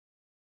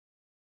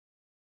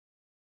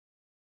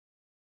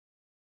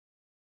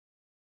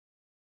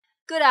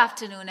Good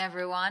afternoon,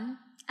 everyone,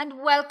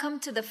 and welcome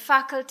to the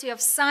Faculty of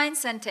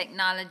Science and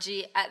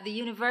Technology at the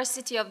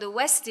University of the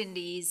West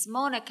Indies,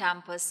 Mona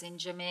campus in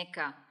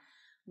Jamaica.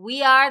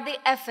 We are the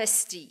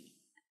FST.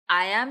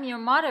 I am your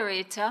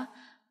moderator,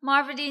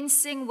 Marvadine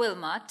Singh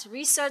Wilmot,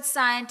 research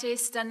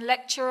scientist and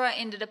lecturer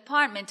in the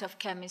Department of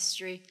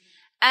Chemistry,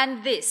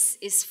 and this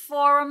is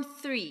Forum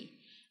 3,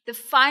 the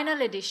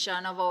final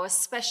edition of our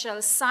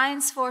special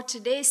Science for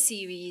Today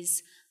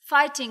series,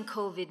 Fighting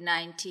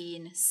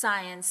COVID-19,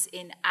 Science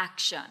in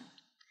Action.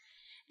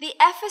 The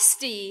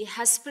FST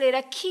has played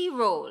a key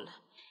role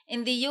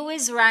in the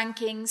UWI's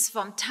rankings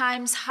from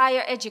Times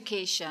Higher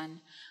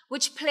Education,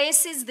 which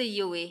places the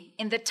UWI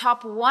in the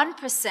top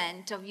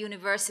 1% of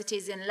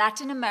universities in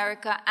Latin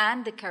America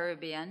and the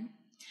Caribbean,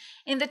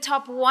 in the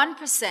top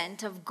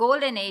 1% of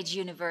Golden Age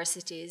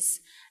universities,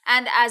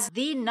 and as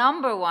the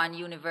 #1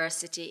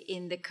 university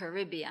in the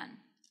Caribbean.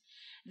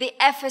 The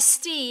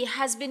FST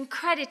has been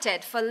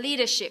credited for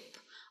leadership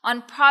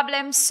on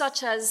problems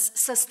such as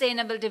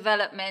Sustainable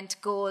Development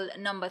Goal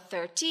number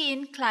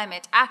 13,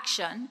 climate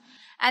action,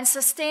 and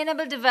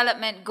Sustainable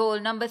Development Goal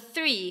number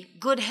 3,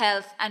 good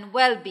health and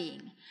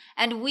well-being.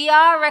 And we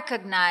are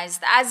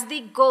recognized as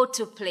the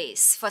go-to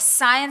place for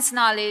science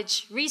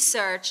knowledge,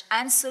 research,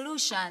 and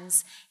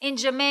solutions in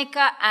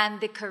Jamaica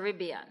and the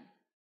Caribbean.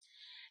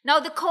 Now,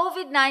 the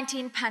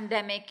COVID-19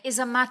 pandemic is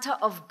a matter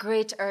of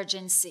great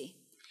urgency,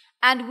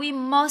 and we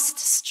must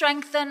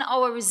strengthen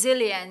our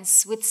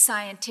resilience with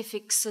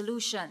scientific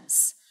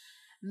solutions.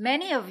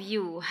 Many of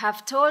you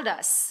have told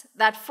us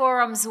that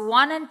Forums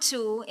 1 and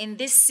 2 in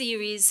this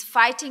series,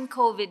 Fighting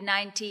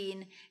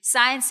COVID-19,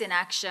 Science in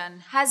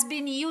Action, has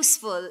been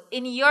useful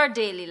in your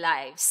daily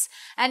lives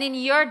and in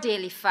your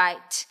daily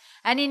fight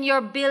and in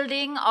your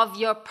building of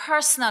your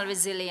personal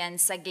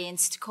resilience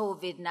against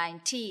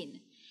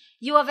COVID-19.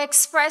 You have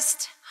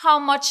expressed how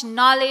much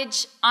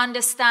knowledge,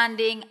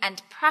 understanding,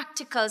 and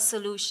practical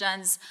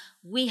solutions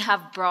we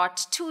have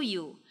brought to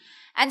you.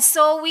 And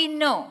so we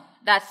know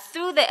that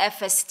through the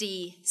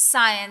FST,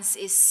 science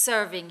is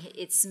serving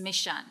its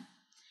mission.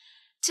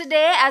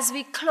 Today, as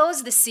we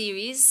close the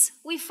series,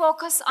 we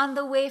focus on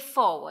the way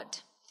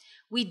forward.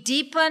 We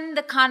deepen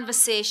the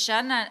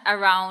conversation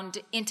around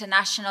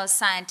international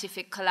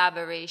scientific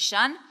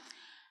collaboration,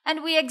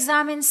 and we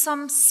examine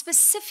some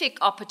specific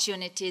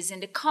opportunities in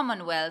the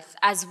Commonwealth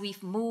as we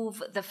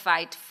move the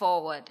fight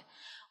forward.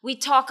 We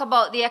talk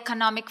about the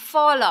economic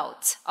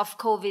fallout of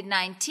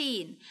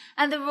COVID-19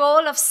 and the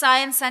role of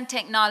science and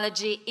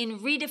technology in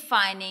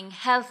redefining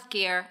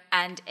healthcare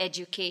and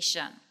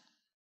education.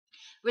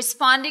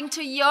 Responding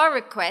to your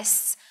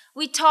requests,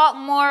 we talk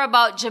more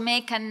about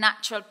Jamaican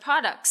natural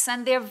products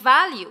and their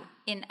value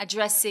in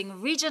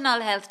addressing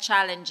regional health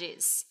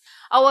challenges.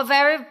 Our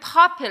very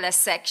popular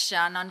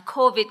section on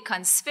COVID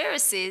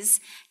conspiracies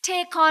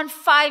take on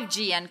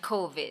 5G and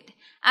COVID.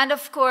 And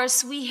of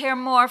course, we hear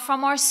more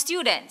from our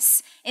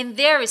students in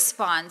their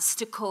response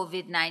to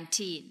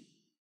COVID-19.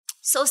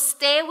 So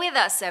stay with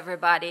us,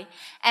 everybody,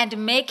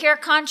 and make your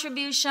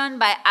contribution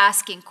by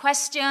asking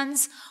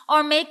questions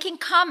or making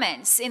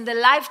comments in the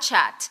live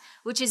chat,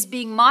 which is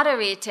being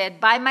moderated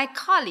by my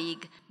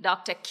colleague,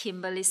 Dr.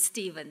 Kimberly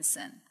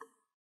Stevenson.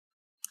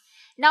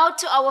 Now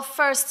to our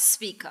first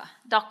speaker,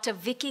 Dr.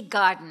 Vicky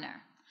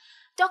Gardner.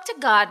 Dr.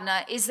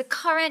 Gardner is the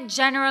current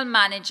General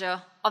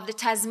Manager of the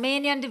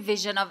Tasmanian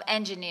Division of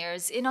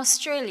Engineers in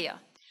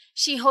Australia.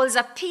 She holds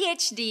a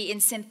PhD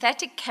in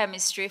synthetic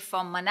chemistry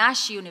from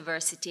Monash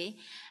University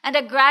and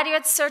a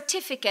graduate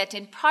certificate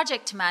in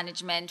project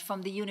management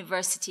from the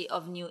University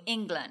of New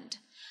England.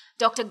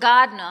 Dr.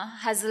 Gardner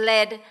has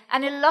led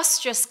an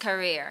illustrious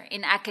career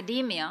in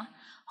academia,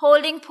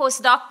 holding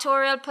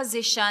postdoctoral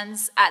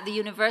positions at the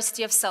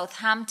University of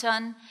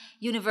Southampton,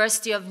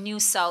 University of New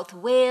South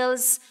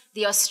Wales,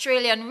 the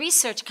Australian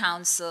Research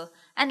Council,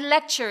 and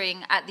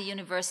lecturing at the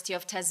University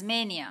of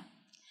Tasmania.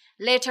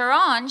 Later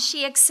on,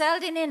 she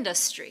excelled in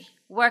industry,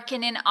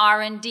 working in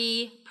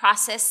R&D,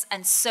 process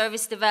and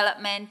service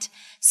development,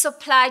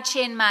 supply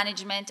chain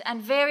management,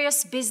 and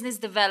various business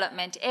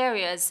development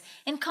areas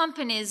in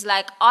companies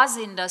like Oz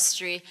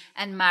Industry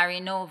and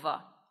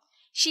Marinova.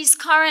 She's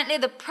currently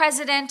the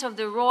president of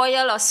the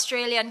Royal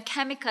Australian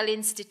Chemical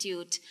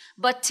Institute,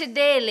 but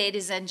today,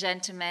 ladies and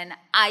gentlemen,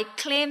 I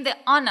claim the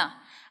honor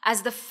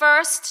as the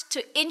first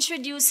to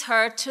introduce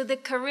her to the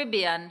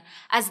Caribbean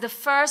as the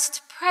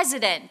first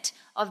president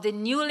of the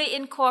newly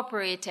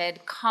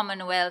incorporated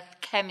Commonwealth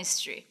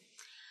Chemistry.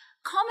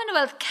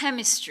 Commonwealth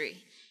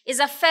Chemistry is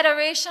a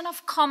federation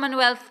of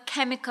Commonwealth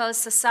chemical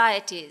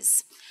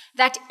societies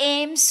that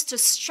aims to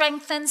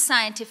strengthen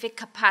scientific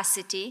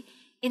capacity,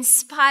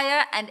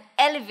 inspire and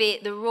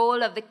elevate the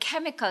role of the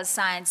chemical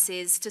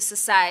sciences to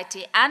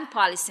society and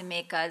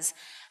policymakers,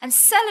 and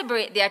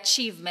celebrate the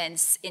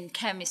achievements in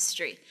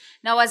chemistry.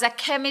 Now, as a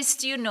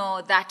chemist, you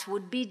know that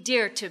would be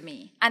dear to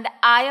me, and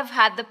I have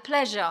had the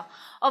pleasure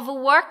of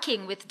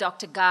working with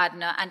Dr.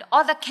 Gardner and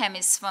other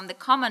chemists from the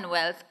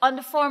Commonwealth on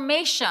the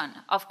formation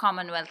of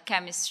Commonwealth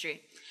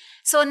Chemistry.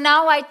 So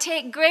now I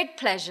take great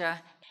pleasure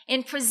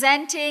in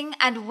presenting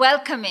and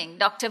welcoming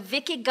Dr.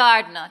 Vicky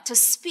Gardner to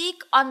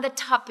speak on the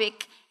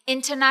topic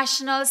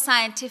International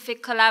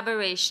Scientific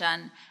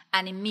Collaboration,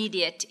 an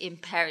Immediate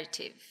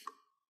Imperative.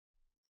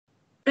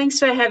 Thanks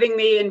for having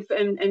me and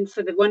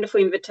for the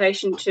wonderful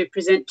invitation to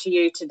present to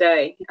you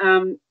today.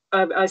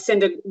 I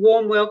send a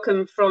warm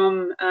welcome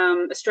from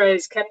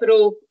Australia's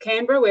capital,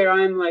 Canberra, where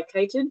I am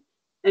located,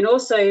 and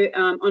also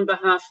on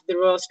behalf of the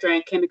Royal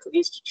Australian Chemical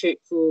Institute,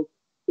 for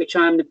which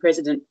I am the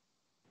president.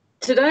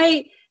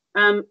 Today,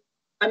 I'm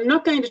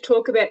not going to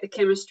talk about the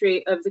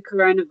chemistry of the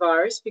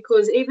coronavirus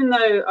because even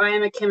though I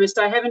am a chemist,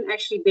 I haven't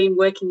actually been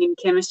working in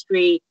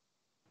chemistry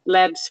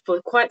labs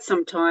for quite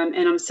some time,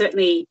 and I'm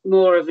certainly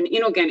more of an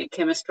inorganic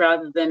chemist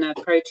rather than a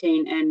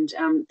protein and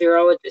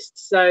virologist.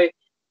 So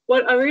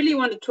what I really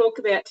want to talk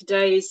about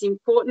today is the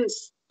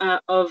importance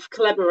of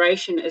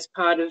collaboration as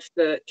part of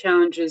the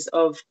challenges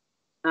of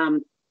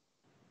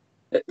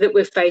that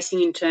we're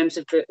facing in terms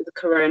of the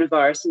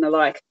coronavirus and the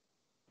like.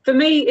 For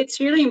me, it's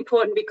really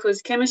important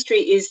because chemistry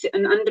is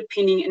an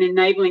underpinning and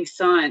enabling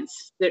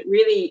science that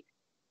really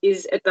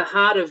is at the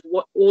heart of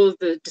what all of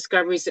the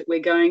discoveries that we're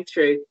going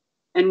through.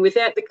 And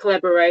without the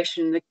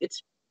collaboration,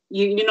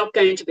 you're not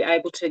going to be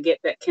able to get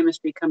that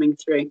chemistry coming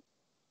through.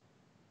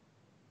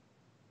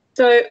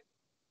 So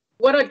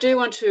what I do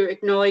want to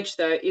acknowledge,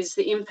 though, is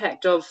the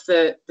impact of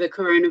the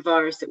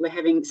coronavirus that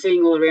we're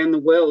seeing all around the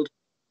world.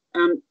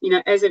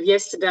 As of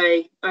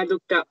yesterday, I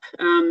looked up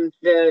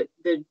the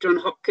John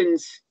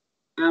Hopkins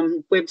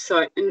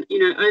website, and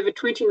over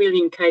 20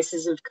 million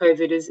cases of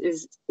COVID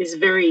is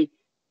very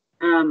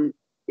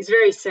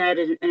sad,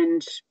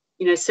 and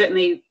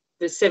certainly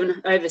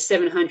over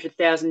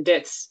 700,000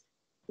 deaths.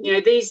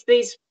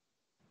 These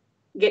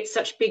get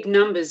such big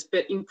numbers,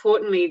 but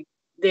importantly,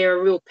 there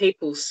are real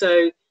people.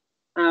 So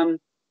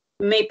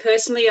me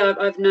personally,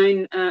 I've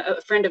known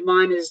a friend of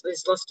mine has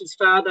lost his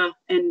father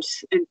and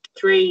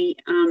three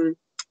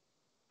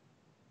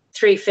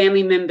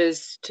family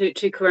members to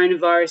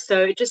coronavirus.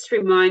 So it just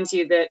reminds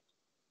you that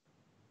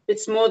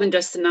it's more than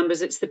just the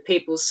numbers, it's the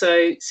people.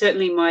 So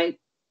certainly my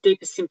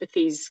deepest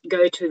sympathies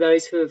go to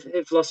those who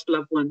have lost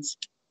loved ones.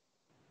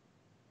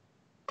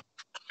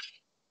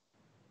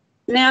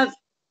 Now,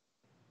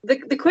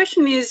 the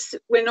question is,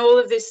 when all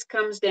of this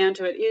comes down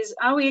to it, is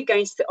are we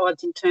against the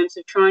odds in terms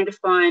of trying to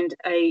find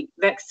a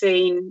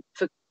vaccine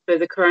for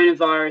the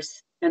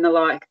coronavirus and the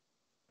like?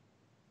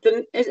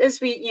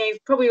 As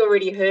you've probably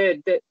already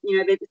heard that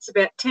it's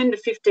about 10 to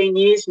 15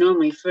 years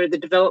normally for the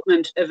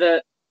development of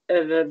a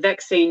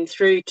vaccine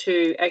through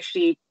to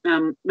actually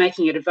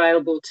making it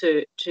available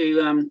to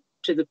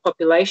the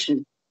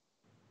population.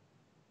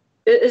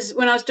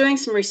 When I was doing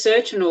some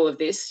research on all of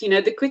this,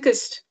 the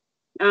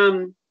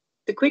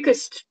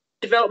quickest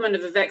development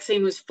of a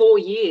vaccine was 4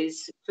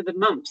 years for the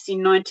mumps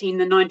in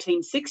the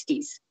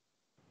 1960s.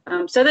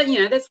 So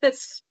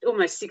that's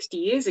almost 60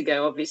 years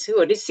ago, obviously,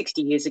 or it is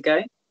 60 years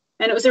ago.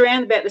 And it was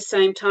around about the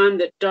same time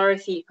that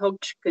Dorothy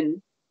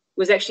Hodgkin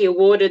was actually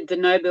awarded the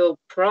Nobel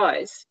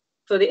Prize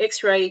for the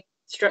X-ray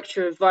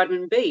structure of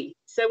vitamin B.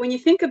 So when you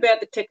think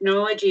about the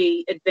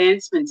technology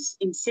advancements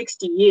in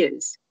 60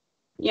 years,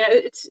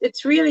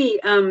 it's really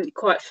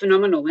quite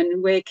phenomenal,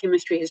 and where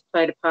chemistry has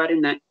played a part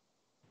in that.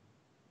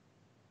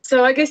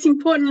 So I guess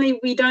importantly,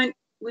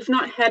 we've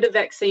not had a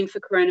vaccine for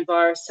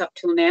coronavirus up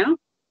till now.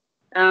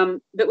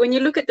 But when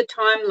you look at the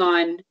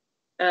timeline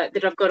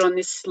that I've got on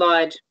this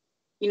slide,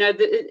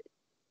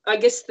 I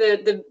guess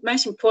the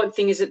most important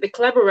thing is that the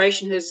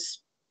collaboration has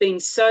been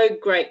so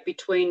great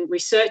between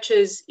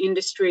researchers,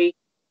 industry,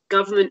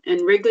 government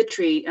and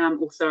regulatory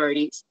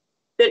authorities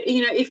that,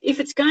 if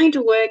it's going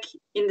to work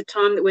in the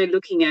time that we're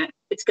looking at,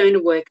 it's going to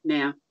work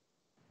now.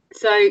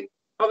 So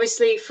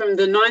obviously from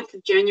the 9th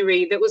of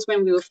January, that was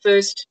when we were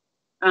first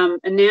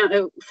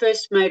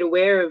made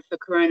aware of the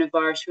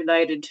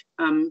coronavirus-related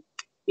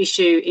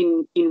issue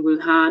in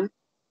Wuhan.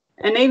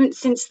 And even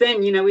since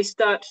then, we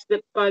start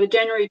that by the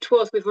January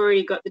 12th, we've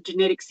already got the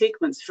genetic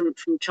sequence from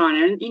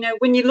China. And,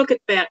 when you look at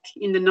back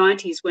in the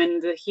 90s when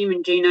the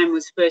human genome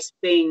was first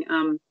being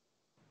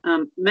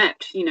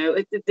mapped,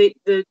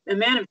 the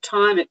amount of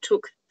time it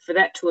took for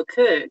that to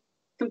occur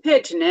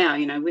compared to now,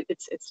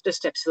 it's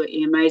just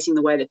absolutely amazing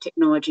the way that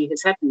technology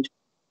has happened.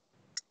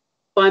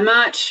 By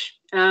March,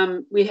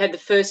 we had the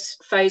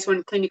first phase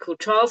 1 clinical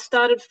trial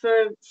started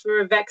for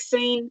a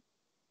vaccine.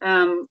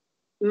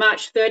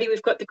 March 30,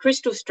 we've got the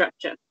crystal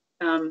structure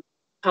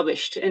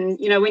published. And,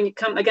 when you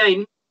come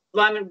again,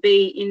 vitamin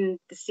B in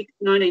the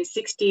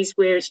 1960s,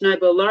 where it's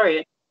Nobel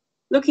laureate,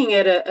 looking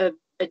at a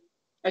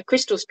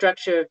crystal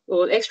structure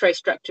or X-ray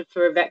structure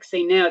for a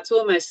vaccine now, it's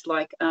almost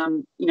like,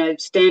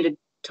 standard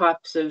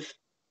types of,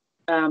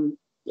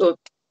 or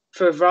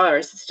for a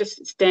virus, it's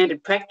just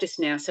standard practice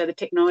now. So the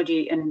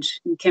technology and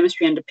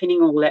chemistry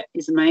underpinning all that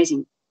is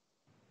amazing.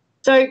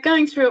 So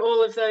going through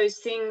all of those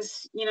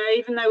things,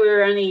 even though we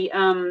were only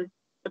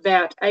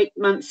about 7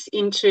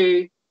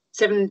 to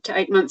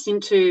 8 months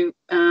into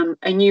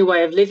a new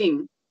way of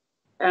living,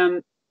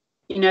 the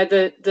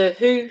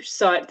WHO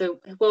site, the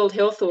World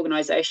Health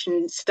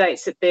Organization,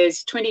 states that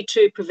there's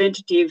 22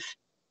 preventative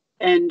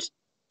and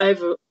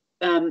over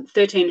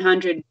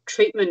 1,300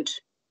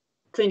 treatment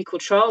clinical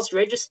trials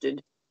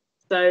registered.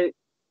 So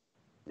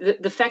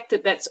the fact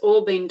that that's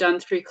all been done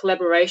through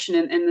collaboration,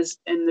 and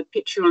the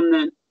picture on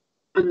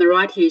the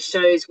right here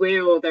shows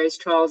where all those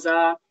trials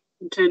are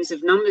in terms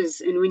of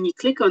numbers. And when you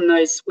click on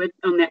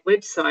that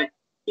website,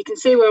 you can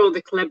see where all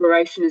the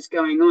collaboration is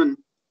going on.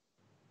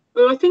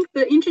 Well, I think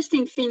the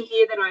interesting thing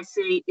here that I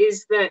see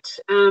is that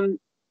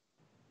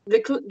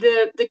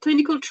the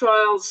clinical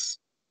trials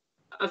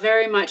are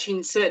very much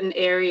in certain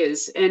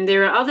areas, and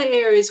there are other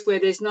areas where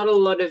there's not a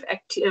lot of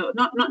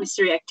not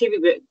necessarily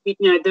activity, but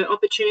the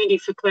opportunity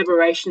for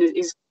collaboration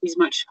is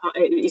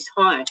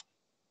high.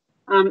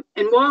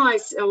 And while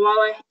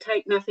I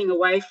take nothing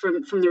away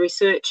from the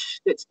research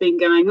that's been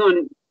going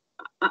on,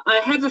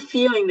 I have a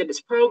feeling that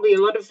it's probably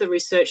a lot of the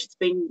research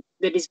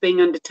that is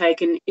being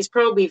undertaken is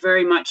probably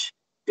very much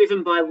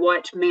driven by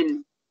white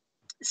men.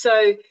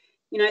 So,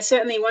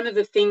 certainly one of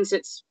the things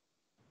that's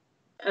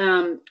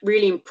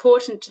really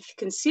important to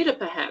consider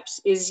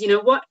perhaps is,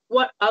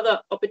 what other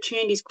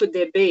opportunities could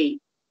there be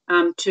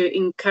to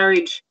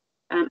encourage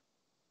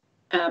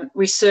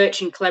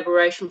research and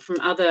collaboration from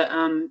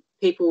other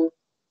people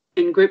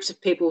and groups of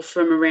people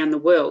from around the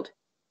world.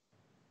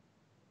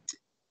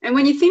 And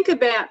when you think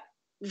about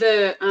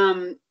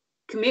the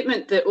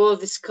commitment that all of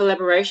this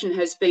collaboration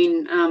has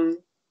been,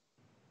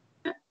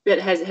 that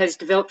has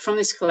developed from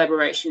this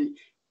collaboration,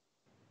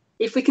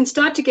 if we can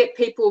start to get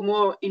people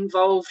more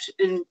involved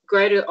in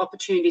greater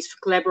opportunities for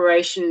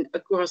collaboration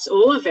across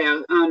all of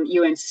our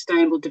UN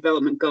Sustainable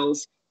Development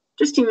Goals,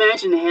 just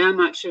imagine how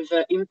much of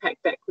an impact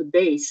that could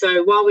be.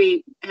 So while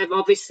we have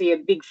obviously a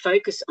big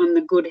focus on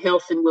the good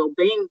health and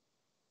wellbeing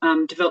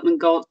development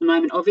goal at the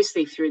moment,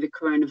 obviously through the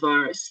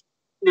coronavirus,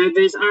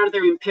 there's other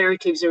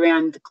imperatives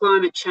around the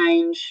climate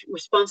change,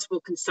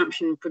 responsible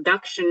consumption and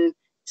production,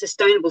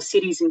 sustainable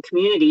cities and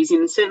communities,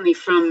 and certainly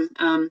from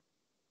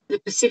the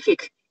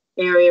Pacific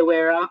area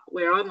where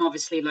I'm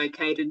obviously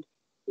located,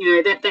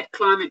 that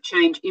climate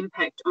change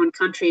impact on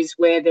countries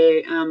where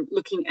they're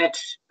looking at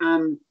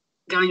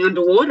going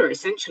underwater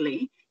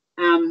essentially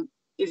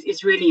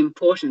is really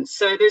important.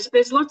 So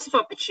there's lots of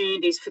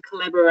opportunities for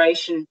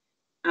collaboration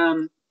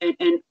and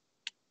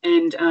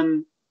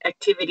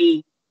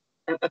activity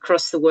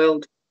across the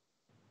world.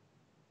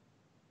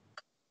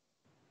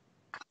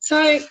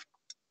 So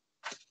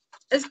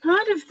as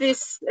part of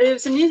this, there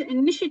was an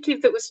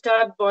initiative that was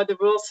started by the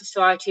Royal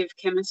Society of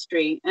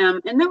Chemistry,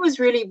 and that was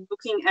really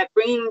looking at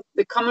bringing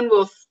the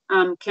Commonwealth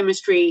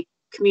chemistry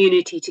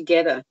community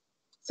together.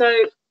 So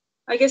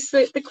I guess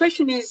the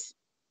question is,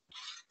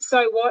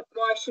 so what?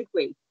 Why should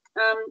we?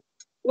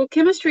 Well,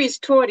 chemistry is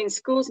taught in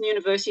schools and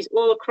universities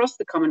all across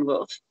the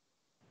Commonwealth,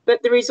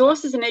 but the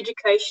resources and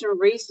educational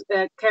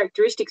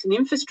characteristics and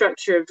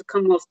infrastructure of the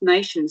Commonwealth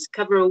nations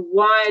cover a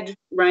wide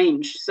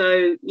range.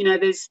 So,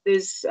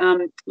 there's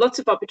lots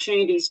of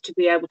opportunities to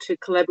be able to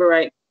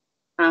collaborate,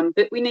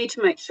 but we need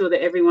to make sure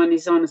that everyone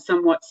is on a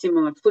somewhat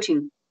similar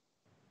footing.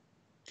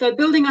 So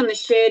building on the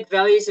shared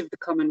values of the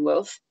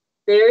Commonwealth,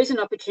 there is an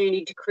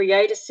opportunity to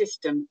create a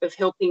system of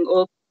helping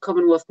all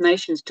Commonwealth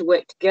nations to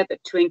work together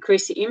to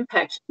increase the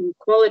impact and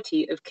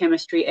quality of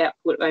chemistry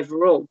output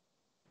overall.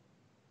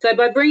 So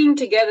by bringing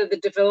together the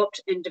developed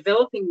and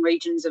developing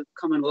regions of the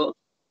Commonwealth,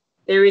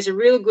 there is a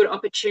real good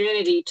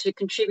opportunity to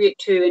contribute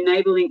to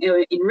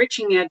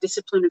enriching our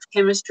discipline of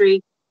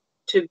chemistry,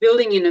 to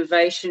building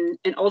innovation,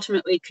 and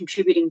ultimately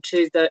contributing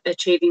to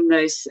achieving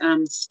those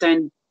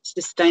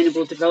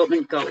sustainable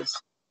development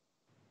goals.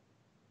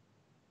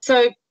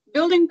 So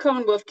building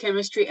Commonwealth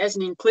chemistry as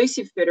an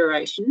inclusive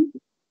federation,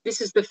 this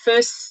is the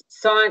first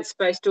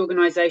science-based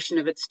organisation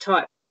of its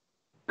type.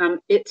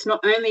 It's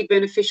not only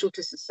beneficial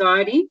to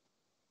society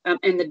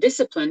and the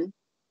discipline,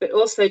 but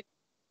also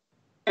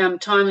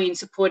timely in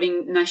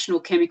supporting national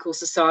chemical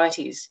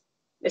societies,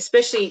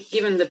 especially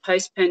given in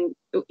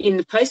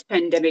the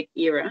post-pandemic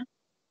era,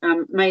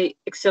 may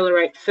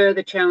accelerate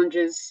further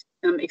challenges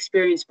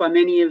experienced by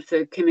many of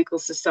the chemical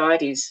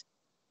societies.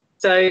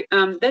 So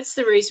that's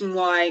the reason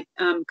why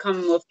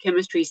Commonwealth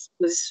Chemistry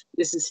was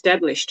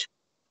established.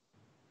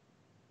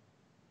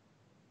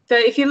 So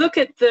if you look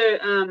at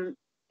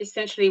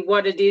essentially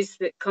what it is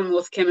that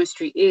Commonwealth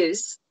Chemistry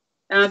is,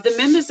 the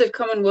members of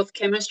Commonwealth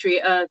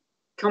Chemistry are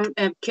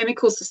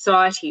chemical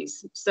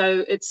societies.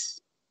 So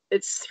it's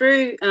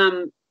through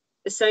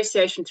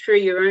association through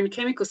your own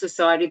chemical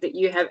society that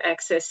you have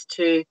access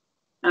to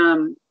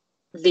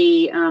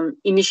the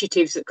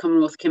initiatives that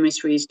Commonwealth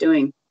Chemistry is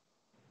doing.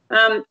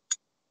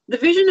 The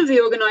vision of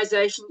the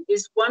organisation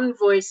is one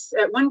voice,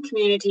 one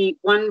community,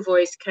 one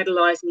voice,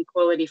 catalysing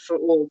equality for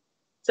all.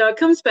 So it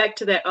comes back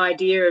to that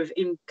idea of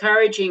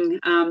encouraging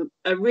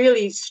a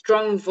really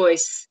strong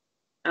voice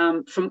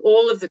from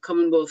all of the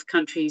Commonwealth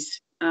countries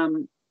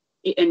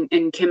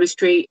in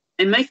chemistry,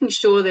 and making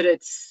sure that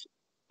it's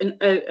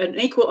an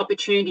equal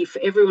opportunity for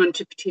everyone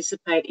to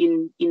participate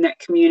in that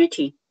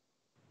community.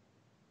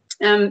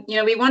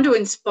 We want to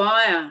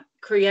inspire,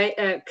 create,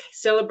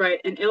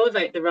 celebrate and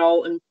elevate the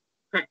role and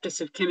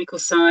practice of chemical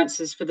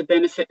sciences for the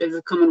benefit of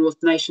the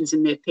Commonwealth nations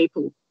and their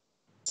people.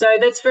 So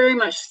that's very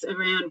much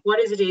around what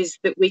it is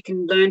that we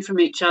can learn from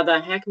each other,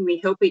 how can we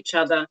help each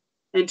other,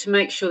 and to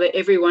make sure that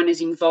everyone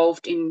is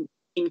involved in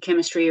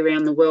chemistry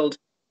around the world.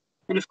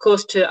 And of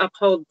course, to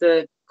uphold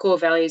the core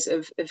values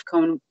of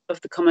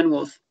the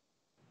Commonwealth.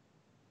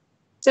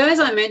 So as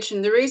I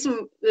mentioned,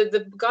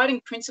 the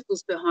guiding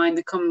principles behind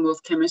the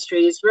Commonwealth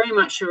chemistry is very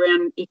much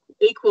around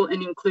equal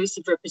and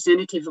inclusive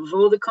representative of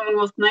all the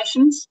Commonwealth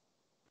nations,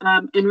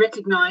 and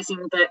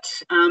recognising that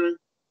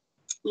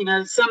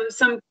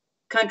some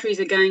countries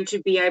are going to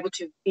be able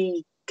to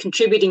be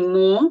contributing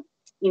more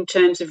in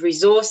terms of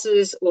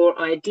resources or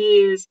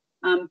ideas.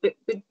 But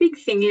the big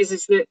thing is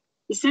that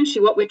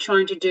essentially what we're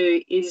trying to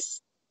do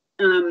is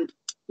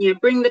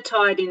bring the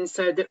tide in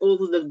so that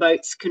all of the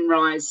boats can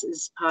rise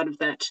as part of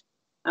that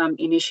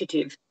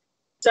initiative.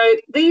 So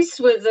these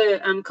were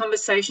the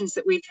conversations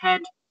that we've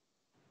had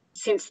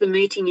since the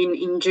meeting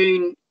in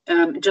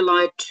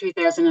July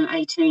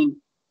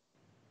 2018.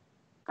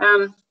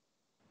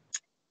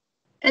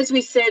 As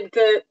we said,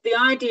 the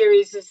idea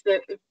is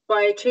that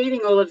by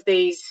achieving all of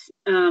these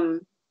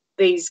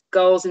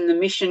goals in the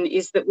mission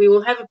is that we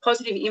will have a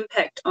positive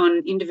impact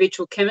on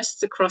individual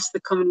chemists across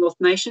the Commonwealth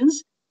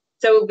nations.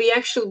 So we'll be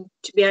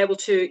able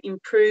to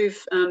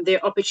improve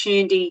their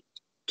opportunity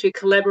to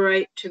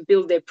collaborate, to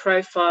build their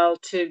profile,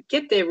 to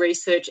get their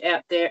research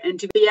out there, and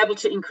to be able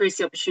to increase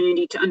the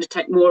opportunity to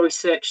undertake more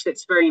research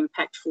that's very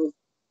impactful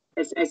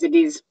as it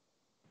is.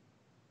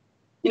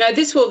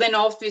 This will then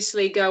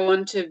obviously go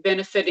on to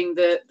benefiting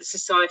the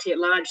society at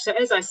large. So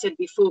as I said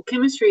before,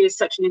 chemistry is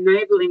such an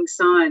enabling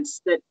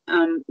science that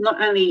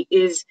not only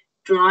is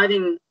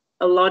driving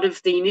a lot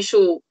of the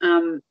initial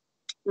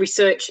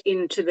research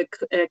into the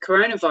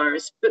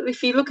coronavirus, but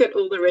if you look at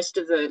all the rest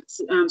of the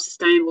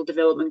Sustainable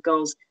Development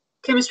Goals,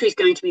 chemistry is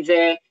going to be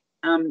there,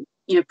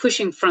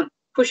 pushing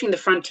the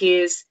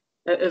frontiers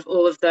of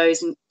all of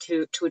those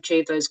to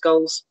achieve those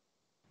goals.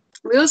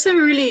 We're also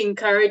really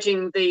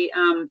encouraging the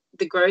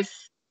growth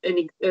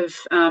of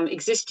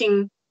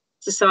existing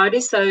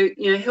societies. So,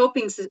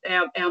 helping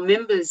our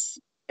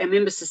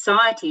member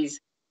societies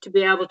to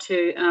be able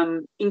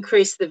to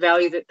increase the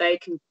value that they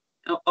can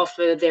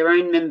offer their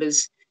own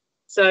members.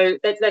 So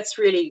that's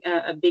really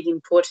a big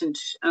important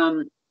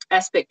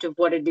aspect of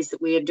what it is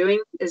that we are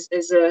doing as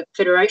a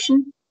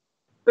federation,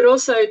 but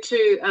also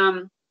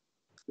to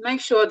make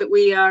sure that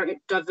we are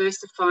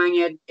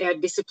diversifying our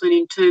discipline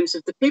in terms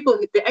of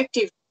the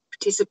active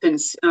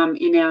participants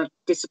in our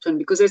discipline,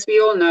 because as we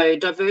all know,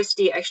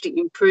 diversity actually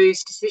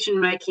improves decision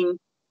making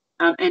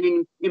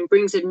and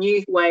brings a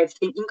new way of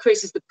thinking,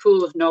 increases the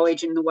pool of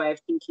knowledge and the way of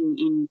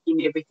thinking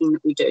in everything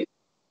that we do.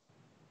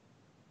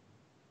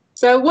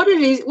 So what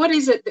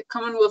is it that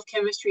Commonwealth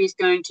Chemistry is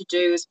going to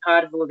do as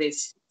part of all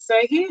this? So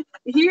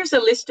here's a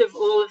list of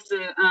all of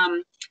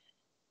the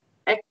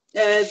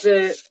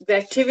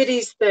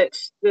activities that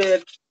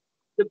the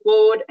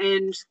board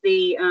and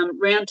the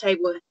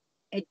roundtable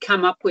had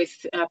come up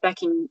with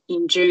back in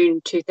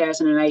June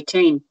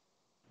 2018.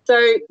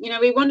 So,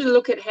 we want to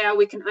look at how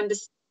we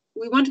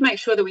want to make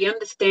sure that we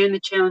understand the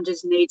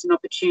challenges, needs and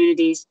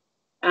opportunities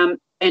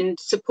and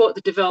support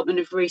the development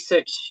of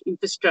research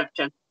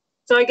infrastructure.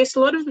 So I guess a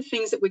lot of the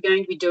things that we're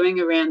going to be doing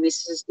around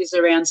this is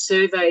around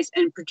surveys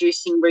and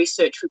producing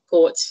research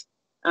reports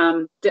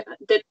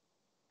that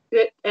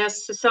our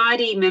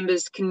society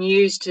members can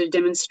use to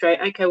demonstrate,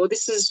 okay, well,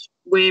 this is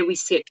where we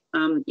sit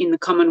in the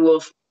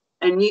Commonwealth,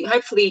 and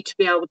hopefully to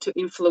be able to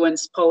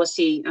influence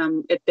policy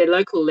at their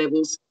local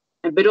levels,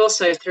 but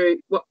also through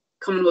what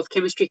Commonwealth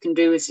Chemistry can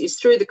do is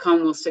through the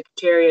Commonwealth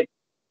Secretariat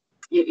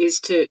is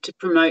to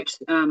promote,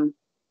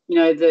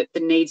 the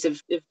needs of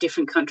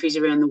different countries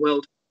around the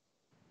world.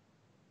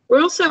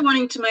 We're also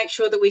wanting to make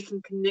sure that we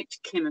can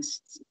connect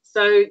chemists.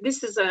 So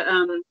this is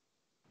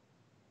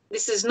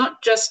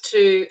not just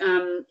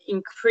to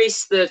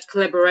increase the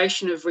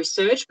collaboration of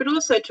research, but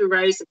also to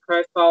raise the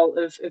profile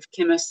of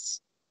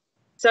chemists.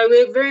 So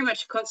we're very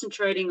much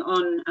concentrating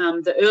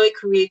on the early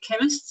career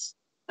chemists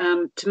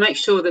to make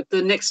sure that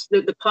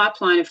the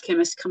pipeline of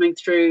chemists coming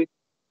through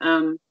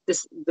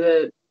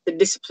the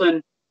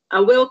discipline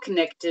are well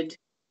connected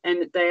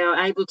and that they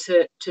are able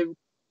to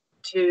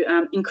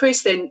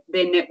increase their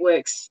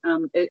networks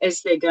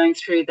as they're going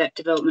through that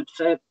development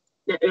for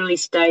the early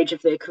stage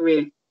of their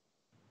career.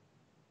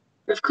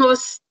 Of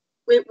course,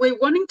 we're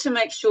wanting to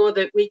make sure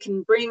that we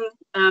can bring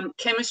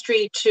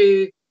chemistry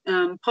to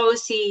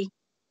policy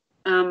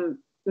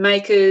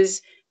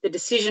makers, the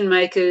decision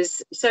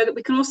makers, so that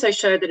we can also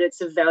show that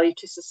it's of value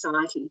to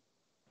society.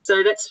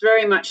 So that's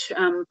very much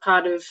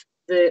part of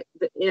the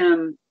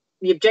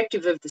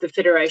objective of the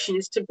Federation,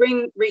 is to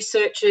bring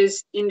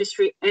researchers,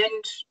 industry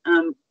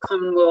and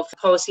Commonwealth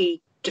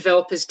policy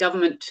developers,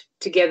 government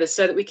together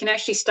so that we can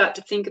actually start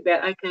to think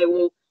about, okay,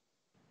 well,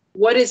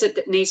 what is it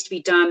that needs to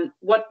be done?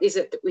 What is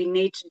it that we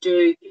need to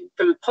do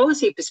from a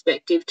policy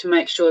perspective to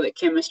make sure that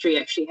chemistry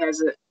actually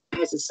has a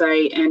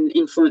say and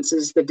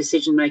influences the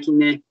decision making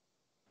there?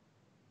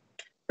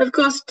 Of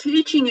course,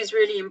 teaching is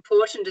really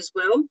important as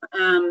well.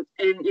 And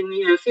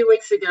a few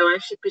weeks ago, I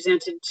actually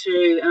presented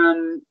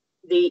to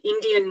the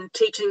Indian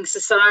Teaching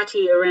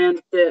Society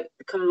around the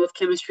Commonwealth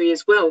Chemistry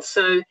as well.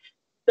 So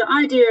the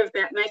idea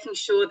about making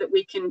sure that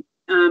we can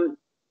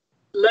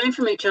learn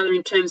from each other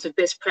in terms of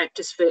best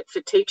practice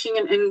for teaching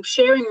and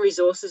sharing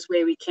resources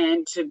where we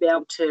can to be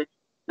able to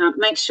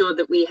make sure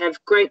that we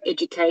have great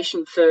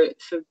education for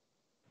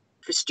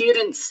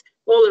students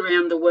all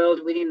around the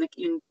world within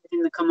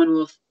the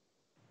Commonwealth.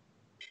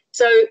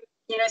 So,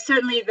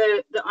 certainly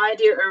the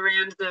idea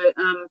around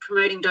the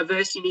promoting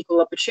diversity and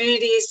equal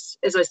opportunities,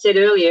 as I said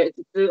earlier,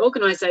 the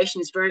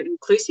organisation is very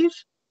inclusive,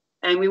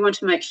 and we want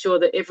to make sure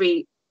that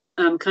every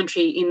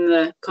country in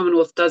the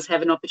Commonwealth does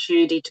have an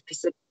opportunity to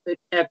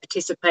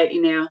participate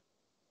in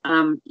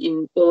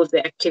all of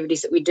the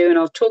activities that we do, and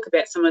I'll talk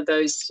about some of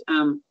those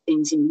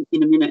things in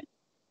a minute.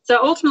 So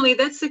ultimately,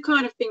 that's the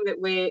kind of thing that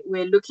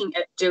we're looking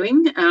at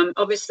doing.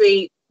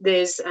 Obviously,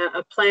 there's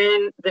a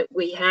plan that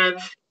we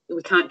have.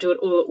 We can't do it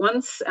all at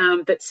once,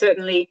 but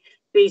certainly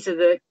these are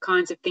the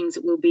kinds of things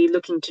that we'll be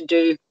looking to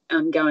do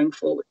going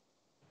forward.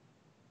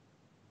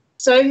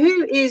 So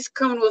who is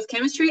Commonwealth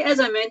Chemistry? As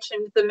I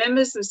mentioned, the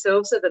members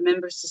themselves are the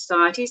member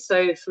societies.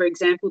 So, for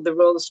example, the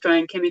Royal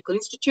Australian Chemical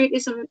Institute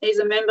is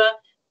a member,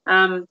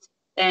 and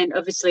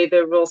obviously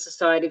the Royal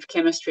Society of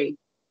Chemistry.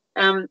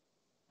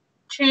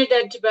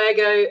 Trinidad,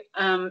 Tobago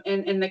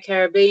and the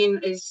Caribbean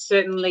is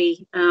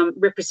certainly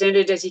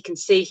represented, as you can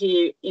see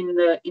here, in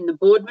the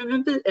board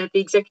members, the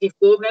executive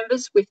board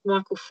members, with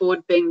Michael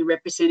Ford being the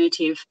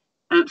representative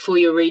for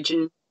your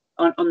region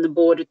on the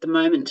board at the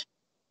moment.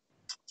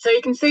 So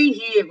you can see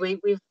here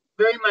we've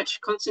very much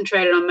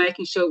concentrated on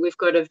making sure we've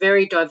got a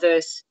very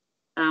diverse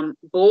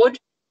board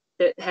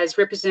that has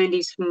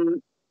representatives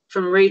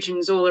from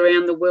regions all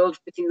around the world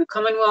within the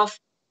Commonwealth,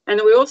 and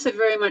we're also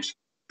very much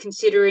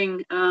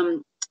considering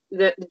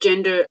the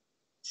gender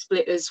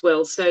split as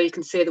well. So you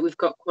can see that we've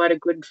got quite a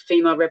good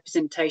female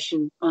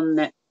representation on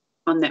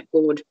that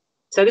board.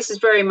 So this is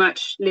very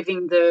much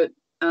living the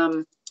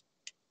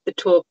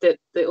talk that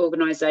the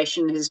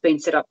organisation has been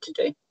set up to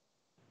do.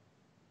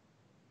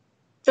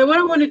 So what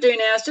I want to do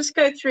now is just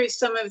go through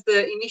some of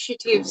the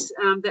initiatives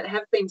that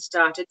have been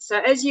started. So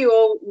as you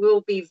all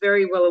will be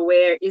very well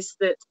aware, is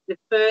that the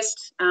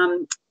first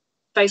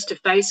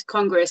face-to-face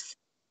Congress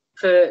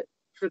for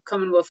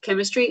Commonwealth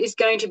Chemistry is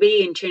going to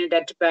be in Trinidad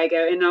and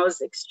Tobago, and I was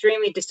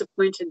extremely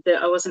disappointed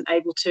that I wasn't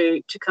able to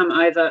come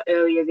over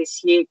earlier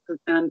this year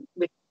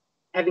with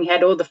having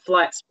had all the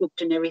flights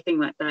booked and everything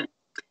like that.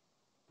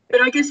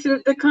 But I guess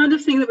the kind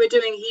of thing that we're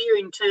doing here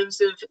in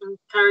terms of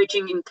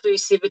encouraging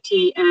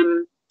inclusivity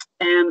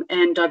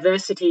and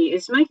diversity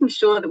is making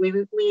sure that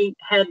we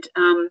had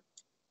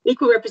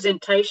equal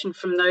representation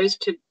from those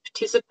to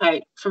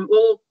participate from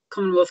all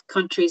Commonwealth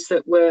countries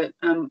that were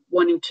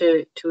wanting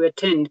to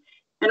attend.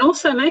 And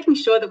also making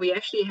sure that we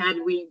actually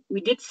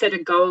we did set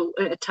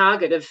a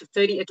target of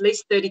at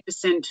least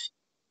 30%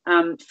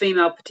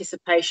 female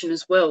participation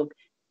as well.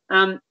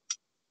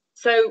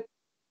 So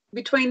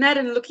between that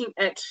and looking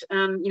at,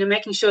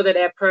 making sure that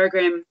our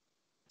program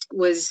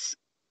was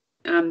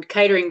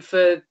catering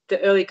for the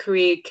early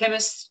career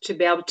chemists to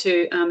be able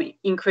to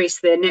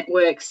increase their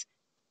networks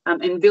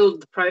and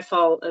build the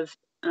profile of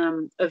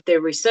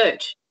their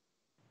research.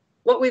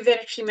 What we've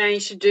actually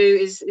managed to do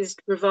is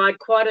to provide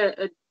quite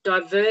a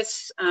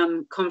diverse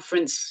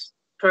conference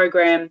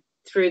program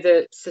through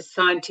the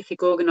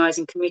Scientific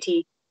Organising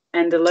Committee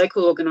and the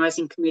local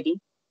organising committee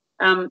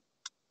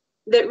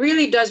that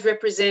really does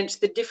represent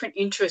the different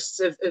interests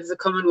of the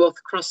Commonwealth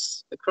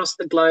across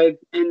the globe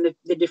and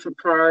the different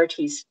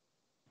priorities.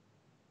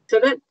 So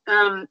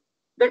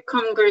that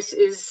Congress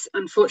is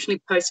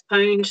unfortunately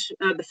postponed,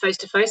 the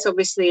face-to-face.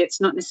 Obviously,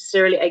 it's not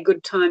necessarily a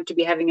good time to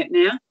be having it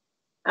now.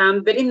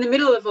 But in the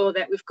middle of all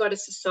that, we've got a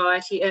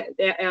society,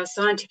 our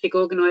scientific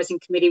organising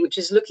committee, which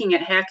is looking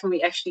at how can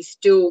we actually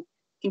still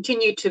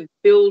continue to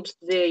build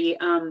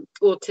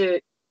or to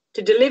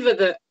deliver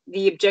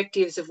the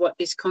objectives of what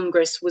this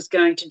Congress was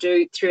going to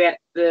do throughout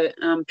the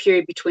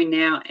period between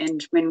now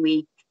and when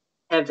we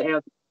have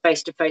our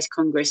face-to-face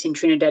Congress in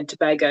Trinidad and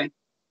Tobago.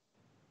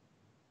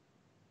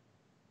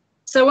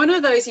 So one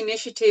of those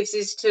initiatives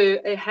is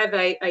to have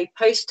a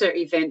poster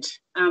event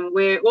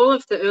where all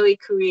of the early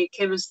career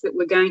chemists that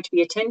were going to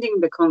be attending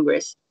the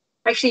Congress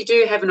actually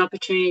do have an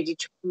opportunity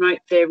to promote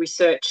their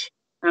research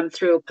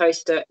through a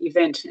poster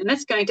event. And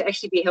that's going to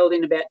actually be held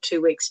in about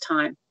 2 weeks'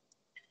 time.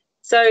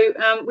 So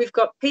we've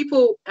got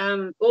people,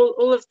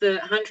 all of the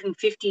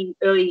 150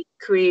 early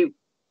career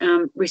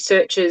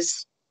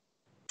researchers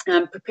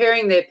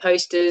preparing their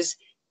posters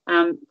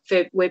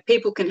for where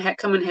people can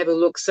come and have a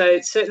look. So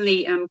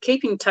certainly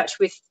keep in touch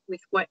with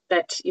what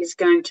that is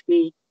going to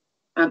be,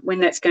 when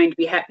that's going to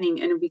be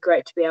happening, and it'll be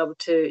great to be able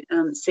to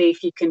see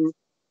if you can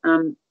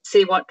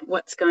see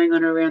what's going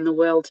on around the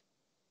world.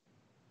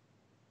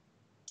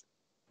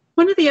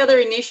 One of the other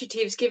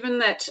initiatives, given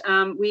that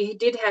we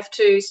did have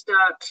to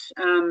start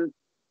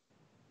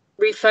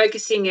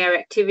refocusing our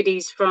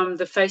activities from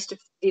the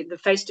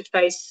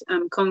face-to-face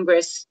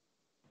Congress,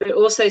 but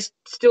also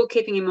still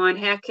keeping in mind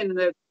how can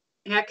the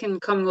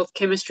Commonwealth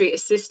Chemistry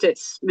assist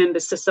its member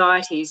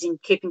societies in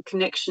keeping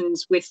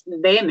connections with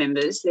their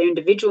members, their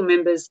individual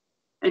members,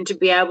 and to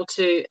be able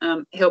to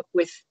help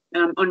with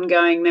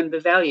ongoing member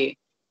value.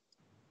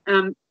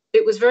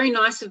 It was very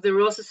nice of the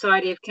Royal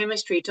Society of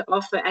Chemistry to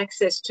offer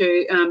access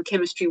to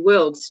Chemistry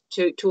Worlds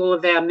to all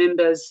of our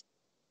member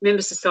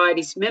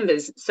societies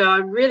members. So I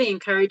really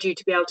encourage you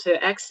to be able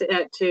to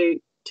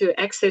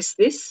access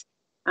this.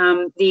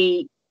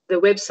 The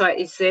website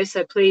is there,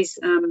 so please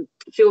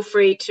feel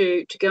free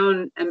to go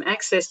and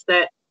access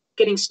that,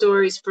 getting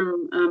stories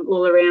from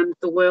all around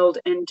the world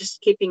and just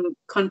keeping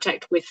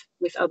contact with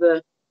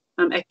other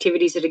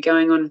activities that are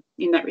going on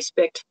in that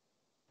respect.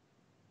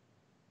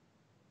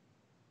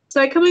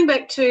 So coming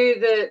back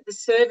to the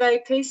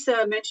survey piece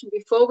I mentioned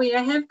before, we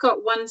have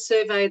got one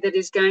survey that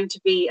is going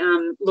to be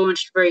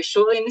launched very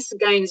shortly. And this,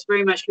 again, is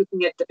very much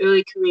looking at the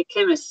early career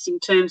chemists in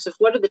terms of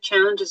what are the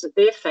challenges that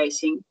they're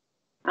facing.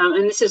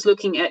 And this is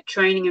looking at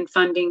training and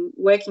funding,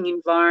 working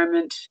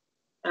environment,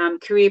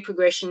 career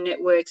progression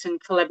networks and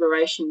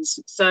collaborations.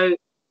 So,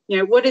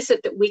 what is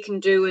it that we can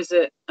do as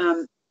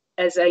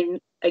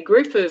a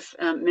group of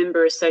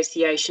member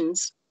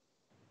associations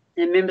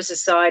and member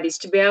societies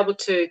to be able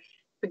to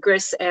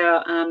progress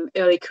our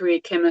early career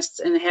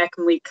chemists, and how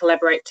can we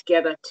collaborate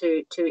together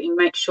to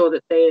make sure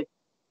that they're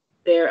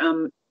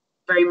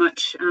very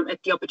much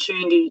at the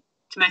opportunity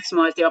to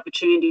maximise the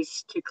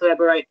opportunities to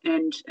collaborate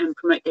and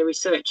promote their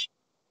research.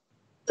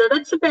 So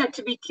that's about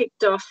to be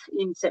kicked off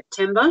in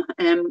September,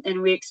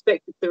 and we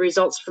expect that the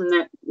results from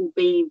that will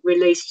be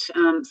released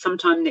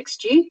sometime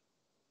next year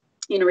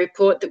in a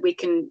report that we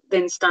can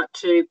then start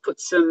to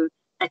put some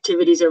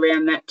activities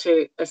around that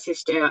to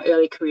assist our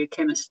early career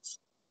chemists.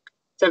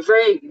 So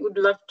would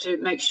love to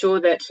make sure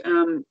that,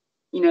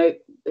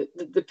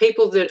 the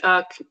people that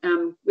are,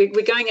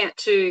 we're going out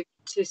to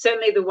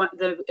certainly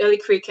the early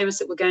career chemists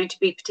that were going to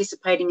be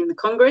participating in the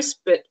Congress,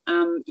 but,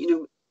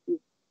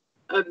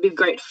 I'd be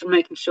great for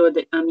making sure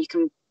that you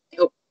can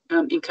help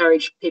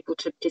encourage people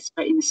to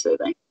participate in the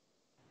survey.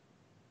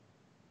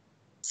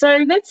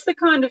 So that's the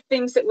kind of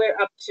things that we're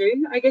up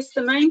to. I guess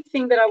the main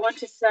thing that I want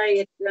to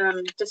say,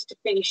 just to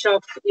finish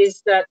off,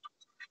 is that,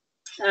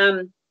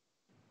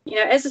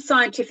 as a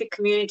scientific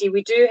community,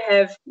 we do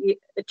have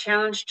a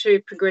challenge to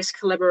progress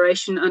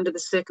collaboration under the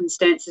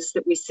circumstances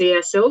that we see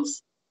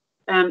ourselves.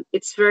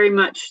 It's very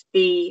much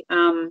the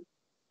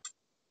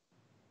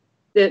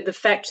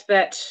fact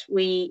that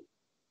we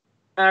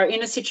are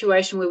in a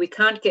situation where we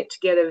can't get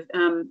together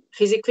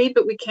physically,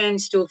 but we can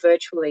still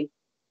virtually.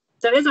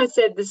 So, as I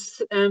said,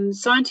 this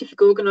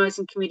scientific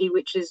organising committee,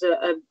 which is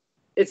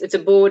it's a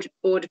board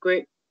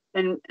group,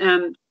 and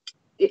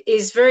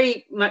is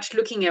very much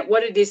looking at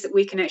what it is that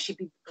we can actually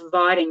be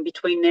providing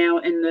between now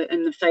and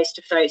the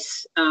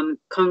face-to-face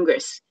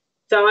Congress.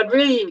 So I'd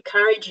really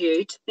encourage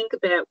you to think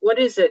about what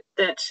is it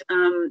that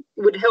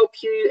would help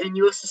you and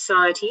your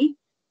society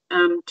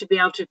to be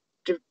able to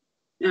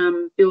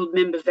build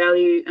member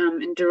value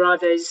and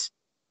derive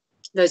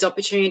those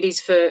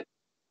opportunities for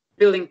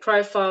building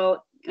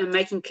profile and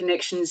making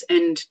connections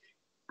and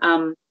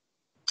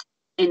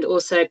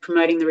also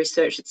promoting the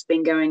research that's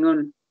been going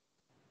on.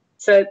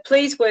 So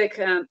please work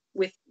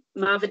with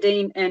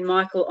Marvadine and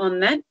Michael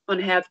on that, on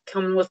how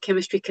Commonwealth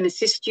Chemistry can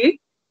assist you.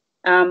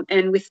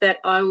 And with that,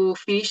 I will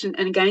finish. And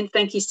again,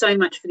 thank you so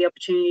much for the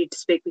opportunity to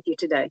speak with you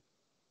today.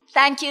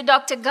 Thank you,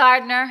 Dr.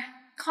 Gardner.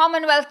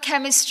 Commonwealth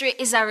Chemistry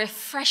is a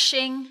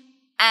refreshing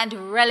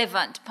and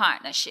relevant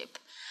partnership.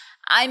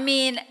 I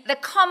mean, the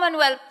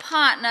Commonwealth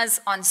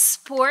partners on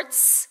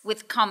sports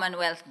with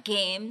Commonwealth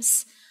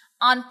Games,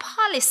 on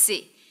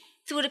policy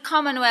through the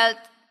Commonwealth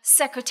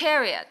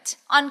Secretariat,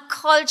 on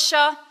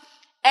culture,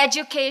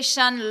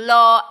 education,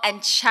 law,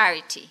 and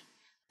charity.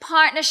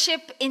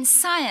 Partnership in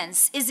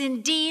science is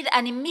indeed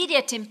an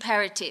immediate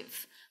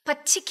imperative,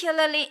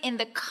 particularly in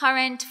the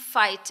current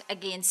fight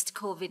against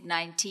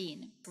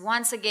COVID-19.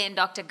 Once again,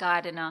 Dr.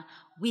 Gardner,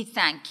 we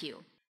thank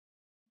you.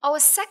 Our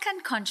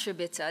second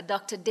contributor,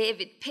 Dr.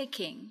 David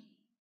Picking,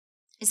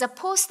 is a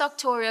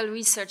postdoctoral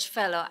research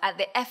fellow at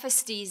the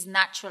FSD's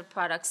Natural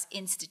Products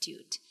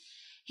Institute.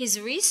 His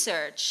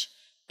research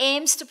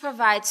aims to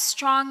provide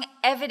strong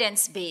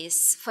evidence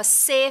base for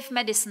safe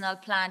medicinal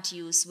plant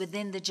use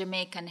within the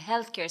Jamaican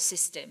healthcare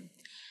system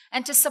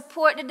and to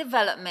support the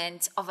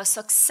development of a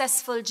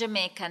successful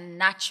Jamaican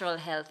natural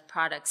health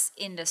products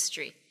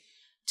industry.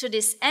 To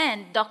this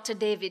end, Dr.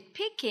 David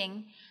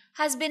Picking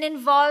has been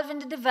involved in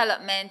the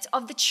development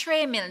of the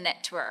Tray Mill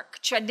Network,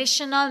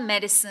 Traditional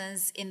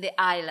Medicines in the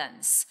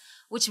Islands,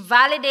 which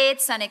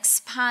validates and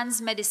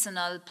expands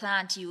medicinal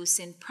plant use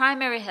in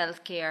primary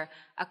healthcare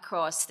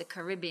across the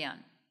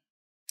Caribbean.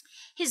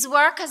 His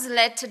work has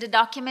led to the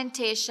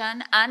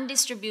documentation and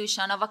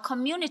distribution of a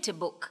community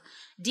book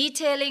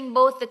detailing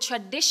both the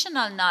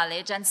traditional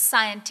knowledge and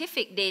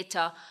scientific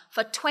data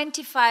for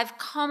 25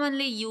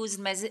 commonly used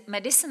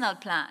medicinal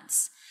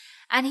plants.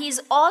 And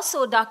he's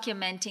also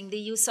documenting the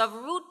use of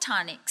root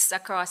tonics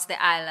across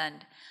the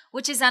island,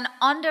 which is an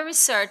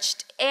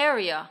under-researched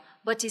area,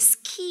 but is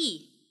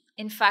key.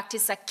 In fact,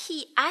 it's a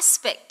key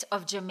aspect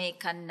of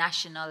Jamaican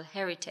national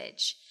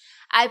heritage.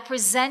 I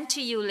present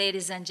to you,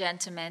 ladies and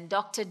gentlemen,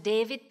 Dr.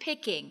 David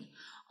Picking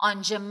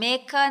on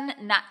Jamaican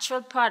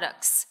natural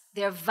products,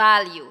 their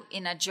value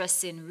in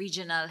addressing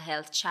regional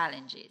health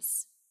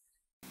challenges.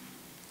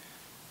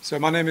 So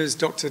my name is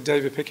Dr.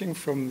 David Picking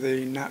from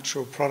the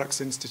Natural Products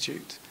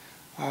Institute.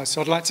 So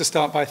I'd like to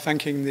start by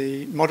thanking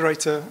the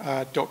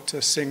moderator,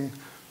 Dr. Singh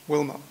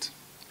Wilmot.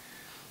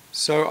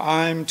 So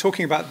I'm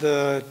talking about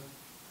the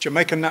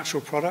Jamaican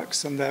natural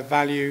products and their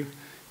value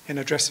in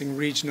addressing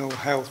regional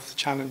health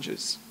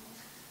challenges.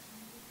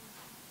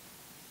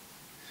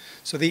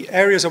 So the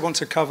areas I want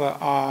to cover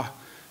are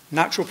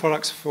natural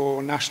products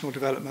for national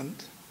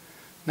development,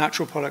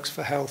 natural products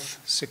for health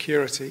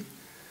security,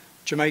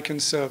 Jamaican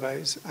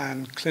surveys,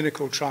 and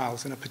clinical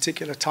trials, and a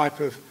particular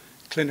type of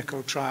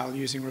clinical trial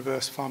using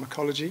reverse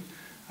pharmacology,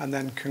 and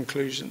then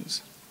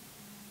conclusions.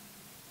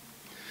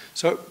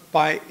 So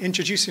by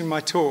introducing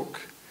my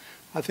talk,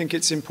 I think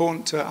it's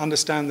important to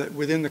understand that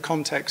within the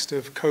context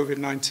of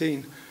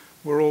COVID-19,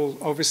 we're all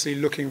obviously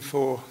looking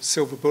for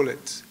silver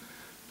bullets.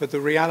 But the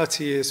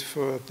reality is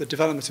for the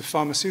development of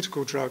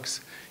pharmaceutical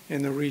drugs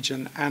in the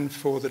region and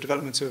for the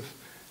development of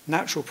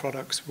natural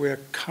products, we're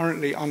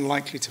currently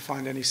unlikely to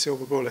find any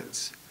silver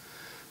bullets.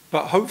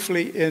 But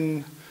hopefully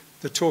in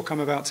the talk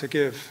I'm about to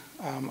give,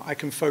 I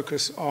can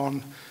focus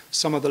on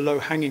some of the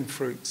low-hanging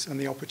fruits and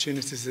the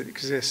opportunities that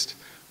exist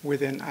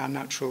within our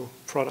natural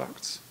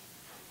products.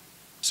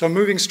 So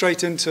moving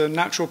straight into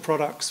natural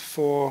products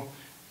for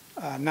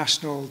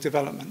national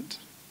development.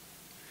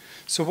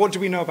 So what do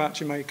we know about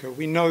Jamaica?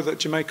 We know that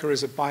Jamaica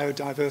is a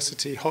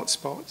biodiversity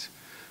hotspot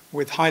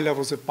with high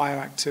levels of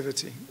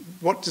bioactivity.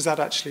 What does that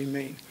actually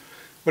mean?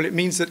 Well, it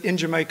means that in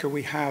Jamaica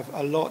we have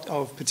a lot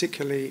of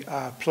particularly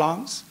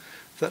plants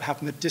that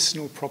have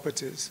medicinal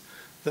properties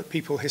that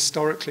people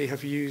historically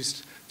have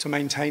used to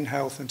maintain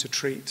health and to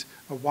treat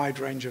a wide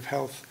range of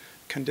health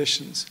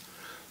conditions.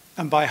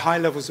 And by high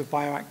levels of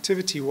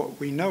bioactivity, what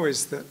we know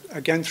is that,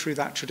 again, through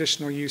that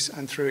traditional use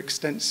and through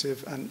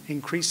extensive and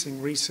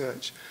increasing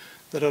research,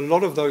 that a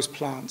lot of those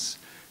plants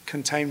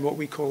contain what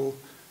we call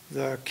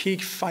the key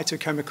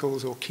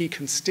phytochemicals or key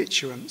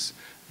constituents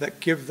that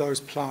give those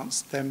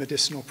plants their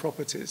medicinal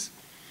properties.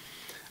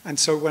 And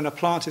so when a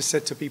plant is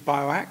said to be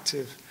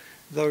bioactive,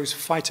 those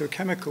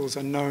phytochemicals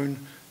are known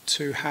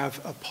to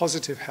have a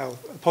positive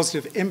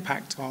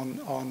impact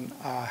on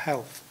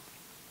health.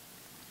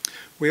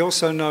 We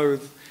also know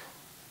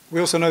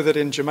that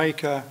in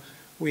Jamaica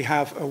we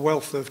have a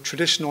wealth of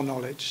traditional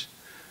knowledge,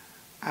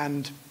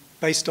 and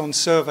based on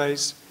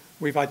surveys,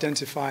 we've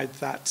identified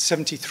that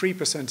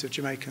 73% of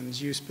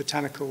Jamaicans use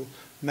botanical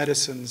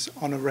medicines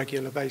on a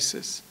regular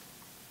basis.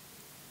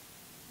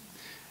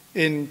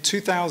 In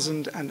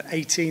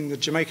 2018, the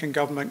Jamaican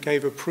government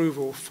gave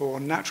approval for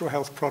natural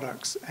health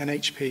products,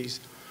 NHPs,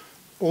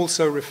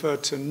 also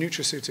referred to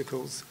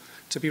nutraceuticals,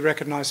 to be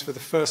recognized for the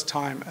first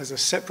time as a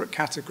separate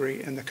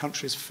category in the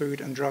country's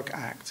Food and Drug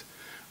Act,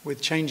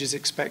 with changes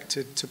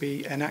expected to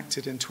be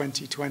enacted in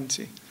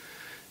 2020.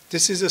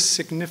 This is a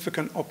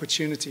significant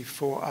opportunity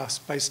for us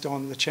based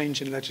on the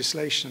change in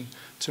legislation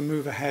to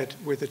move ahead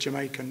with the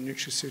Jamaican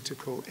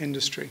nutraceutical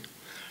industry.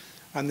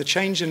 And the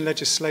change in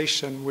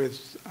legislation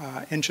with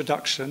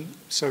introduction,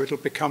 so it'll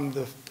become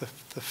the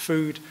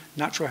Food,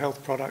 Natural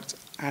Health Product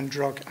and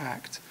Drug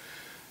Act,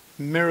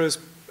 mirrors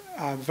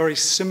very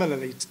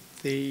similarly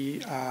the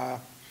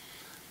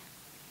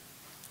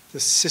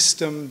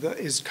system that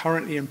is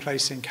currently in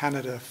place in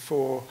Canada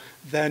for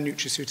their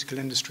nutraceutical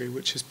industry,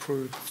 which has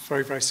proved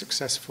very, very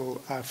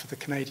successful for the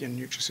Canadian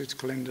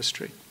nutraceutical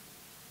industry.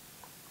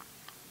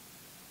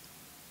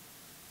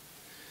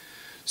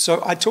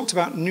 So I talked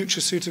about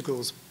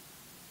nutraceuticals.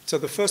 So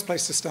the first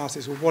place to start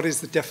is, well, what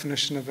is the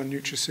definition of a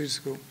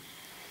nutraceutical?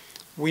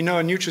 We know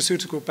a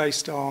nutraceutical,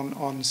 based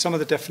on some of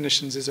the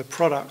definitions, is a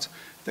product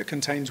that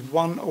contains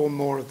one or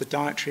more of the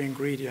dietary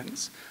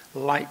ingredients,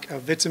 like a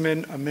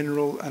vitamin, a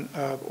mineral, an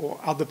herb, or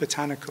other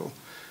botanical,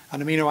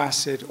 an amino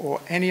acid,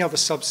 or any other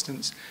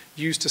substance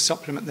used to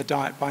supplement the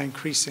diet by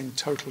increasing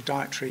total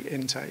dietary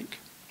intake.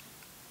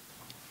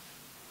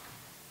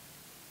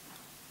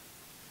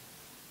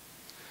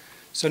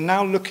 So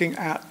now looking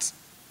at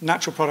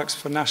natural products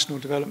for national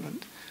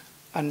development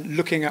and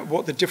looking at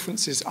what the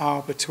differences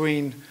are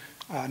between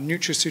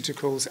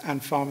nutraceuticals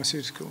and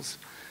pharmaceuticals.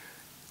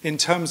 In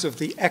terms of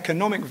the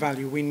economic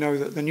value, we know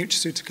that the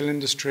nutraceutical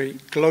industry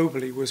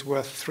globally was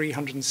worth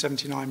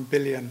 $379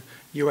 billion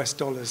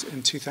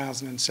in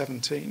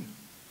 2017.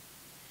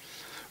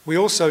 We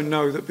also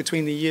know that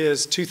between the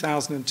years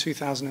 2000 and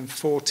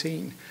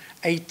 2014,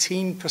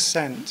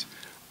 18%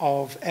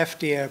 of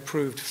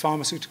FDA-approved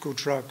pharmaceutical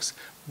drugs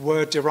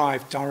were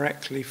derived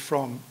directly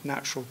from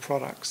natural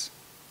products.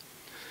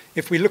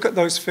 If we look at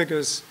those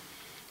figures,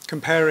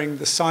 comparing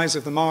the size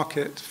of the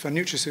market for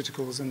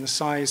nutraceuticals and the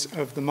size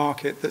of the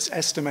market that's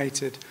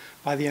estimated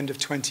by the end of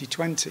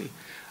 2020,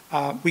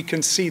 we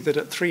can see that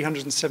at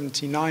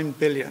 $379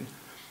 billion,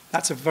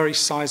 that's a very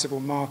sizable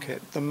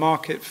market. The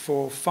market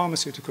for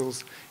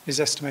pharmaceuticals is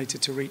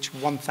estimated to reach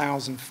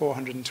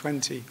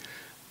 $1,420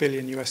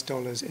 billion in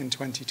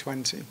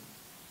 2020.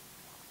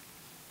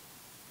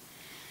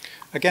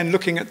 Again,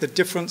 looking at the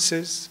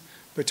differences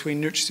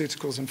between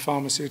nutraceuticals and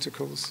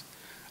pharmaceuticals.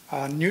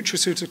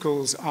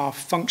 Nutraceuticals are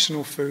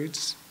functional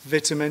foods,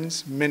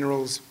 vitamins,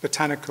 minerals,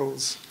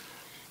 botanicals,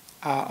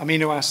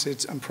 amino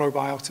acids, and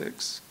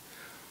probiotics.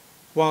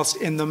 Whilst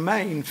in the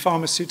main,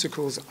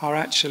 pharmaceuticals are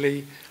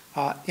actually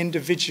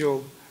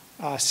individual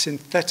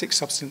synthetic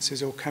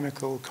substances or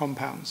chemical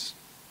compounds.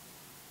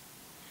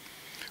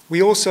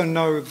 We also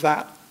know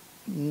that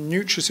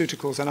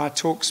nutraceuticals, and I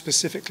talk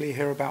specifically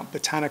here about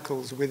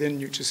botanicals within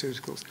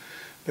nutraceuticals,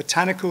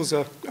 botanicals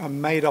are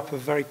made up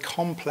of very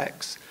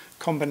complex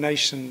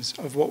combinations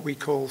of what we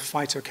call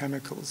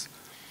phytochemicals.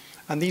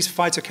 And these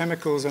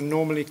phytochemicals are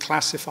normally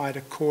classified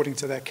according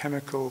to their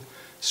chemical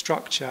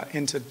structure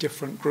into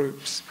different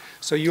groups.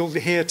 So you'll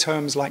hear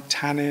terms like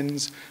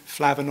tannins,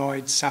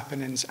 flavonoids,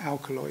 saponins,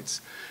 alkaloids.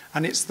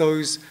 And it's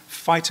those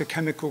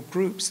phytochemical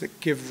groups that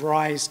give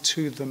rise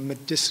to the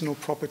medicinal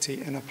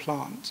property in a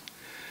plant.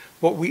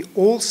 What we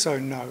also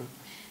know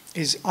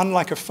is,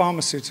 unlike a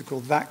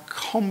pharmaceutical, that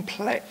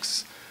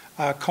complex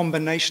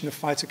combination of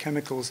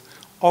phytochemicals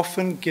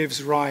often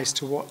gives rise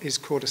to what is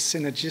called a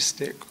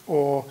synergistic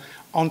or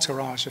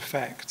entourage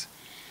effect.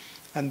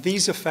 And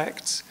these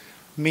effects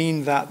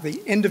mean that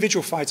the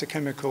individual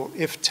phytochemical,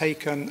 if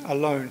taken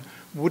alone,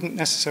 wouldn't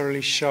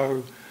necessarily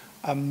show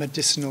a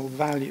medicinal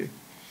value.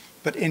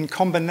 But in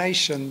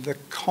combination, the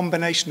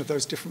combination of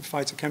those different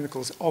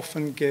phytochemicals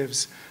often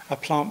gives a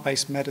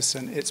plant-based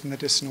medicine its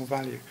medicinal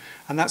value.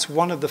 And that's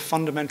one of the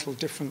fundamental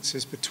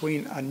differences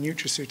between a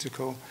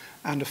nutraceutical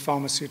and a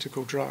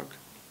pharmaceutical drug.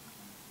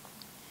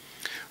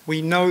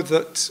 We know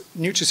that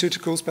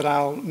nutraceuticals, but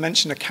I'll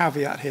mention a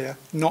caveat here,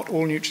 not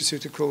all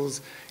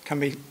nutraceuticals can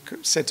be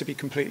said to be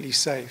completely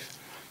safe.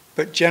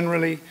 But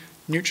generally,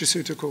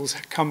 nutraceuticals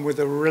come with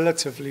a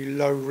relatively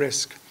low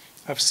risk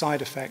of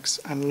side effects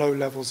and low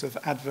levels of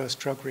adverse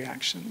drug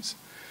reactions.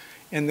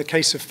 In the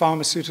case of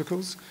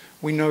pharmaceuticals,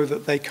 we know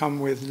that they come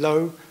with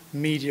low,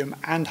 medium,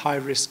 and high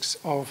risks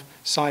of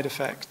side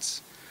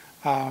effects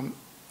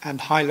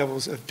and high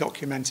levels of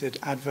documented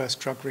adverse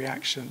drug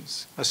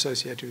reactions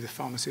associated with a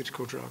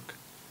pharmaceutical drug.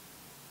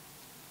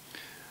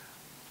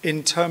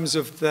 In terms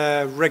of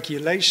their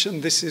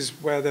regulation, this is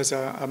where there's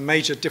a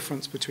major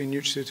difference between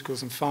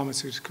nutraceuticals and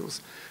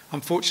pharmaceuticals.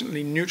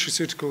 Unfortunately,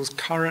 nutraceuticals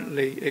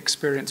currently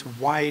experience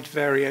wide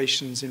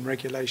variations in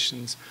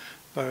regulations,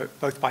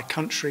 both by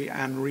country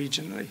and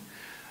regionally.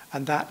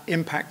 And that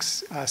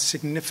impacts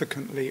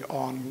significantly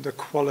on the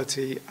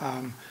quality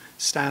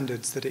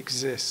standards that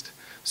exist.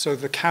 So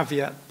the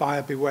caveat,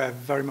 buyer beware,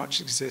 very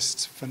much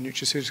exists for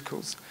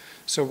nutraceuticals.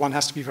 So one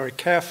has to be very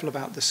careful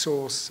about the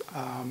source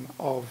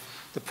of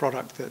the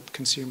product that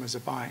consumers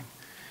are buying.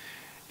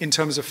 In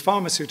terms of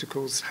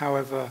pharmaceuticals,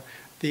 however,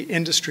 the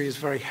industry is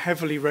very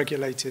heavily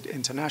regulated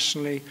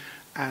internationally,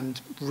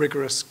 and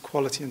rigorous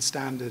quality and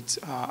standards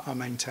are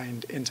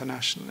maintained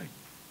internationally.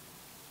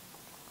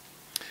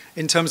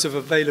 In terms of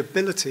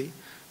availability,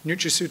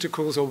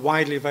 nutraceuticals are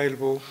widely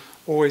available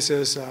always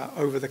as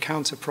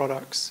over-the-counter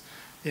products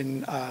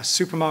in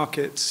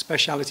supermarkets,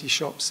 specialty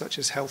shops such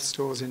as health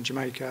stores in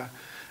Jamaica,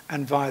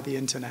 and via the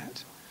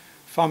internet.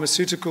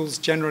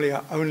 Pharmaceuticals generally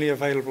are only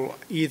available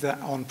either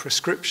on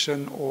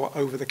prescription or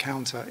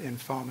over-the-counter in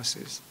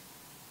pharmacies.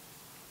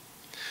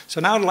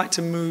 So now I'd like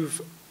to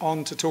move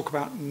on to talk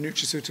about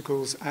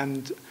nutraceuticals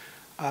and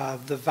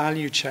the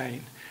value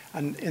chain.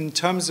 And in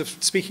terms of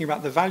speaking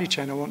about the value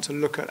chain, I want to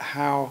look at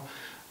how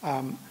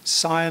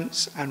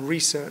science and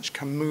research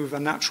can move a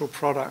natural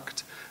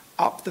product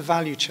up the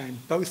value chain,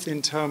 both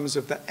in terms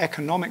of the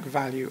economic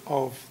value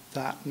of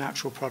that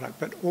natural product,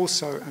 but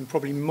also, and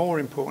probably more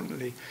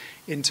importantly,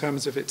 in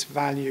terms of its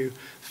value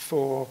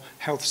for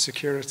health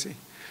security.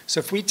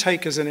 So if we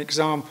take as an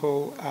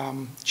example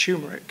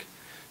turmeric.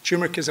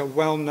 Turmeric is a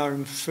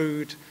well-known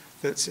food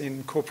that's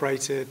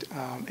incorporated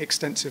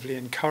extensively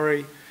in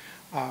curry.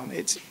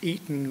 It's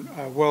eaten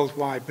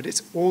worldwide, but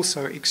it's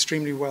also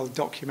extremely well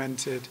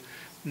documented.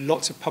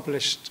 Lots of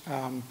published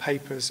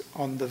papers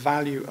on the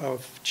value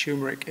of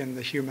turmeric in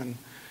the human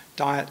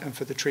diet and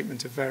for the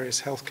treatment of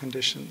various health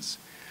conditions.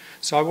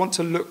 So I want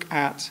to look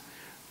at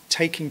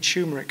taking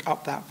turmeric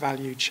up that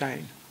value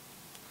chain.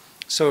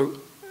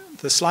 So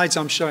the slides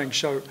I'm showing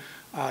show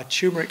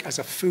turmeric as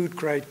a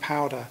food-grade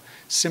powder,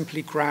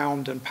 simply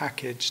ground and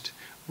packaged,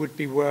 would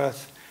be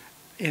worth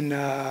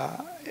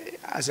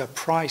as a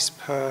price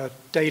per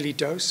daily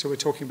dose, so we're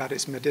talking about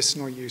its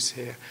medicinal use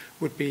here,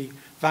 would be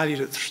valued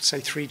at, say,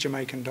 $3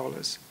 Jamaican.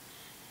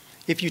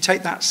 If you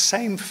take that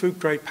same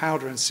food-grade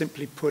powder and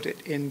simply put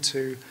it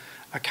into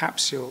a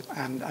capsule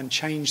and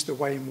change the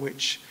way in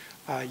which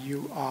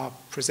you are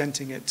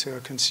presenting it to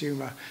a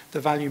consumer, the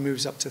value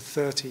moves up to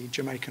 $30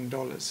 Jamaican.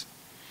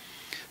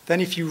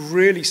 Then if you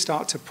really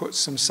start to put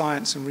some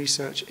science and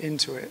research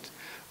into it,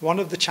 one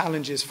of the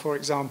challenges, for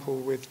example,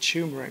 with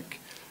turmeric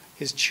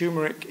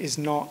is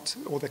not,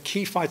 or the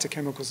key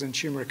phytochemicals in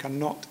turmeric are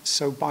not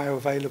so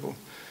bioavailable.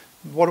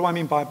 What do I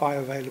mean by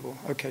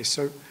bioavailable? Okay,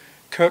 so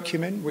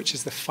curcumin, which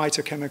is the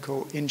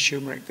phytochemical in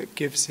turmeric that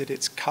gives it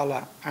its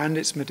color and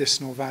its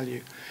medicinal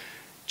value.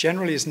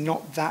 generally is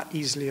not that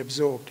easily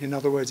absorbed. In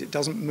other words, it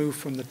doesn't move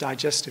from the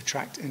digestive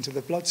tract into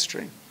the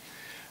bloodstream.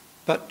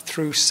 But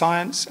through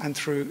science and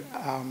through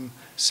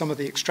some of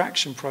the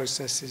extraction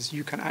processes,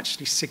 you can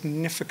actually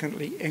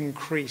significantly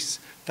increase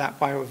that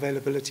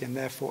bioavailability and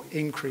therefore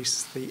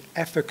increase the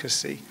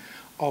efficacy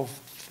of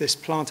this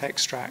plant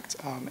extract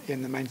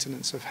in the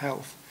maintenance of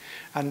health.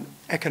 And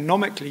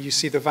economically, you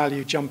see the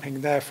value jumping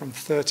there from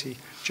 30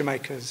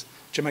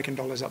 Jamaican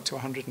dollars up to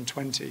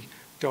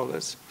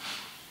 $120.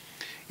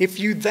 If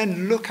you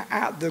then look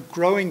at the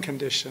growing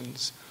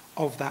conditions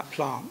of that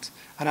plant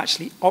and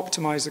actually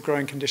optimize the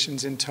growing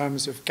conditions in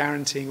terms of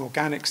guaranteeing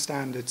organic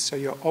standards, so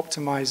you're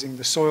optimizing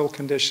the soil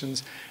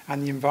conditions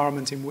and the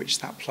environment in which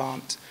that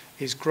plant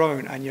is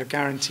grown, and you're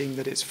guaranteeing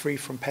that it's free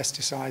from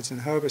pesticides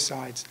and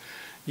herbicides,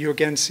 you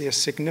again see a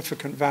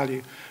significant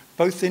value,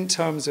 both in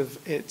terms of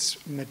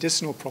its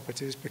medicinal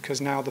properties,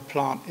 because now the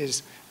plant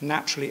is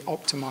naturally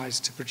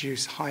optimized to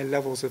produce high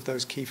levels of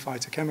those key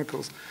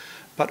phytochemicals,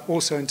 but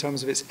also in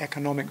terms of its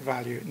economic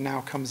value. It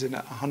now comes in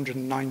at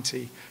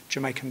 190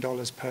 Jamaican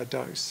dollars per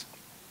dose.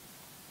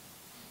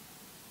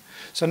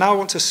 So now I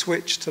want to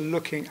switch to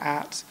looking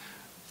at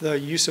the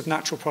use of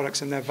natural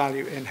products and their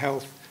value in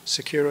health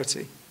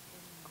security.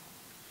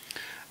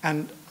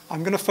 And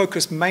I'm going to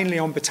focus mainly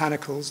on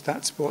botanicals.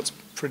 That's what's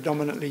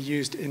predominantly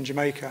used in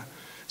Jamaica.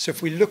 So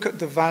if we look at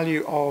the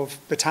value of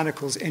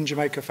botanicals in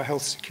Jamaica for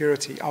health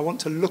security, I want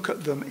to look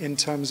at them in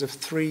terms of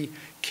three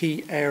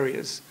key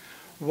areas.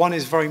 One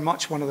is very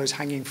much one of those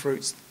hanging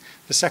fruits.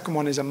 The second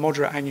one is a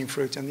moderate hanging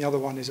fruit, and the other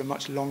one is a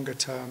much longer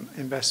term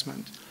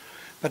investment.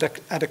 But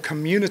at a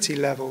community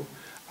level,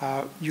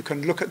 you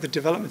can look at the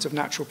development of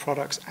natural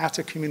products at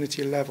a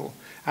community level.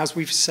 As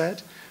we've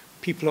said,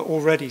 people are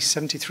already,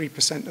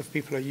 73% of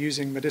people are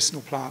using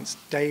medicinal plants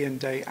day in,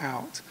 day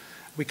out.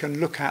 We can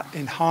look at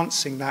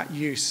enhancing that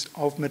use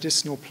of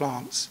medicinal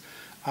plants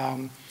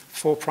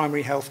for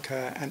primary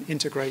healthcare and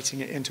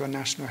integrating it into a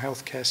national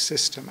healthcare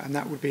system, and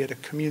that would be at a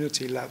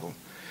community level.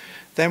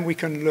 Then we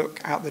can look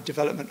at the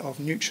development of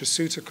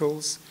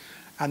nutraceuticals,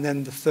 and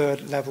then the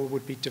third level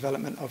would be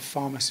development of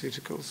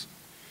pharmaceuticals.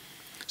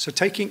 So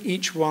taking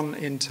each one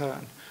in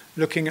turn,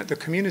 looking at the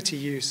community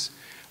use,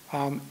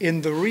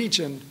 in the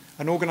region,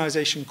 an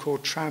organization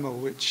called TRAML,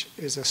 which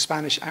is a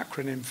Spanish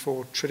acronym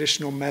for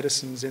Traditional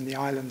Medicines in the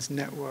Islands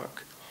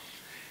Network,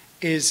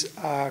 is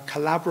a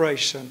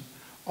collaboration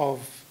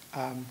of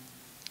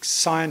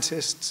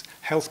scientists,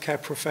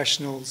 healthcare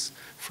professionals,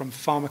 from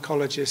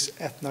pharmacologists,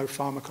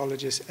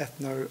 ethnopharmacologists,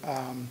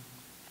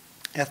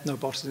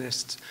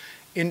 ethnobotanists,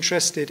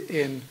 interested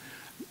in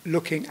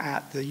looking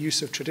at the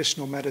use of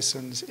traditional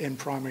medicines in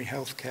primary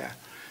healthcare.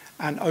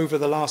 And over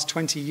the last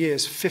 20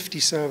 years, 50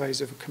 surveys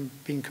have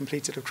been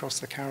completed across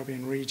the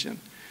Caribbean region.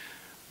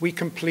 We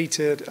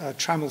completed a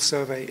TRAML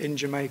survey in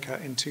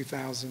Jamaica in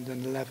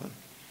 2011.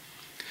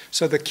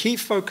 So the key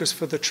focus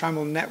for the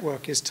TRAML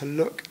network is to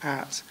look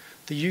at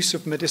the use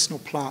of medicinal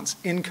plants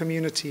in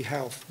community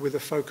health with a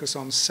focus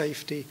on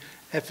safety,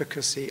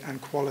 efficacy,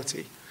 and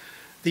quality.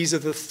 These are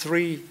the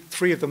three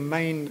of the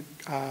main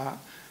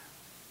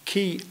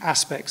key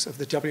aspects of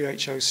the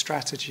WHO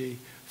strategy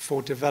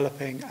for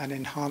developing and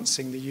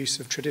enhancing the use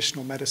of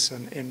traditional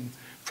medicine in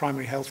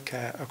primary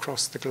healthcare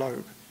across the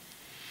globe.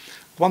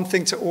 One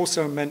thing to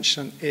also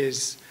mention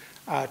is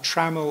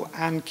TRAML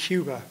and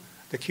Cuba.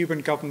 The Cuban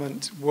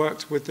government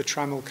worked with the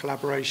TRAML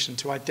collaboration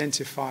to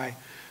identify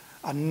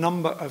a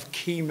number of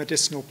key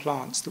medicinal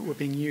plants that were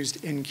being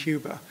used in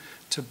Cuba,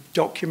 to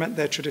document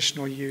their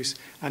traditional use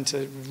and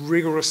to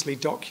rigorously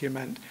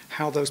document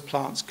how those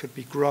plants could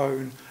be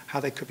grown, how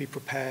they could be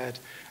prepared,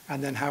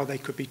 and then how they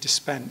could be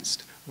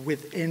dispensed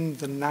within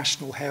the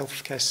national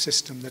healthcare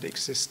system that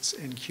exists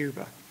in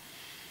Cuba.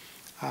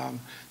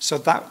 So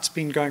that's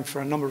been going for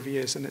a number of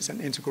years, and it's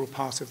an integral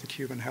part of the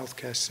Cuban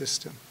healthcare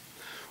system.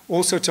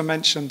 Also to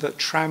mention that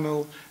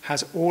TRAML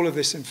has all of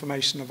this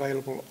information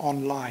available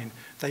online.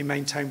 They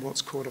maintain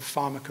what's called a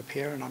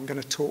pharmacopoeia, and I'm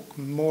going to talk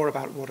more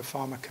about what a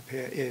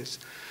pharmacopoeia is.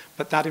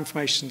 But that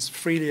information is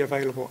freely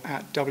available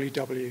at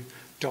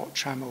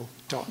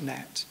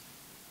www.traml.net.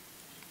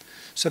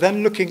 So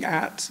then looking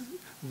at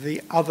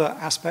the other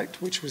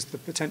aspect, which was the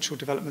potential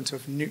development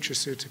of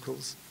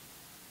nutraceuticals.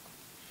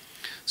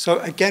 So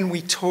again,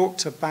 we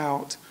talked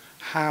about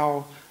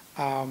how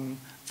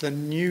the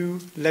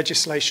new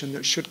legislation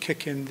that should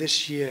kick in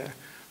this year,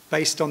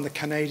 based on the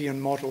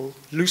Canadian model,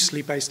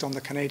 loosely based on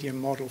the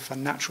Canadian model for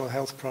natural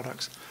health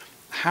products,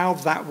 how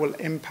that will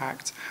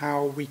impact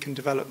how we can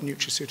develop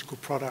nutraceutical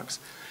products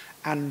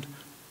and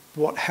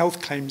what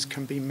health claims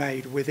can be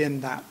made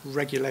within that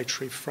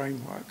regulatory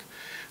framework.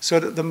 So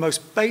at the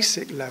most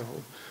basic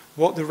level,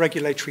 what the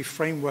regulatory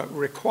framework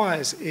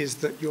requires is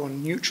that your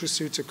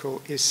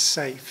nutraceutical is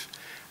safe,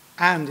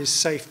 and is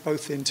safe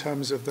both in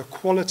terms of the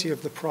quality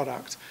of the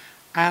product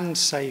and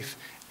safe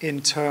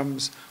in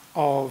terms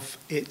of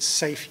its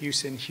safe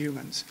use in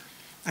humans.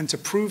 And to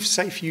prove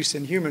safe use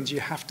in humans, you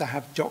have to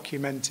have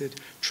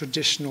documented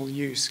traditional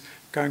use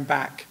going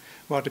back,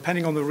 well,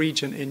 depending on the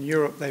region, in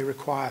Europe they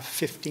require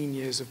 15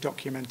 years of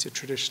documented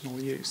traditional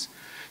use.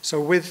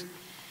 So with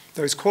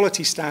those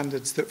quality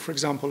standards that, for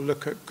example,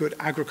 look at good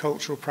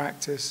agricultural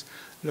practice,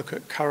 look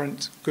at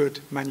current good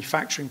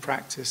manufacturing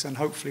practice, and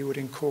hopefully would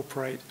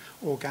incorporate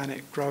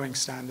organic growing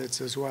standards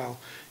as well.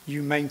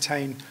 You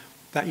maintain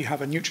that you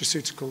have a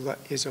nutraceutical that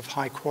is of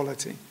high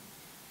quality.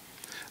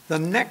 The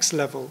next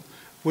level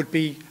would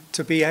be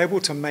to be able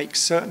to make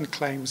certain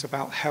claims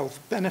about health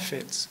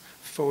benefits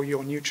for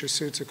your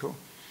nutraceutical.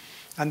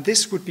 And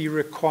this would be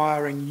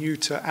requiring you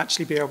to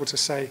actually be able to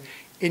say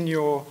in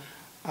your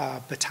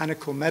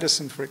botanical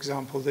medicine, for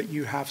example, that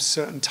you have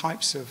certain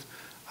types of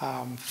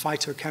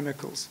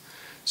phytochemicals.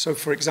 So,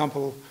 for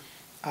example,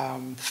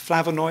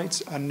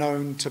 flavonoids are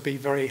known to be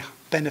very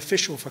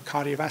beneficial for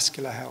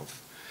cardiovascular health.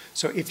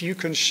 So if you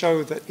can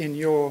show that in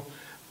your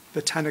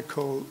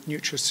botanical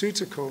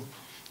nutraceutical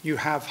you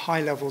have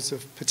high levels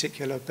of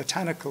particular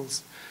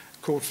botanicals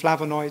called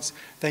flavonoids,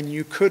 then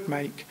you could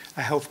make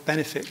a health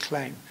benefit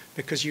claim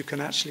because you can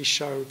actually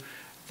show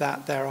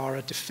that there are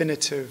a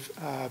definitive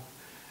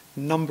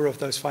number of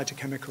those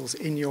phytochemicals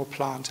in your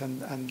plant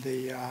and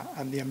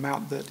the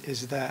amount that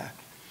is there.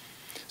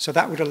 So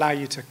that would allow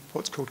you to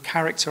what's called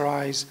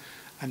characterize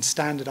and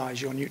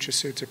standardize your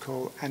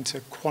nutraceutical and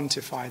to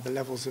quantify the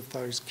levels of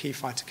those key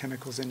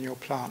phytochemicals in your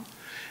plant.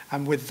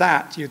 And with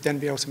that, you'd then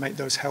be able to make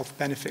those health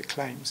benefit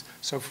claims.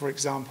 So, for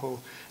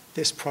example,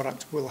 this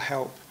product will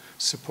help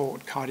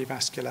support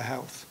cardiovascular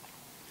health.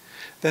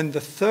 Then the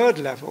third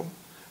level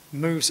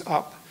moves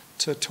up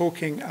to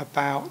talking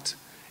about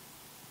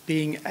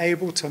being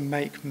able to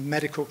make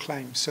medical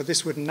claims. So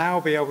this would now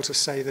be able to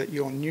say that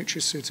your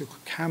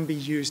nutraceutical can be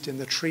used in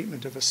the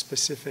treatment of a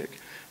specific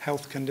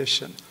health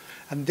condition.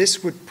 And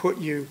this would put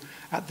you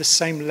at the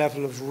same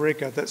level of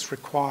rigor that's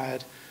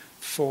required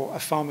for a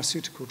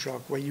pharmaceutical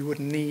drug, where you would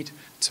need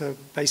to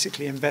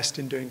basically invest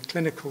in doing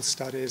clinical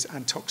studies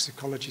and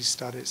toxicology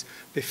studies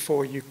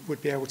before you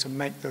would be able to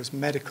make those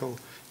medical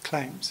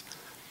claims.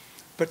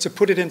 But to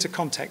put it into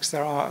context,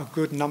 there are a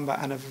good number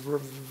and a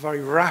very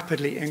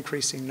rapidly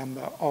increasing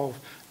number of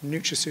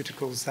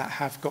nutraceuticals that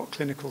have got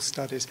clinical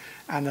studies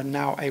and are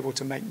now able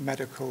to make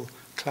medical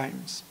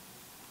claims.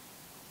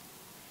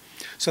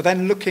 So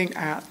then looking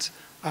at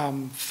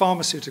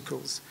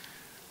pharmaceuticals.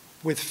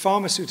 With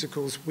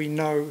pharmaceuticals, we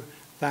know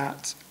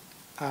that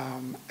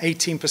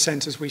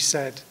 18%, as we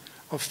said,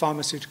 of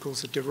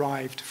pharmaceuticals are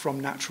derived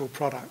from natural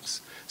products.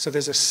 So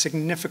there's a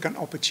significant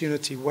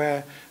opportunity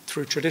where,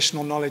 through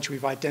traditional knowledge,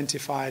 we've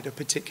identified a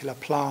particular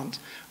plant,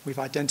 we've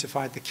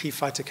identified the key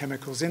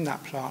phytochemicals in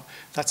that plant.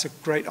 That's a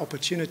great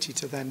opportunity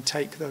to then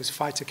take those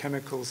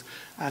phytochemicals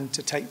and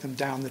to take them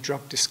down the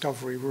drug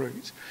discovery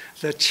route.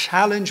 The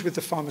challenge with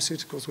the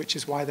pharmaceuticals, which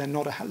is why they're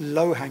not a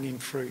low-hanging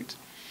fruit,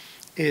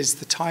 is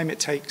the time it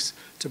takes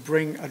to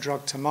bring a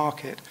drug to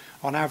market,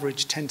 on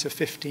average 10 to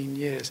 15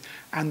 years,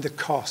 and the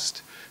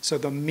cost. So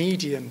the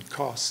median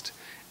cost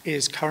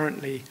is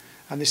currently,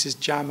 and this is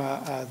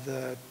JAMA,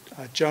 the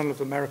Journal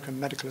of American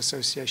Medical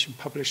Association,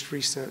 published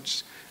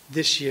research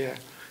this year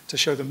to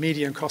show the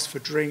median cost for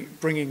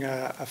bringing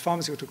a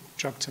pharmaceutical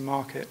drug to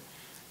market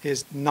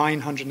is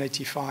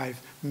 $985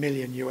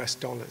 million US.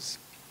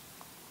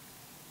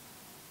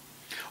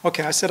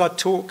 Okay, I said I'd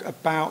talk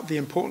about the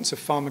importance of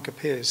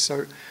pharmacopoeias.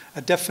 So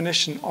a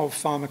definition of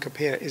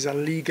pharmacopoeia is a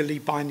legally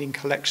binding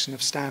collection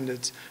of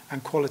standards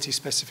and quality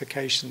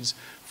specifications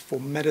for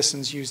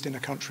medicines used in a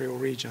country or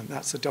region.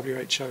 That's the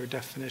WHO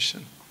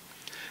definition.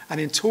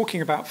 And in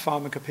talking about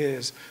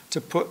pharmacopoeias,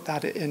 to put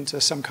that into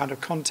some kind of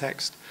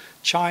context,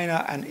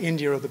 China and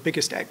India are the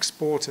biggest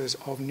exporters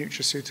of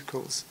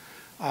nutraceuticals.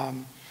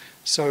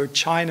 So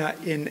China,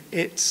 in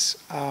its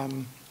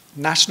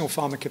national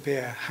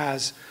pharmacopoeia,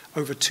 has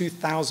over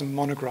 2,000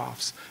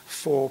 monographs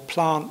for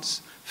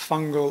plants,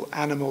 fungal,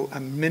 animal,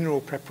 and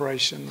mineral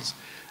preparations,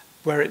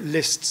 where it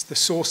lists the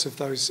source of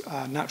those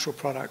natural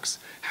products,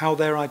 how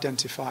they're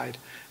identified,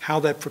 how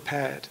they're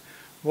prepared,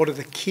 what are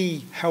the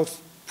key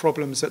health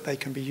problems that they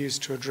can be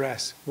used to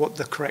address, what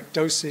the correct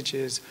dosage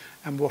is,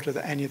 and what are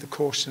any of the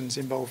cautions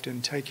involved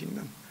in taking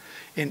them.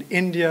 In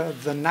India,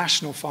 the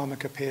national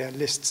pharmacopoeia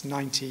lists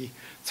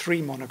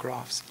 93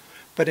 monographs.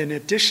 But in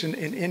addition,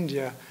 in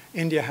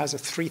India has a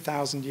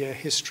 3,000-year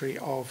history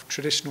of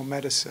traditional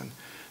medicine,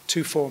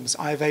 two forms,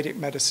 Ayurvedic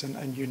medicine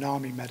and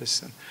Unani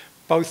medicine.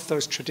 Both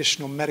those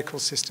traditional medical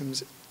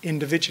systems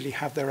individually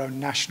have their own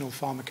national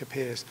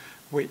pharmacopoeias,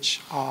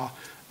 which are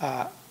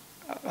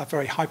a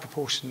very high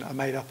proportion are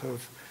made up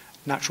of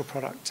natural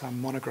product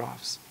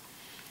monographs.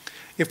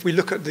 If we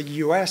look at the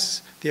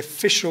US, the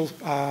official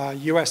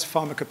US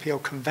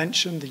Pharmacopoeial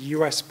Convention, the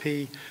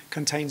USP,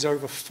 contains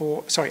over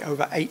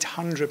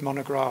 800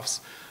 monographs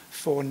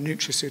for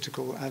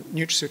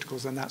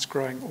nutraceuticals, and that's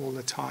growing all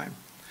the time.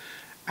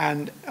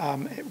 And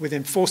with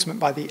enforcement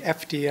by the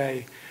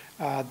FDA,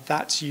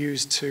 that's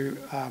used to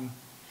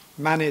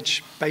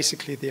manage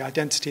basically the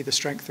identity, the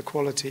strength, the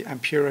quality,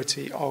 and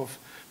purity of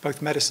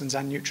both medicines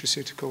and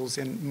nutraceuticals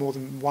in more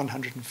than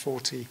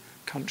 140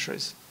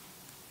 countries.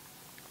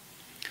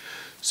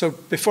 So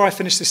before I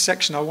finish this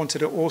section, I wanted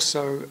to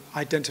also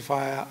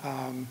identify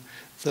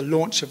the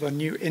launch of a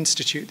new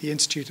institute, the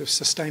Institute of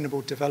Sustainable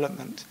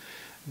Development.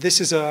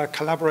 This is a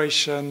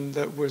collaboration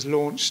that was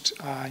launched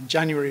in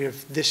January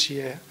of this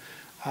year.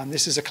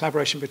 This is a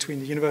collaboration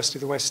between the University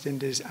of the West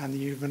Indies and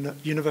the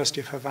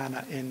University of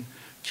Havana in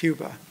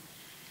Cuba.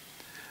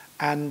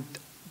 And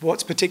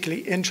what's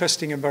particularly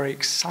interesting and very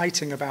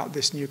exciting about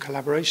this new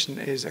collaboration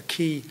is a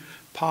key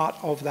part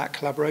of that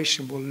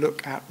collaboration will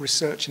look at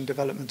research and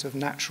development of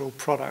natural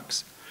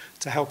products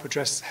to help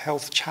address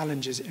health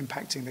challenges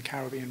impacting the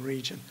Caribbean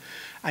region.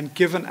 And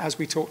given, as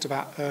we talked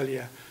about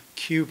earlier,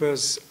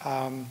 Cuba's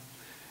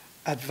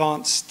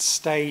advanced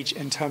stage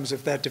in terms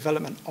of their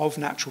development of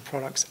natural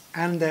products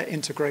and their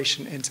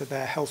integration into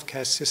their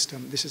healthcare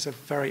system, this is a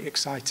very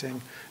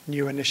exciting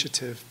new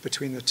initiative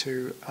between the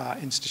two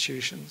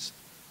institutions.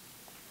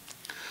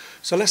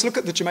 So let's look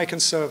at the Jamaican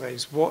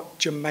surveys, what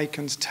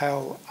Jamaicans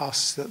tell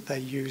us that they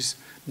use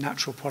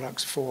natural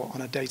products for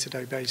on a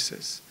day-to-day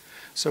basis.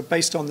 So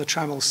based on the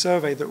Trammell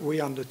survey that we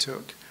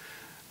undertook,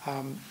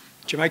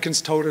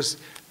 Jamaicans told us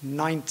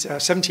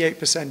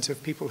 78%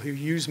 of people who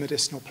use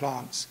medicinal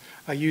plants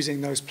are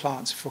using those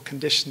plants for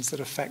conditions that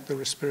affect the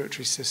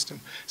respiratory system.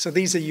 So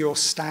these are your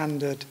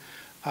standard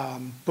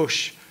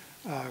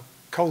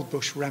cold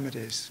bush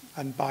remedies.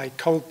 And by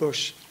cold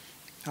bush,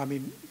 I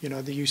mean,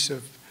 the use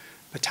of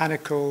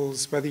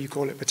botanicals, whether you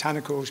call it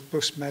botanicals,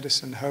 bush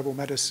medicine, herbal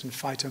medicine,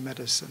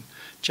 phytomedicine.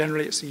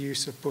 Generally, it's the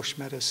use of bush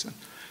medicine.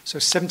 So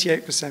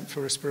 78%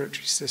 for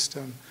respiratory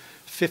system,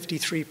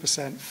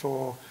 53%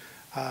 for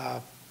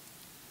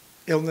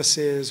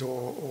illnesses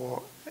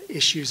or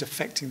issues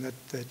affecting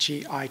the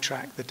GI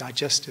tract, the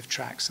digestive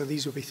tract. So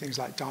these would be things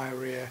like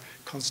diarrhea,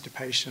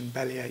 constipation,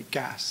 bellyache,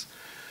 gas.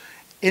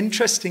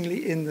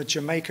 Interestingly, in the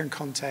Jamaican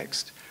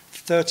context,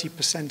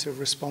 30% of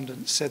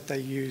respondents said they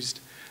used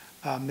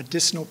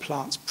medicinal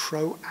plants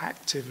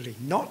proactively,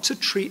 not to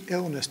treat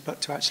illness,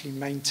 but to actually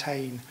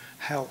maintain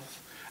health.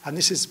 And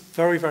this is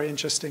very, very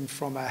interesting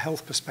from a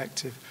health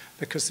perspective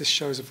because this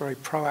shows a very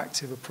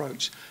proactive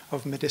approach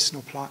of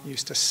medicinal plant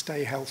use to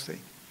stay healthy.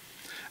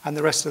 And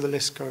the rest of the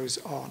list goes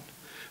on.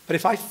 But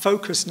if I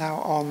focus now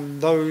on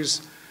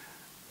those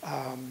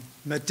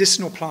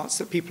medicinal plants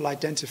that people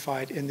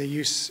identified in the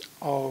use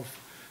of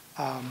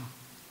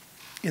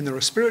in the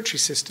respiratory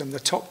system, the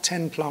top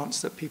 10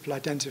 plants that people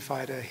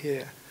identified are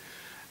here.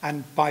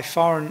 And by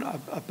far and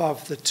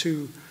above, the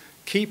two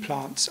key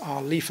plants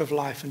are Leaf of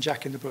Life and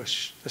Jack in the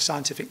Bush, the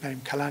scientific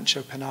name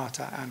Kalanchoe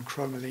pinnata and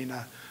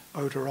Chromalina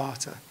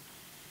odorata.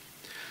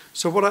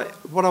 So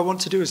what I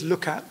want to do is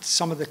look at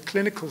some of the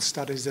clinical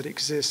studies that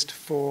exist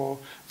for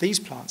these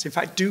plants. In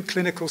fact, do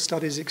clinical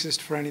studies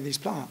exist for any of these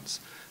plants?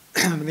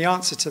 And the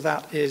answer to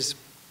that is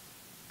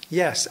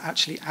yes.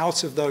 Actually,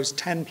 out of those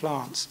 10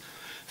 plants,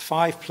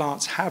 5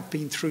 plants have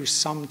been through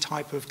some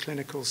type of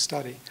clinical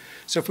study.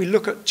 So if we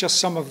look at just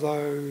some of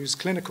those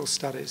clinical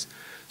studies,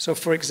 so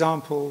for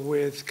example,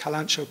 with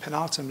Kalanchoe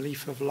pinnatum,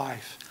 Leaf of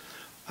Life,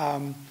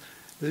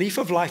 Leaf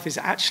of Life is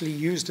actually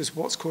used as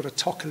what's called a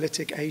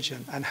tocolytic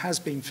agent and has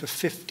been for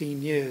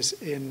 15 years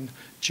in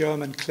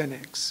German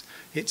clinics.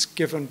 It's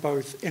given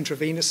both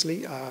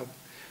intravenously,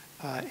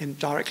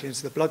 directly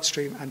into the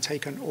bloodstream, and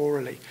taken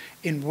orally.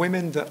 In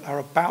women that are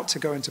about to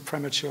go into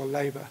premature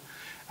labor,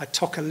 a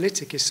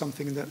tocolytic is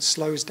something that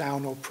slows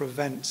down or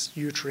prevents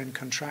uterine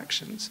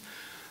contractions.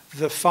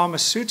 The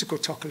pharmaceutical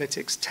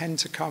tocolytics tend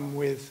to come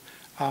with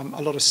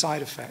a lot of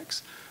side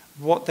effects.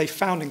 What they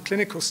found in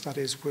clinical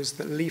studies was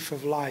that Leaf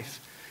of Life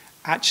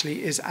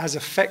actually is as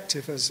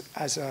effective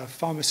as a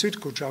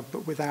pharmaceutical drug,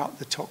 but without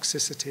the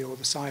toxicity or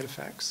the side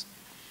effects.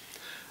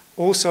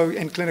 Also,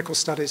 in clinical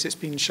studies, it's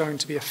been shown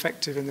to be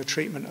effective in the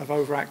treatment of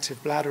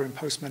overactive bladder in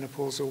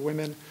postmenopausal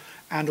women,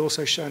 and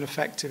also shown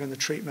effective in the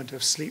treatment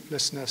of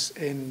sleeplessness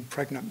in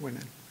pregnant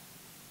women.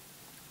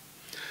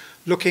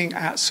 Looking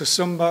at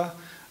Susumba,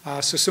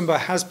 Susumba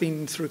has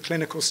been through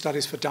clinical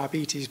studies for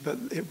diabetes, but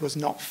it was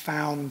not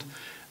found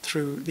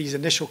through these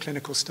initial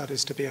clinical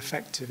studies to be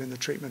effective in the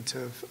treatment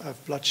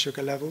of blood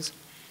sugar levels.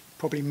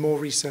 Probably more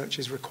research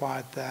is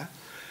required there.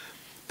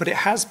 But it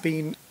has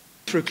been,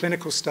 through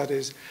clinical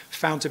studies,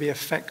 found to be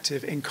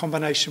effective in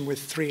combination with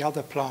 3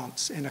 other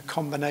plants in a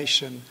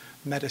combination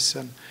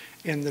medicine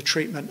in the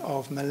treatment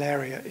of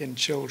malaria in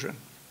children.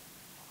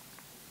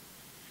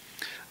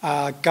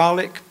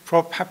 Garlic,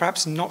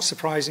 perhaps not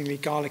surprisingly,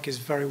 garlic is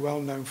very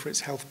well known for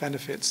its health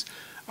benefits.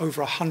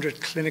 Over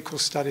 100 clinical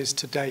studies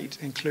to date,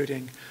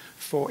 including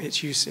for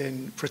its use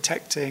in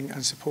protecting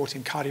and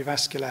supporting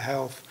cardiovascular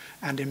health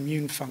and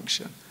immune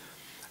function.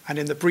 And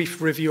in the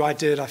brief review I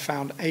did, I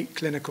found 8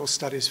 clinical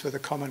studies for the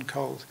common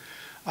cold.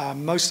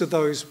 Most of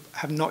those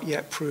have not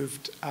yet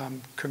proved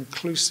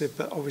conclusive,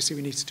 but obviously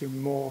we need to do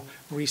more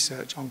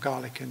research on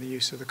garlic and the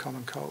use of the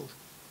common cold.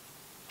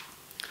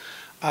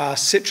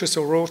 Citrus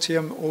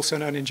aurantium, also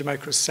known in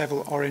Jamaica as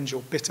Seville orange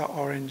or bitter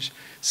orange,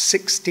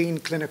 16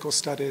 clinical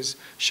studies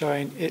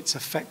showing it's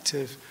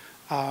effective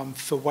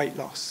for weight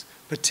loss,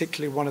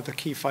 particularly one of the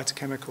key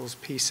phytochemicals,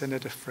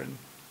 P-cinidefrin.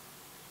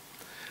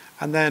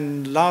 And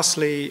then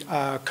lastly,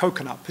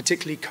 coconut,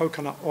 particularly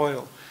coconut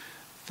oil.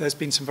 There's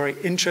been some very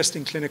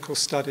interesting clinical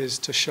studies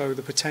to show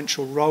the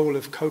potential role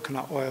of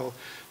coconut oil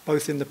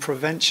both in the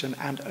prevention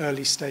and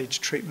early stage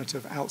treatment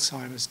of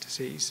Alzheimer's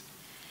disease.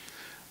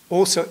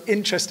 Also,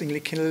 interestingly,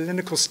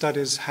 clinical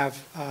studies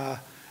have,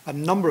 a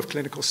number of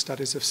clinical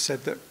studies have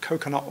said that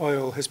coconut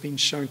oil has been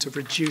shown to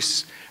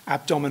reduce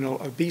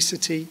abdominal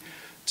obesity,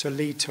 to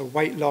lead to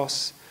weight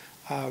loss,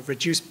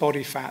 reduce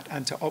body fat,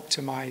 and to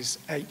optimize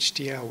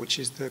HDL, which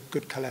is the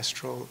good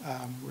cholesterol,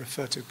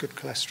 referred to good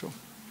cholesterol.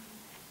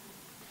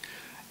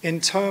 In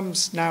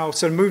terms now,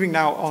 so moving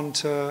now on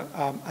to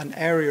an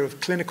area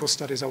of clinical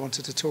studies I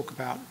wanted to talk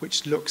about,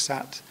 which looks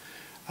at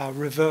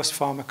reverse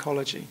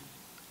pharmacology.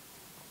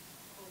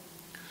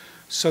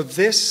 So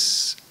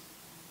this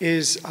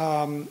is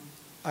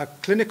a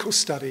clinical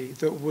study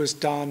that was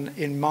done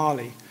in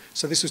Mali.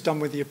 So this was done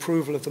with the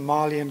approval of the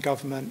Malian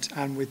government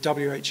and with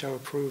WHO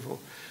approval.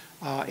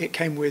 It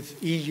came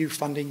with EU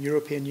funding,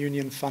 European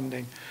Union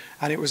funding,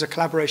 and it was a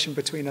collaboration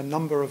between a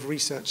number of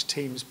research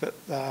teams, but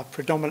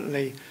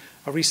predominantly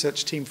a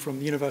research team from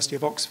the University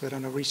of Oxford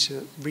and a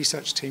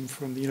research team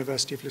from the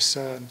University of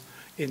Lucerne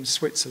in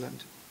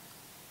Switzerland.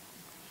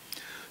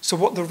 So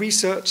what the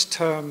research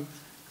term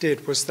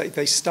did was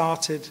they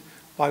started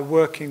by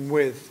working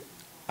with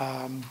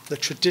the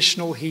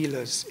traditional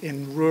healers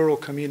in rural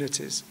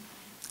communities.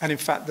 And in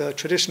fact, the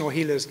traditional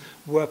healers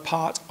were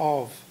part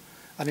of,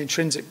 an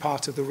intrinsic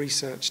part of the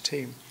research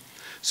team.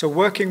 So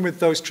working with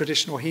those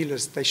traditional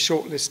healers, they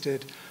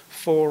shortlisted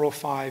 4 or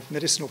 5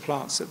 medicinal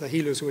plants that the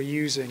healers were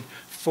using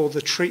for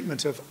the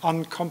treatment of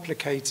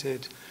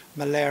uncomplicated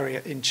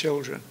malaria in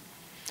children.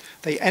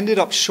 They ended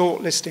up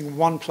shortlisting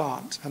one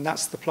plant, and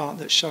that's the plant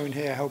that's shown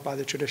here, held by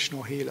the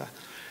traditional healer,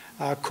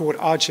 called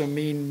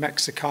Argemine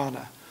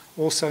mexicana,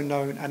 also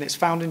known, and it's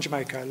found in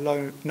Jamaica,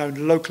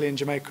 known locally in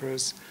Jamaica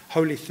as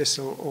holy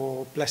thistle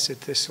or blessed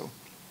thistle.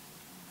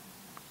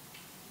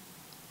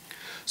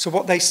 So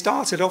what they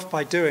started off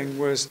by doing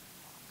was,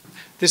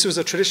 this was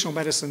a traditional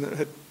medicine that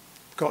had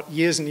got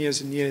years and years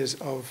and years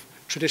of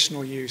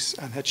traditional use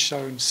and had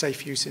shown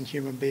safe use in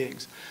human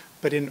beings.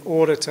 But in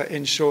order to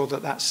ensure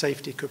that that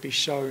safety could be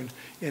shown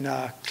in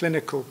a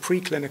clinical,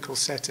 preclinical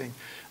setting,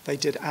 they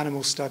did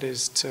animal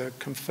studies to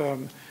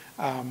confirm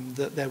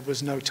that there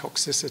was no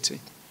toxicity.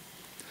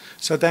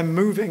 So they're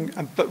moving,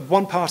 but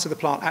one part of the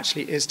plant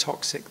actually is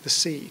toxic, the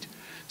seed.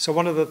 So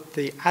one of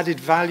the added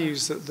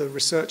values that the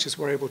researchers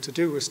were able to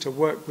do was to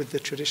work with the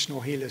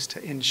traditional healers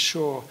to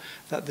ensure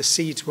that the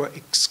seeds were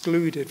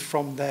excluded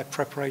from their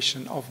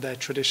preparation of their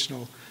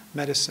traditional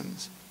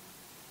medicines.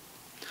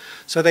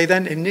 So they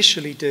then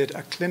initially did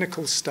a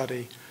clinical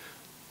study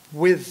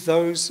with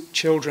those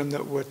children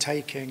that were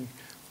taking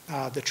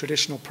the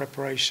traditional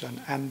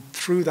preparation, and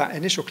through that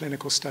initial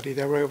clinical study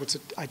they were able to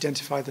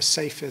identify the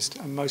safest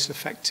and most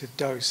effective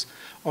dose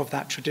of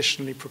that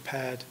traditionally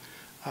prepared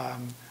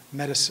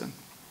medicine.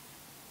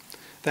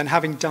 Then,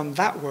 having done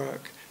that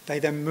work, they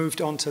then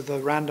moved on to the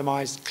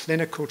randomized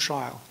clinical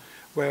trial,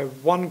 where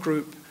one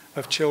group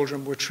of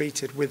children were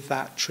treated with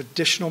that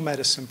traditional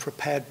medicine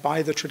prepared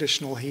by the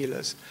traditional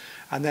healers,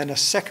 and then a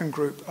second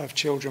group of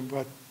children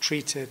were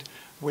treated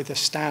with a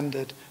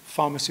standard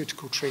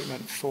pharmaceutical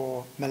treatment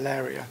for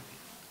malaria.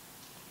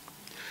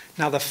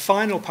 Now, the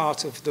final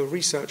part of the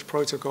research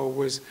protocol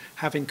was,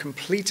 having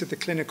completed the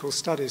clinical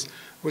studies,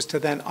 was to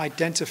then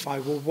identify,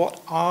 well,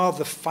 what are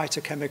the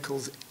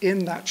phytochemicals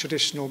in that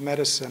traditional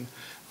medicine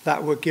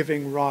that were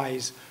giving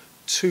rise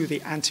to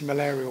the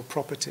antimalarial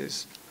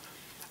properties?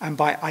 And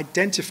by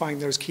identifying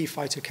those key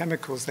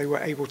phytochemicals, they were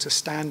able to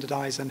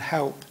standardize and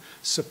help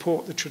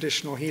support the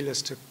traditional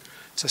healers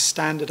to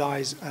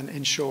standardize and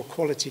ensure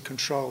quality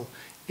control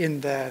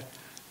in their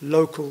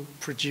local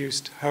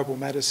produced herbal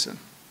medicine.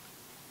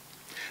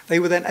 They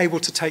were then able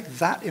to take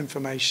that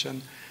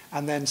information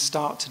and then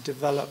start to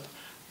develop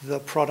the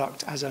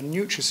product as a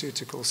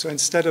nutraceutical. So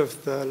instead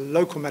of the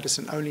local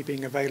medicine only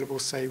being available,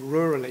 say,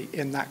 rurally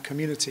in that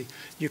community,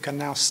 you can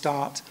now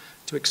start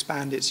to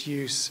expand its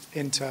use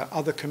into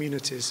other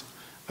communities,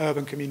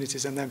 urban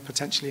communities, and then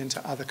potentially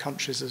into other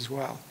countries as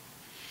well.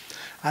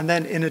 And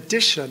then in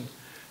addition,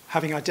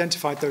 having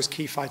identified those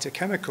key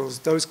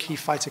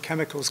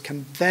phytochemicals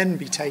can then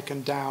be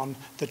taken down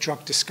the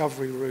drug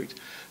discovery route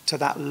to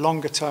that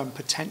longer-term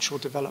potential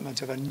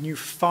development of a new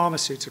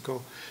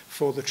pharmaceutical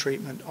for the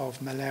treatment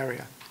of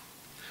malaria.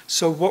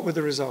 So what were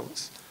the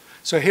results?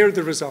 So here are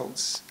the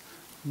results.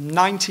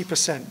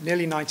 90%,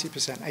 nearly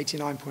 90%,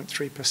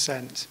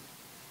 89.3%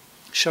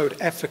 showed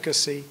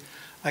efficacy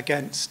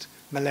against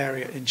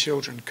malaria in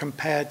children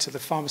compared to the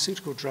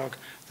pharmaceutical drug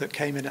that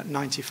came in at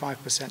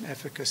 95%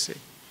 efficacy.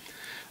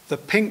 The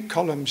pink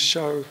columns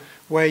show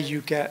where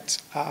you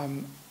get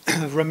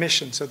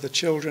remission. So the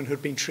children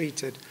who'd been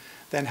treated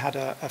then had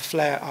a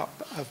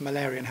flare-up of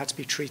malaria and had to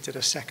be treated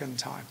a second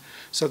time.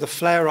 So the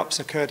flare-ups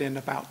occurred in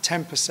about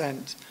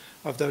 10%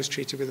 of those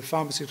treated with the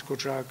pharmaceutical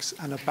drugs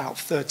and about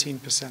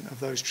 13% of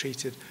those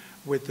treated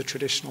with the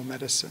traditional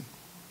medicine.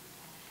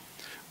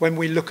 When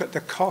we look at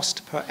the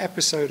cost per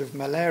episode of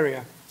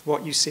malaria,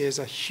 what you see is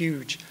a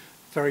huge,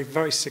 very,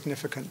 very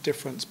significant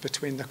difference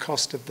between the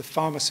cost of the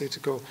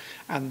pharmaceutical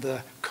and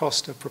the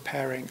cost of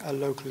preparing a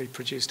locally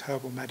produced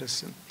herbal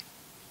medicine.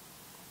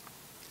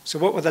 So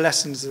what were the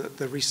lessons that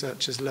the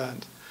researchers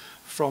learned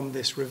from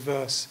this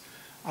reverse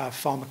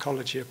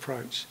pharmacology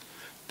approach?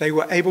 They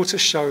were able to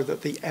show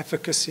that the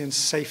efficacy and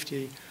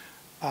safety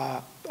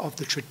of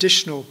the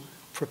traditional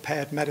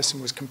prepared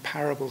medicine was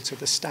comparable to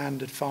the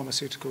standard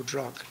pharmaceutical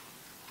drug.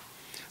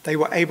 They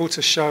were able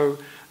to show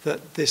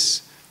that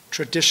this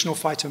traditional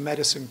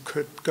phytomedicine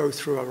could go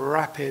through a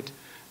rapid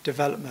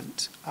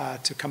development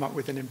to come up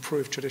with an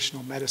improved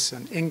traditional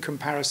medicine in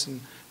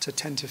comparison to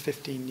 10 to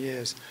 15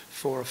 years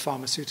for a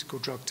pharmaceutical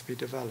drug to be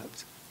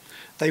developed.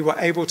 They were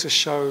able to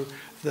show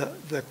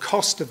that the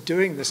cost of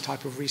doing this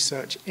type of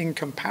research in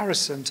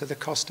comparison to the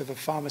cost of a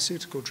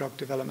pharmaceutical drug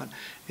development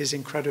is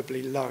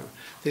incredibly low.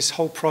 This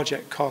whole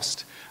project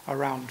cost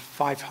around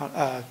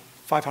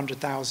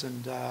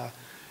 500,000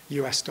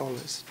 US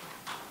dollars.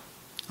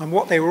 And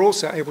what they were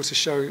also able to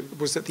show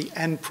was that the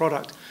end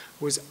product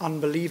was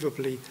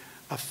unbelievably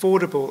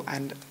affordable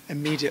and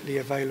immediately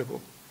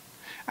available.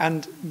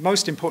 And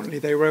most importantly,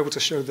 they were able to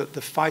show that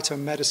the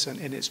phytomedicine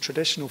in its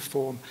traditional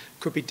form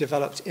could be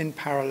developed in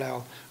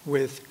parallel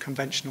with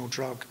conventional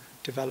drug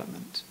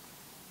development.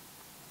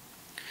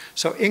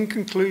 So in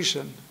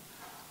conclusion,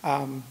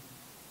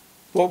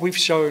 what we've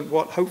shown,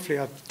 what hopefully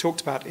I've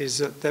talked about, is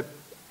that there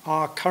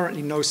are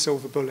currently no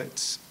silver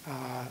bullets,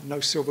 no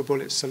silver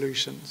bullet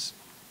solutions,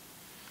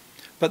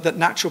 but that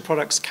natural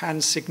products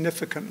can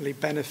significantly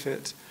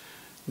benefit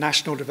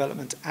national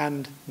development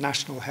and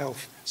national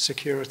health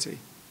security.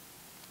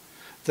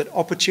 That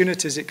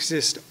opportunities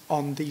exist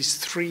on these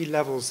three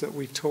levels that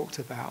we've talked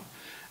about.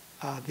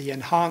 The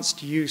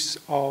enhanced use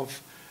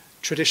of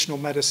traditional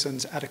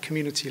medicines at a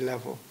community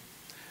level,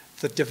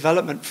 the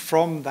development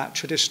from that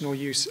traditional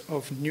use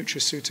of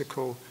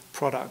nutraceutical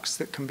products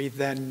that can be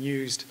then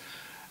used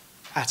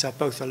at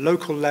both a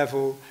local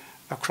level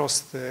across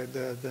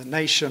the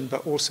nation,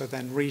 but also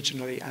then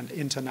regionally and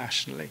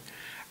internationally.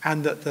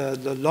 And that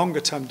the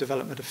longer-term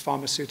development of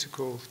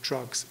pharmaceutical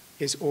drugs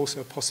is also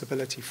a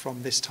possibility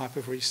from this type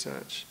of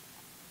research.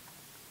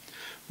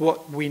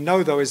 What we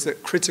know, though, is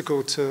that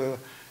critical to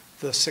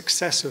the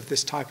success of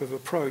this type of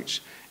approach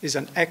is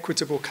an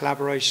equitable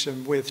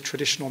collaboration with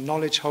traditional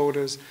knowledge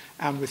holders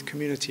and with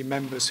community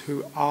members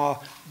who are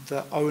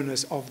the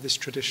owners of this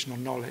traditional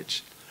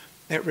knowledge.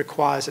 It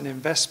requires an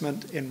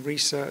investment in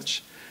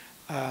research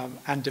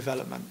and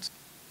development.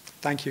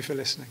 Thank you for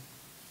listening.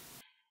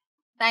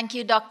 Thank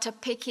you, Dr.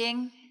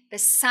 Picking. The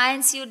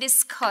science you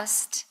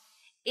discussed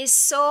is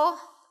so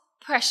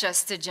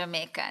precious to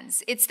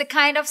Jamaicans. It's the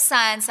kind of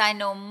science I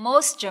know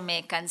most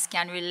Jamaicans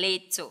can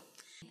relate to.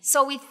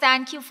 So we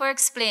thank you for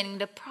explaining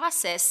the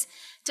process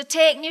to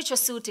take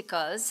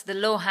nutraceuticals, the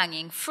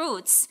low-hanging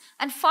fruits,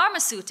 and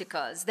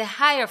pharmaceuticals, the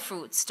higher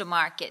fruits, to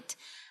market,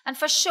 and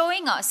for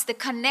showing us the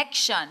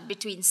connection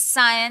between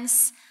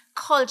science,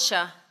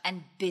 culture,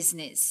 and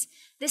business.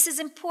 This is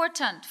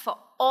important for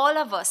all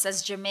of us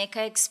as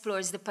Jamaica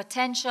explores the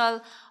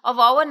potential of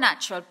our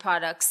natural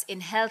products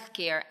in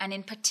healthcare and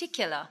in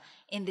particular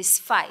in this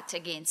fight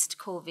against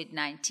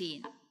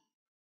COVID-19.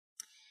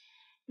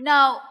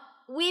 Now,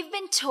 we've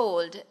been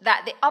told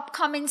that the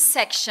upcoming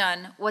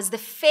section was the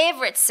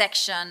favorite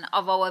section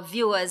of our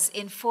viewers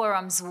in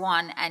Forums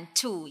 1 and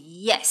 2.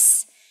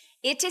 Yes,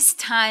 it is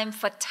time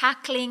for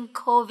tackling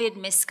COVID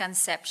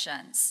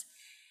misconceptions.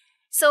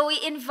 So we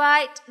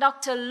invite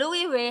Dr.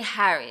 Louis Ray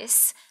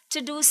Harris to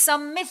do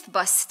some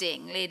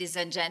myth-busting, ladies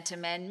and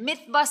gentlemen,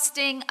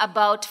 myth-busting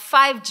about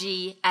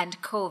 5G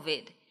and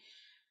COVID.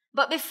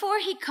 But before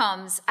he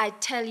comes, I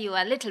tell you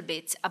a little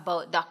bit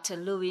about Dr.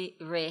 Louis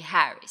Ray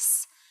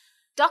Harris.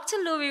 Dr.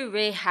 Louis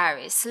Ray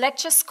Harris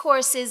lectures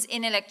courses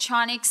in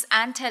electronics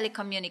and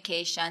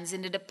telecommunications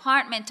in the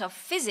Department of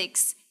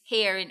Physics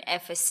here in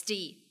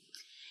FST.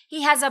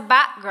 He has a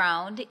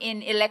background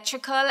in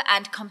electrical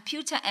and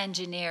computer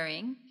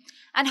engineering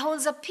and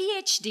holds a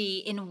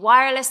PhD in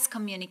wireless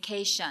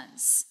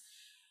communications.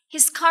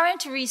 His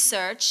current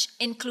research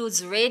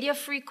includes radio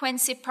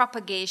frequency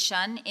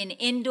propagation in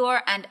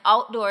indoor and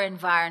outdoor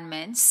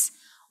environments,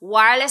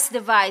 wireless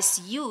device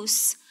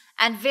use,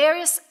 and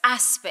various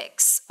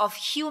aspects of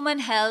human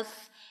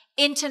health,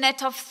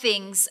 Internet of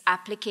Things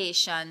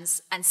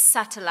applications, and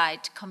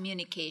satellite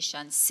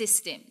communication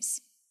systems.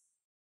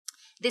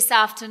 This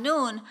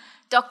afternoon,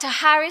 Dr.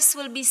 Harris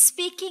will be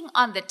speaking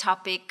on the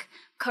topic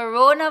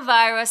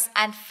Coronavirus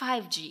and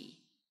 5G.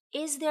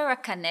 Is there a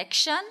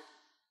connection?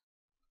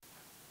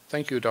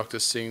 Thank you, Dr.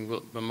 Singh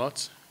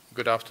Wilmot.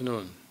 Good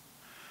afternoon.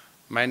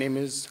 My name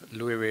is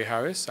Louis Ray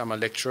Harris. I'm a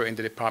lecturer in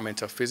the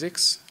Department of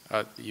Physics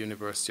at the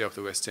University of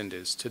the West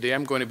Indies. Today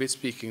I'm going to be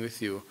speaking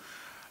with you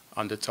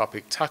on the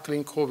topic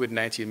Tackling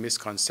COVID-19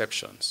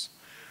 Misconceptions.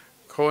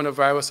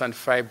 Coronavirus and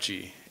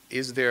 5G.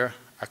 Is there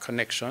a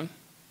connection?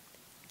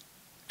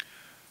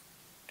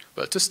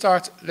 Well, to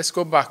start, let's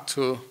go back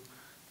to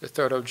the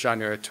 3rd of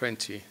January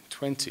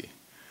 2020,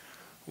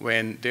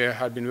 when there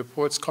had been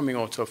reports coming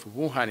out of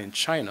Wuhan in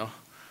China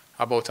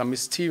about a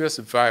mysterious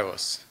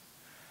virus.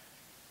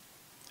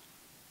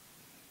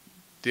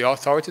 The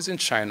authorities in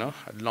China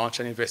had launched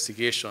an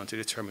investigation to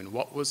determine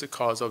what was the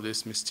cause of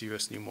this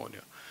mysterious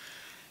pneumonia.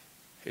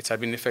 It had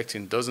been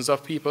affecting dozens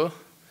of people,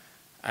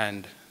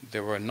 and they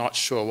were not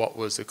sure what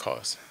was the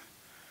cause.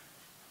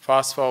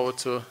 Fast forward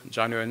to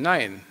January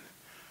 9,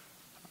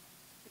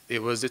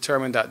 it was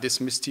determined that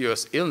this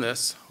mysterious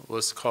illness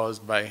was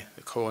caused by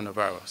the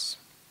coronavirus.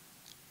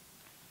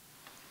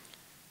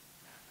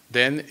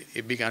 Then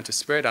it began to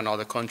spread, and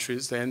other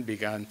countries then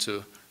began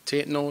to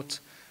take note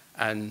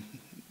and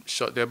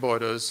shut their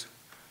borders,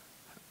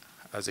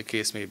 as the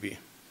case may be.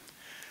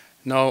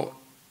 Now,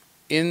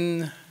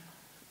 in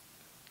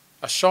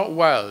a short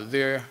while,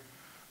 there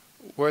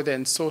were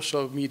then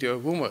social media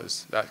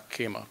rumors that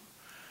came up.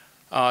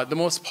 The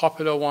most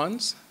popular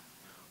ones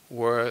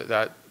were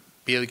that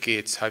Bill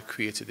Gates had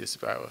created this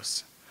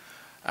virus,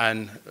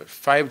 and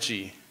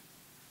 5G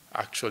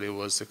actually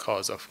was the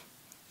cause of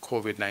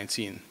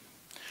COVID-19.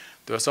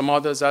 There are some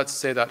others that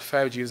say that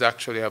 5G is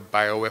actually a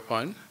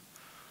bioweapon,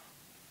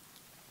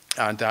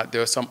 and that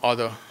there are some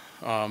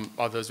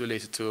others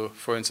related to,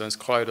 for instance,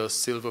 colloidal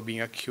silver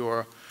being a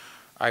cure,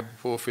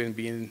 ibuprofen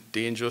being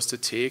dangerous to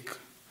take,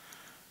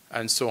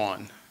 and so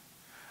on.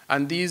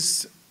 And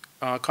these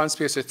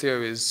conspiracy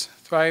theories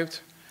thrived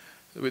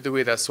with the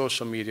way that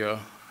social media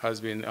has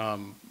been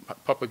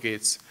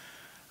propagates.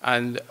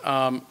 And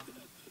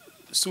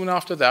soon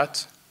after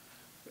that,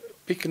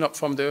 picking up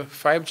from the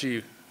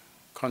 5G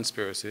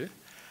conspiracy,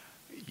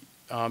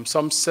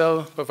 some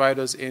cell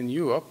providers in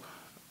Europe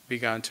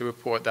began to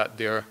report that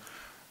their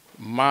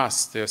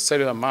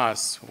cellular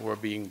masts were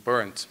being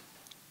burnt.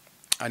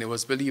 And it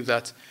was believed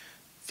that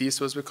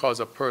this was because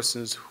of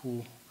persons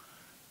who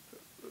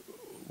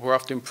were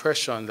of the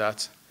impression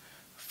that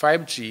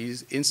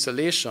 5G's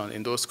installation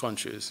in those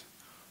countries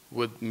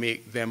would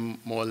make them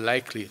more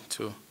likely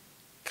to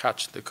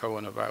catch the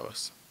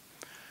coronavirus.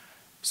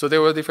 So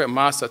there were different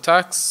mass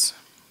attacks.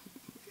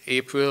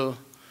 April,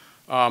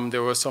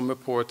 there were some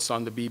reports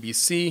on the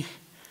BBC.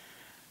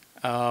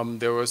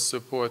 There was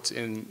reports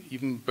in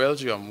even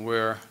Belgium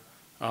where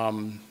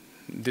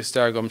this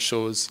diagram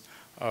shows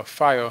a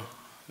fire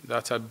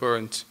that had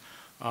burnt,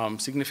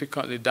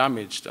 significantly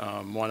damaged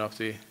one of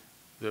the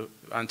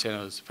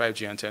antennas,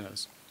 5G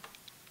antennas.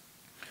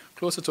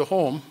 Closer to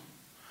home,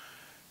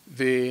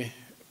 the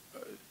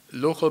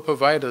local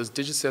providers,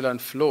 Digicel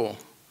and Flow,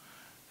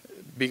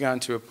 began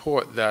to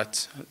report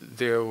that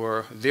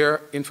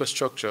their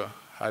infrastructure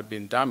had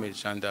been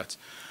damaged, and that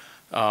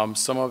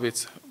some of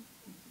it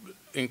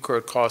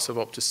incurred costs of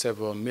up to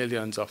several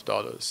millions of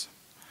dollars.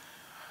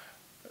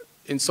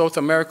 In South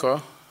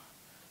America,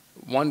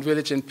 one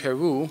village in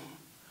Peru,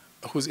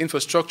 whose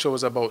infrastructure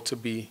was about to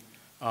be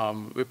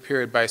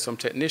repaired by some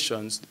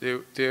technicians,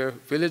 their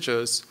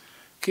villagers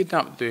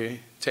kidnapped the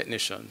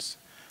technicians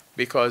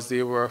because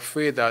they were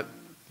afraid that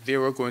they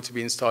were going to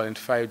be installing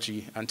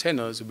 5G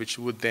antennas, which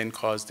would then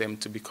cause them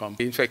to become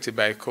infected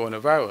by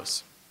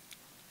coronavirus.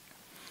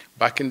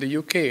 Back in the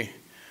UK,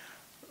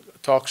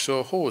 talk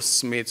show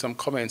hosts made some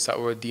comments that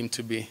were deemed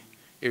to be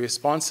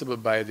irresponsible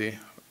by the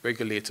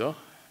regulator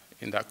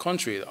in that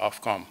country, the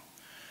Ofcom.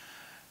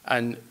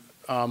 And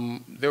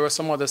there were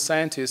some other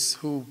scientists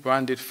who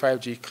branded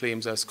 5G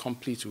claims as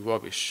complete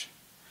rubbish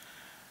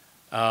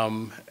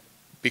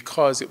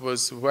because it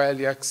was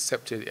widely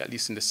accepted, at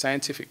least in the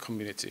scientific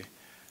community,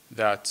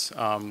 that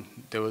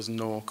there was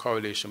no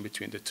correlation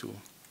between the two.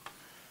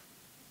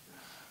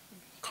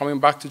 Coming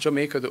back to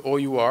Jamaica, the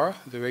OUR,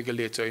 the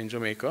regulator in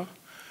Jamaica,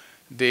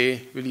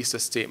 they released a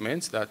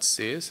statement that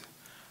says,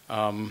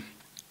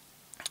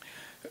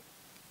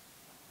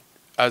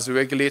 as the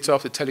regulator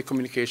of the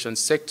telecommunications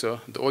sector,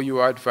 the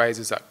OUR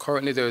advises that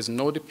currently there is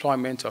no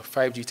deployment of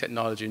 5G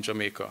technology in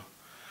Jamaica.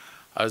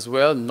 As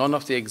well, none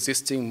of the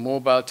existing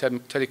mobile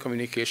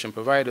telecommunication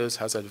providers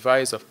has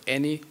advised of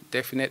any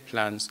definite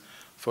plans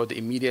for the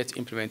immediate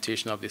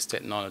implementation of this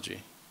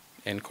technology,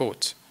 end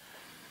quote.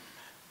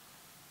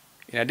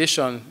 In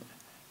addition,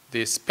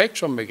 the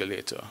spectrum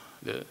regulator,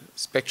 the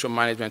Spectrum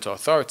Management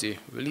Authority,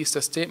 released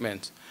a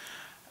statement,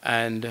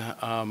 and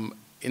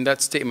in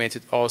that statement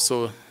it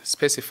also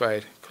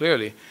specified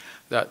clearly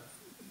that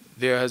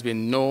there has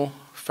been no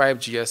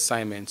 5G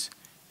assignment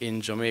in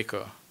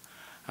Jamaica,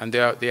 and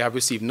they have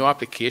received no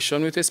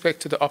application with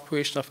respect to the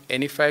operation of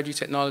any 5G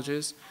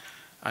technologies,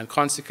 and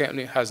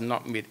consequently has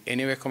not made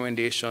any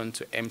recommendation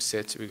to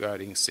MSET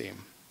regarding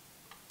same.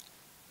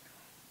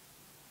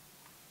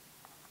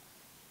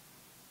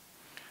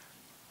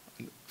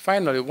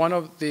 Finally, one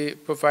of the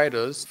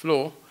providers,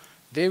 Flow,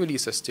 they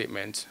released a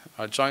statement,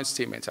 a joint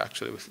statement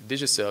actually with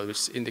Digicel,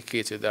 which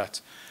indicated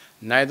that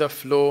neither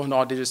Flow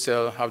nor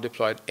Digicel have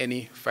deployed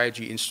any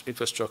 5G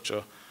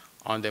infrastructure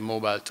on their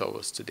mobile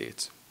towers to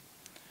date.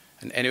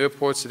 And any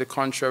reports to the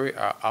contrary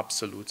are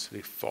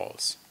absolutely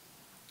false.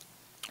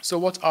 So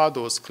what are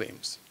those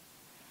claims?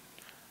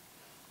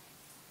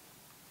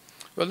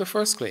 Well, the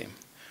first claim,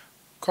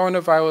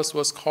 coronavirus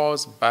was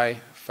caused by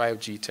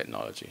 5G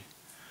technology.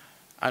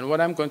 And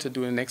what I'm going to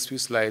do in the next few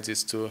slides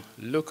is to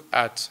look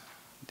at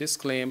this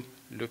claim,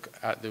 look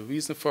at the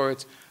reason for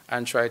it,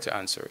 and try to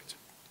answer it.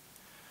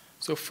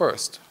 So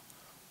first,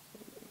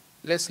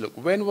 let's look,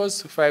 when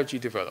was 5G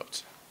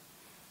developed?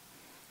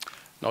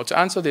 Now, to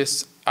answer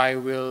this, I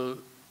will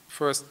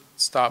first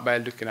start by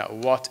looking at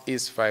what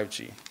is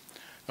 5G.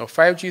 Now,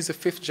 5G is the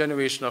 5th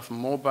generation of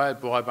mobile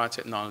broadband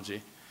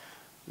technology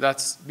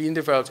that's being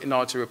developed in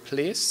order to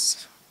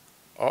replace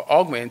or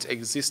augment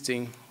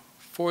existing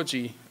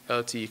 4G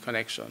LTE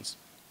connections.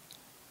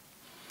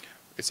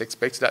 It's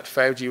expected that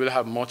 5G will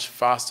have much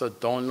faster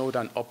download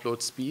and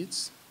upload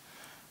speeds.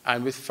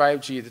 And with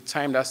 5G, the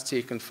time that's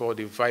taken for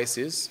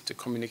devices to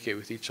communicate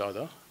with each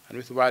other and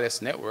with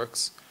wireless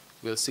networks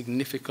will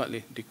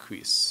significantly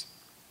decrease.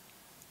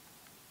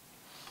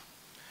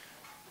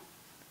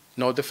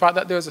 Now, the fact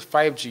that there's a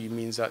 5G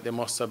means that there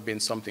must have been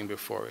something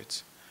before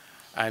it.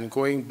 And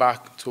going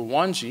back to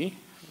 1G,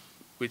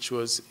 which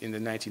was in the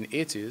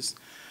 1980s,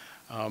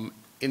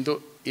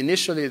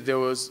 initially there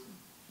was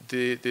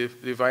the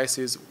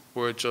devices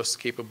were just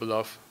capable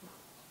of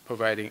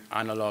providing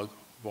analog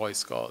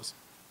voice calls.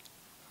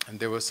 And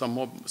there was some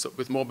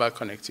with mobile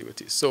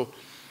connectivity. So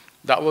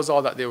that was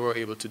all that they were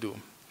able to do.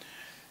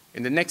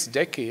 In the next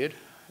decade,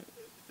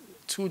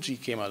 2G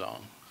came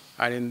along.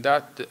 And in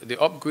that, the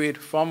upgrade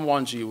from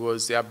 1G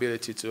was the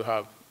ability to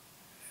have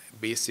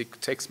basic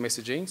text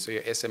messaging, so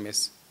your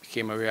SMS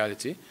became a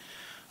reality,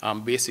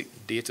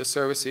 basic data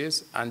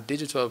services, and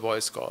digital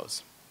voice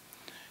calls.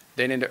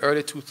 Then in the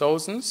early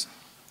 2000s,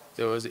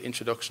 there was the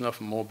introduction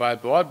of mobile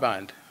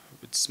broadband,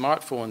 with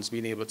smartphones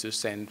being able to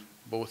send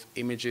both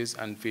images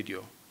and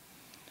video.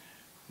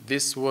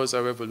 This was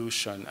a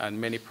revolution,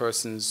 and many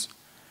persons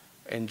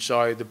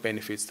enjoyed the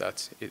benefits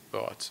that it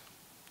brought.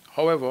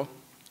 However,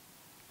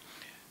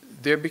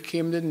 there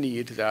became the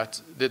need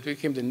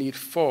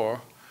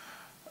for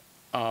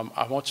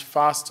a much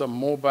faster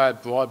mobile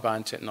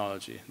broadband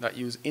technology that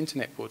used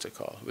internet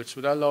protocol, which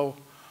would allow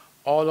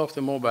all of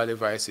the mobile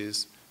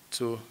devices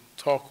to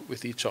talk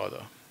with each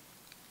other,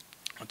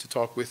 and to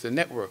talk with the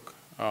network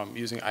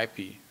using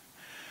IP.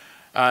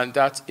 And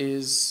that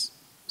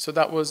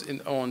was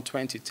in around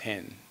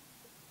 2010.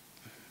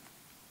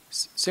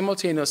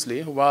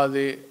 Simultaneously, while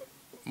the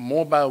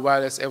mobile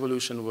wireless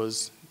evolution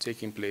was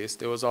taking place,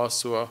 there was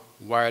also a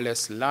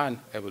wireless LAN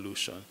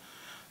evolution.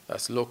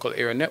 That's local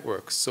area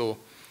networks. So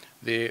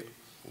the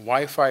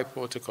Wi-Fi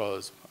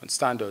protocols and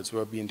standards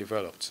were being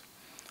developed.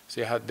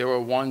 So there were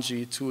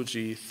 1G,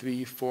 2G,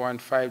 3, 4, and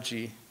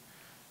 5G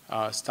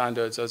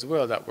standards as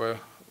well that were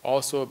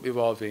also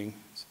evolving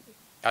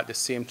at the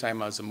same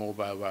time as the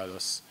mobile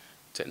wireless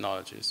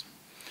technologies.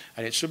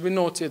 And it should be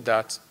noted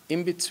that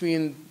in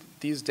between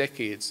these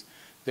decades,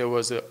 there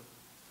was a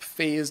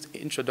phased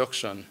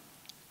introduction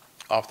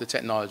of the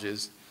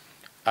technologies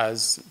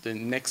as the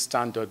next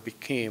standard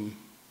became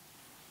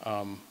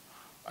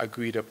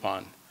agreed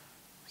upon.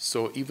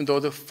 So even though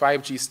the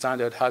 5G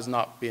standard has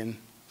not been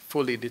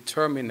fully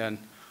determined and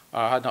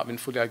had not been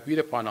fully agreed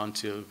upon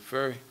until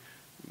very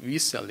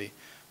recently,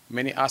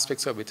 many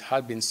aspects of it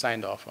had been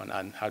signed off on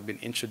and had been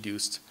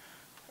introduced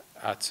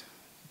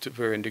to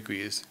varying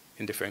degrees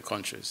in different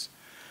countries.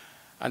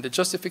 And the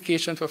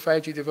justification for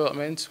 5G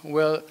development,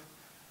 well,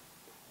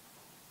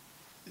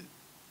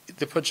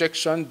 the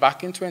projection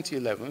back in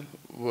 2011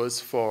 was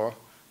for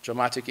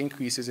dramatic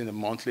increases in the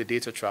monthly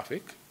data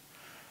traffic,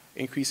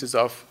 increases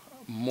of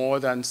more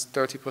than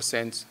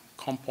 30%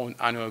 compound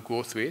annual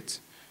growth rate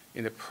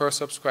in the per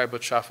subscriber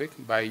traffic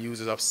by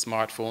users of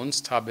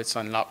smartphones, tablets,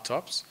 and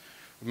laptops.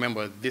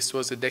 Remember, this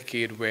was a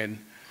decade when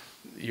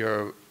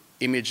your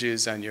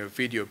images and your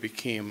video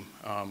became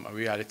a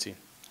reality.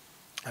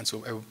 And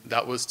so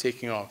that was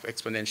taking off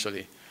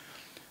exponentially.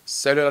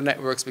 Cellular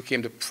networks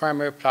became the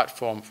primary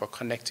platform for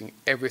connecting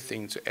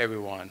everything to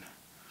everyone.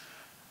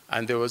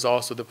 And there was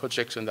also the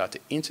projection that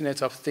the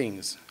Internet of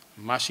Things,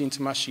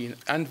 machine-to-machine,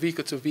 and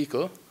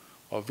vehicle-to-vehicle,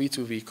 or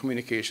V2V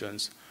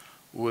communications,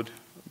 would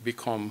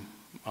become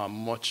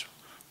much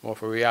more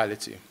of a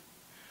reality.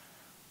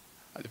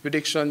 The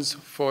predictions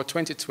for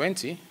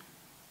 2020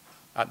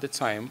 at the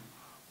time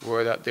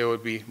were that there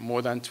would be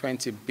more than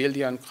 20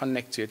 billion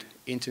connected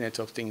Internet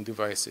of Things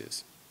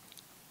devices.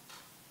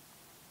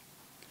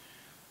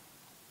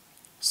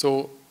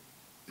 So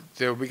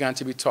there began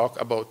to be talk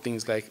about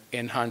things like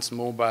enhanced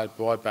mobile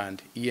broadband,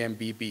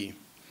 EMBB,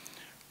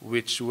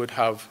 which would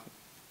have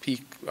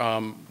peak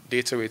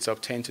data rates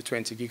of 10 to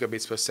 20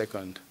 gigabits per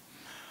second.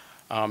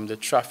 The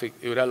traffic,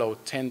 it would allow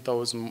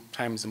 10,000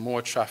 times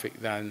more traffic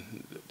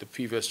than the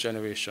previous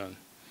generation.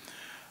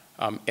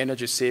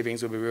 Energy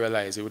savings would be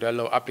realized. It would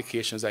allow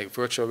applications like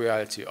virtual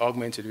reality,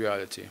 augmented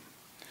reality.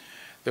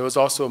 There was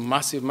also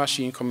massive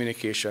machine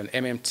communication,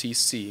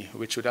 MMTC,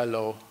 which would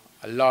allow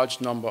a large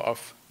number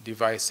of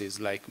devices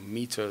like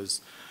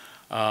meters,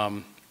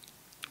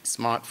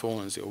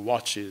 smartphones, your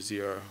watches,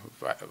 your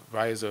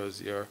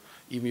visors,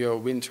 even your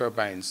wind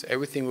turbines.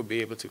 Everything would be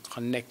able to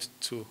connect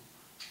to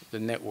the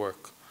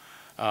network.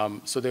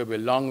 So there will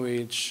be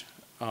long-range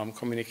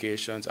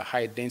communications, a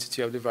high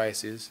density of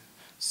devices,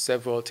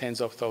 several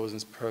tens of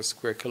thousands per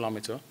square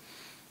kilometer.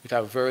 We'd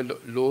have very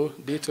low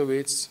data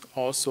rates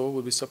also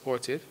will be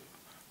supported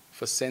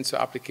for sensor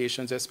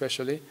applications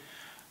especially.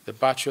 The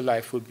battery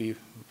life would be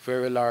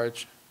very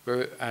large,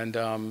 and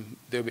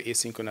there will be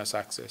asynchronous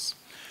access.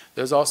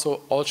 There's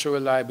also ultra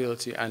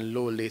reliability and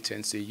low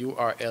latency,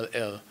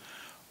 URLL,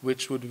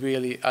 which would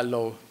really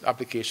allow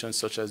applications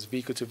such as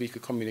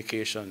vehicle-to-vehicle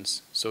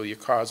communications. So your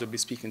cars would be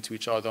speaking to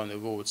each other on the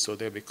road, so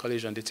there would be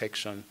collision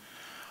detection.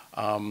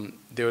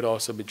 There would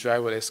also be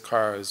driverless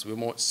cars,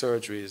 remote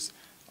surgeries.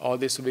 All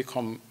this will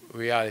become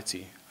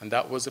reality. And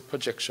that was a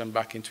projection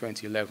back in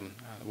 2011,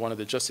 one of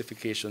the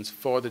justifications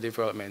for the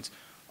development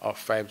of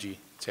 5G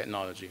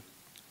technology.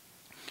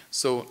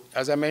 So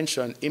as I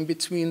mentioned, in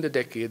between the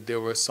decade,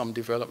 there were some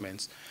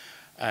developments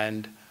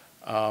and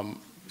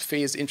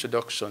phased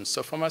introductions.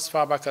 So from as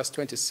far back as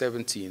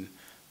 2017,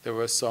 there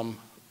were some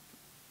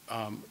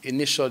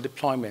initial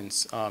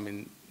deployments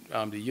in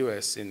the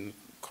US, in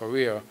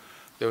Korea.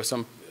 There was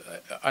some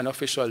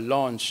unofficial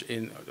launch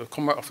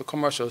of the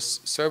commercial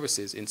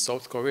services in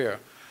South Korea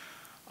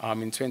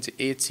in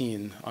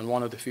 2018 on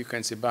one of the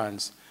frequency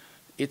bands.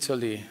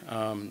 Italy,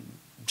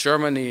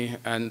 Germany,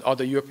 and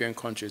other European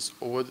countries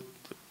over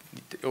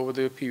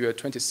the period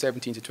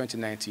 2017 to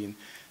 2019,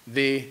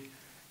 they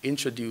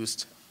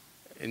introduced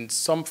in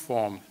some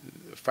form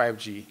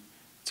 5G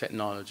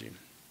technology.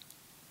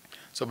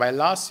 So by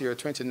last year,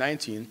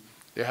 2019,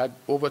 they had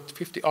over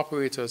 50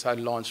 operators had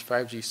launched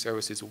 5G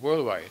services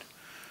worldwide.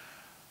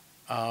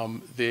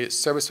 The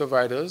service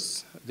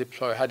providers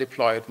had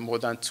deployed more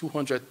than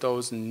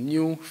 200,000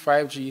 new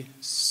 5G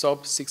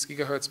sub-6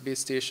 gigahertz base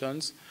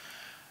stations,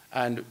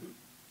 and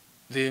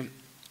the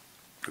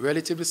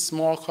relatively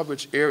small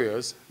coverage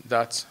areas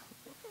that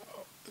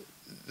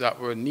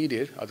were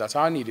needed, or that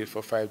are needed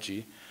for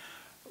 5G,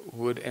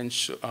 would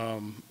ensure,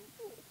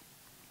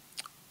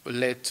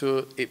 led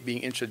to it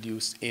being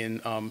introduced in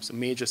some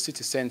major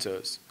city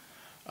centers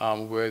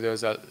where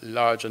there's a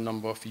larger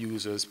number of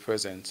users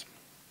present.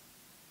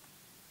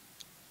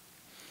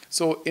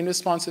 So in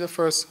response to the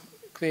first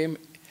claim,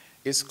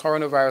 is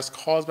coronavirus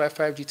caused by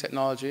 5G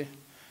technology?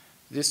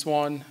 This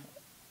one,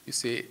 you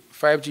see,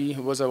 5G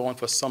was around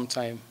for some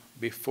time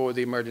before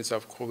the emergence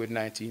of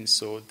COVID-19,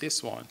 so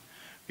this one,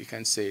 we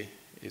can say,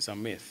 is a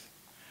myth.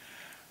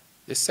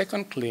 The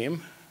second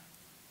claim,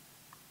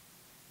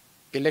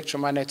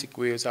 electromagnetic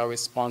waves are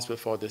responsible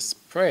for the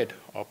spread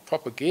or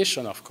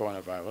propagation of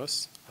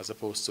coronavirus, as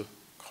opposed to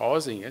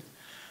causing it.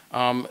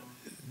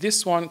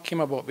 This one came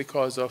about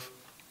because of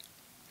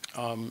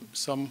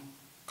some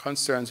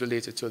concerns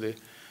related to the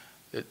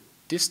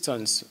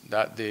distance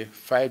that the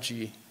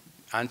 5G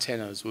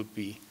antennas would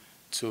be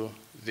to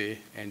the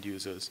end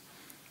users.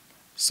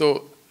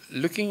 So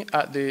looking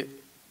at the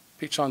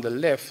picture on the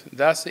left,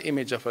 that's the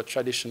image of a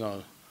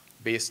traditional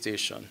base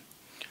station.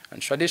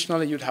 And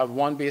traditionally, you'd have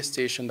one base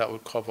station that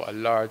would cover a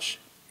large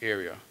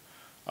area,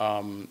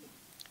 and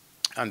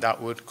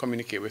that would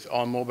communicate with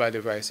all mobile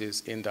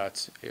devices in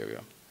that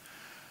area.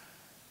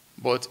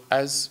 But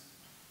as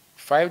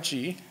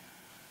 5G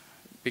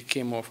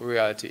became more of a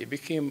reality, it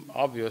became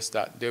obvious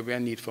that there would be a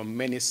need for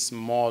many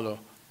smaller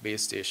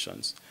base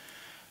stations.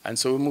 And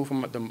so we moved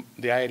from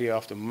the idea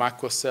of the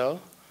macrocell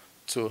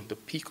to the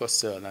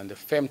picocell and the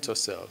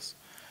femtocells.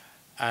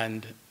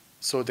 And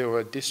so there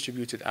were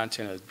distributed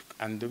antennas.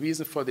 And the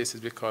reason for this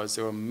is because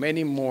there were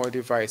many more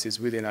devices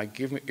within a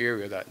given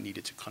area that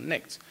needed to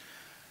connect.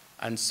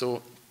 And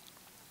so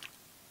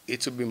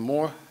it would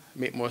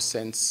make more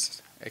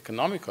sense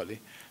economically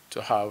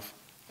to have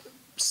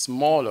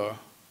smaller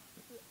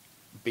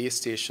base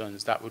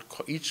stations that would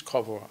each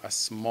cover a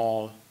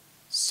small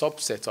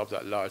subset of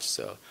that large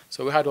cell.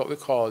 So we had what we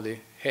call the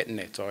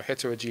HETNet, or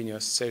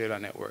heterogeneous cellular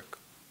network,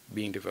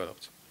 being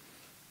developed.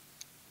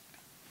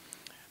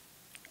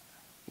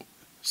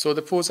 So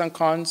the pros and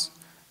cons,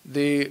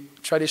 the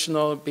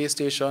traditional base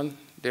station,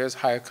 there's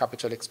higher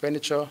capital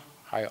expenditure,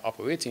 higher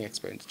operating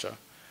expenditure,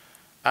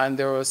 and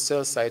there were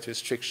cell site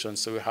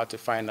restrictions, so we had to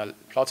find a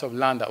plot of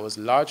land that was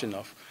large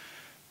enough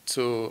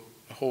to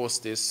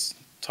host this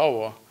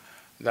tower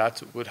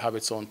that would have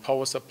its own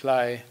power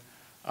supply.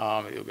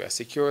 It would be a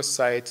secure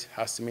site,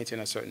 has to maintain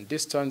a certain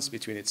distance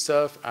between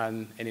itself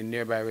and any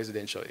nearby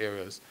residential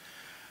areas.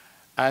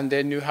 And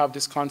then you have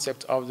this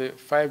concept of the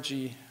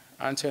 5G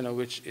antenna,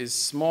 which is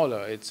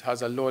smaller. It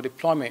has a lower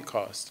deployment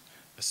cost,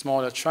 a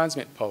smaller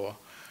transmit power,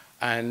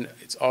 and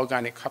its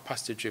organic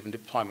capacity-driven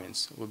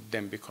deployments would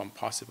then become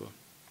possible.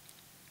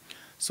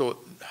 So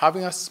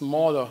having a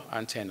smaller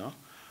antenna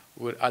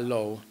would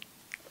allow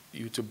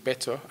you to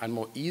better and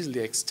more easily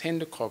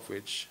extend the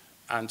coverage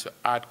and to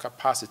add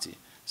capacity.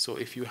 So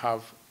if you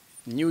have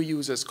new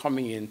users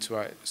coming into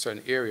a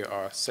certain area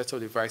or a set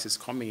of devices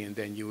coming in,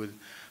 then you will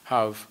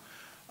have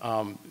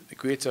a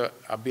greater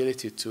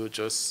ability to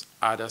just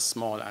add a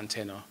small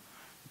antenna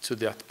to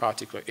that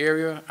particular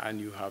area, and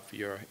you have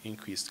your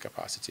increased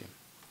capacity.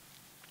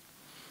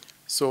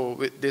 So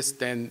with this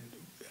then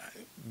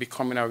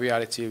becoming a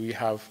reality, we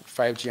have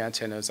 5G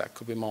antennas that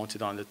could be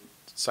mounted on the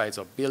sides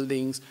of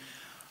buildings,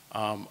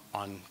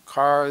 on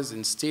cars,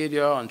 in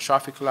stadia, on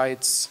traffic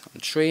lights,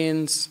 on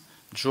trains,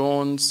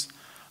 drones.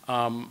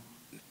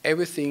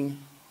 Everything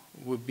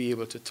would be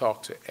able to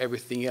talk to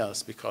everything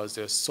else because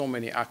there's so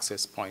many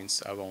access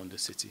points around the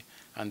city.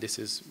 And this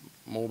is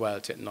mobile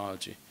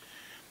technology.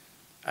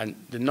 And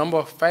the number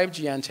of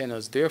 5G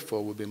antennas,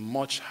 therefore, would be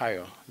much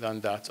higher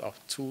than that of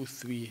 2,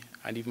 3,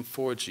 and even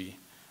 4G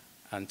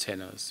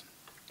antennas.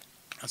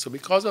 And so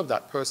because of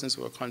that, persons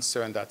were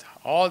concerned that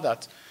all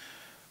that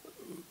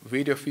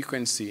radio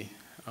frequency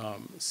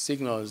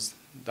signals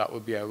that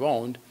would be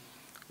around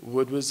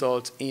would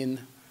result in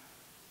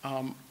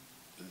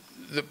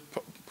the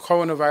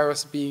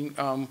coronavirus being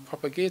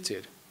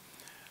propagated.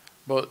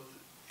 But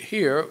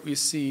here we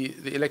see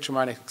the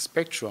electromagnetic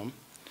spectrum,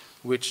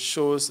 which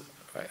shows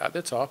right at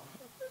the top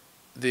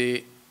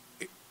the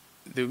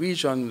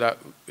region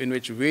in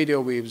which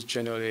radio waves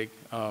generally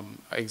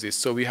exist.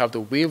 So we have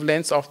the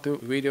wavelengths of the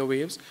radio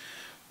waves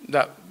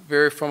that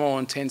vary from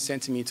around 10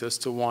 centimeters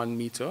to 1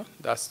 meter.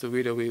 That's the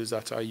radio waves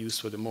that are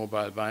used for the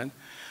mobile band.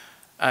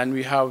 And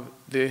we have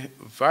the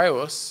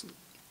virus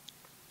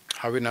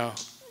having a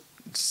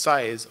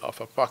size of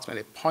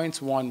approximately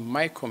 0.1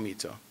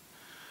 micrometer.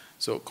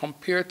 So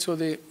compared to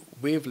the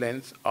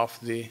wavelength of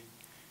the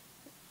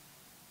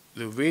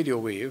radio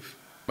wave,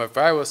 a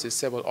virus is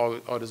several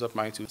orders of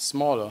magnitude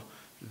smaller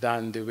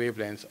than the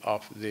wavelength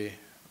of the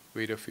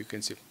radio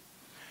frequency.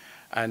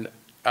 And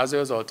as a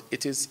result,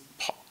 it is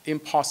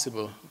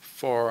impossible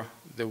for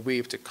the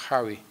wave to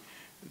carry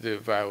the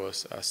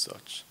virus as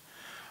such.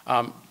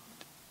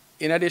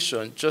 In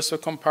addition, just for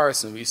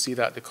comparison, we see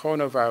that the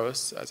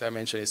coronavirus, as I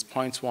mentioned, is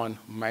 0.1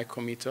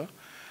 micrometer.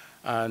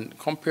 And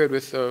compared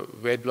with the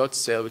red blood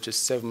cell, which is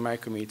 7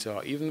 micrometer,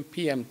 or even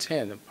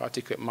PM10,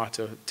 particulate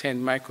matter,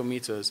 10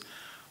 micrometers,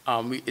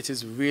 it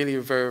is really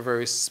very,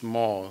 very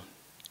small.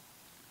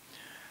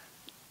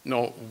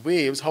 Now,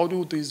 waves, how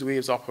do these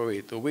waves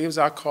operate? The waves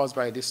are caused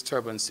by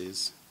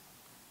disturbances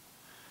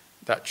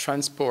that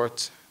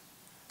transport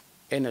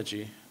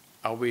energy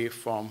away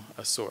from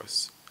a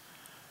source.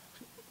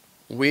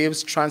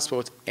 Waves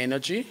transport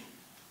energy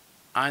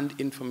and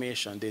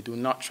information. They do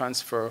not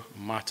transfer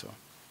matter.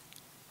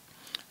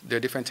 There are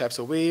different types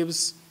of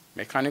waves,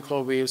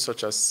 mechanical waves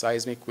such as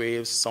seismic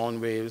waves,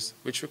 sound waves,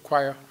 which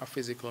require a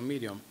physical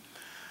medium.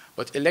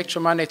 But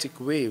electromagnetic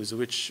waves,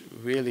 which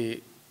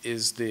really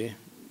is the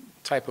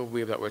type of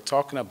wave that we're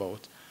talking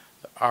about,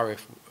 the RF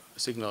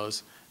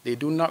signals, they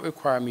do not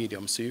require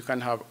medium. So you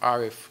can have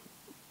RF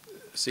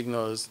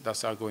signals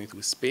that are going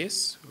through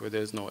space where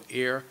there's no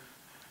air,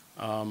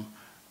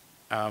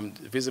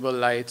 visible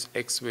light,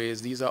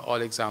 X-rays. These are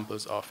all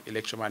examples of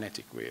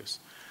electromagnetic waves.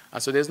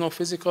 And so there's no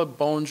physical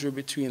boundary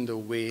between the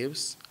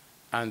waves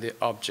and the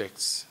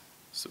objects,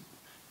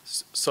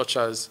 such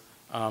as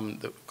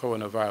the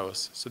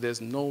coronavirus. So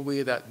there's no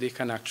way that they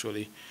can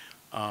actually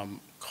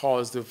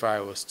cause the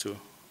virus to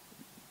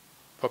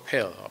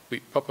propel or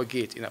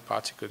propagate in a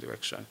particular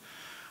direction.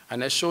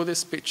 And I show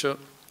this picture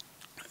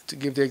to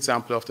give the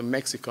example of the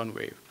Mexican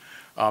wave.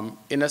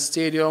 In a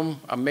stadium,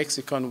 a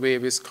Mexican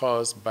wave is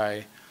caused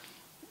by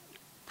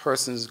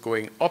persons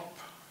going up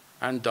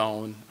and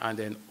down, and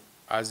then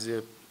as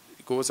it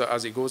goes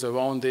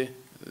around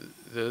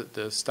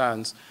the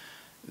stands,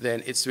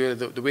 then it's really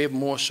the wave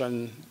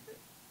motion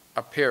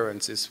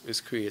appearance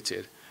is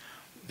created.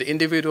 The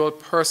individual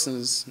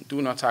persons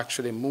do not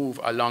actually move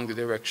along the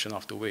direction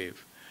of the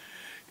wave.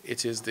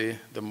 It is the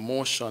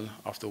motion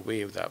of the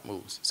wave that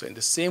moves. So in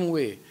the same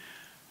way,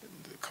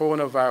 the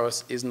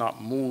coronavirus is not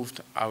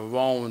moved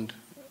along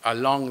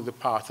the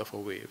path of a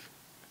wave.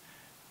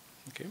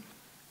 Okay?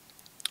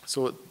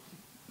 So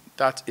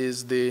that's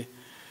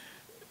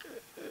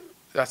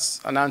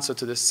an answer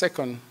to the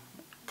second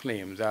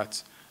claim,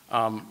 that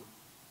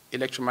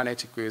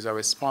electromagnetic waves are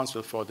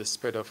responsible for the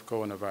spread of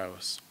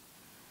coronavirus.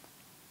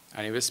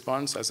 And in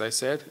response, as I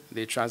said,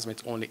 they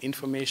transmit only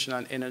information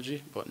and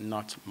energy, but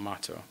not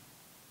matter.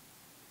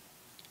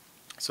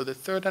 So the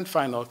third and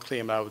final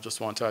claim I would just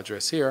want to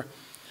address here,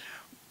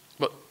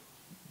 but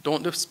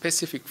don't the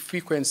specific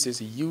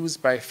frequencies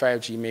used by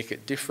 5G make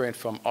it different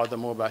from other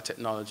mobile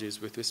technologies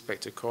with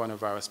respect to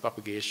coronavirus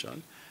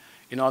propagation?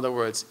 In other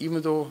words,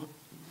 even though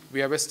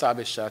we have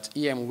established that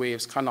EM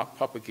waves cannot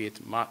propagate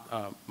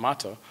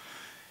matter,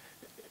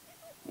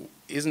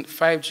 isn't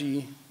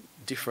 5G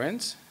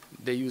different?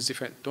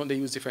 Don't they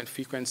use different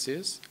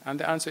frequencies? And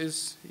the answer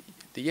is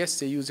yes,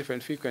 they use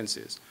different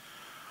frequencies.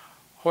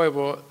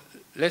 However,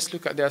 let's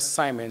look at the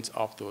assignment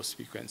of those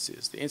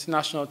frequencies. The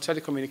International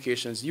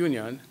Telecommunications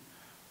Union,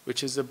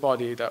 which is a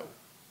body that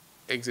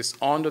exists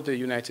under the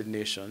United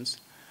Nations,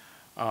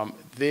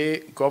 they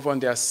govern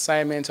the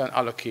assignment and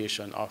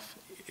allocation of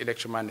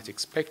electromagnetic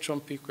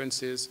spectrum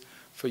frequencies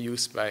for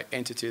use by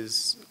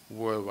entities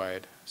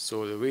worldwide.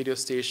 So the radio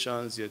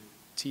stations, your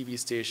TV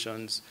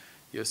stations,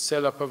 your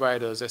cellular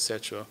providers,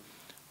 etc.,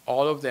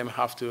 all of them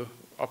have to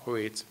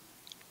operate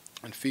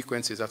on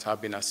frequencies that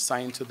have been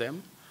assigned to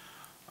them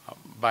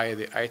by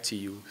the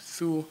ITU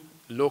through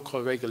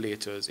local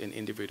regulators in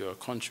individual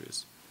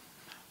countries.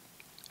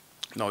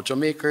 Now,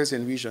 Jamaica is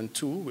in Region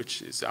 2,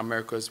 which is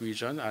America's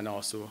region, and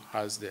also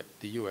has the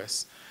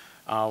US,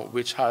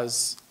 which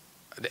has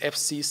the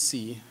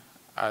FCC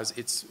as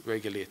its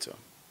regulator.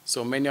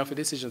 So many of the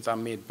decisions are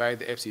made by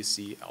the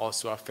FCC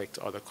also affect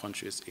other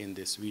countries in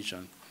this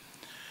region.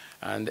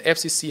 And the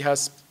FCC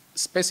has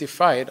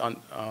specified on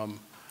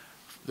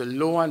the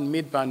low and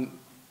mid-band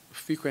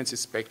frequency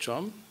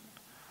spectrum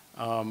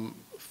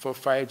for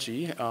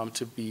 5G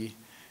to be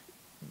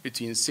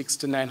between 6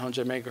 to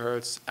 900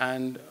 megahertz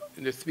and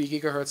the 3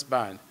 gigahertz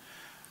band.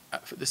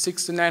 The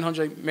 6 to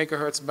 900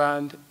 megahertz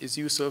band is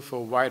useful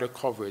for wider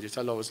coverage. It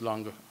allows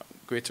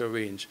greater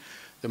range.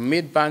 The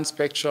mid-band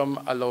spectrum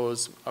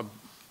allows a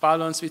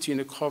balance between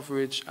the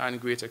coverage and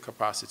greater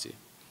capacity.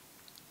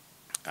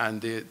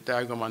 And the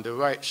diagram on the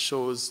right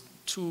shows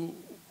two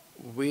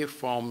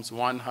waveforms.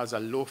 One has a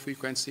low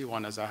frequency,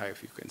 one has a high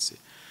frequency.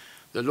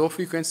 The low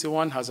frequency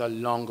one has a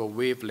longer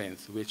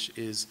wavelength, which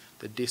is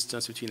the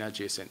distance between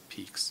adjacent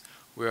peaks,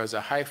 whereas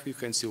a high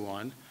frequency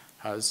one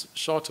has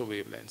shorter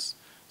wavelengths.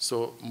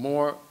 So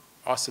more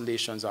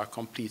oscillations are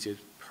completed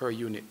per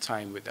unit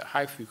time with the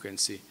high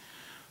frequency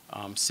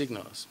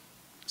signals.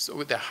 So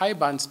with the high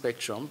band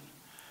spectrum,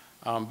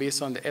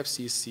 based on the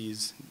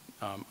FCC's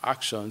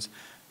actions,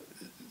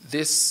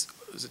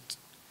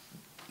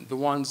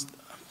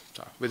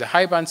 with the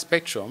high band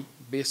spectrum,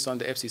 based on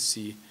the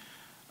FCC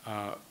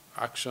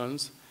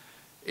actions,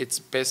 it's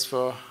best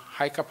for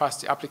high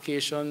capacity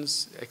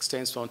applications,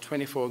 extends from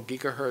 24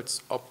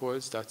 gigahertz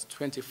upwards, that's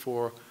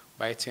 24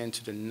 by 10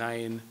 to the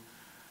 9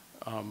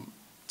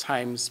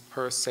 times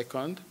per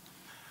second.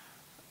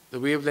 The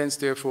wavelengths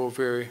therefore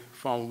vary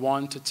from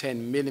 1 to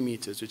 10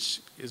 millimeters,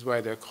 which is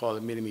why they're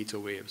called millimeter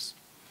waves.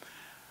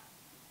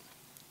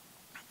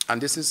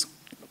 And this is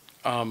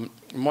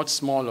much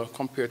smaller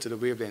compared to the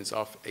wavelengths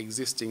of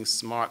existing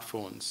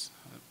smartphones,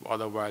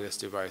 other wireless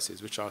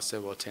devices, which are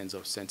several tens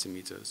of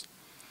centimeters.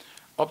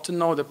 Up to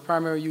now, the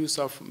primary use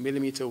of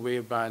millimeter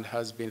wave band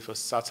has been for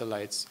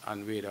satellites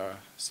and radar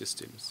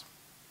systems.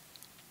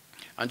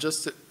 And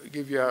just to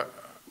give you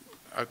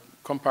a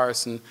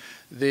comparison,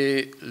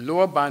 the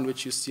lower band,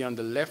 which you see on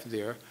the left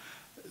there,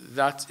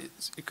 that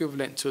is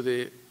equivalent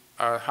to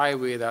a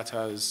highway that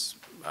has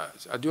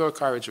a dual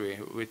carriageway,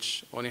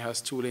 which only has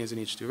 2 lanes in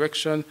each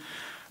direction.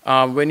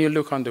 When you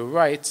look on the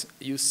right,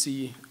 you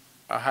see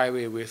a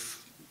highway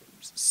with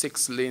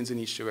 6 lanes in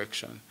each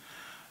direction.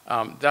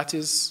 That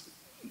is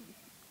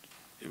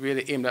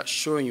really aimed at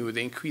showing you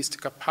the increased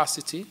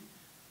capacity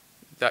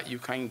that you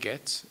can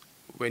get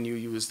when you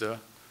use the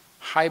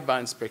high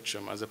band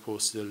spectrum as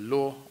opposed to the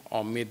low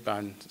or mid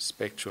band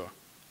spectra.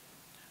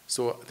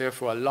 So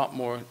therefore, a lot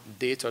more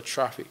data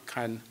traffic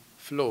can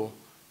flow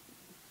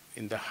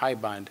in the high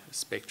band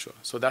spectra.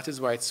 So that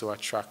is why it's so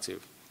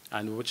attractive,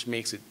 and which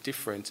makes it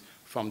different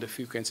from the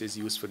frequencies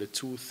used for the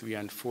 2, 3,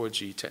 and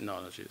 4G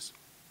technologies.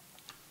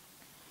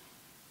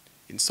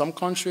 In some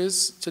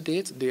countries to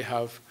date, they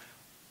have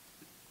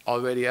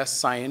already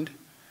assigned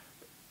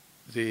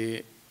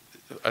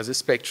as a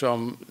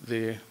spectrum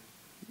the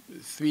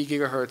 3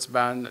 gigahertz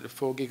band, the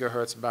 4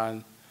 gigahertz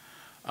band.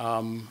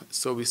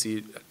 So we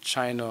see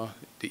China,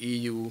 the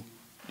EU,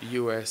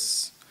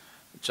 US,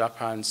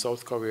 Japan,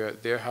 South Korea.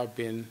 There have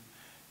been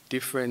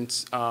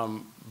different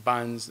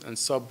bands and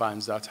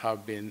sub-bands that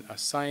have been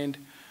assigned.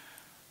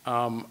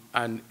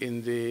 And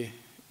in the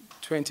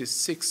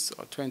 26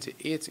 or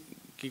 28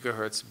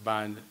 gigahertz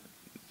band,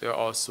 there are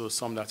also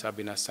some that have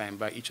been assigned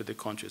by each of the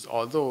countries,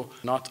 although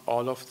not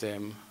all of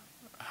them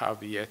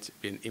have yet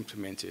been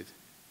implemented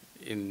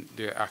in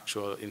their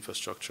actual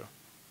infrastructure.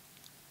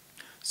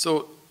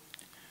 So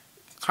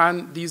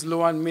can these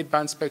low and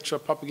mid-band spectra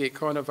propagate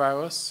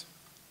coronavirus?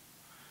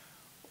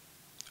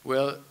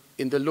 Well,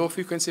 in the low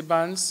frequency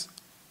bands,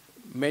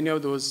 many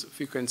of those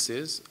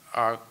frequencies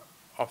are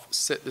of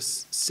the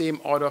same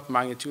order of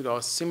magnitude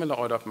or similar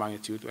order of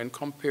magnitude when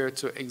compared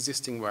to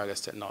existing wireless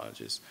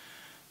technologies,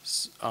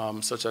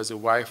 such as the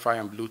Wi-Fi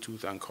and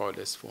Bluetooth and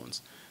cordless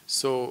phones.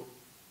 So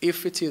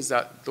if it is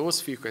that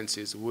those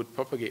frequencies would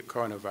propagate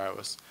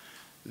coronavirus,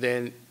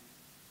 then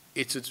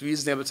it is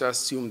reasonable to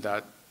assume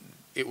that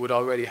it would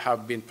already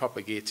have been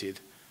propagated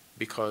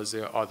because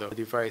there are other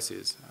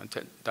devices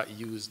that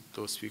use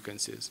those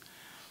frequencies.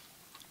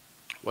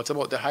 What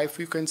about the high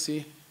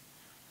frequency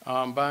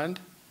band?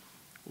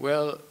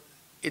 Well,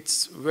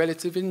 it's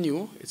relatively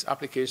new. Its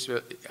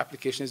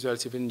application is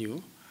relatively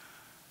new.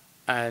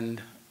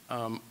 And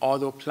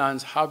although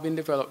plans have been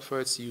developed for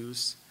its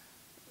use,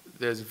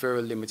 there's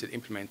very limited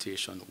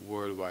implementation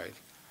worldwide.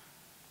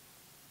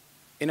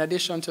 In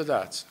addition to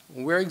that,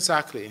 where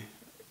exactly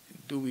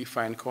do we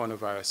find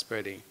coronavirus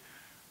spreading?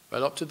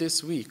 Well, up to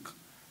this week,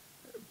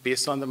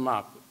 based on the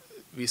map,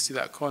 we see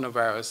that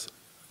coronavirus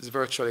is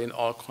virtually in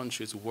all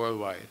countries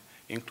worldwide,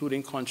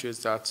 including countries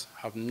that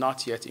have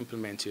not yet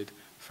implemented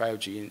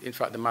 5G. In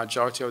fact, the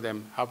majority of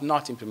them have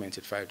not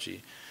implemented 5G.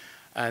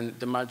 And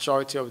the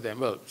majority of them,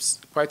 well,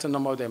 quite a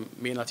number of them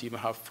may not even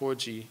have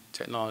 4G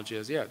technology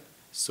as yet.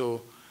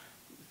 So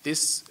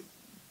this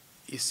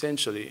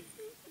essentially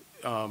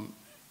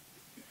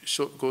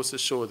goes to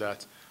show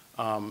that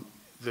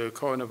the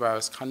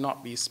coronavirus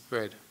cannot be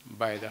spread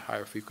by the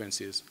higher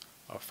frequencies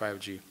of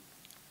 5G.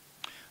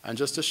 And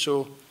just to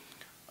show,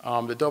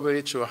 the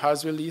WHO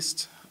has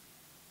released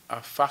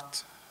a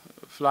fact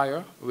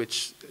flyer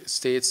which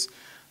states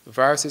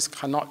viruses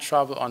cannot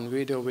travel on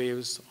radio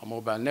waves or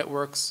mobile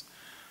networks.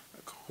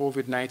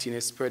 COVID-19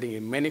 is spreading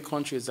in many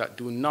countries that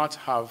do not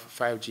have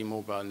 5G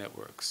mobile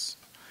networks.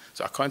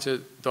 So according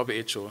to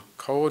WHO,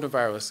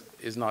 coronavirus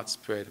is not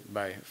spread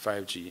by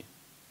 5G.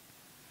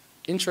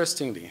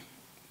 Interestingly,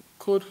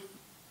 could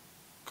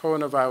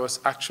coronavirus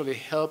actually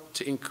help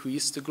to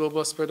increase the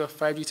global spread of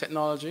 5G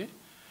technology,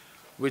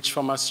 which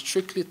from a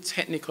strictly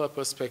technical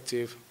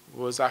perspective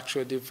was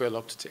actually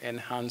developed to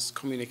enhance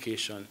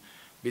communication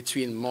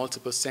between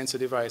multiple sensor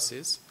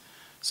devices?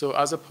 So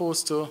as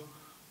opposed to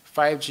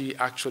 5G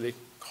actually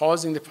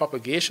causing the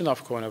propagation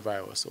of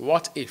coronavirus,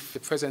 what if the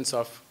presence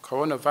of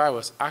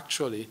coronavirus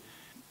actually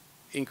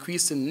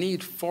increased the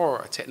need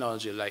for a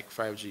technology like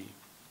 5G?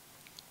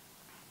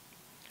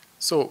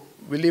 So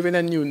we live in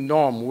a new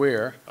norm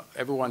where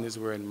everyone is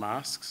wearing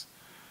masks,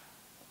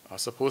 are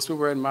supposed to be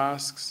wearing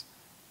masks.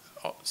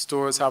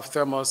 Stores have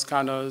thermal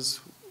scanners.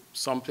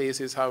 Some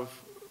places have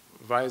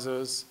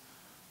visors,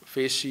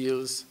 face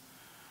shields.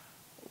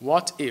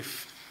 What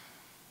if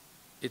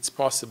it's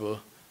possible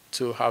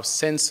to have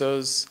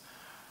sensors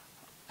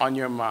on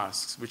your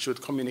masks which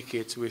would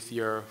communicate with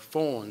your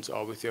phones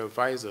or with your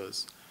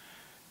visors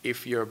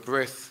if your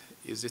breath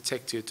is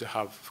detected to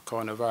have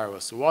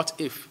coronavirus? What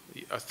if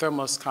a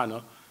thermal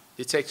scanner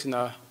detecting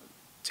a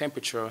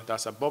temperature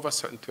that's above a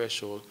certain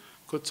threshold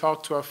could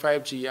talk to a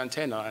 5G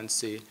antenna and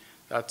say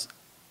that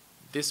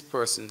this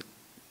person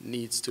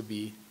needs to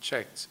be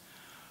checked?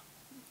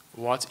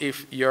 What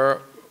if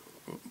your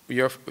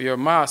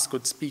mask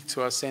could speak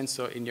to a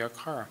sensor in your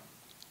car,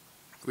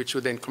 which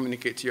would then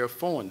communicate to your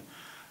phone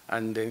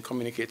and then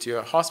communicate to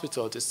your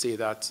hospital to say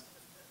that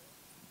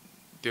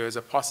there is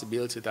a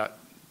possibility that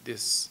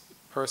this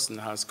person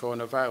has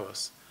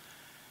coronavirus?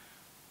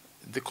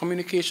 The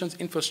communications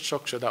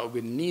infrastructure that would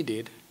be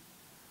needed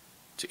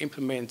to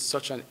implement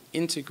such an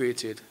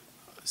integrated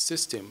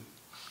system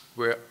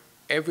where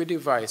every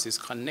device is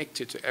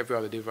connected to every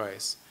other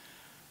device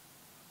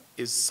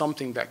is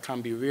something that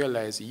can be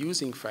realized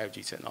using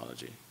 5G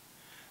technology.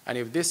 And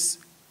if this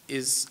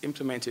is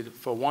implemented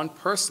for one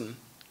person,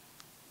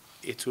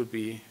 it would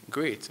be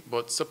great.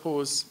 But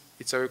suppose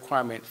it's a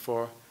requirement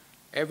for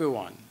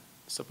everyone.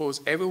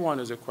 Suppose everyone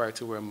is required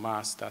to wear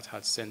masks that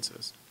had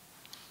sensors.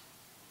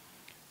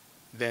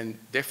 Then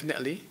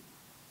definitely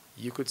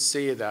you could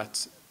say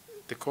that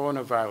the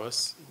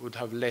coronavirus would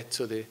have led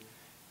to the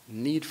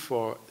need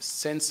for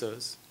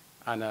sensors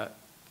and a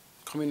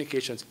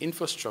communications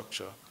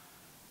infrastructure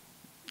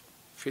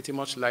pretty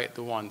much like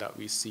the one that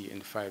we see in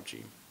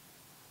 5G.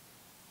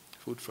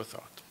 Food for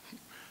thought.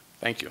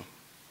 Thank you.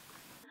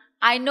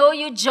 I know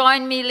you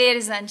join me,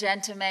 ladies and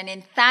gentlemen,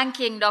 in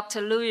thanking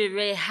Dr. Louis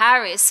Ray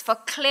Harris for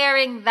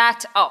clearing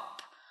that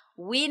up.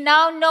 We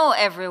now know,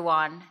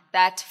 everyone,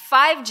 that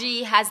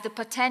 5G has the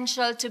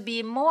potential to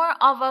be more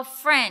of a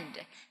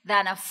friend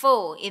than a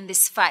foe in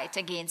this fight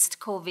against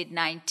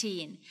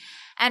COVID-19,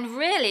 and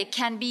really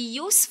can be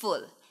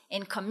useful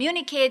in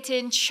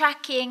communicating,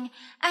 tracking,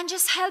 and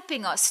just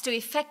helping us to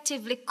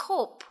effectively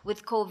cope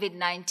with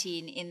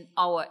COVID-19 in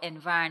our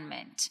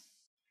environment.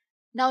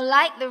 Now,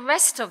 like the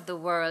rest of the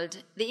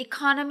world, the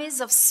economies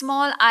of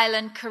small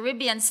island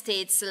Caribbean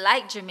states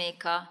like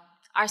Jamaica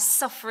are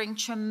suffering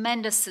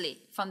tremendously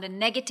from the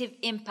negative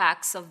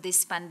impacts of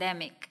this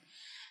pandemic.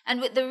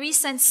 And with the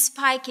recent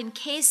spike in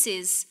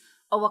cases,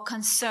 our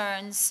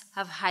concerns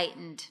have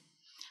heightened,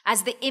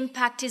 as the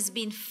impact is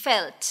being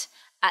felt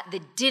at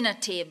the dinner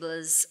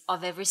tables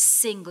of every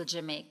single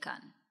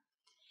Jamaican.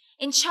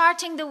 In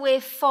charting the way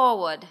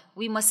forward,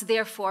 we must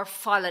therefore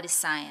follow the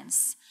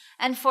science.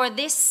 And for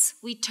this,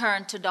 we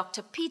turn to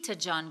Dr. Peter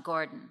John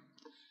Gordon.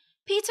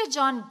 Peter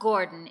John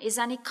Gordon is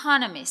an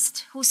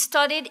economist who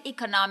studied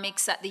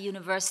economics at the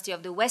University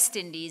of the West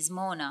Indies,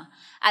 Mona,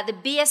 at the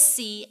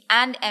BSc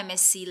and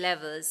MSc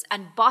levels,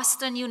 and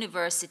Boston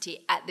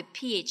University at the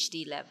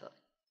PhD level.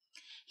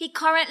 He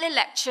currently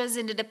lectures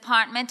in the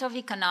Department of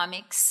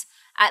Economics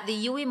at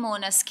the UWI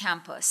Mona's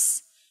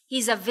campus.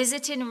 He's a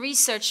visiting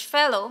research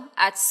fellow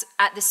at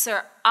the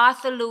Sir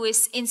Arthur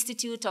Lewis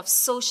Institute of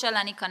Social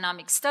and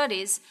Economic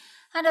Studies,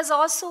 and has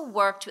also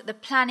worked with the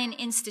Planning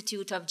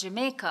Institute of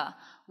Jamaica,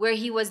 where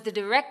he was the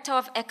Director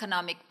of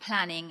Economic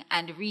Planning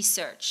and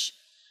Research.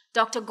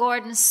 Dr.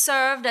 Gordon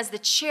served as the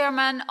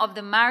Chairman of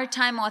the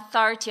Maritime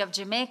Authority of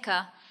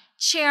Jamaica,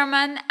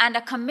 Chairman and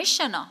a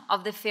Commissioner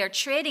of the Fair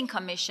Trading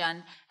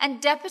Commission,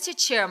 and Deputy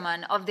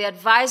Chairman of the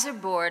Advisory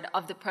Board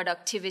of the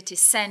Productivity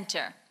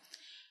Center.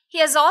 He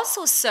has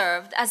also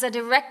served as a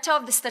Director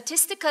of the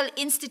Statistical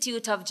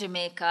Institute of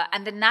Jamaica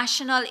and the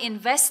National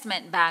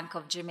Investment Bank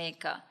of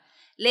Jamaica.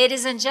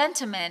 Ladies and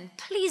gentlemen,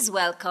 please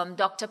welcome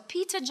Dr.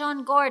 Peter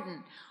John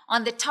Gordon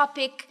on the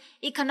topic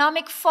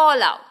Economic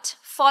Fallout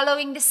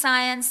Following the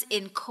Science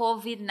in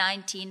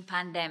COVID-19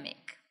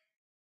 Pandemic.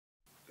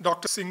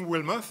 Dr. Singh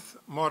Wilmoth,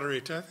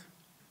 moderator,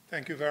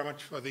 thank you very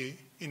much for the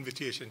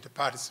invitation to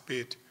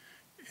participate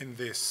in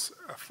this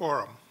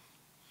forum.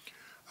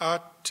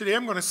 Today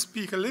I'm going to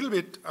speak a little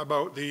bit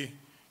about the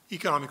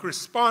economic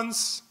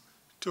response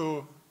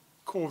to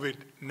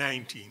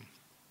COVID-19.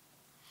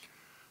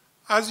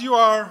 As you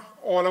are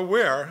all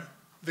aware,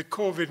 the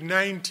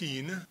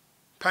COVID-19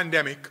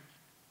 pandemic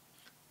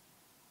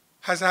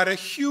has had a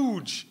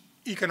huge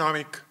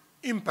economic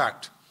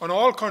impact on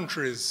all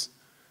countries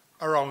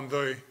around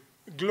the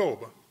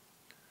globe.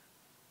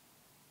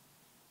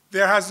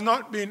 there has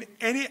not been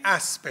any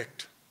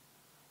aspect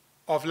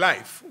of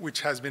life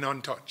which has been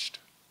untouched.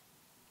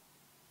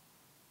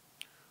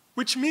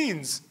 Which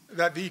means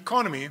that the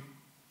economy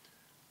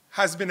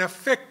has been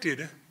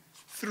affected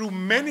through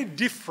many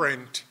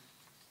different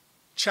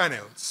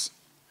channels.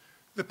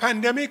 The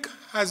pandemic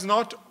has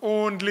not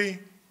only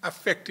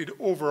affected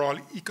overall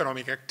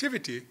economic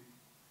activity,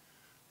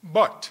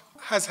 but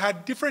has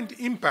had different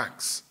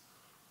impacts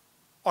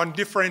on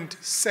different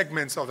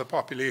segments of the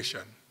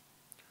population,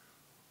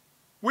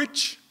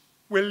 which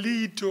will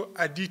lead to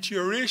a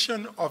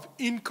deterioration of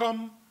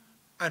income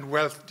and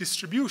wealth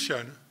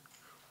distribution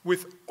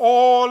with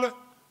all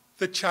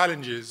the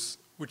challenges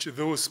which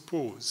those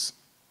pose.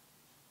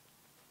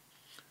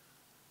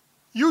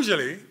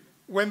 Usually,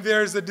 when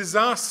there is a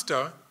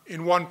disaster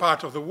in one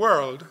part of the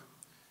world,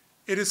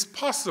 it is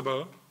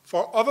possible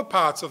for other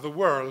parts of the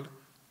world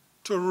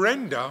to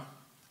render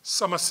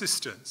some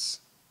assistance,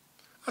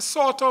 a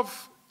sort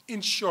of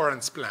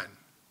insurance plan.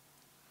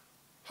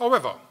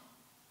 However,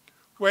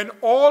 when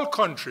all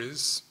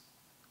countries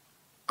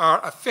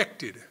are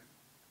affected,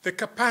 the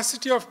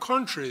capacity of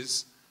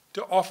countries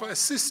to offer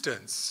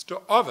assistance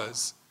to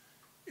others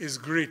is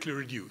greatly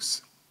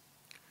reduced.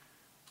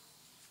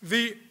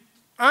 The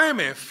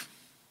IMF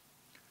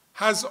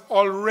has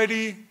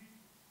already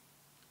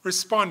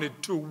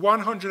responded to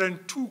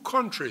 102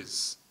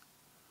 countries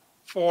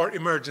for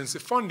emergency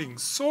funding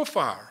so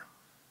far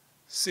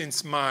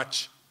since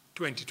March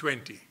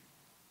 2020,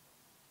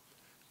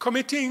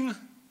 committing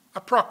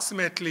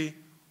approximately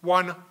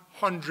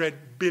 $100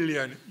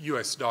 billion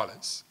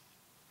US.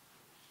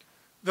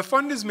 The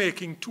fund is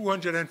making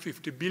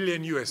 $250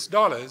 billion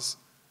US,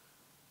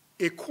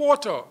 a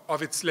quarter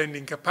of its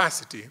lending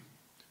capacity,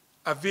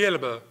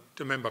 available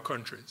to member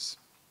countries.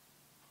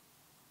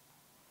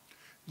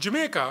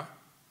 Jamaica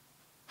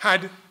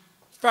had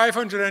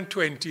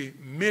 $520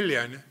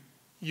 million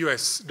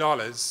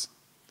US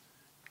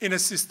in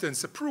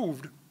assistance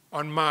approved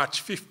on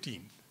March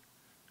 15th.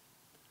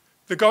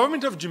 The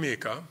government of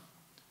Jamaica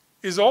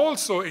is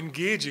also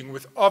engaging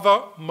with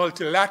other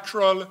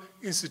multilateral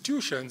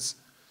institutions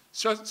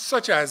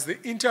such as the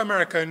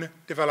Inter-American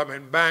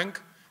Development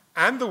Bank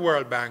and the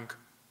World Bank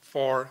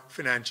for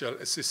financial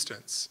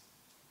assistance.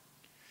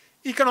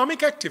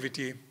 Economic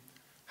activity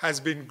has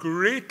been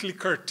greatly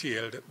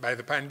curtailed by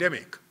the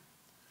pandemic,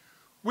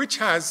 which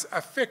has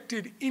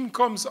affected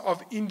incomes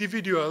of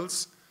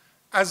individuals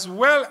as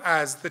well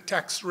as the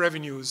tax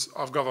revenues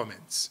of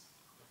governments.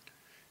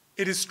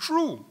 It is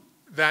true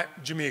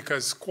that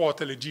Jamaica's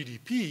quarterly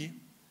GDP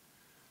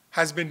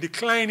has been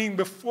declining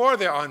before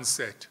the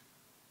onset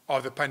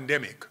of the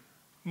pandemic,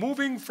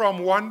 moving from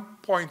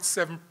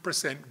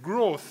 1.7%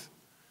 growth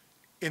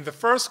in the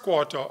first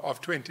quarter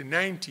of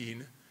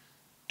 2019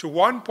 to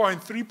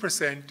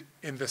 1.3%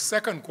 in the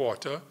second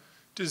quarter,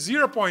 to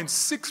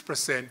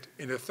 0.6%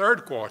 in the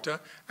third quarter,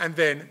 and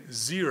then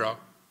 0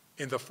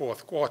 in the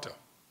fourth quarter.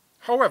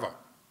 However,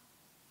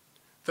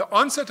 the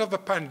onset of the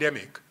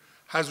pandemic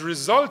has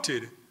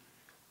resulted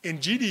in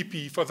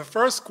GDP for the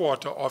first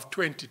quarter of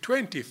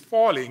 2020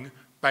 falling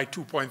by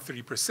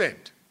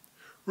 2.3%.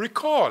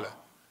 Recall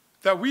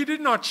that we did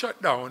not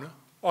shut down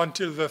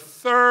until the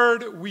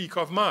third week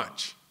of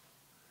March.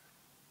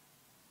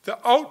 The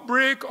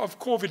outbreak of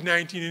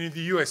COVID-19 in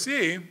the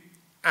USA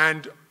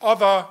and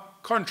other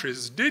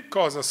countries did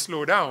cause a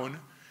slowdown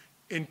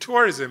in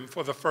tourism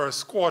for the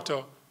first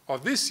quarter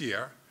of this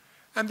year,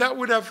 and that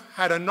would have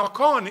had a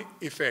knock-on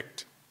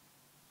effect.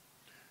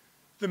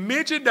 The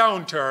major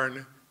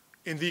downturn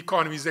in the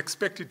economy is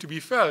expected to be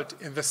felt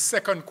in the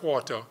second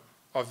quarter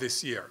of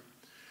this year.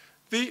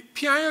 The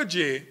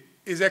PIOJ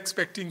is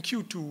expecting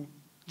Q2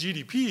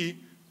 GDP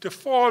to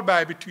fall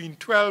by between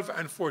 12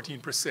 and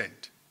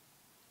 14%.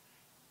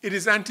 It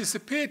is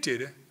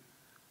anticipated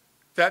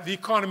that the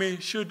economy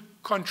should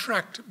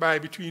contract by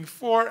between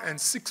 4 and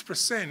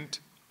 6%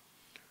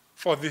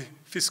 for the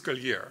fiscal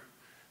year.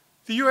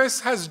 The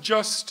US has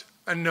just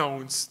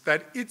announced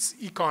that its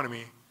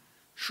economy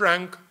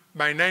shrank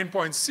by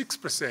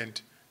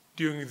 9.6%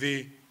 during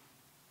the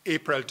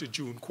April to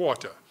June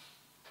quarter.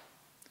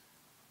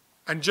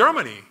 And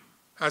Germany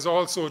has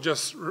also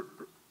just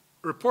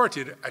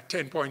reported a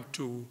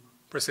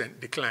 10.2%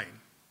 decline.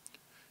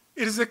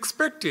 It is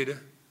expected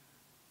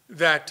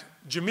that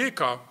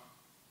Jamaica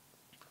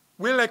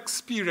will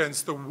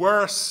experience the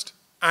worst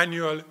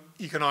annual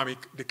economic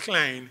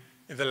decline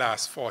in the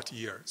last 40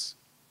 years.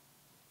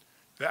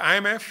 The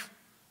IMF,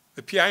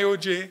 the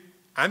PIOJ,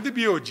 and the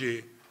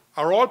BOJ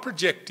are all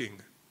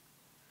projecting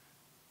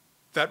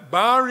that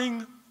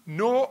barring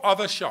no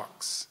other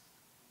shocks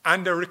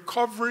and a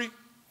recovery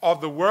of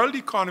the world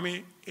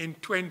economy in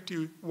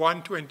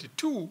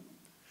 21-22,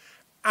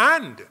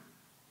 and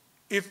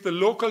if the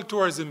local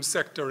tourism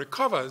sector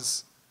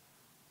recovers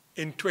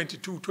in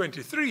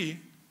 22-23,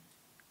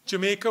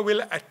 Jamaica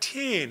will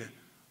attain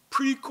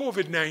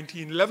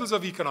pre-COVID-19 levels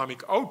of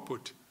economic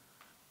output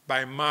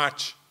by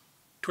March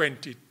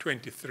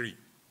 2023.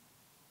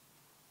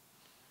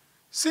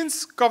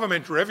 Since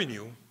government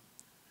revenue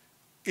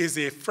is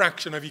a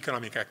fraction of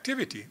economic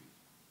activity,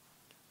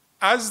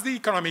 as the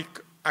economic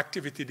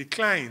activity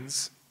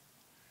declines,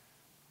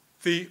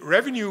 the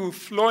revenue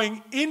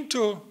flowing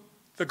into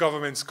the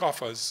government's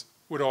coffers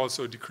would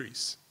also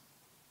decrease.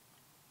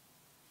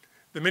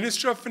 The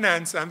Ministry of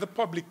Finance and the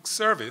Public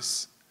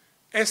Service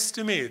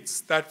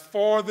estimates that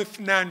for the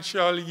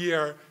financial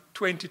year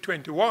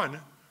 2021,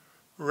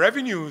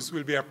 revenues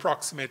will be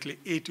approximately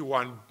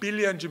 81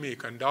 billion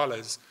Jamaican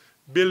dollars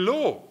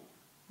below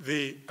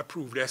the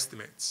approved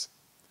estimates.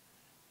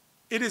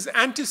 It is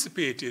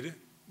anticipated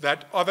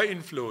that other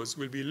inflows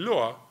will be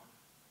lower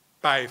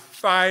by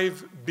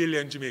 5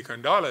 billion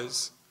Jamaican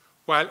dollars,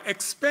 while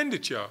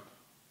expenditure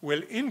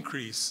will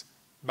increase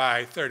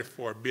by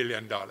 $34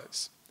 billion.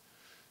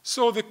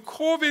 So the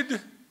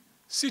COVID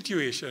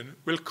situation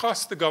will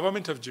cost the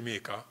government of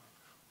Jamaica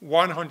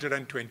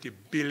 120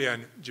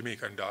 billion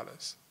Jamaican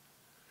dollars.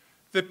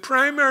 The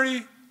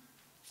primary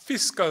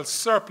fiscal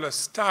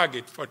surplus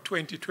target for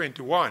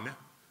 2021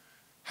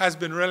 has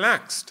been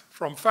relaxed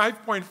from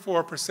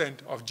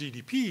 5.4% of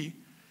GDP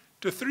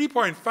to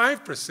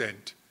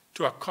 3.5%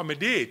 to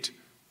accommodate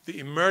the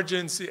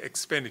emergency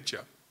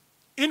expenditure.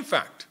 In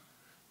fact,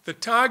 the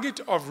target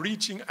of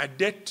reaching a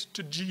debt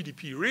to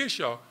GDP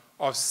ratio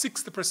of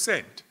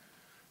 60%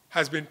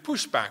 has been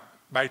pushed back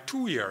by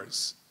 2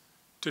 years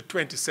to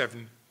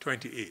 27-28.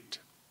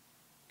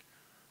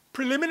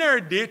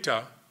 Preliminary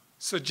data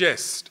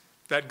suggest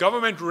that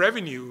government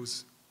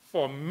revenues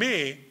for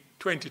May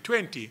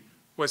 2020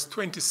 was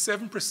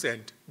 27%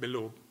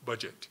 below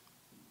budget.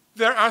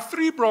 There are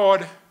 3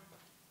 broad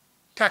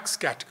tax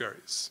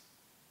categories.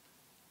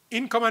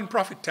 Income and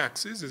profit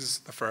taxes is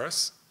the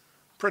first,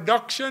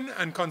 production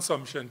and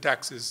consumption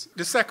taxes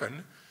the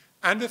second,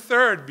 and the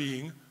third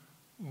being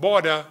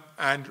border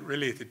and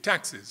related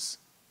taxes,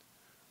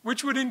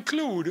 which would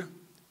include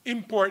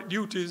import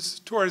duties,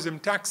 tourism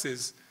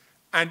taxes,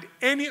 and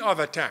any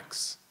other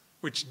tax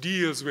which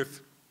deals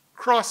with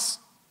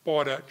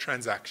cross-border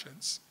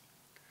transactions.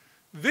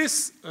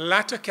 This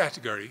latter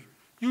category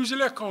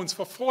usually accounts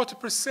for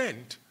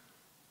 40%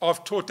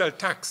 of total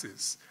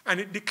taxes, and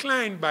it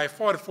declined by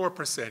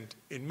 44%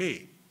 in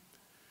May.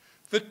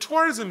 The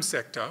tourism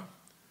sector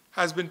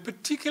has been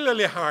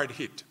particularly hard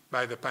hit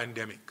by the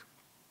pandemic.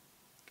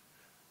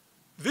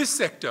 This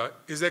sector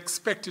is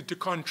expected to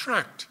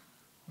contract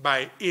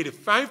by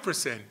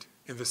 85%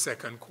 in the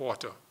second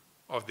quarter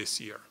of this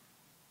year.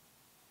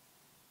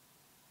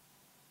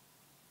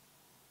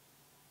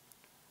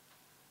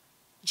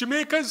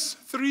 Jamaica's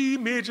 3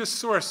 major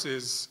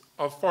sources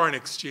of foreign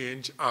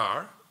exchange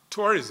are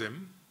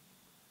tourism,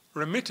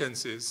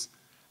 remittances,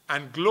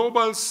 and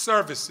global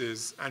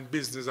services and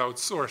business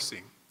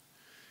outsourcing.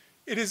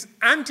 It is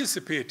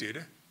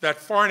anticipated that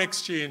foreign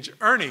exchange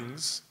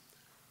earnings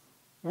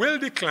will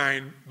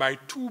decline by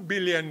 $2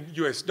 billion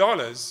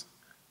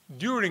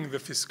during the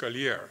fiscal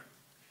year.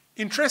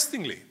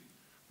 Interestingly,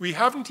 we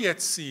haven't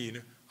yet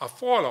seen a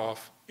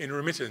fall-off in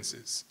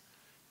remittances.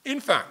 In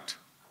fact,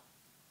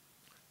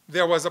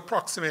 there was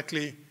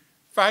approximately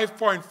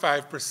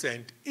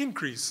 5.5%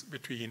 increase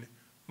between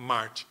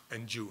March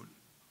and June.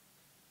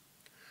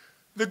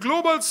 The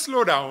global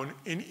slowdown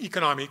in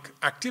economic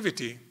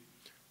activity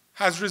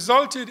has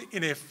resulted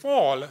in a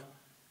fall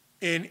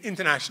in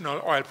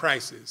international oil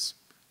prices,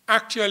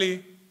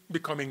 actually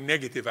becoming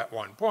negative at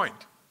one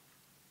point.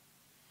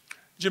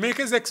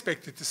 Jamaica is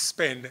expected to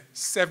spend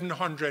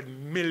 $700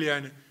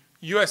 million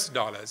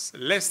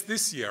less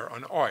this year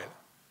on oil.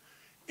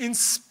 In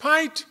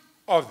spite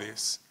of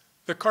this,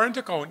 the current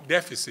account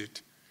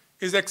deficit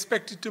is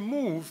expected to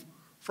move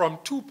from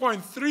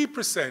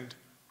 2.3%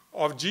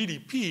 of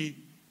GDP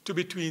to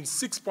between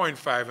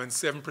 6.5% and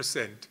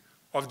 7%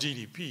 of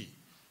GDP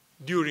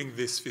during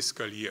this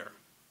fiscal year.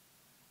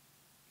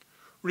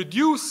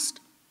 Reduced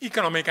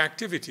economic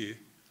activity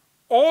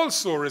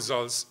also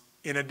results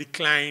in a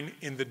decline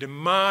in the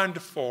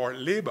demand for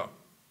labor.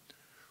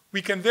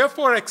 We can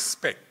therefore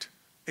expect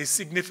a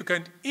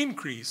significant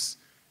increase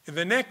in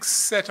the next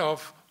set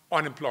of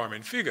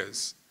unemployment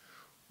figures,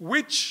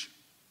 which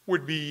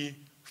would be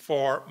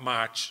for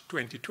March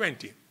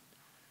 2020.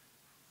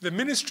 The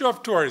Ministry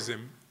of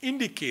Tourism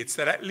indicates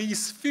that at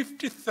least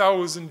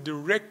 50,000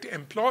 direct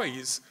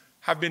employees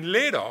have been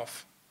laid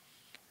off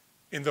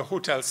in the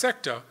hotel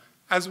sector,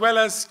 as well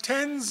as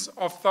tens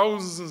of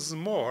thousands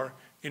more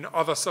in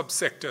other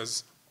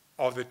subsectors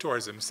of the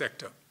tourism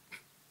sector.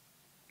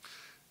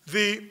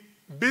 The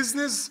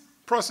business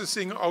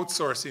processing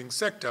outsourcing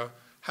sector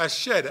has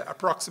shed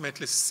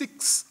approximately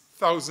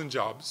 6,000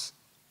 jobs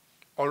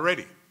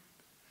already.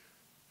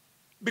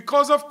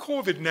 Because of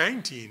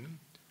COVID-19,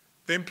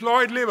 the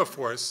employed labor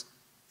force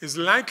is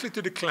likely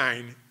to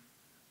decline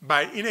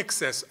by in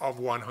excess of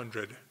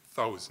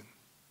 100,000.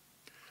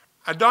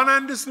 A Don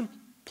Anderson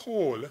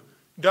poll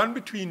done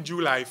between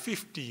July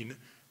 15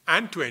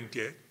 and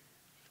 20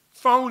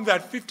 found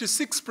that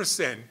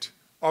 56%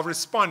 of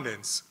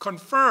respondents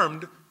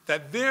confirmed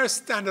that their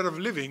standard of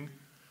living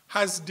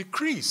has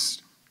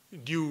decreased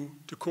due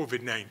to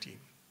COVID-19.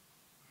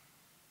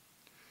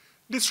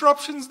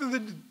 Disruptions in the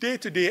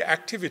day-to-day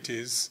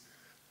activities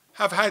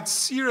have had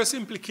serious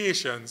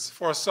implications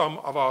for some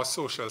of our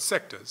social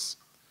sectors.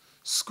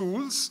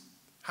 Schools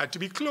had to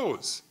be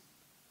closed,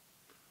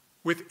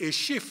 with a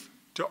shift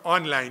to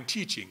online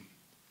teaching.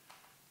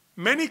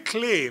 Many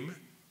claim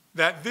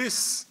that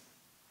this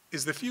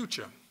is the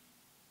future.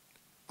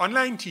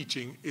 Online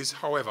teaching is,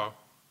 however,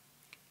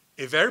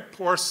 a very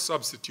poor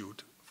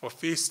substitute for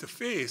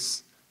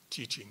face-to-face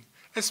teaching,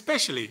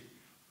 especially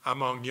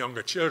among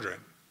younger children.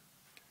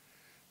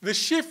 The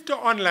shift to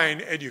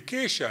online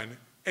education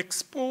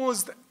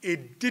exposed a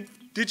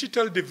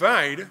digital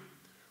divide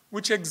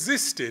which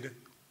existed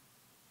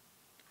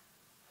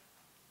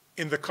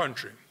in the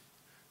country.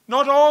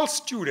 Not all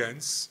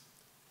students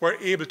were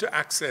able to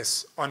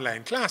access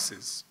online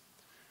classes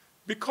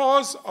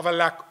because of a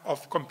lack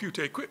of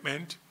computer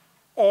equipment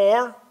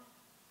or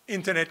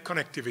internet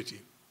connectivity.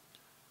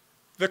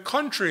 The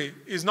country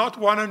is not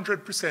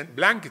 100%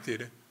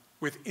 blanketed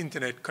with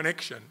internet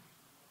connection.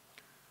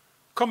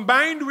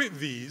 Combined with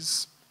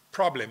these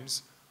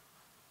problems,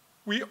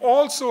 we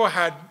also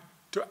had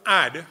to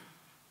add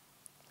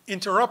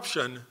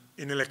interruption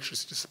in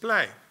electricity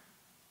supply.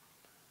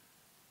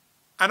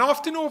 An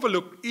often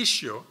overlooked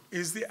issue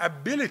is the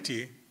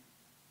ability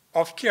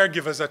of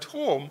caregivers at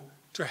home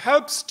to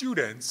help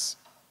students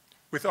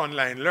with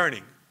online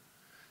learning.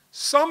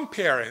 Some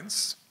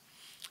parents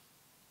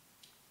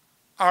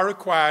are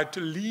required to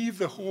leave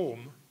the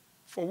home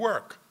for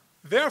work,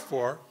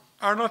 therefore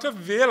are not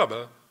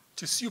available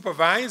to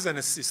supervise and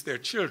assist their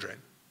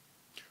children,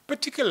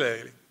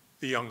 particularly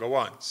the younger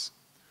ones,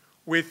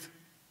 with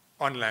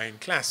online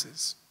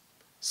classes.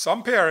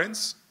 Some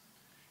parents,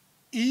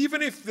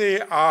 even if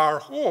they are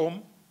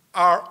home,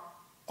 are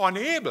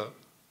unable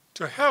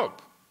to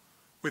help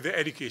with the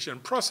education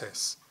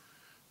process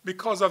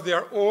because of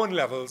their own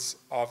levels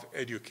of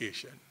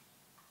education.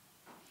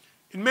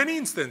 In many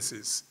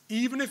instances,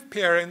 even if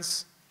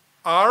parents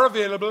are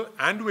available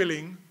and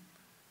willing,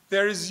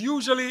 there is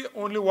usually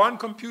only one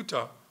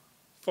computer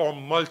for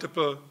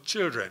multiple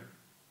children,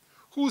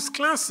 whose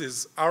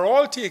classes are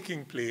all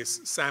taking place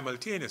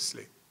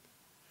simultaneously.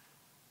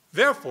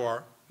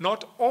 Therefore,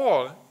 not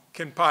all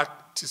can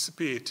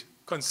participate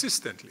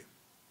consistently.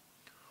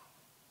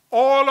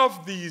 All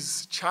of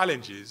these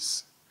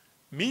challenges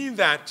mean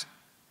that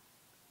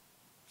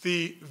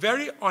the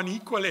very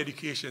unequal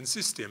education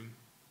system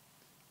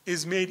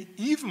is made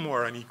even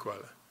more unequal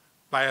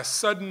by a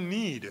sudden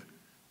need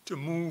to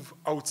move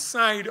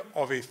outside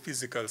of a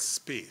physical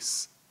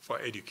space for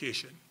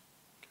education.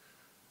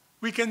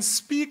 We can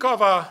speak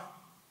of a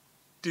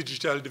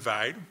digital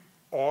divide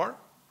or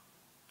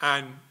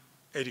an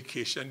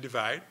education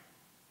divide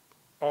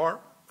or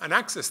an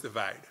access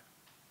divide.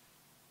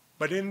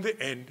 But in the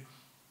end,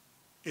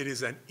 it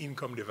is an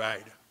income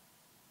divide,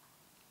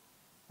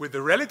 with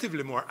the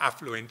relatively more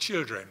affluent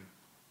children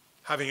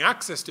having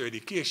access to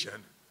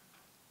education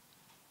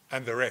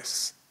and the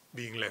rest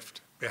being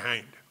left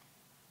behind.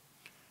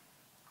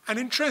 An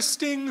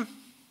interesting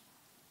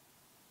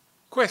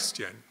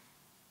question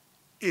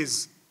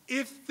is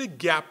if the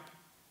gap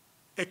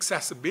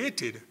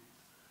exacerbated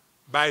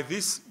by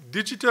this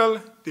digital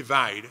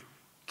divide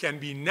can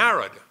be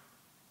narrowed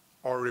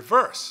or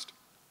reversed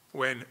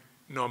when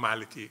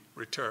normality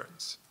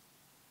returns.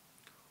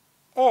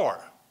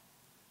 Or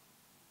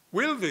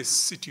will this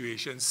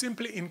situation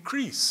simply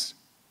increase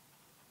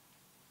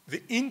the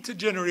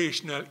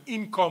intergenerational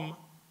income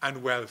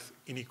and wealth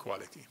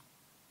inequality?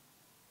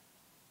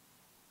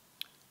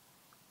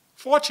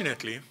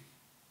 Fortunately,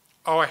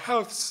 our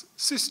health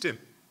system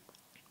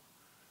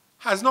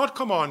has not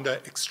come under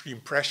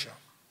extreme pressure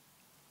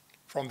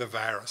from the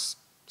virus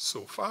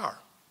so far.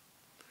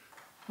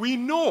 We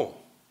know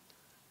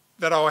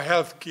that our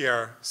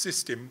healthcare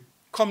system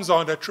comes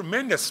under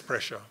tremendous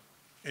pressure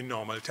in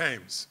normal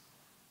times.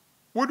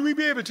 Would we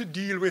be able to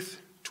deal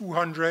with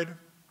 200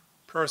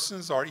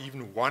 persons or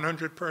even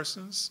 100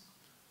 persons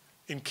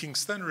in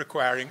Kingston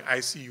requiring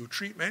ICU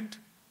treatment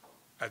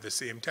at the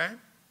same time?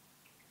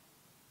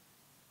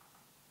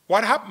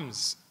 What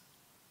happens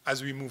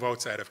as we move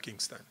outside of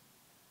Kingston?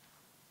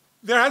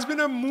 There has been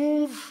a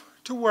move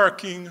to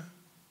working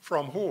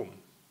from home.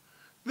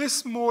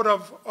 This mode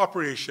of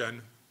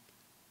operation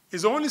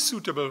is only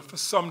suitable for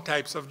some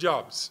types of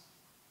jobs.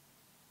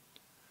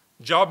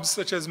 Jobs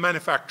such as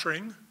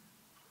manufacturing,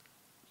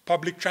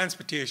 public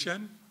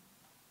transportation,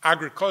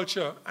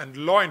 agriculture, and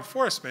law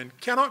enforcement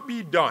cannot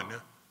be done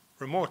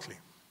remotely.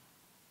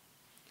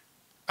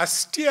 A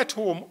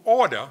stay-at-home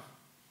order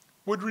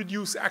would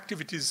reduce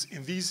activities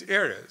in these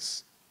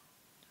areas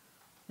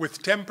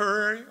with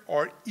temporary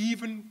or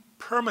even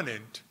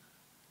permanent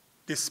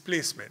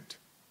displacement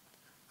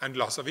and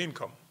loss of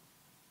income.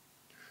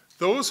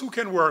 Those who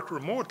can work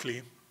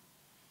remotely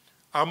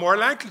are more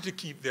likely to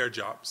keep their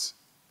jobs,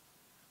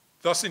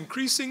 thus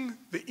increasing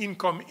the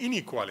income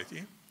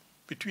inequality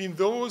between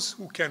those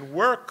who can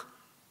work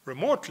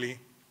remotely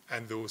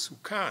and those who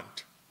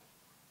can't.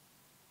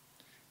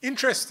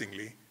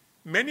 Interestingly,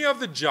 many of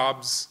the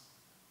jobs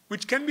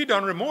which can be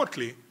done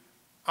remotely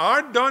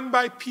are done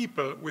by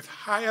people with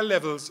higher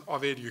levels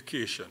of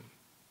education.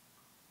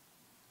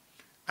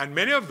 And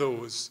many of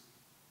those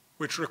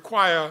which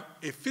require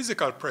a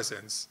physical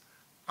presence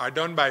are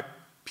done by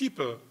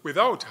people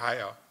without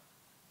higher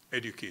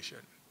education.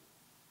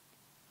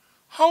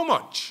 How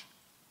much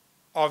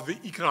of the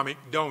economic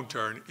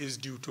downturn is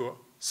due to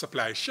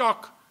supply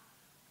shock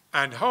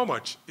and how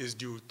much is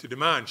due to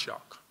demand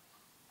shock?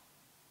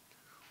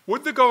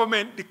 Would the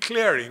government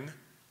declaring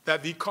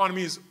that the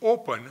economy is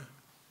open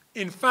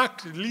in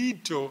fact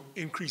lead to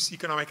increased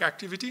economic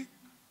activity?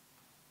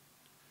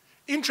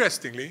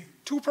 Interestingly,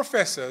 two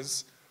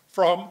professors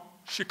from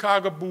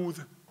Chicago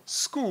Booth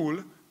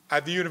School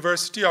at the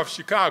University of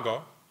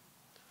Chicago,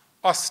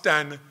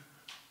 Austin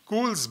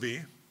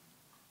Goolsbee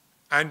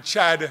and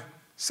Chad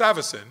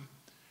Savison,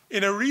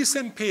 in a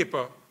recent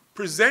paper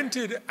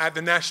presented at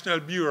the National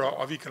Bureau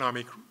of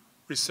Economic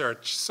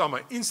Research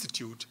Summer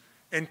Institute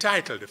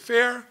entitled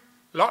Fear,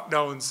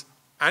 Lockdowns,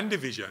 and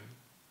Division,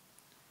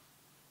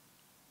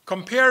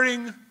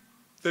 comparing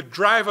the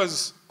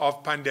drivers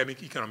of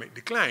pandemic economic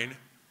decline,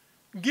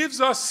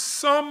 gives us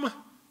some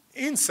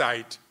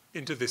insight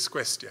into this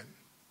question.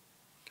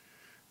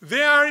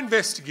 They are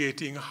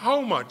investigating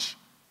how much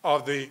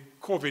of the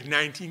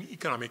COVID-19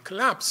 economic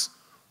collapse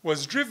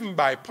was driven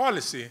by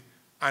policy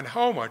and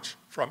how much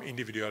from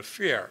individual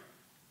fear.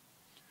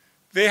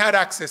 They had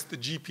access to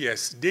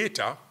GPS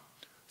data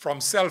from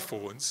cell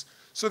phones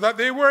so that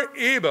they were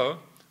able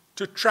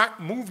to track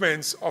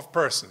movements of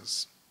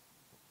persons.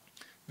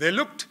 They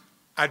looked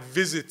at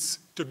visits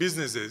to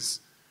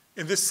businesses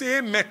in the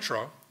same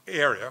metro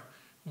area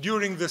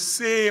during the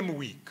same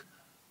week,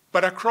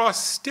 but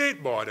across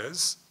state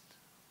borders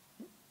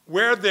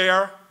where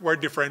there were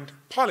different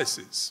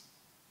policies.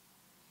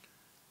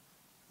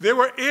 They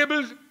were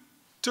able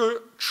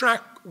to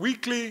track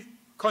weekly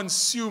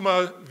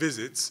consumer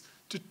visits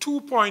to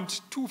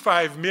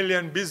 2.25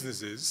 million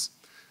businesses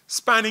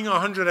spanning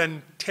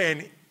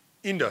 110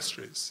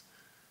 industries.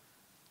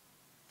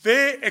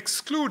 They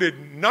excluded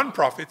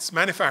nonprofits,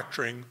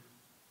 manufacturing,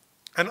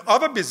 and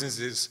other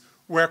businesses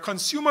where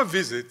consumer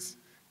visits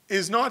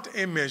is not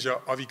a measure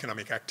of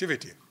economic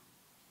activity.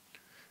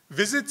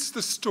 Visits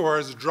to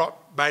stores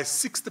dropped by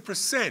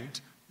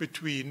 60%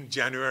 between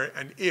January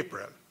and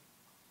April,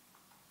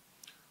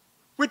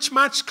 which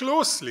matched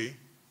closely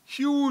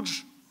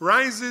huge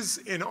rises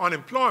in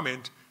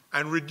unemployment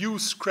and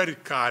reduced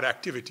credit card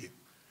activity.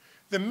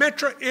 The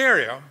metro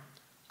area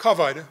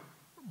covered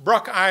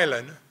Brock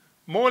Island,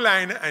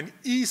 Moline, and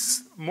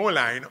East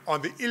Moline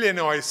on the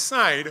Illinois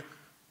side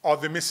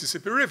of the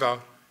Mississippi River,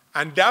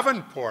 and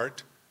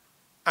Davenport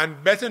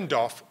and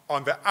Bettendorf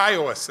on the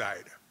Iowa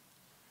side.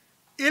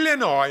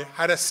 Illinois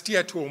had a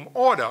stay-at-home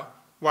order,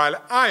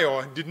 while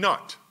Iowa did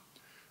not.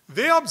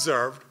 They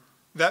observed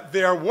that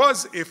there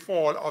was a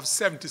fall of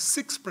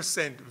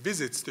 76%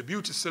 visits to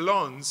beauty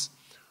salons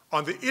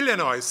on the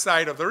Illinois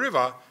side of the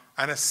river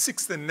and a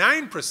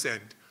 69%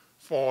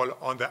 fall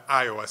on the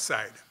Iowa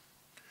side.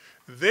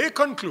 They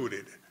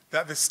concluded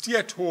that the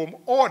stay-at-home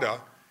order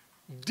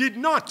did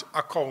not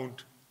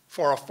account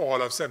for a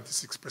fall of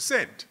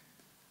 76%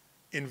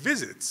 in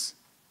visits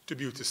to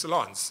beauty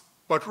salons,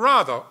 but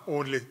rather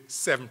only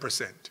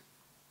 7%.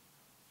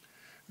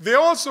 They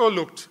also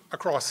looked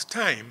across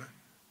time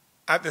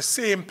at the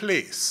same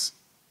place,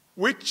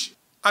 which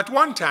at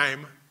one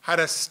time had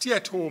a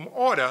stay-at-home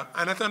order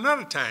and at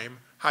another time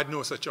had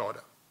no such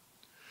order.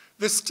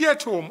 The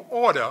stay-at-home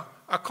order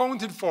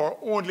accounted for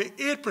only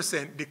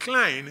 8%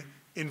 decline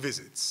in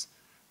visits.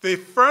 They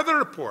further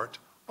report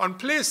on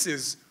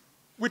places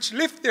which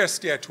lift their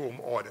stay-at-home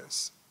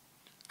orders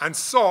and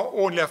saw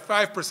only a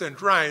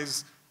 5%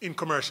 rise in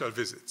commercial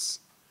visits.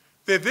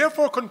 They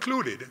therefore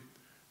concluded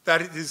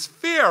that it is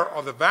fear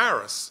of the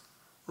virus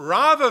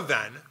rather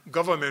than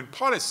government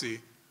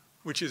policy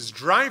which is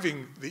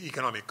driving the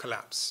economic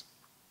collapse.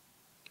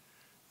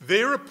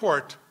 They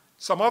report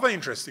some other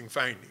interesting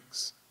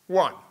findings.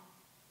 One,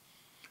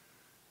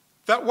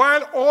 that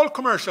while all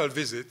commercial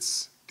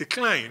visits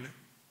decline,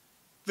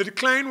 the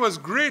decline was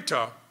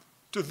greater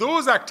to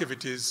those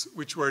activities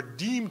which were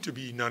deemed to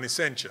be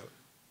non-essential.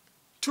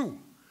 Two,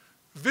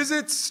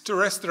 visits to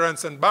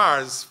restaurants and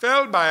bars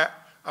fell by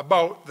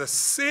about the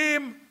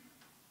same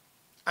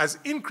as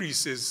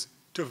increases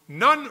to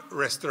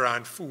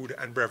non-restaurant food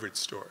and beverage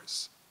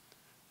stores.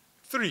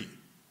 Three,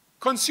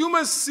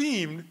 consumers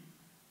seemed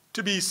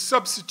to be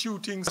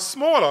substituting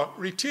smaller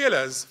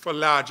retailers for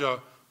larger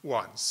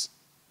ones,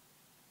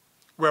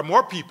 where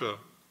more people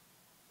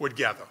would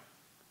gather.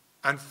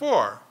 And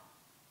four,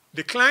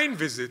 decline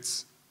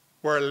visits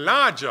were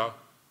larger,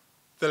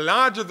 the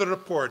larger the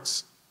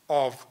reports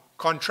of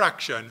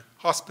contraction,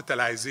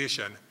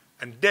 hospitalization,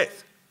 and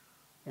death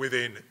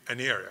within an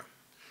area.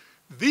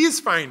 These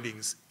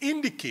findings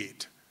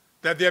indicate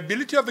that the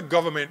ability of the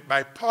government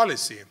by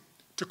policy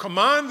to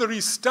command the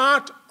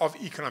restart of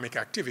economic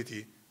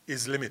activity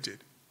is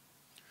limited.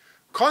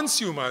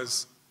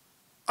 Consumers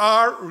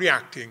are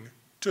reacting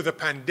to the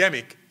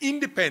pandemic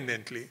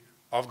independently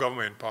of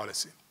government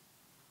policy.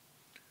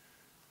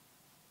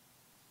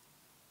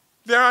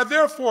 There are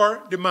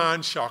therefore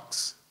demand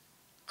shocks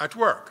at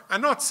work,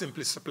 and not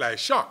simply supply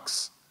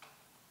shocks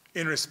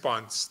in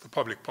response to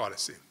public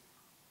policy.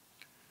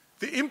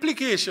 The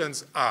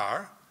implications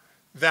are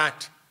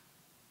that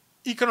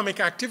economic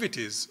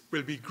activities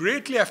will be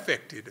greatly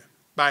affected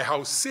by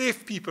how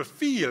safe people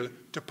feel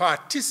to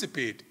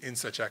participate in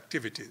such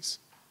activities.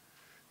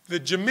 The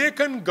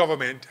Jamaican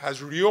government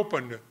has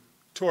reopened the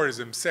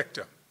tourism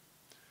sector.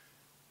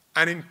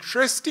 An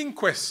interesting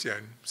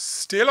question,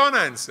 still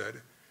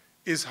unanswered,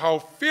 is how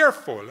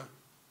fearful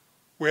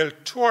will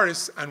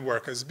tourists and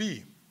workers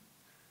be?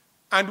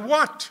 And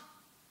what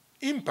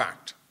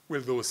impact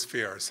will those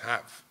fears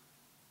have?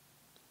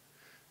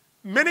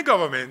 Many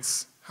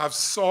governments have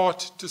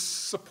sought to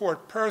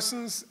support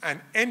persons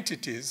and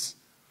entities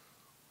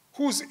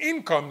whose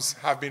incomes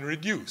have been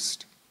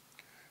reduced.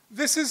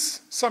 This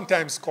is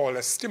sometimes called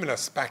a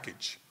stimulus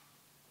package.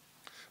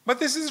 But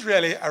this is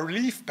really a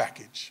relief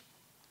package.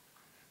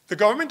 The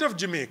government of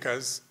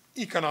Jamaica's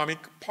economic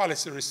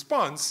policy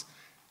response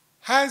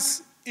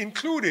has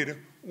included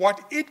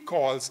what it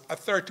calls a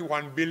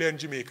 31 billion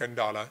Jamaican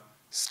dollar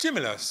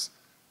stimulus,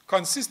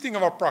 consisting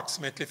of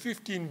approximately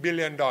 $15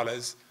 billion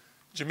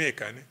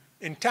Jamaican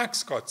in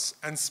tax cuts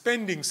and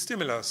spending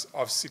stimulus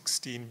of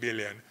 16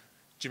 billion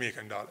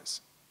Jamaican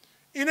dollars.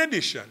 In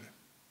addition,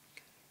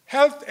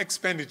 health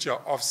expenditure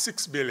of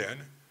 6 billion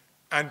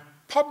and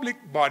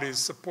public bodies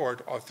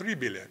support of 3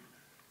 billion,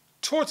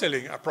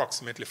 totaling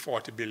approximately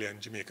 40 billion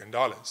Jamaican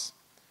dollars.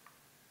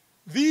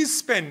 These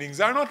spendings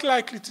are not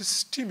likely to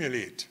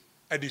stimulate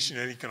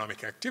additional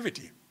economic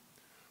activity,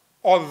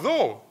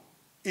 although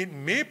it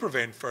may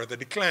prevent further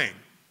decline.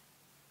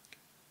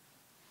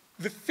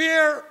 The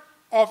fear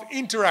of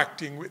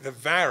interacting with the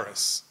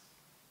virus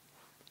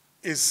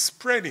is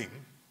spreading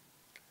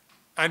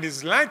and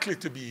is likely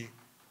to be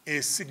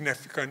a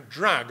significant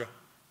drag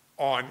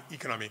on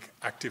economic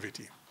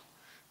activity.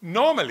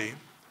 Normally,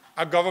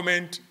 a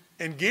government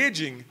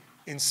engaging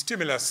in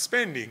stimulus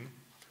spending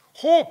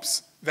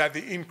hopes that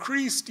the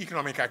increased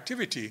economic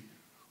activity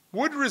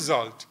would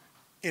result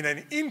in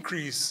an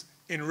increase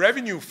in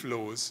revenue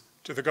flows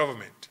to the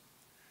government.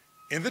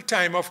 In the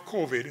time of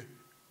COVID,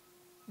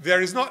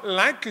 there is not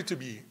likely to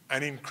be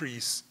an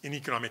increase in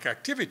economic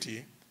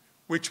activity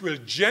which will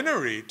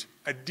generate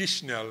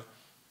additional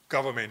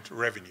government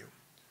revenue.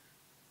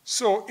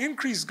 So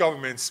increased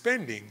government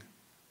spending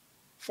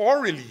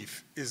for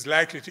relief is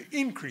likely to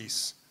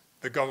increase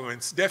the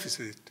government's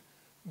deficit,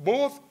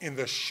 both in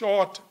the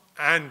short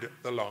and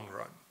the long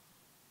run.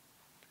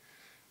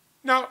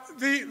 Now,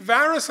 the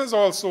virus has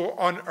also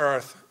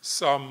unearthed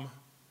some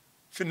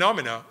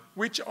phenomena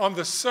which on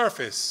the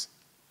surface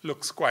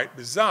looks quite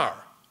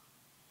bizarre,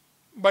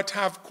 but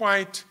have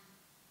quite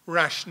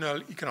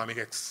rational economic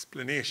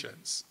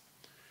explanations.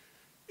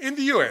 In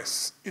the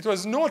US, it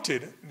was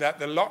noted that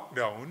the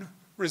lockdown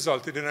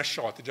resulted in a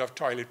shortage of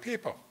toilet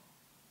paper.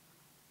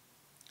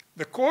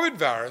 The COVID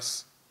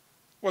virus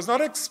was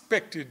not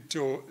expected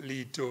to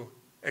lead to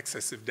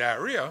excessive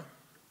diarrhea.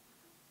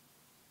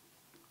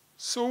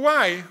 So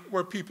why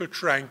were people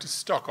trying to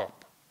stock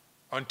up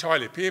on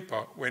toilet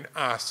paper when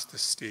asked to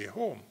stay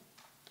home?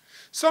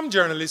 Some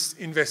journalists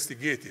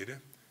investigated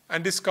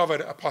and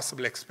discovered a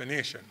possible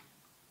explanation.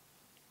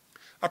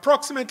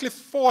 Approximately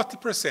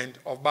 40%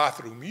 of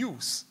bathroom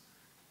use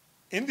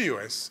in the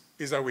US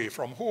is away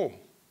from home.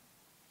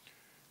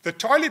 The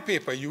toilet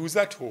paper used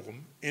at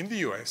home in the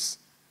US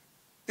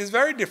is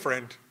very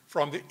different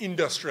from the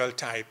industrial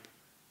type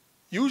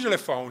usually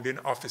found in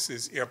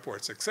offices,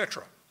 airports,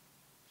 etc.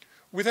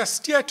 With a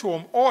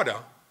stay-at-home order,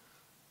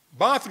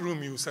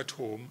 bathroom use at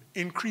home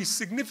increased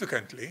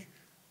significantly,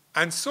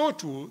 and so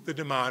too the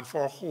demand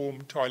for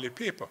home toilet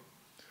paper.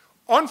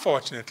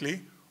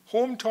 Unfortunately,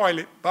 home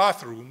toilet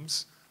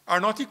bathrooms are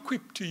not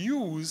equipped to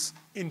use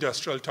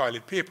industrial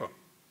toilet paper.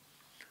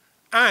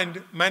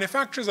 And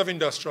manufacturers of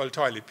industrial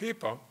toilet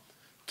paper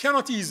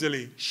cannot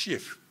easily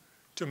shift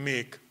to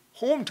make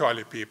home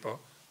toilet paper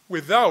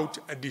without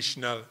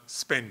additional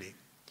spending.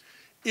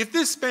 If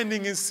this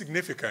spending is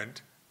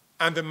significant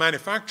and the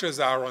manufacturers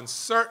are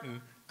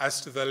uncertain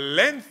as to the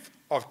length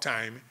of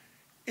time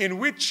in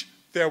which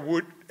there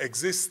would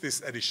exist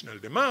this additional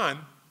demand,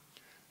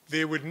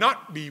 they would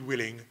not be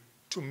willing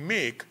to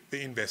make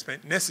the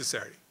investment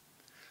necessary.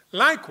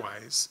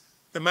 Likewise,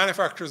 the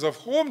manufacturers of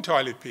home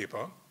toilet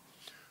paper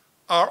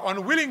are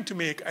unwilling to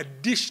make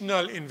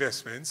additional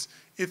investments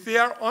if they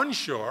are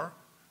unsure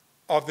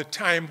of the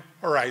time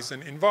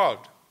horizon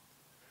involved.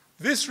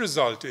 This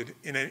resulted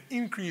in an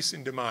increase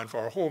in demand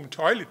for home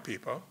toilet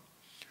paper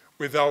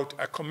without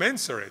a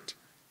commensurate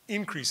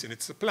increase in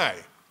its supply,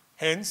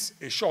 hence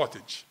a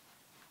shortage.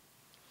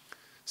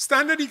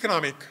 Standard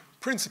economic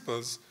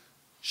principles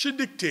should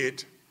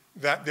dictate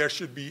that there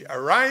should be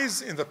a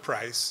rise in the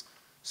price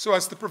so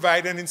as to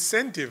provide an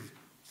incentive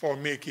for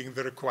making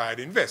the required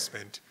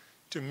investment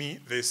to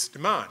meet this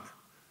demand.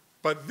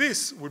 But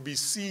this would be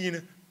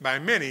seen by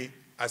many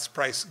as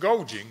price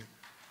gouging,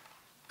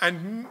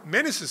 and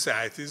many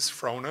societies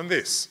frown on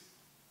this.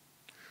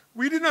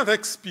 We did not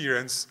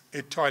experience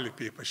a toilet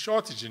paper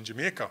shortage in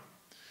Jamaica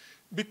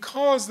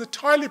because the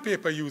toilet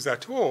paper used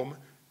at home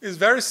is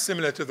very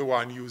similar to the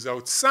one used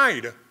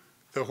outside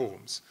the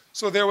homes.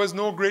 So there was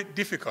no great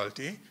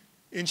difficulty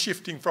in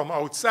shifting from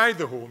outside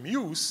the home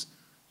use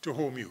to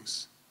home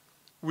use.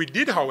 We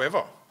did,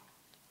 however,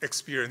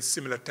 experienced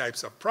similar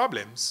types of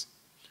problems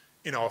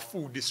in our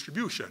food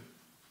distribution.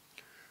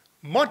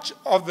 Much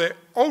of the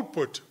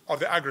output of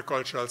the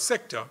agricultural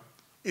sector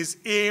is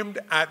aimed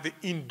at the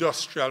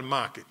industrial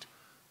market,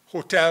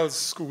 hotels,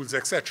 schools,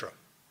 etc.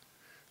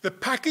 The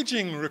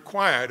packaging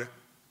required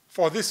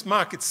for this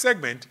market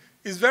segment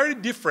is very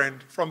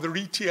different from the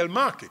retail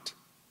market,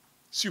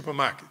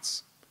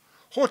 supermarkets.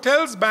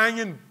 Hotels buying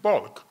in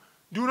bulk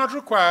do not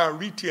require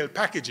retail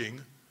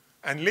packaging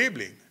and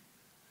labeling.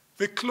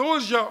 The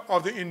closure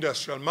of the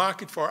industrial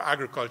market for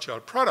agricultural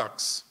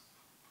products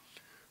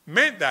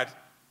meant that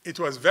it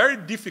was very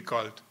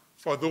difficult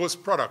for those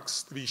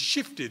products to be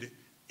shifted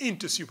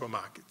into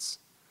supermarkets.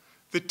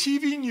 The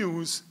TV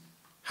news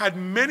had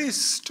many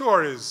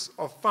stories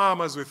of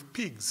farmers with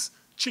pigs,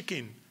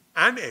 chicken,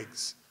 and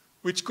eggs,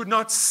 which could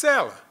not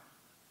sell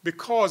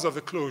because of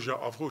the closure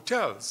of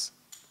hotels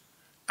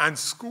and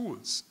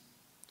schools.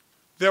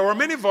 There were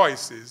many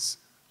voices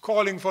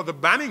calling for the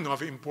banning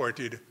of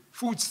imported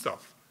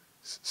foodstuff,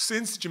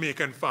 since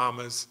Jamaican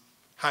farmers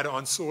had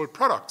unsold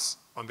products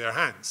on their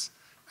hands.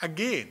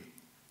 Again,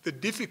 the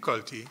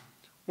difficulty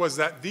was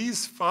that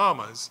these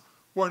farmers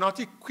were not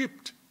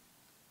equipped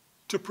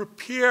to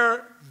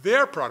prepare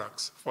their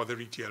products for the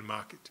retail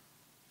market.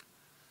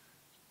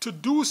 To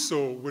do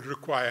so would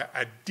require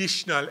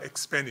additional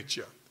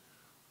expenditure,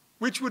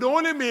 which would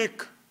only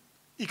make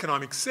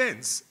economic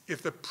sense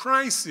if the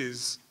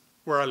prices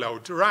were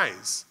allowed to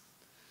rise.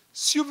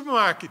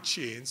 Supermarket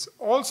chains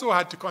also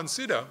had to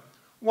consider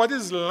what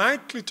is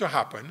likely to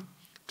happen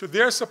to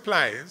their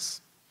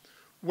supplies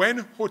when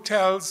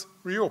hotels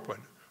reopen.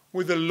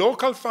 Would the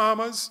local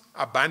farmers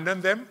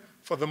abandon them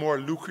for the more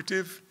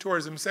lucrative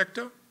tourism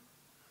sector?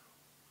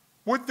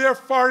 Would their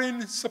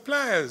foreign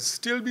suppliers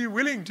still be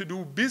willing to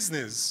do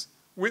business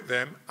with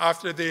them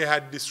after they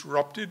had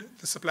disrupted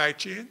the supply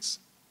chains?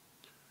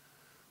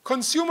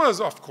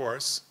 Consumers, of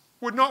course,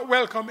 would not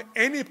welcome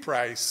any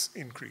price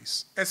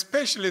increase,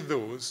 especially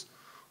those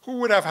who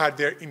would have had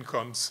their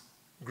incomes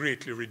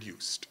greatly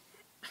reduced.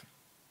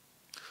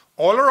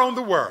 All around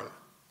the world,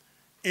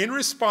 in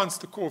response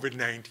to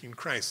COVID-19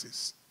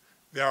 crisis,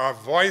 there are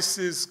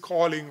voices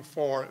calling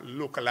for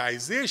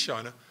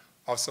localization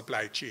of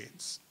supply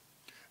chains.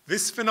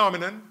 This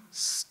phenomenon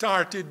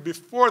started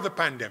before the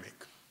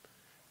pandemic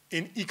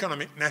in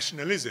economic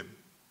nationalism,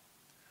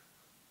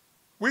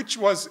 which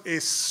was a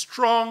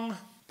strong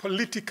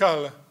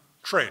political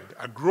trend,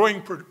 a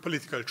growing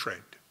political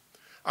trend,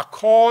 a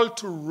call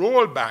to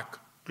roll back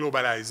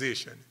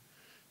globalization,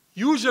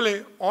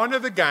 usually under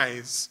the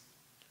guise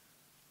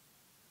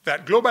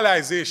that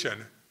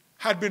globalization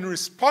had been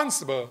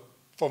responsible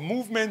for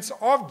movements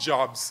of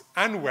jobs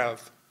and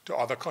wealth to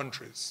other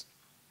countries.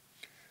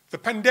 The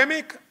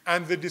pandemic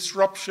and the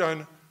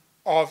disruption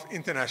of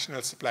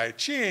international supply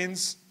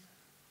chains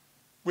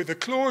with the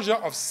closure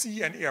of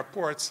sea and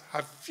airports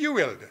have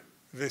fueled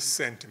this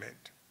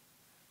sentiment.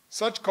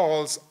 Such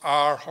calls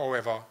are,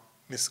 however,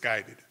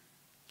 misguided.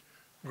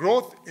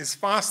 Growth is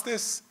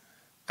fastest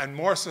and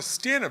more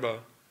sustainable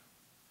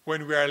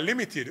when we are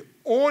limited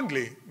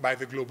only by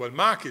the global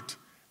market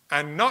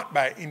and not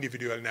by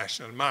individual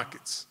national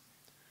markets.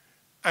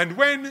 And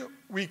when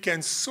we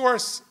can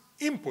source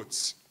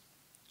inputs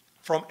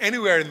from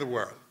anywhere in the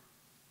world,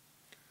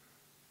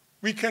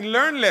 we can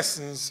learn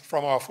lessons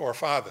from our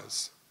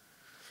forefathers.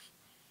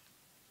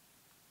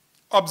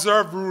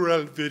 Observe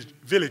rural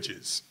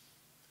villages.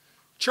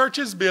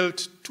 Churches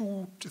built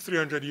 200 to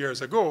 300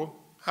 years ago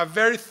have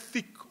very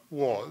thick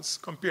walls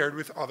compared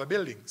with other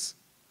buildings.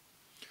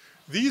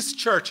 These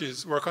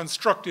churches were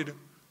constructed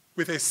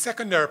with a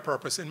secondary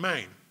purpose in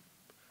mind,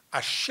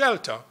 a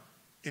shelter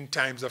in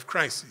times of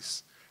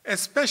crisis,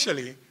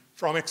 especially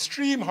from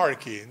extreme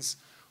hurricanes,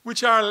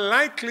 which are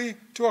likely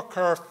to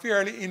occur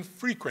fairly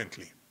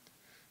infrequently.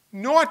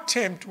 No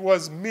attempt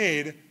was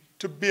made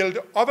to build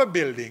other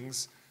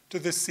buildings to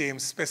the same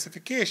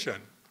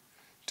specification.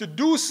 To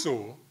do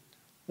so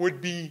would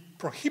be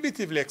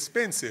prohibitively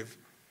expensive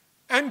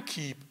and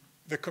keep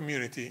the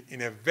community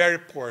in a very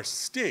poor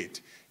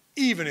state,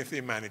 even if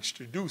they managed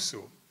to do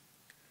so.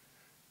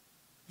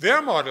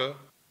 Their model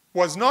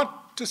was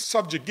not to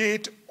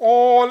subjugate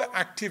all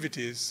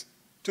activities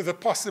to the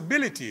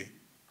possibility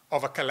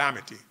of a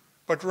calamity,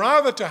 but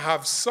rather to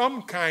have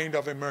some kind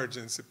of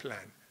emergency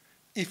plan,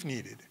 if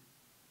needed,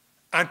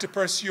 and to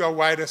pursue a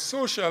wider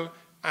social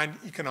and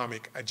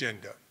economic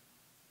agenda.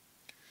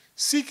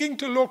 Seeking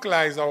to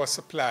localize our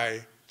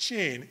supply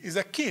chain is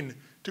akin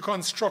to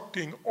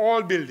constructing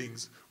all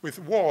buildings with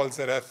walls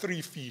that are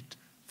 3 feet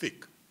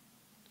thick.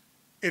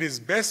 It is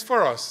best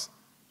for us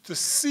to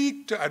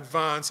seek to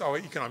advance our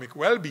economic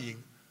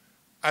well-being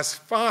as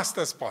fast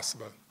as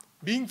possible,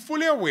 being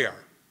fully aware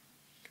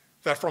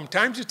that from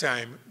time to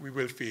time we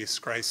will face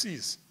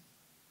crises.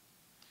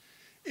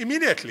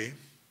 Immediately,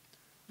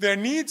 there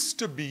needs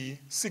to be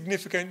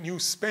significant new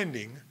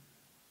spending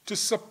to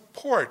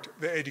support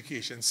the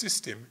education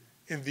system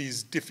in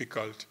these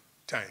difficult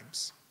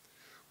times.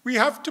 We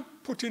have to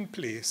put in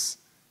place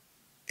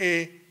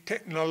a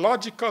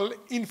technological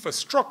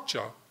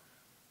infrastructure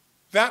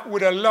that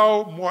would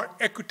allow more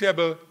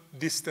equitable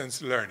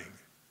distance learning.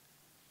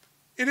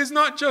 It is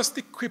not just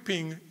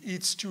equipping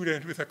each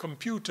student with a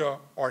computer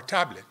or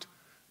tablet,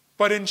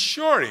 but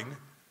ensuring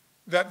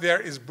that there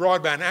is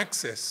broadband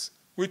access,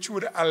 which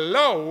would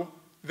allow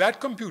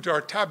that computer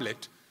or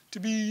tablet to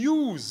be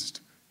used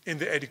in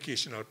the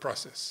educational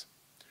process.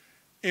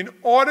 In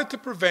order to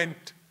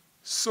prevent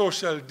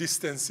social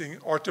distancing,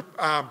 or to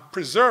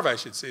preserve, I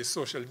should say,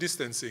 social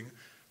distancing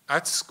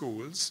at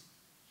schools,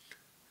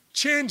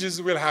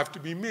 changes will have to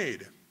be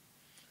made.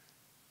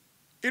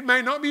 It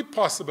might not be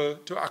possible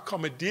to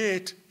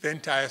accommodate the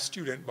entire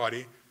student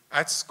body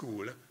at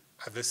school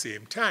at the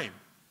same time.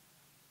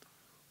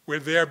 Will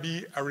there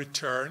be a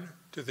return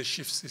to the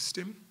shift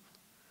system?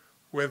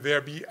 Will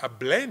there be a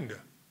blend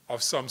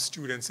of some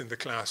students in the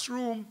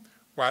classroom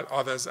while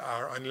others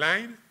are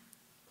online?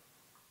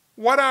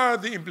 What are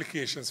the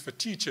implications for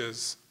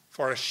teachers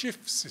for a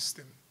shift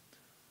system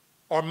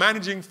or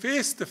managing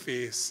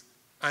face-to-face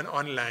and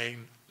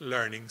online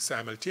learning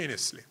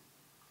simultaneously?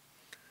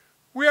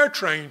 We are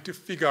trying to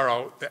figure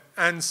out the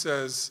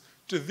answers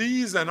to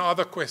these and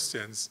other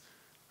questions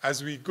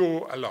as we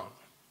go along.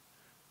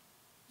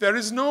 There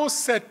is no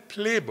set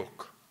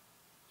playbook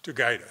to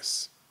guide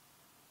us.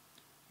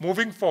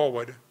 Moving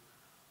forward,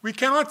 we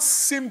cannot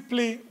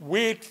simply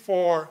wait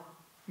for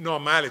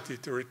normality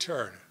to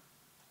return.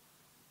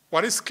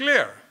 What is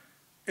clear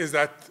is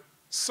that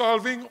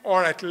solving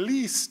or at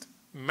least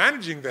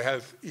managing the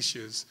health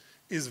issues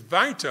is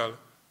vital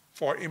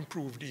for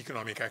improved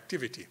economic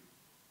activity.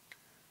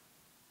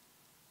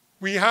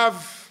 We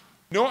have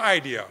no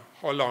idea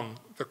how long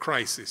the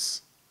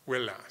crisis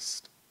will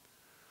last.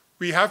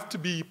 We have to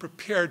be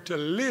prepared to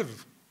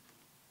live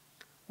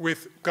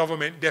with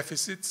government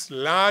deficits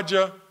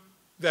larger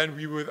than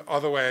we would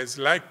otherwise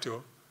like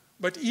to,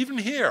 but even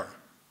here,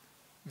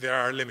 there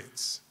are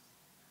limits.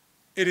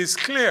 It is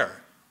clear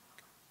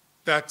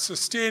that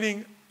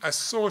sustaining a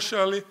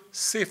social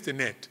safety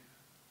net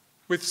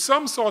with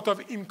some sort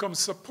of income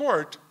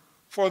support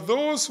for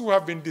those who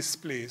have been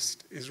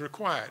displaced is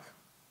required.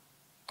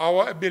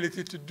 Our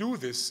ability to do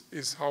this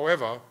is,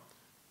 however,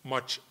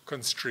 much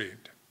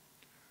constrained.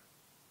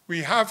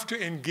 We have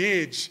to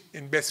engage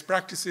in best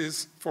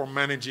practices for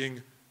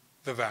managing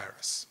the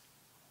virus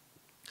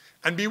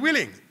and be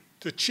willing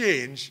to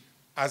change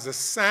as the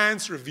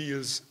science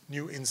reveals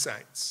new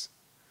insights.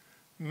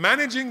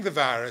 Managing the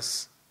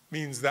virus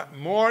means that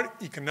more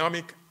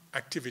economic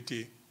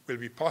activity will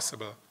be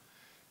possible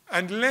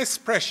and less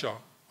pressure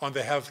on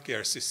the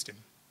healthcare system.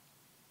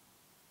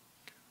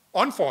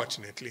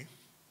 Unfortunately,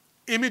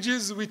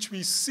 images which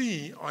we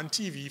see on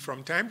TV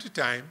from time to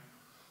time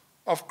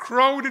of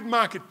crowded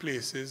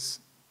marketplaces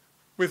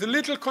with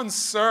little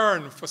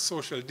concern for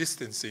social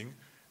distancing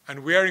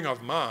and wearing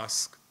of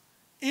masks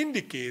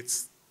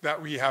indicates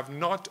that we have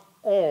not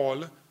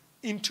all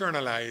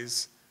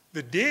internalized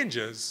the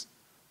dangers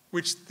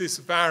which this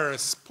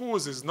virus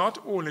poses not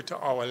only to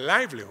our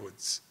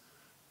livelihoods,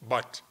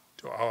 but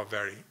to our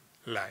very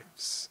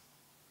lives.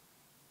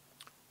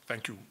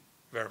 Thank you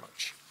very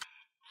much.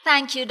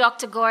 Thank you,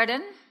 Dr.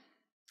 Gordon.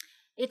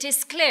 It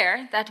is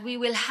clear that we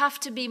will have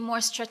to be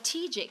more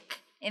strategic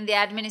in the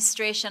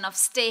administration of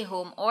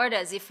stay-home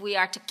orders if we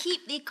are to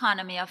keep the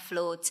economy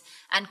afloat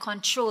and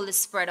control the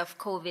spread of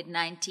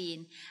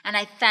COVID-19. And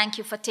I thank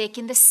you for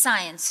taking the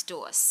science to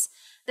us.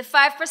 The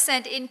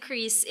 5%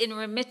 increase in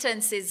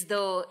remittances,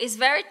 though, is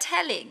very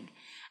telling,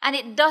 and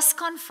it does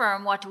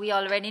confirm what we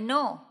already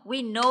know.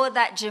 We know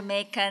that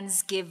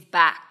Jamaicans give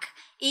back.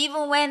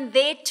 Even when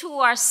they too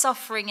are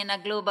suffering in a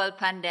global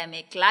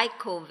pandemic like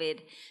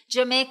COVID,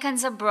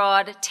 Jamaicans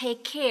abroad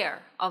take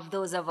care of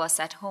those of us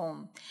at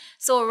home.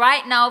 So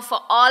right now,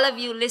 for all of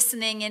you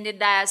listening in the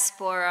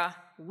diaspora,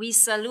 we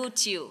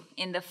salute you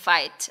in the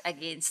fight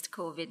against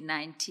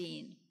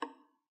COVID-19.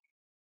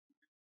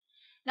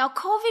 Now,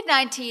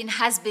 COVID-19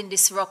 has been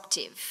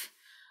disruptive.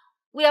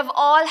 We have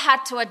all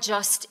had to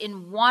adjust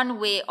in one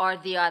way or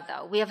the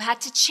other. We have had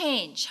to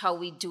change how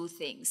we do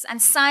things,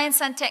 and science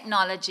and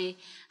technology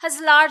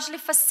has largely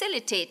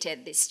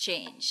facilitated this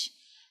change.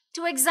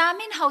 To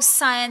examine how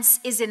science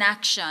is in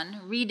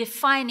action,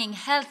 redefining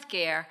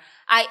healthcare,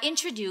 I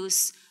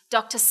introduce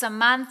Dr.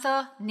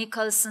 Samantha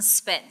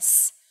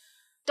Nicholson-Spence.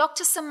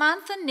 Dr.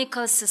 Samantha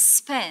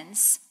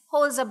Nicholson-Spence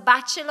holds a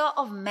Bachelor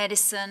of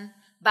Medicine,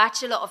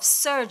 Bachelor of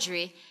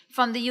Surgery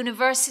from the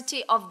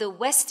University of the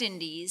West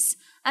Indies,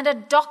 and a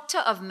Doctor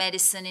of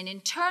Medicine in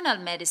Internal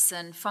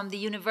Medicine from the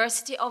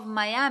University of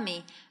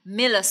Miami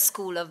Miller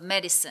School of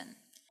Medicine.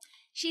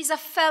 She's a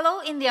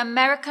fellow in the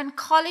American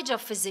College of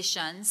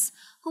Physicians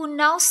who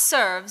now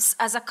serves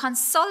as a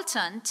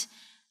consultant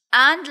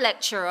and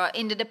lecturer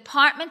in the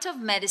Department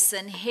of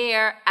Medicine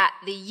here at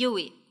the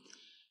UWI.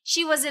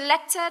 She was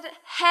elected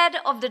head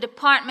of the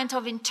Department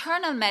of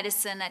Internal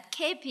Medicine at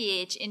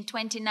KPH in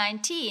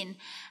 2019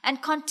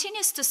 and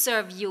continues to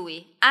serve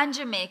UWI and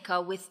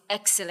Jamaica with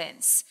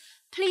excellence.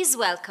 Please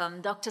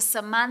welcome Dr.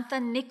 Samantha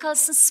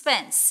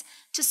Nicholson-Spence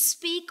to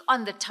speak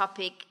on the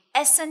topic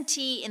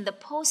S&T in the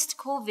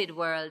post-COVID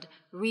world,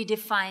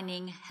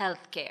 redefining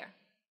healthcare.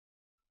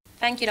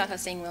 Thank you, Dr.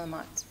 Singh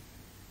Wilmot.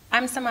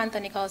 I'm Samantha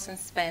Nicholson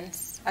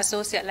Spence,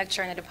 Associate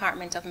Lecturer in the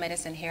Department of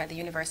Medicine here at the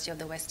University of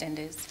the West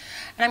Indies.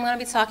 And I'm going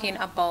to be talking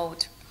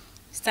about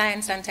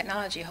science and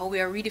technology, how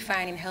we are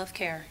redefining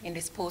healthcare in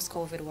this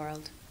post-COVID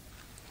world.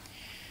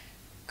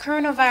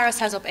 Coronavirus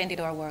has upended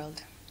our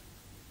world.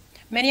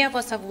 Many of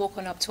us have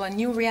woken up to a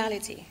new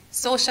reality.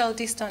 Social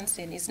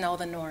distancing is now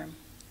the norm.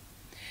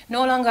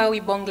 No longer are we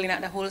bungling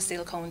at the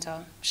wholesale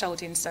counter,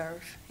 shouting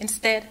serve.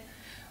 Instead,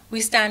 we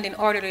stand in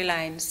orderly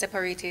lines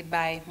separated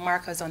by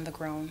markers on the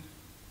ground.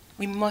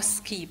 We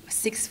must keep a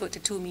 6 foot to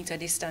 2 meter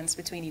distance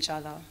between each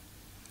other.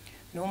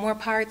 No more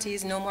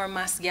parties, no more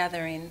mass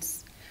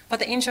gatherings. For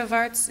the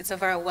introverts, it's a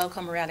very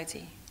welcome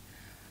reality.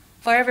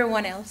 For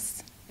everyone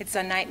else, it's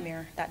a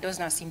nightmare that does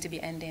not seem to be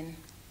ending.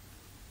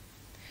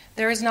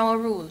 There is now a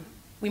rule.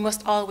 We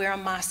must all wear a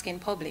mask in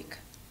public.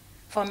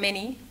 For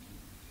many,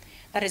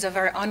 that is a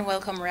very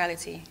unwelcome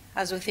reality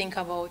as we think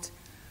about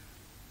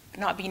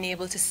not being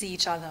able to see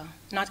each other,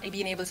 not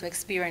being able to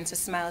experience the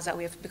smiles that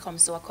we have become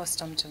so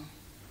accustomed to.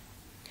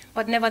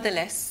 But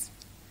nevertheless,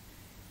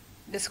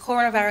 this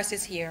coronavirus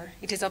is here,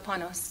 it is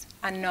upon us,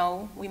 and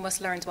now we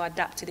must learn to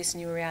adapt to this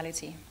new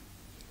reality.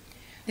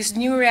 This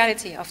new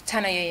reality of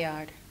Tanaya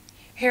Yard.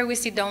 Here we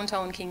see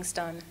downtown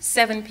Kingston,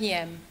 7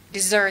 p.m.,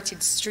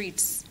 deserted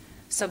streets,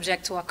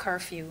 subject to a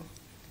curfew,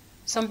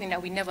 something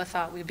that we never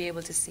thought we'd be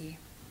able to see.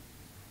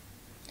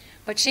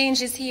 But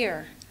change is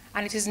here,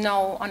 and it is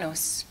now on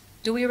us.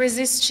 Do we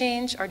resist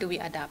change or do we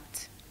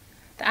adapt?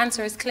 The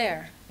answer is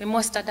clear. We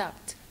must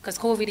adapt, because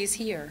COVID is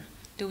here.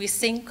 Do we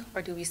sink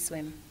or do we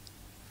swim?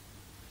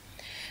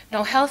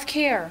 Now,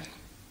 healthcare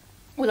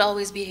will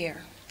always be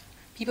here.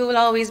 People will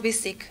always be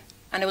sick,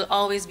 and they will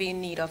always be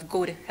in need of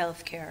good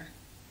healthcare.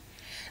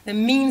 The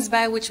means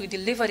by which we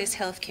deliver this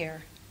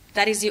healthcare,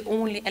 that is the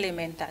only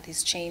element that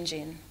is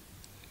changing.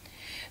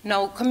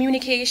 Now,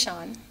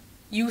 communication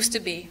used to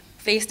be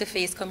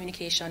face-to-face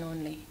communication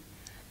only.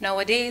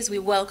 Nowadays, we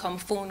welcome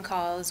phone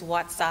calls,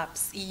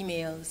 WhatsApps,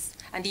 emails,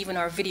 and even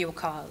our video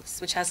calls,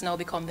 which has now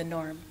become the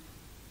norm.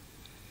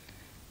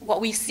 What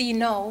we see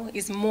now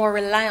is more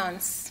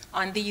reliance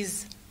on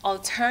these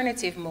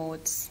alternative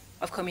modes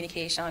of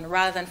communication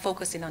rather than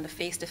focusing on the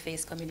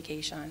face-to-face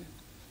communication.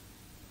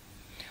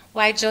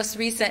 Why, just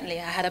recently,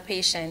 I had a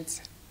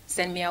patient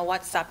send me a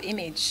WhatsApp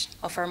image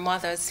of her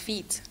mother's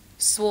feet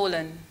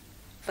swollen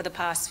for the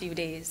past few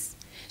days.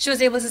 She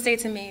was able to say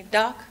to me,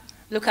 "Doc,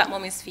 look at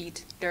mommy's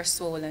feet, they're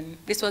swollen."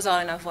 This was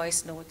all in a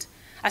voice note.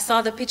 I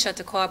saw the picture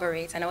to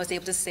corroborate, and I was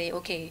able to say,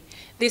 okay,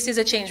 this is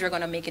a change we're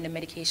going to make in the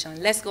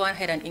medication. Let's go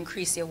ahead and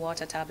increase your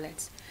water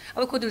tablets.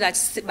 And we could do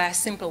that by a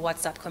simple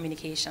WhatsApp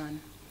communication.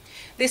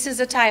 This is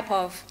a type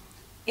of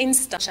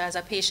instance as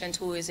a patient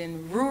who is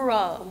in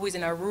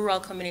a rural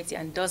community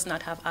and does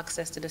not have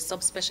access to the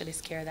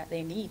subspecialist care that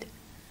they need.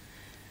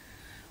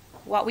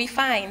 What we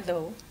find,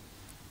 though,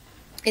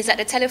 is that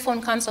the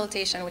telephone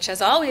consultation, which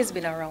has always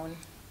been around,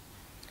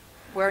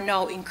 we're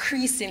now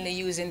increasingly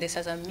using this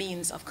as a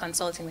means of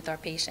consulting with our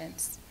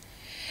patients.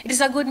 It is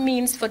a good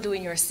means for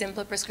doing your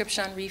simple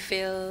prescription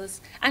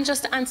refills and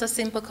just to answer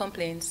simple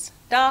complaints.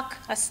 "Doc,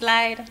 a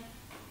slide,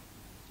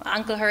 my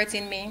ankle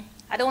hurting me.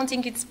 I don't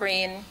think it's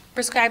sprain.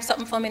 Prescribe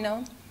something for me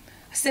now."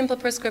 A simple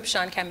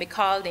prescription can be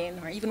called in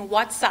or even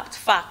WhatsApped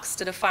fax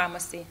to the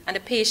pharmacy, and the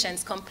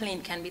patient's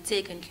complaint can be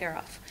taken care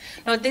of.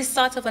 Now, this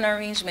sort of an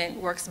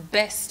arrangement works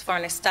best for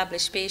an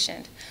established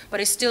patient, but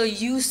it's still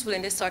useful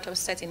in this sort of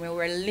setting where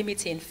we're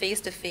limiting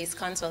face-to-face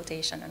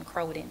consultation and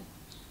crowding.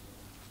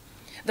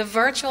 The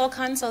virtual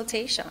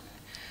consultation.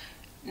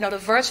 Now, the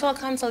virtual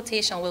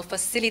consultation will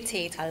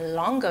facilitate a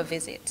longer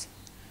visit.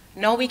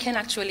 Now we can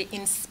actually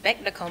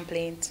inspect the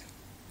complaint.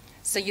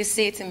 So you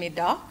say to me,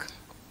 "Doc,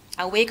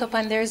 I wake up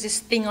and there's this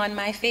thing on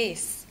my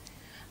face."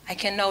 I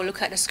can now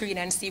look at the screen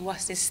and see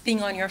what's this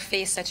thing on your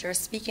face that you're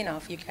speaking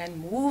of. You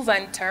can move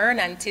and turn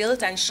and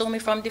tilt and show me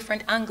from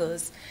different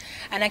angles.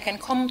 And I can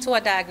come to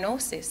a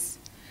diagnosis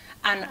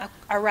and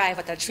arrive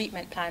at a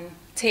treatment plan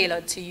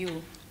tailored to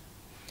you.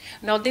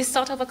 Now, this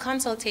sort of a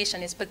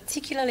consultation is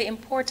particularly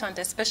important,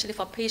 especially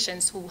for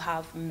patients who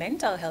have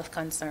mental health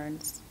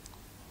concerns,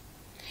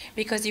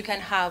 because you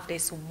can have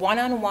this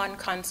one-on-one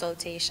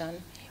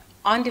consultation,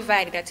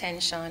 undivided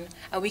attention,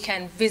 and we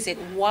can visit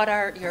what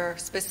are your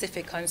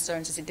specific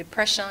concerns. Is it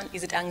depression?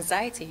 Is it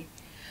anxiety?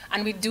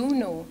 And we do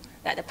know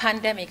that the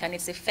pandemic and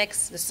its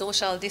effects, the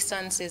social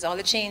distances, all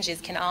the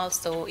changes can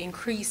also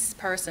increase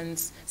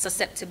persons'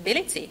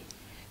 susceptibility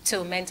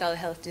to mental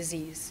health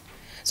disease.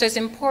 So it's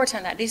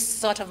important that this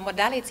sort of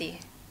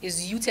modality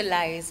is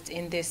utilized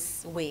in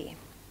this way.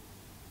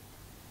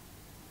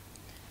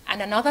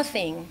 And another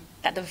thing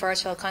that the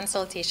virtual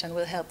consultation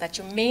will help that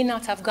you may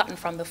not have gotten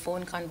from the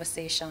phone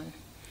conversation.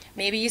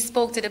 Maybe you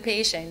spoke to the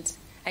patient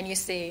and you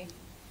say,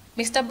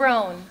 "Mr.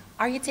 Brown,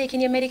 are you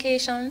taking your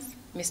medications?"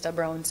 Mr.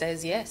 Brown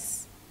says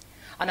yes.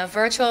 On a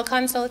virtual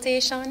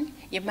consultation,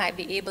 you might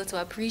be able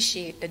to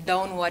appreciate the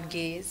downward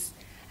gaze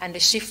and the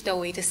shift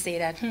away to say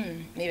that,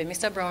 maybe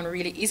Mr. Brown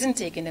really isn't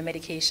taking the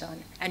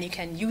medication, and you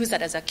can use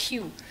that as a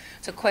cue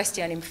to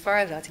question him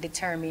further to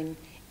determine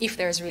if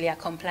there's really a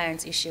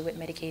compliance issue with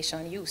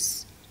medication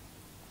use.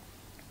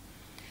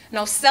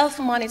 Now,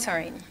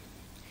 self-monitoring.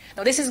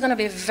 Now, this is going to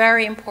be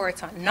very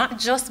important, not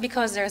just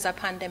because there's a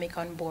pandemic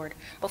on board,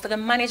 but for the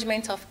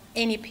management of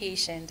any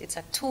patient. It's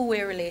a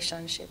two-way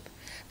relationship.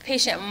 The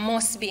patient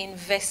must be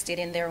invested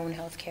in their own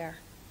health care.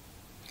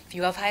 If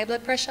you have high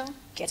blood pressure,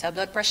 get a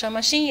blood pressure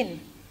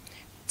machine.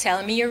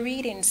 Tell me your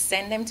readings,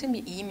 send them to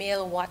me,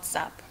 email,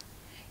 WhatsApp.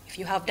 If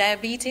you have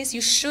diabetes, you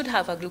should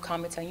have a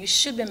glucometer, and you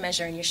should be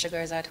measuring your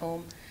sugars at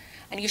home,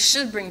 and you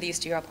should bring these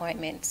to your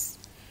appointments.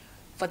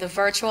 For the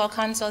virtual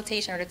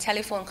consultation or the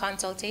telephone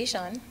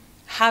consultation,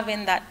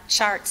 having that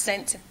chart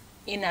sent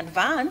in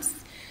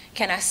advance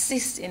can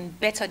assist in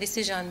better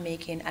decision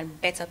making and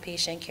better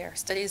patient care.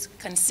 Studies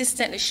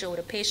consistently show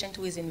the patient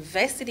who is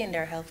invested in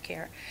their health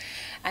care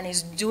and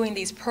is doing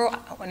these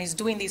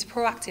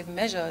proactive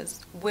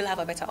measures will have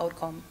a better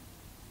outcome.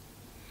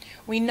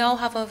 We now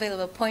have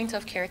available point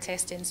of care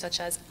testing such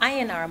as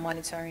INR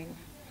monitoring.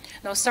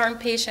 Now, certain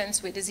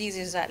patients with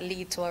diseases that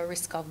lead to a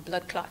risk of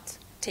blood clot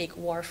take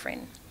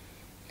warfarin.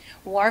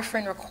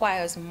 Warfarin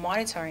requires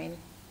monitoring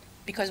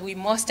because we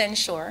must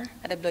ensure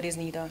that the blood is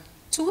neither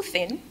too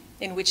thin,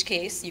 in which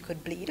case you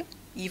could bleed,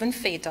 even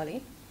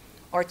fatally,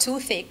 or too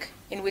thick,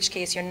 in which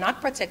case you're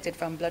not protected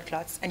from blood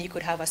clots and you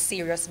could have a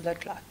serious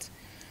blood clot.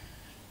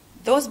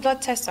 Those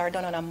blood tests are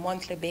done on a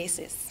monthly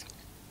basis.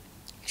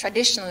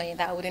 Traditionally,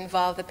 that would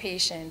involve the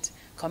patient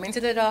coming to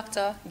the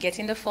doctor,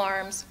 getting the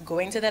forms,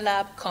 going to the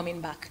lab,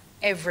 coming back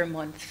every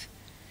month.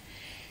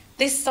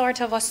 This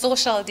sort of a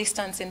social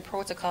distancing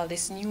protocol,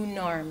 this new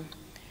norm,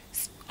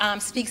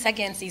 speaks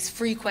against these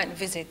frequent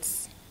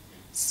visits.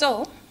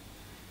 So,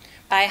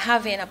 by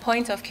having a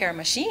point-of-care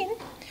machine,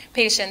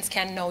 patients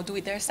can now do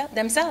it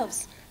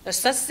themselves.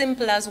 It's as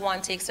simple as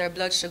one takes their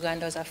blood sugar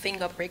and does a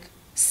finger prick.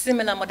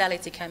 Similar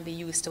modality can be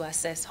used to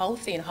assess how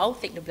thin, how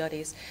thick the blood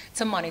is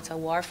to monitor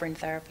warfarin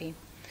therapy.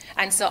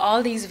 And so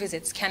all these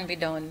visits can be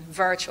done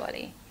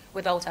virtually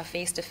without a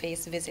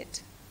face-to-face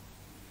visit.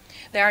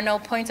 There are now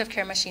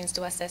point-of-care machines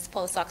to assess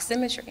pulse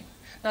oximetry.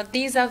 Now,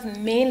 these have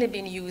mainly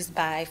been used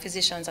by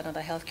physicians and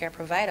other healthcare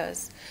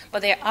providers,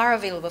 but they are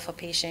available for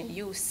patient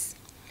use.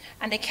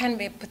 And they can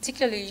be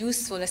particularly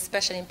useful,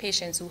 especially in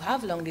patients who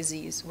have lung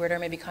disease, where there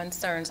may be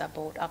concerns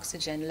about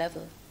oxygen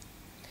level.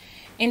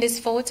 In this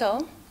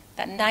photo,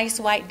 that nice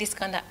white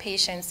disc on that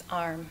patient's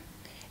arm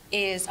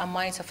is a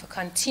monitor for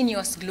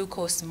continuous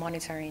glucose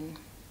monitoring.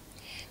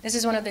 This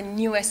is one of the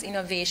newest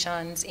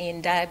innovations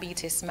in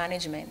diabetes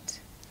management.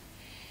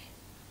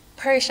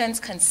 Patients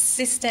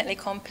consistently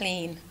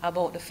complain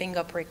about the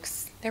finger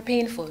pricks. They're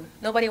painful.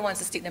 Nobody wants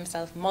to stick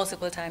themselves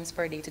multiple times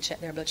per day to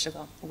check their blood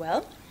sugar.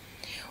 Well,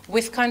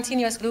 with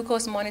continuous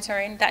glucose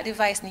monitoring, that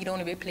device need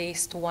only be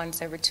placed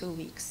once every 2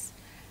 weeks.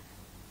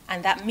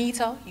 And that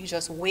meter, you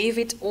just wave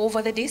it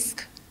over the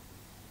disc,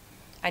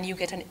 and you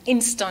get an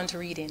instant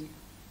reading.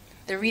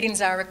 The readings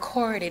are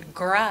recorded,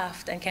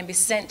 graphed, and can be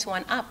sent to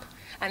an app.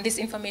 And this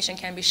information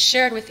can be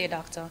shared with your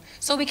doctor,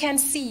 so we can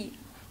see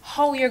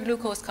how your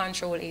glucose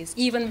control is,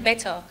 even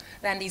better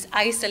than these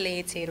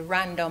isolated,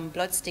 random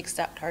blood sticks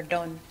that are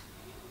done.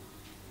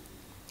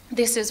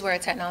 This is where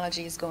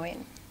technology is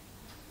going.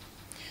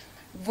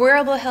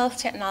 Wearable health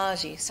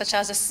technology, such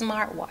as a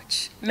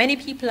smartwatch. Many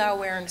people are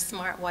wearing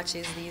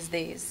smartwatches these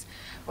days.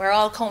 We're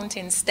all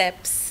counting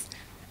steps,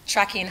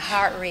 tracking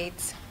heart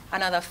rate,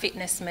 and other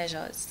fitness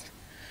measures.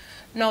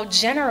 Now,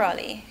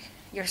 generally,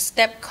 your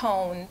step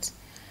count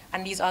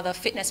and these other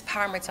fitness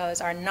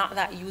parameters are not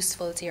that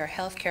useful to your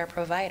healthcare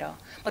provider,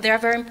 but they're a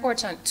very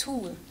important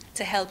tool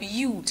to help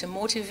you, to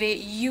motivate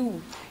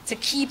you to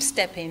keep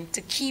stepping,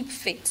 to keep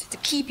fit, to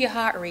keep your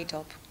heart rate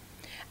up.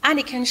 And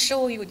it can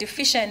show you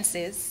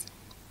deficiencies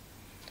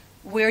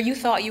where you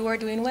thought you were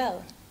doing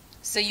well.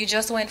 So you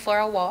just went for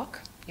a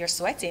walk, you're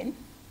sweating,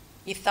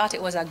 you thought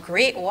it was a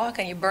great walk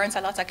and you burnt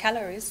a lot of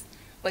calories,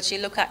 but you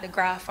look at the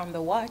graph from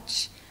the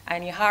watch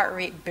and your heart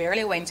rate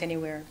barely went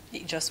anywhere.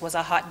 It just was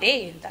a hot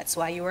day. That's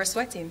why you were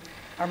sweating.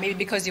 Or maybe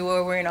because you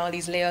were wearing all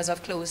these layers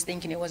of clothes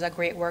thinking it was a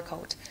great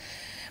workout.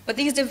 But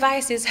these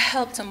devices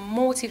help to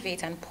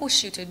motivate and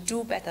push you to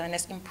do better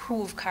and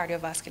improve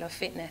cardiovascular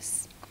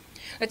fitness.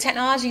 The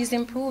technology is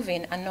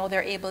improving, and now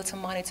they're able to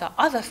monitor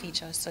other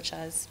features such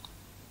as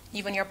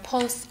even your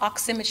pulse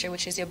oximetry,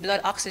 which is your blood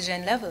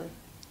oxygen level.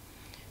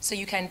 So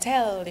you can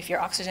tell if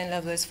your oxygen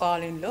level is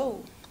falling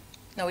low.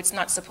 Now, it's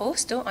not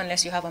supposed to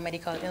unless you have a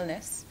medical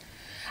illness.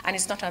 And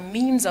it's not a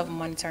means of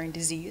monitoring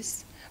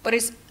disease, but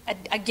it's,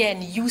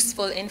 again,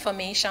 useful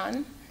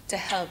information to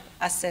help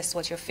assess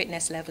what your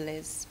fitness level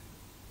is.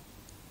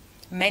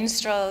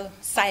 Menstrual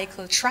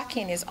cycle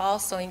tracking is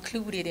also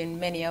included in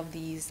many of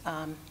these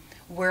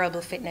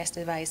wearable fitness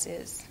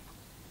devices.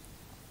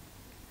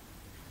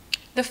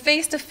 The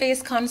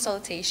face-to-face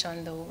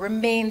consultation, though,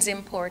 remains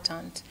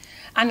important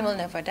and will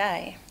never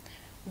die.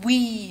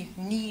 We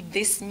need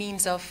this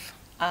means of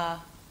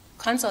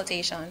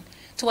consultation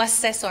to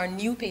assess our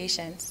new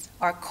patients,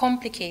 our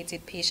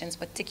complicated patients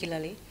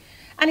particularly,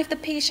 and if the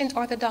patient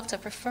or the doctor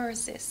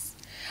prefers this.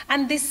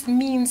 And this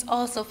means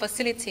also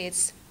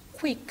facilitates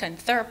quick and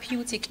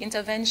therapeutic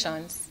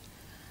interventions.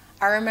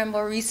 I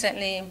remember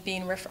recently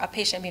a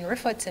patient being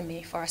referred to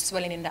me for a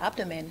swelling in the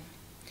abdomen.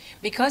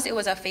 Because it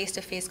was a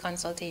face-to-face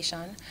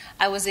consultation,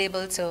 I was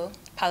able to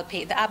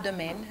palpate the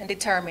abdomen and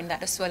determine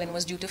that the swelling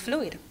was due to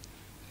fluid.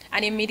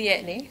 And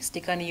immediately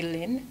stick a needle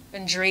in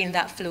and drain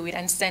that fluid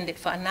and send it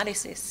for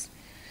analysis.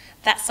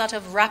 That sort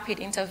of rapid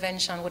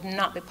intervention would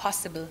not be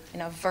possible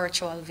in a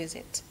virtual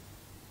visit.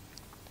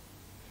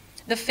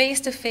 The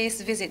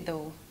face-to-face visit,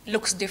 though,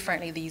 looks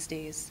differently these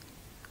days.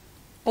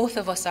 Both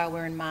of us are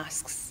wearing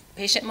masks.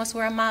 The patient must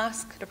wear a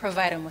mask, the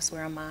provider must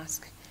wear a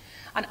mask.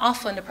 And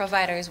often the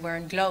provider is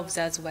wearing gloves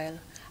as well,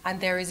 and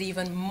there is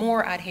even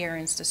more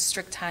adherence to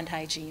strict hand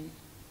hygiene.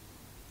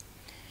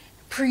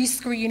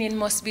 Pre-screening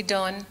must be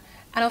done,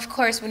 and of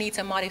course we need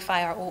to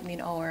modify our opening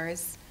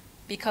hours,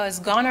 because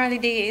gone are the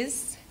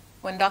days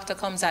when doctor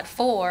comes at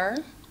 4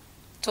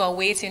 to a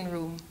waiting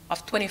room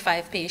of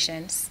 25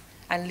 patients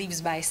and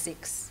leaves by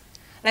 6.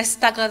 Let's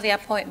stagger the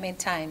appointment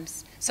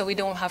times so we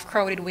don't have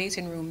crowded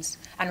waiting rooms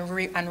and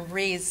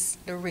raise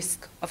the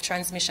risk of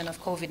transmission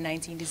of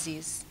COVID-19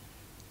 disease.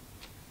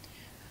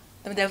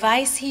 The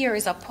device here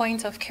is a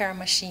point-of-care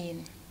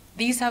machine.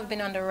 These have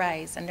been on the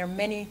rise, and there are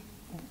many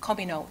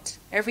coming out.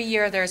 Every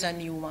year there's a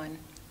new one.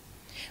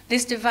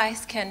 This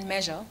device can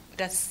measure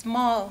with a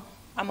small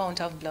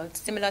amount of blood,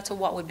 similar to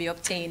what would be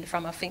obtained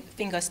from a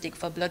finger stick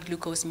for blood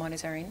glucose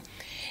monitoring.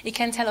 It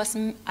can tell us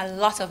a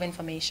lot of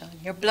information.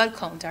 Your blood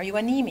count, are you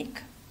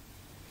anemic?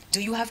 Do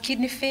you have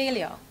kidney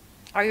failure?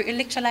 Are your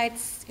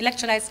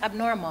electrolytes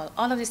abnormal?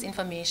 All of this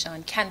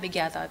information can be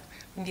gathered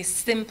in these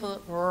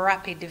simple,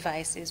 rapid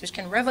devices, which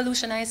can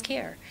revolutionize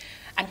care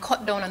and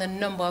cut down on the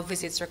number of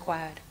visits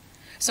required.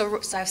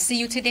 So I see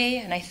you today,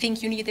 and I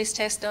think you need this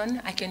test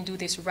done. I can do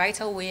this right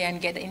away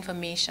and get the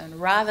information,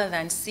 rather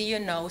than see you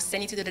now,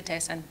 send you to do the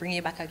test, and bring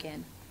you back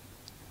again.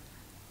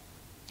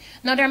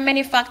 Now, there are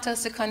many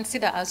factors to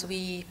consider as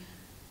we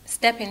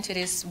step into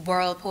this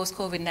world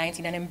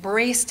post-COVID-19 and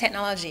embrace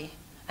technology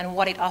and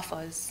what it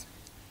offers.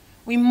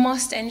 We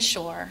must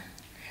ensure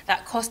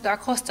that our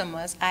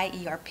customers,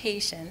 i.e. our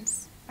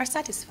patients, are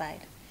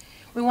satisfied.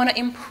 We want to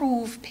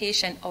improve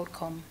patient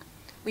outcome.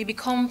 We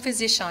become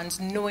physicians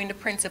knowing the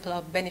principle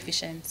of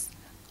beneficence.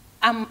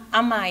 Am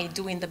I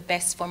doing the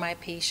best for my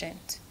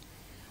patient?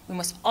 We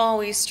must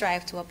always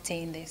strive to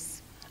obtain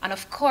this. And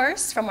of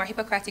course, from our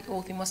Hippocratic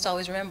Oath, we must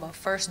always remember,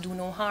 first, do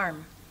no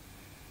harm.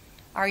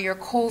 Are your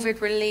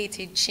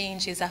COVID-related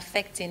changes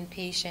affecting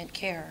patient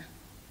care?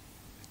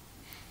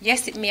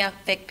 Yes, it may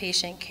affect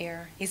patient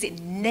care. Is it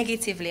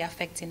negatively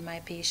affecting my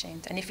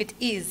patient? And if it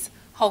is,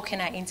 how can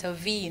I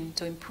intervene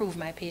to improve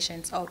my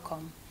patient's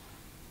outcome?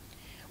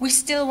 We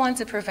still want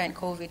to prevent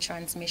COVID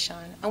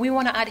transmission, and we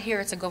want to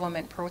adhere to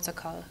government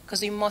protocol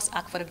because we must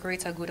act for the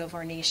greater good of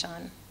our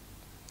nation.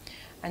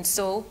 And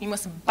so we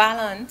must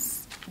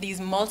balance these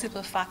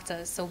multiple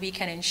factors so we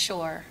can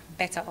ensure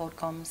better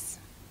outcomes.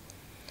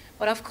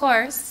 But of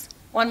course,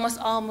 one must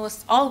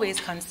almost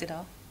always consider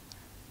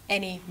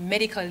any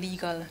medical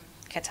legal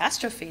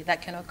catastrophe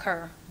that can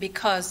occur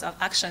because of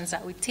actions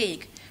that we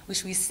take,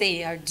 which we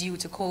say are due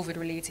to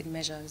COVID-related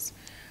measures.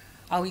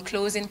 Are we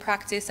closing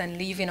practice and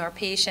leaving our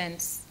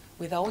patients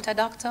without a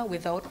doctor,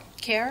 without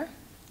care,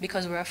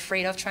 because we're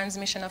afraid of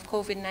transmission of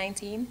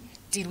COVID-19?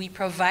 Did we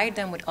provide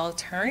them with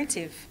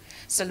alternative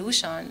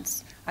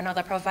solutions,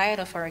 another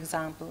provider, for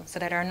example, so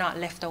that they're not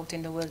left out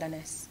in the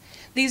wilderness?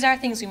 These are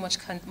things we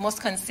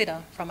must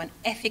consider from an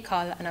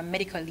ethical and a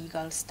medical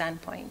legal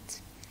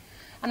standpoint.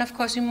 And of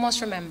course, we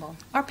must remember,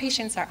 our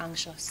patients are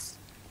anxious.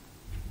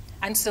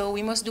 And so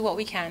we must do what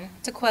we can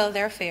to quell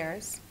their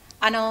fears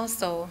and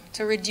also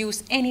to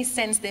reduce any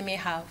sense they may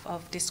have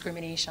of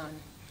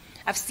discrimination.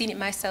 I've seen it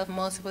myself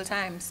multiple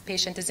times.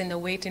 Patient is in the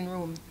waiting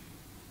room,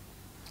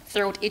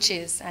 throat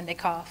itches and they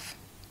cough,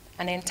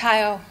 and the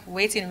entire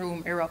waiting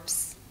room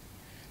erupts.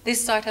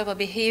 This sort of a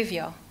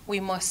behavior,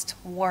 we must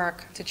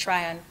work to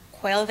try and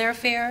quell their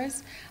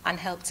fears and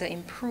help to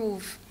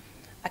improve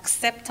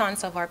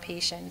acceptance of our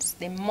patients.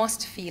 They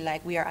must feel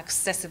like we are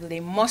accessible. They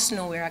must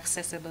know we're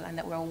accessible and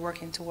that we're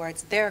working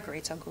towards their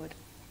greater good.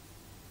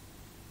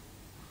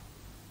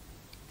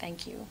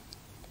 Thank you.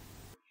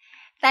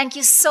 Thank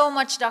you so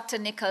much, Dr.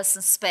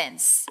 Nicholson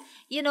Spence.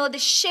 You know, the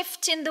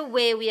shift in the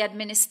way we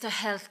administer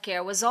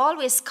healthcare was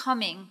always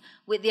coming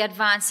with the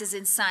advances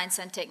in science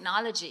and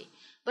technology,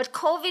 but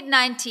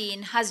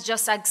COVID-19 has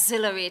just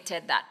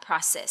accelerated that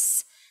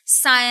process.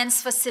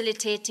 Science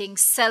facilitating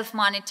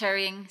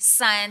self-monitoring,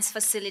 science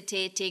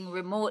facilitating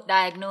remote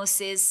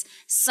diagnosis,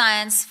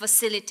 science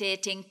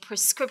facilitating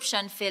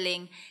prescription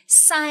filling,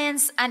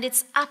 science and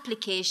its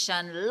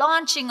application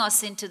launching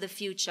us into the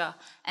future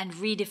and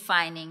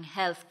redefining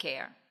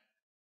healthcare.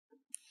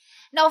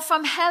 Now,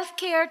 from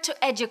healthcare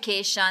to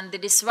education, the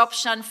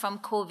disruption from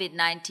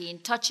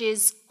COVID-19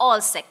 touches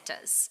all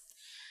sectors.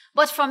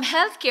 But from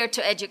healthcare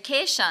to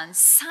education,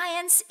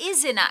 science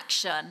is in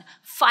action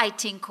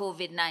fighting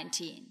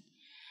COVID-19.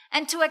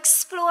 And to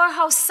explore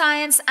how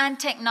science and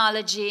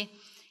technology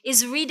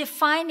is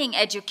redefining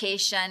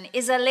education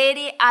is a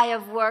lady I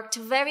have worked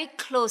very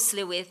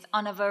closely with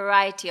on a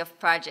variety of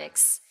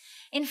projects.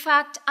 In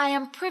fact, I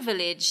am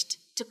privileged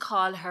to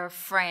call her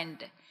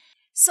friend.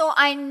 So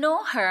I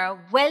know her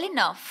well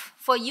enough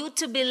for you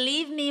to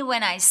believe me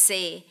when I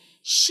say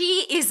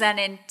she is an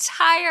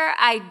entire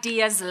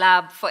ideas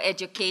lab for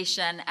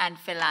education and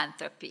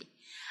philanthropy.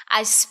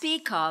 I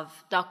speak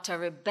of Dr.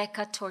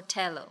 Rebecca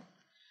Tortello.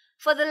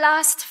 For the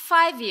last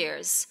 5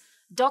 years,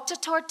 Dr.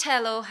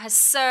 Tortello has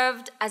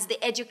served as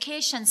the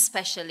education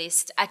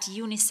specialist at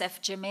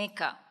UNICEF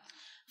Jamaica.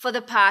 For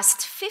the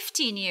past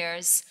 15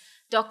 years,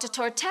 Dr.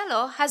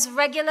 Tortello has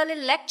regularly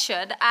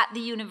lectured at the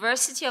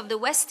University of the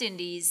West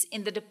Indies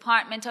in the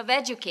Department of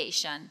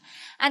Education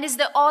and is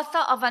the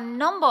author of a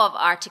number of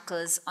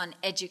articles on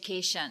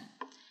education.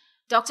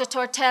 Dr.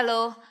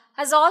 Tortello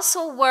has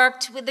also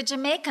worked with the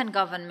Jamaican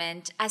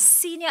government as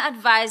senior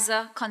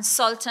advisor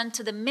consultant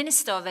to the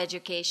Minister of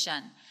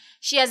Education.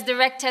 She has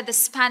directed the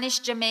Spanish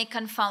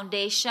Jamaican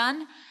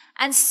Foundation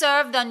and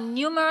served on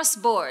numerous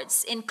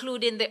boards,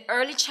 including the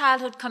Early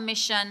Childhood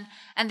Commission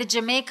and the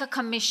Jamaica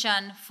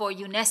Commission for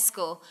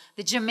UNESCO,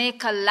 the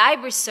Jamaica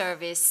Library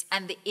Service,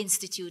 and the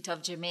Institute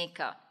of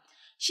Jamaica.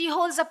 She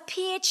holds a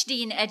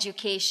PhD in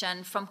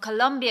education from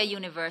Columbia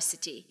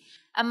University,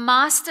 a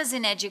master's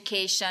in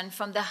education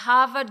from the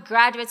Harvard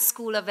Graduate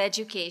School of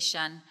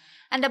Education,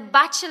 and a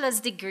bachelor's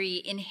degree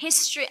in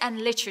history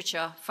and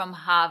literature from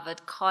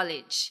Harvard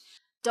College.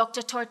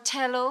 Dr.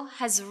 Tortello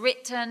has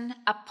written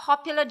a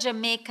popular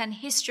Jamaican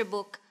history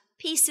book,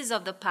 Pieces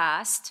of the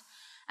Past,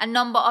 a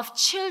number of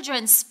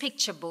children's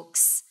picture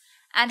books,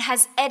 and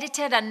has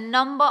edited a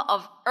number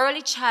of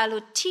early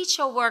childhood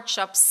teacher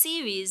workshop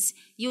series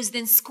used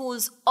in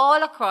schools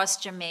all across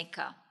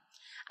Jamaica.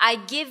 I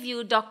give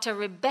you Dr.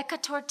 Rebecca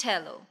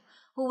Tortello,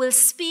 who will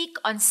speak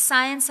on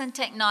science and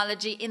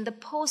technology in the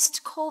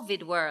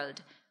post-COVID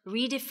world,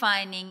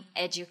 redefining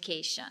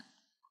education.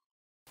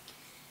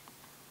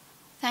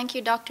 Thank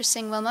you, Dr.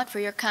 Singh Wilmot, for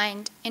your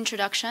kind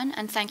introduction,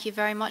 and thank you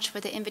very much for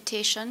the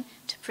invitation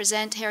to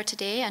present here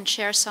today and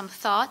share some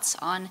thoughts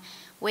on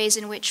ways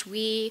in which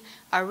we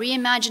are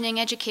reimagining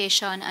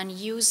education and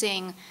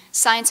using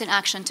science in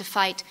action to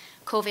fight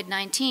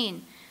COVID-19.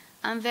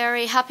 I'm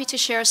very happy to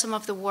share some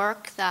of the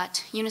work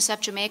that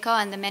UNICEF Jamaica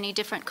and the many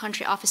different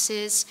country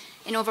offices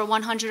in over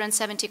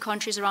 170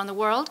 countries around the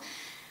world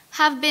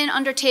have been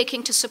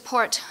undertaking to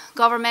support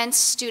governments,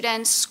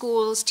 students,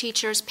 schools,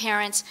 teachers,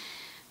 parents,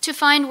 to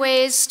find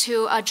ways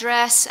to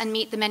address and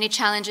meet the many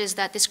challenges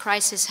that this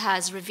crisis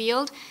has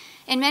revealed.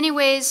 In many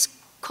ways,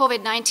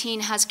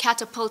 COVID-19 has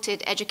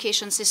catapulted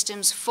education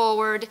systems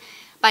forward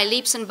by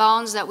leaps and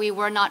bounds that we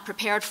were not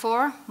prepared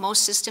for.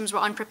 Most systems were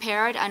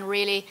unprepared, and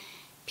really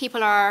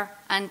people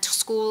and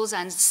schools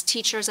and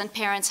teachers and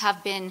parents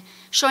have been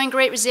showing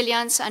great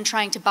resilience and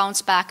trying to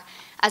bounce back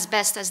as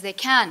best as they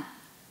can.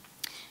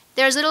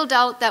 There's little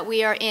doubt that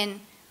we are in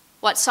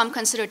what some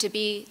consider to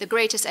be the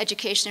greatest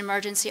education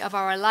emergency of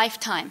our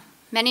lifetime.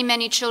 Many,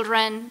 many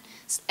children's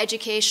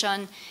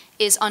education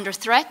is under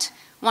threat.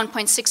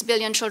 1.6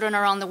 billion children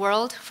around the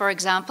world, for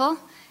example.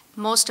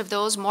 Most of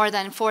those, more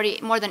than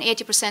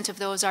 80% of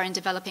those are in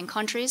developing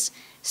countries.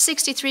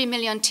 63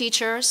 million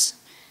teachers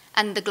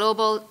and the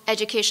global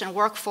education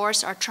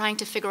workforce are trying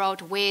to figure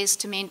out ways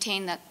to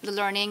maintain the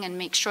learning and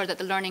make sure that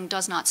the learning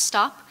does not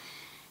stop.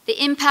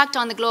 The impact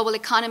on the global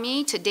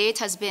economy to date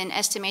has been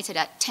estimated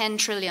at 10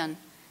 trillion.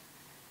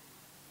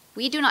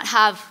 We do not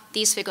have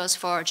these figures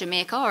for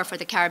Jamaica or for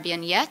the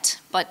Caribbean yet,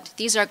 but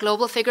these are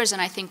global figures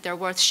and I think they're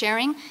worth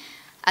sharing.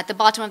 At the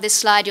bottom of this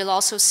slide, you'll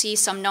also see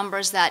some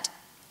numbers that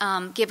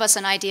give us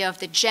an idea of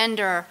the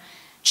gender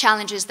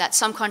challenges that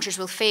some countries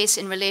will face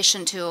in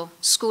relation to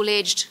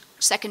school-aged,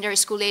 secondary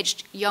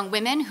school-aged young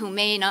women who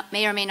may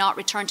or may not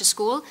return to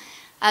school.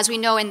 As we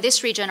know, in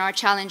this region, our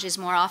challenge is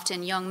more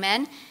often young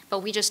men, but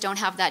we just don't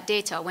have that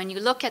data. When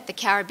you look at the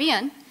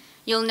Caribbean,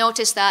 you'll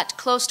notice that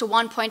close to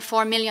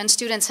 1.4 million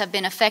students have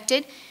been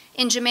affected.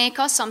 In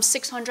Jamaica, some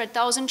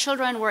 600,000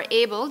 children were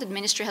able, the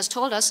ministry has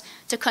told us,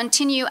 to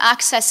continue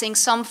accessing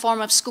some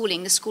form of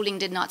schooling. The schooling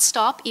did not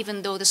stop,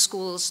 even though the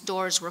school's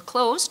doors were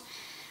closed.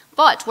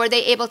 But were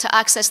they able to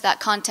access that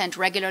content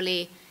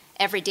regularly,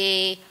 every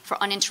day,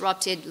 for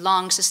uninterrupted,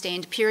 long,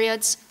 sustained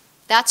periods?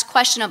 That's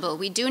questionable.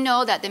 We do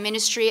know that the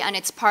ministry and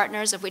its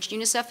partners, of which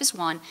UNICEF is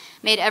one,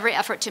 made every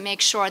effort to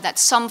make sure that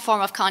some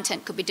form of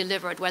content could be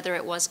delivered, whether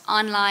it was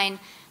online,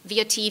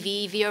 via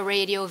TV, via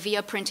radio,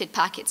 via printed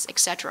packets,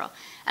 etc.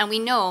 And we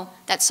know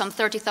that some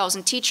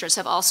 30,000 teachers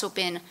have also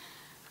been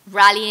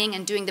rallying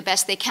and doing the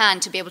best they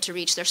can to be able to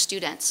reach their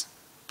students.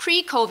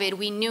 Pre-COVID,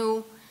 we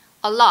knew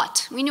a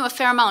lot. We knew a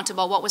fair amount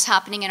about what was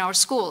happening in our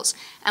schools,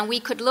 and we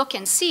could look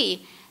and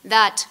see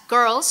that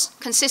girls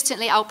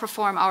consistently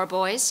outperform our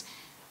boys.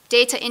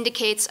 Data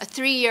indicates a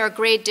 3-year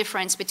grade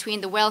difference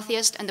between the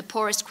wealthiest and the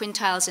poorest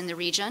quintiles in the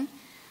region.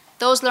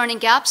 Those learning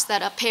gaps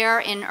that appear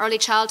in early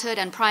childhood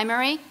and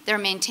primary, they're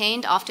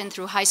maintained often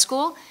through high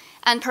school,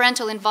 and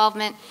parental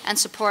involvement and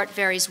support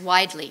varies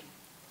widely.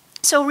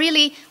 So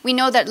really, we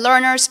know that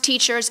learners,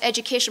 teachers,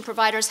 education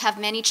providers have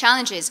many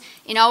challenges.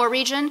 In our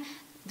region,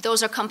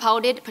 those are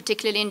compounded,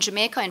 particularly in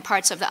Jamaica and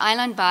parts of the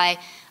island, by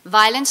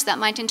violence that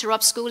might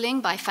interrupt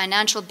schooling, by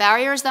financial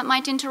barriers that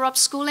might interrupt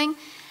schooling,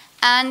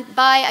 And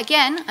by,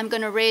 again, I'm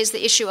going to raise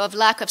the issue of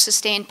lack of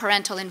sustained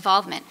parental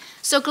involvement.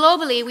 So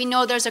globally, we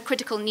know there's a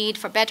critical need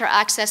for better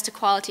access to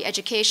quality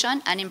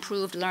education and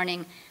improved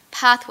learning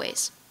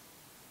pathways.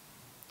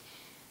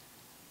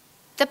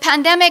 The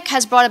pandemic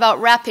has brought about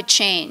rapid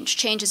change,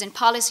 changes in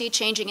policy,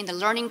 changing in the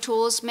learning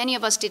tools. Many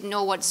of us didn't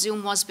know what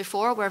Zoom was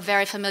before. We're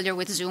very familiar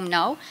with Zoom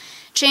now.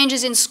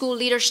 Changes in school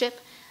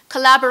leadership,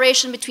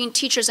 collaboration between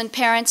teachers and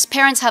parents.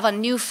 Parents have a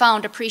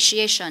newfound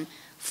appreciation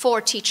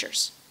for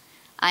teachers.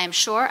 I am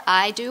sure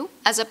I do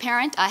as a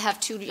parent. I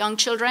have 2 young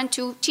children,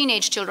 2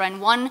 teenage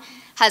children. One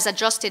has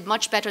adjusted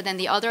much better than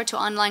the other to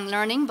online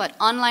learning, but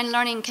online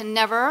learning can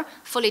never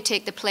fully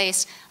take the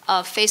place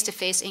of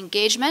face-to-face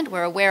engagement.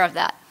 We're aware of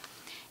that.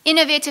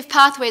 Innovative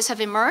pathways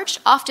have emerged.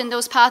 Often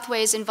those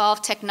pathways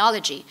involve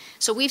technology.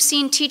 So we've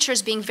seen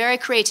teachers being very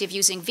creative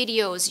using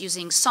videos,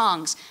 using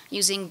songs,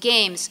 using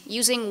games,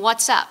 using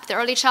WhatsApp. The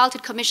Early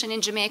Childhood Commission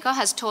in Jamaica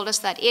has told us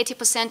that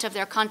 80% of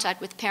their contact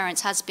with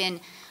parents has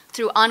been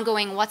through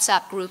ongoing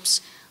WhatsApp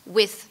groups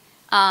with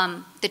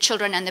the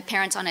children and the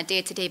parents on a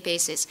day-to-day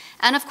basis.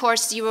 And of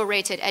course,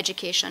 zero-rated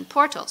education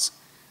portals.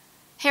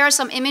 Here are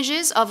some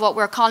images of what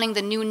we're calling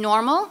the new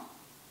normal,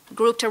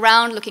 grouped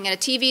around looking at a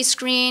TV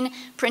screen,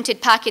 printed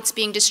packets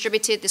being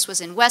distributed. This was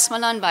in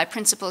Westmoreland by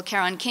Principal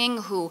Karen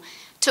King, who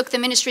took the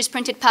ministry's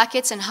printed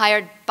packets and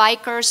hired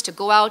bikers to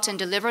go out and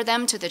deliver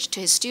them to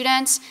his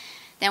students.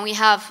 Then we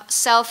have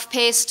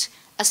self-paced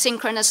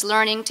asynchronous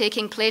learning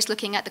taking place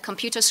looking at the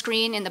computer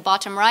screen in the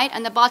bottom right.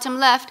 And the bottom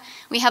left,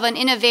 we have an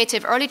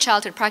innovative early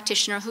childhood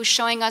practitioner who's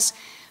showing us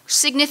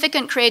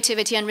significant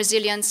creativity and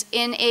resilience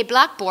in a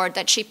blackboard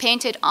that she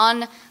painted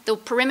on the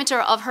perimeter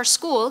of her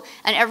school,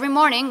 and every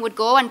morning would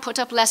go and put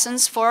up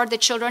lessons for the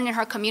children in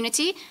her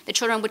community. The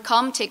children would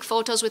come, take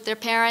photos with their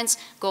parents,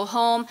 go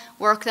home,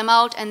 work them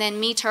out, and then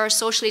meet her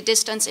socially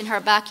distanced in her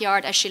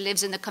backyard as she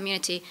lives in the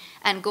community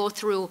and go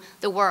through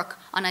the work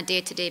on a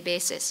day-to-day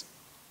basis.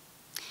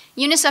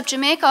 UNICEF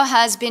Jamaica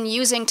has been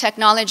using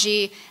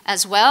technology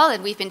as well,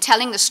 and we've been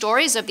telling the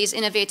stories of these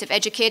innovative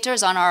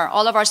educators on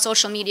all of our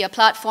social media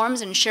platforms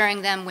and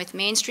sharing them with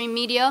mainstream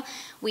media.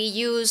 We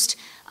used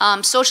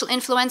social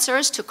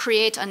influencers to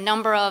create a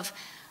number of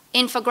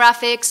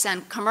infographics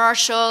and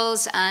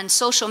commercials and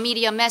social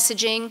media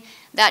messaging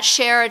that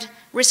shared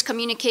risk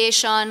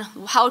communication,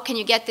 how can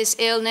you get this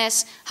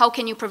illness, how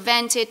can you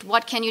prevent it,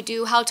 what can you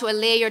do, how to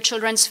allay your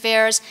children's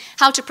fears,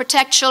 how to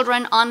protect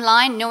children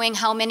online, knowing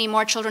how many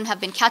more children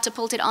have been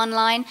catapulted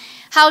online,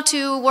 how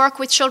to work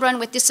with children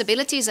with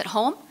disabilities at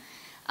home,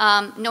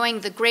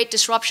 knowing the great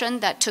disruption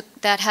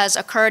that has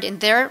occurred in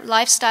their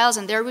lifestyles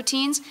and their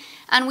routines.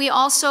 And we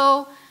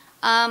also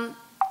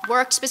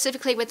worked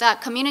specifically with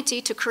that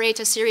community to create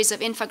a series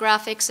of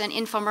infographics and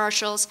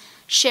infomercials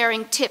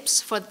sharing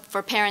tips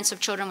for parents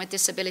of children with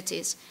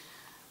disabilities.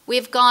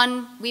 We've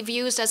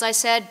used, as I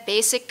said,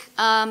 basic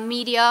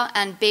media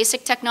and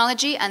basic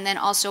technology, and then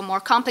also more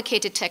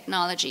complicated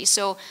technology.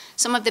 So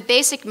some of the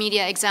basic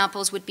media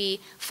examples would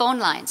be phone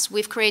lines.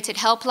 We've created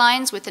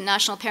helplines with the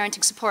National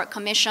Parenting Support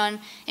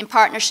Commission in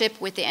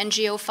partnership with the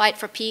NGO Fight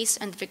for Peace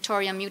and the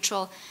Victoria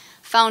Mutual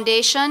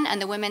Foundation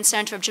and the Women's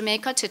Center of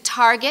Jamaica to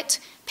target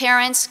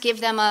parents,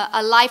 give them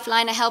a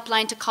lifeline, a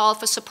helpline to call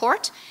for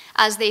support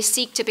as they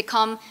seek to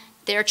become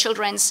their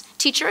children's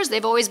teachers.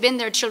 They've always been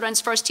their children's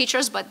first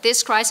teachers, but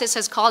this crisis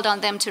has called on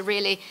them to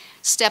really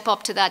step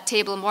up to that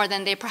table more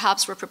than they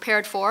perhaps were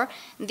prepared for.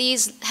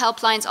 These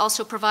helplines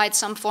also provide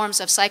some forms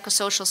of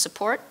psychosocial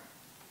support.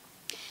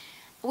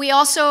 We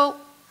also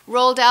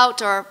rolled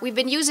out, or we've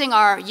been using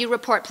our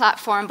U-Report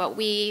platform, but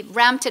we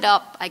ramped it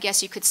up, I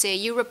guess you could say.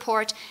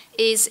 U-Report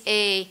is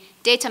a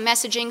data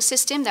messaging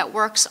system that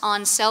works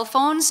on cell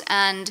phones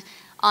and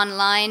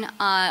online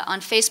on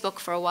Facebook.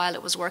 For a while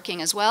it was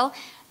working as well.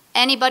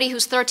 Anybody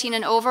who's 13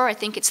 and over, I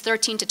think it's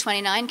 13 to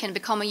 29, can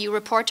become a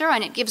U-Reporter,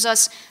 and it gives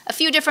us a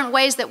few different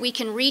ways that we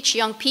can reach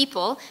young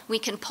people. We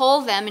can poll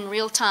them in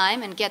real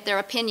time and get their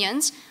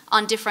opinions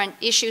on different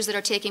issues that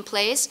are taking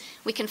place.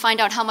 We can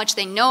find out how much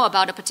they know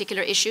about a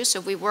particular issue,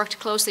 so we worked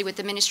closely with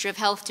the Ministry of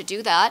Health to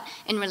do that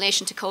in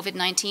relation to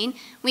COVID-19.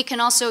 We can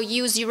also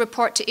use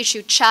U-Report to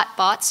issue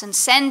chatbots and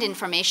send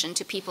information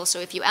to people. So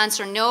if you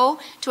answer no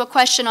to a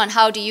question on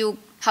how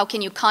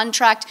can you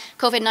contract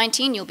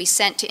COVID-19, you'll be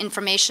sent to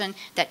information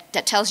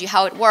that tells you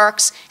how it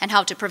works and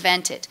how to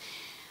prevent it.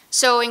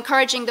 So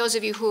encouraging those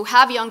of you who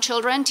have young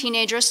children,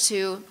 teenagers,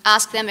 to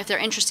ask them if they're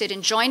interested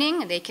in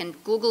joining. They can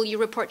Google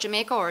U-Report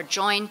Jamaica or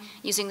join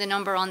using the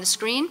number on the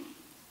screen.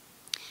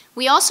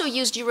 We also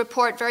used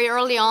U-Report very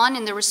early on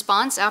in the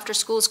response after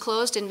schools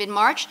closed in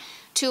mid-March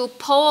to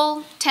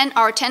poll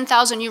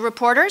 10,000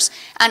 U-Reporters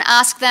and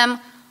ask them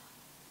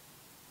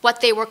what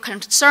they were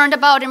concerned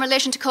about in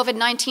relation to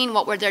COVID-19,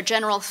 what were their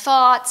general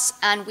thoughts,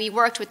 and we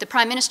worked with the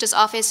Prime Minister's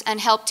office and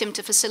helped him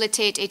to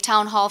facilitate a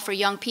town hall for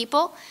young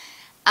people.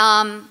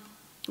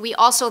 We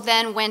also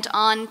then went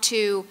on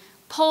to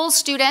poll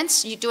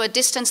students. You do a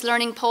distance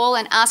learning poll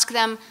and ask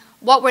them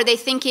what were they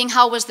thinking,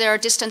 how was their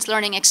distance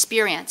learning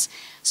experience.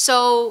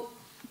 So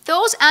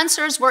those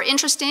answers were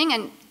interesting,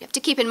 and you have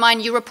to keep in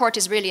mind YouReport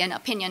is really an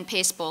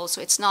opinion-based poll, so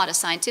it's not a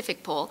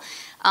scientific poll.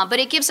 But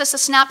it gives us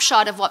a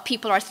snapshot of what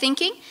people are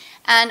thinking.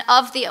 And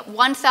of the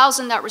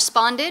 1,000 that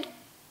responded,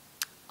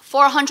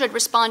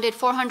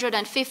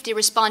 450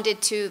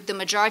 responded to the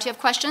majority of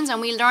questions,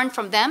 and we learned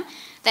from them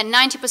that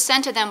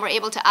 90% of them were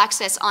able to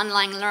access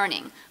online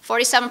learning.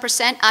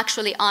 47%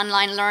 actually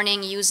online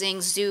learning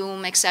using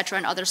Zoom, etc.,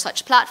 and other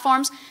such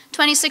platforms.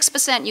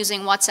 26%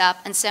 using WhatsApp,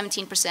 and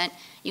 17%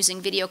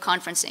 using video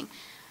conferencing.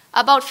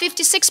 About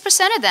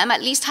 56% of them,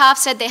 at least half,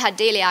 said they had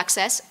daily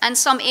access, and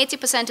some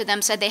 80% of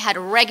them said they had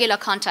regular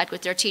contact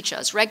with their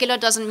teachers. Regular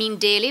doesn't mean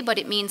daily, but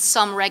it means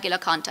some regular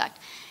contact.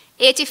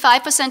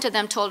 85% of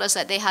them told us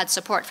that they had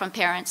support from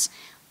parents.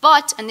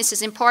 But, and this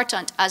is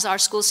important as our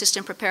school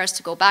system prepares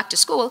to go back to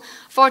school,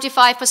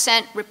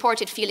 45%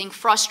 reported feeling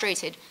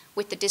frustrated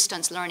with the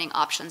distance learning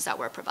options that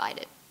were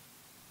provided.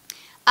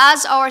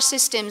 As our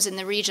systems in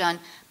the region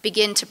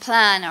begin to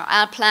plan or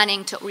are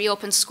planning to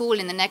reopen school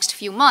in the next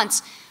few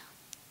months,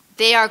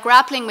 they are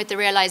grappling with the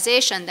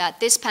realization that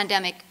this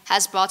pandemic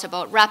has brought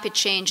about rapid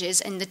changes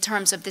in the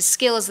terms of the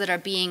skills that are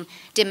being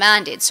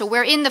demanded. So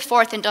we're in the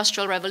fourth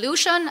industrial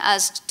revolution,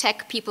 as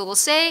tech people will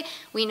say.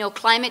 We know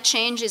climate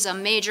change is a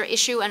major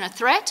issue and a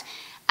threat,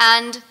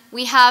 and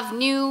we have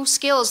new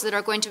skills that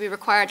are going to be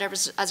required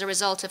as a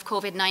result of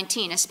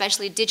COVID-19,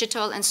 especially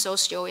digital and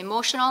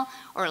socio-emotional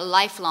or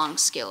lifelong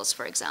skills,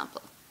 for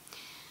example.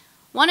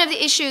 One of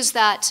the issues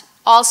that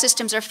all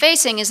systems are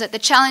facing is that the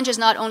challenge is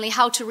not only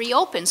how to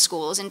reopen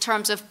schools in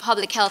terms of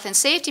public health and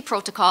safety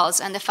protocols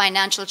and the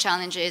financial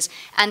challenges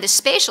and the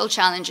spatial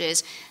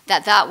challenges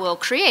that that will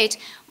create,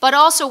 but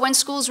also when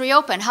schools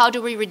reopen, how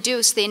do we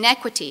reduce the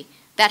inequity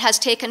that has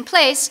taken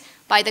place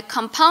by the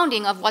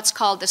compounding of what's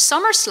called the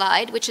summer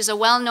slide, which is a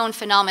well-known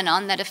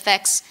phenomenon that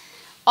affects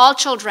all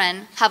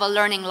children have a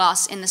learning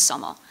loss in the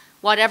summer,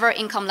 whatever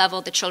income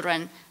level the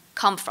children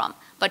come from.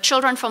 But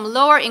children from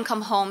lower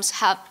income homes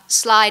have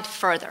slide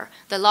further.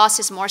 The loss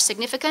is more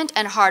significant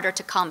and harder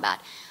to combat.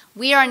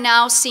 We are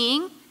now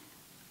seeing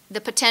the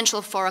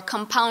potential for a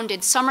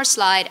compounded summer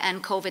slide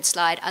and COVID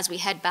slide as we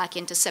head back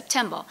into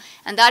September.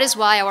 And that is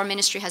why our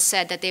ministry has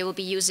said that they will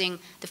be using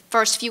the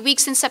first few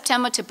weeks in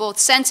September to both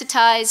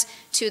sensitize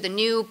to the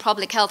new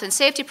public health and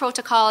safety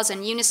protocols,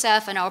 and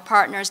UNICEF and our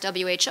partners,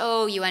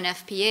 WHO,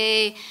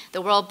 UNFPA,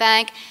 the World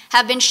Bank,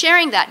 have been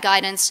sharing that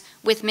guidance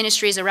with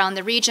ministries around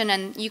the region,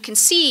 and you can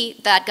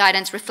see that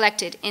guidance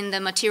reflected in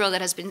the material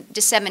that has been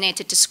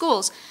disseminated to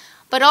schools.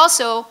 But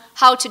also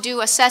how to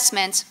do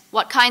assessments,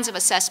 what kinds of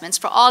assessments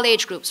for all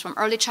age groups from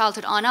early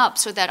childhood on up,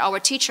 so that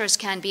our teachers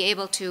can be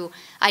able to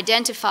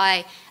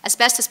identify as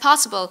best as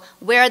possible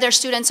where their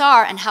students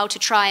are and how to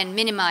try and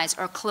minimize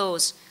or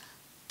close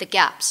the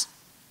gaps.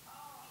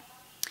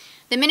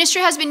 The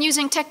ministry has been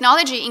using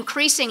technology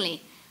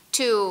increasingly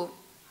to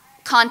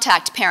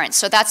contact parents,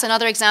 so that's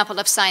another example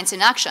of science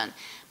in action.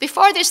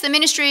 Before this, the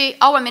ministry,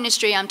 our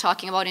ministry I'm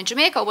talking about in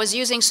Jamaica, was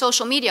using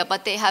social media,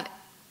 but they have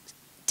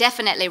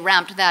definitely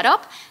ramped that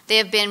up. They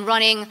have been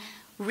running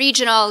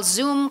regional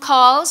Zoom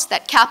calls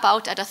that cap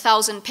out at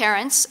 1,000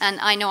 parents,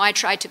 and I know I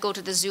tried to go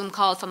to the Zoom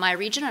call for my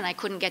region and I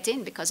couldn't get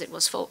in because it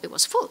was full.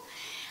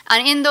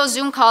 And in those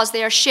Zoom calls,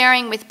 they are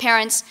sharing with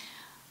parents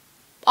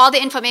all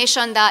the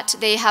information that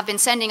they have been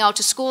sending out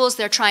to schools.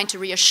 They're trying to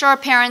reassure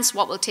parents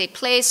what will take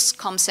place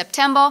come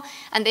September,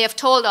 and they have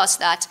told us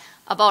that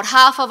about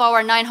half of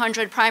our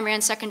 900 primary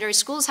and secondary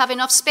schools have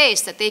enough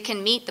space that they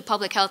can meet the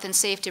public health and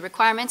safety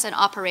requirements and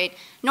operate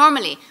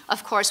normally,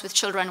 of course, with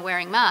children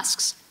wearing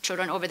masks,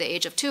 children over the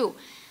age of 2.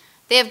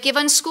 They have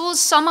given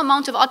schools some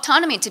amount of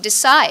autonomy to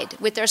decide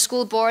with their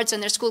school boards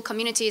and their school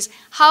communities,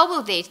 how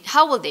will they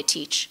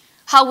teach?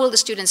 How will the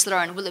students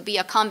learn? Will it be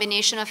a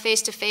combination of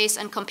face-to-face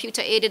and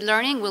computer-aided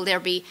learning? Will there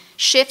be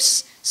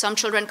shifts? Some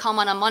children come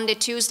on a Monday,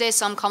 Tuesday,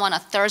 some come on a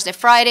Thursday,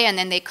 Friday, and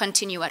then they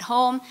continue at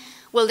home.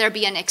 Will there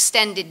be an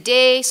extended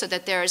day so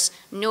that there's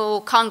no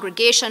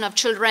congregation of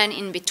children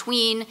in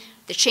between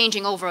the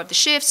changing over of the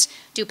shifts?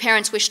 Do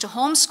parents wish to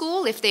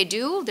homeschool? If they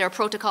do, there are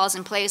protocols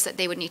in place that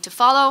they would need to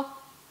follow.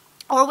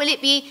 Or will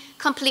it be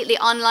completely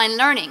online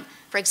learning?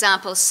 For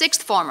example,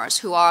 sixth formers,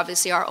 who are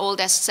obviously our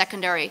oldest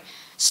secondary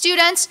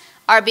students,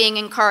 are being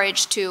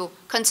encouraged to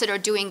consider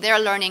doing their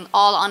learning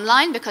all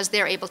online because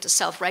they're able to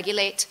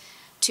self-regulate,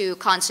 to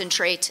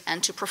concentrate,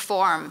 and to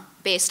perform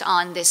based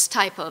on this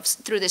type of,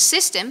 through this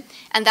system,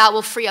 and that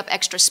will free up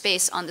extra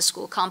space on the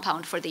school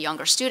compound for the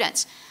younger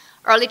students.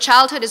 Early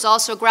childhood is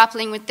also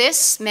grappling with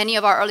this. Many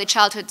of our early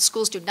childhood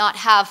schools do not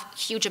have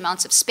huge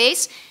amounts of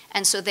space,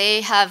 and so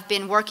they have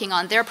been working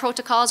on their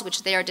protocols,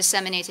 which they are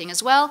disseminating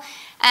as well.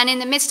 And in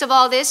the midst of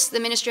all this, the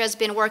ministry has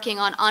been working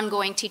on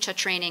ongoing teacher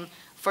training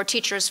for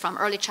teachers from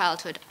early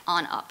childhood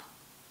on up.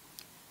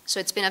 So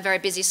it's been a very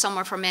busy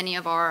summer for many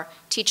of our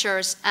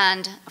teachers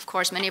and, of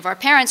course, many of our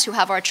parents who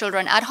have our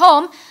children at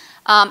home,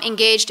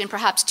 engaged in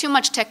perhaps too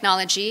much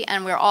technology,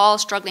 and we're all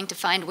struggling to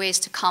find ways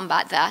to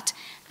combat that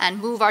and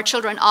move our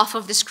children off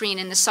of the screen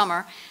in the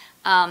summer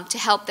to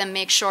help them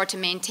make sure to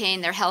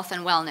maintain their health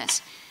and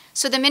wellness.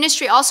 So the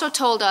ministry also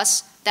told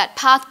us that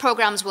PATH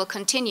programs will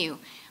continue.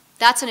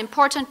 That's an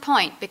important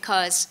point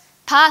because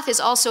PATH is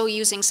also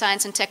using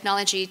science and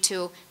technology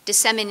to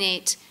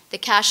disseminate the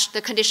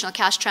conditional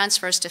cash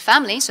transfers to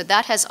families, so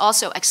that has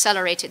also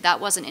accelerated. That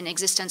wasn't in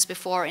existence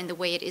before in the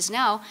way it is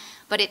now,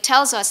 but it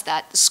tells us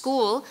that the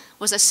school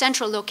was a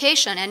central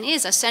location and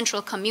is a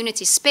central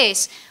community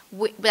space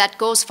that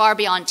goes far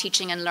beyond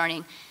teaching and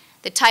learning.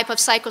 The type of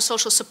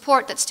psychosocial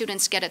support that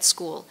students get at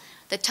school,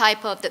 the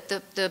type of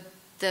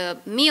the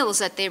meals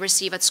that they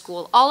receive at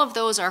school, all of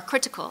those are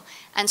critical.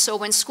 And so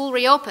when school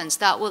reopens,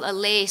 that will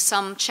allay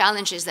some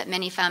challenges that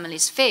many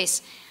families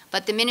face.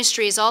 But the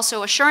ministry is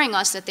also assuring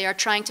us that they are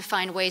trying to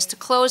find ways to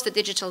close the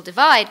digital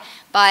divide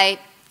by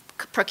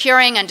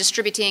procuring and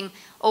distributing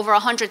over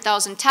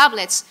 100,000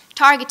 tablets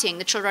targeting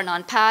the children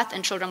on PATH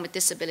and children with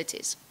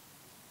disabilities.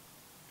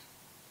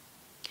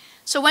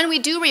 So when we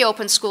do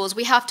reopen schools,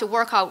 we have to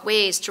work out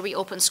ways to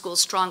reopen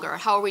schools stronger.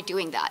 How are we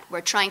doing that?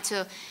 We're trying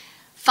to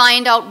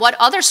find out what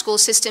other school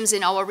systems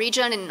in our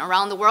region and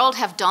around the world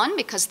have done,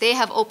 because they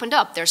have opened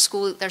up. Their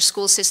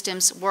school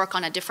systems work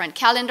on a different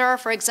calendar,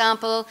 for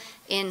example,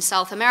 in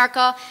South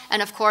America,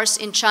 and of course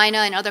in China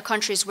and other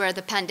countries where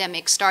the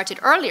pandemic started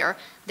earlier,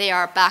 they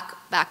are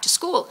back to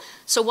school.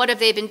 So what have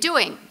they been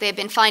doing? They've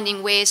been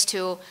finding ways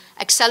to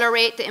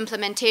accelerate the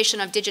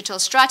implementation of digital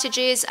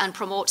strategies and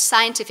promote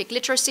scientific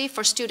literacy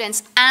for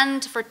students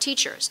and for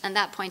teachers, and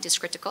that point is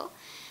critical.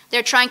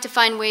 They're trying to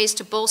find ways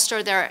to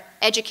bolster their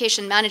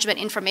education management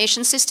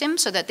information system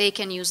so that they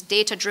can use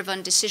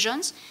data-driven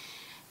decisions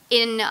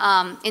in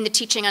the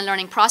teaching and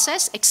learning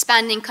process,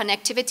 expanding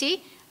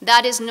connectivity.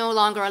 That is no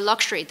longer a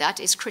luxury, that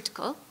is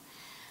critical.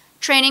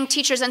 Training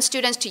teachers and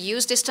students to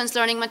use distance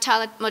learning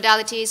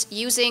modalities,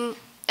 using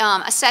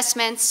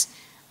assessments,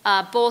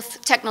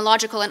 both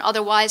technological and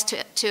otherwise,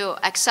 to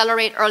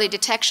accelerate early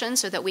detection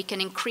so that we can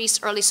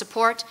increase early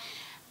support,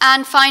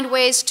 and find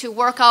ways to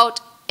work out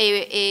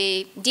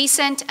a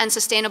decent and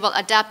sustainable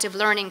adaptive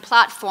learning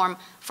platform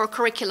for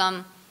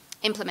curriculum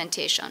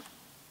implementation.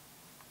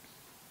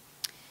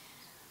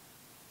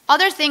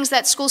 Other things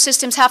that school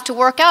systems have to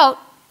work out,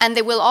 and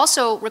they will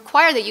also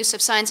require the use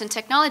of science and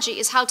technology,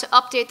 is how to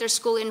update their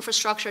school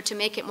infrastructure to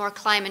make it more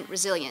climate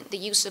resilient, the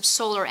use of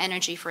solar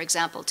energy, for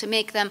example, to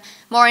make them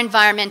more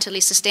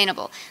environmentally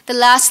sustainable. The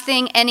last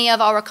thing any of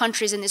our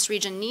countries in this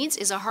region needs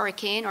is a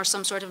hurricane or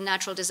some sort of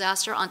natural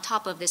disaster on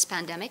top of this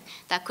pandemic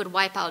that could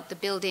wipe out the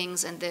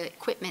buildings and the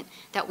equipment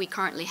that we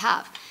currently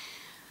have.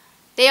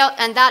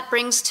 And that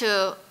brings me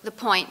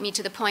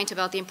to the point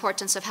about the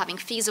importance of having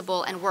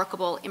feasible and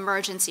workable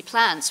emergency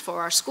plans for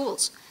our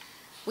schools.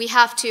 We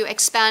have to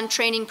expand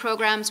training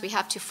programs. We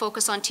have to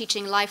focus on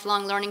teaching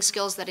lifelong learning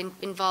skills that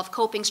involve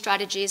coping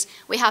strategies.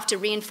 We have to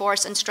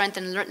reinforce and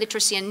strengthen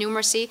literacy and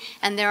numeracy.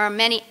 And there are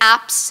many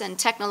apps and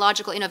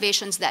technological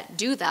innovations that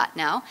do that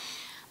now,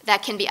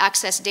 that can be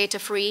accessed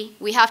data-free.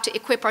 We have to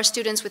equip our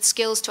students with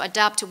skills to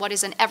adapt to what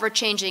is an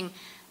ever-changing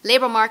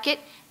labor market,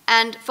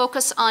 and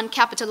focus on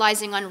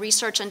capitalizing on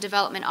research and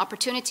development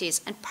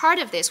opportunities. And part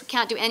of this, we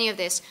can't do any of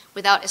this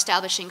without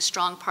establishing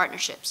strong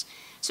partnerships.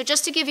 So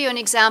just to give you an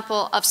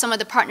example of some of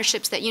the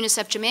partnerships that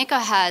UNICEF Jamaica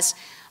has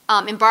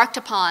embarked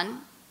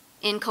upon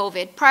in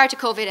COVID, prior to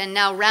COVID and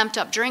now ramped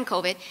up during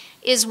COVID,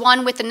 is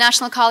one with the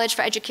National College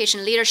for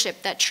Education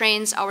Leadership that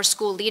trains our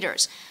school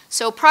leaders.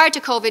 So prior to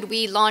COVID,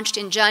 we launched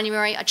in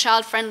January a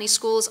Child-Friendly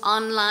Schools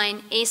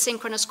online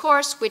asynchronous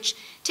course, which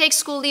takes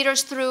school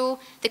leaders through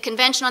the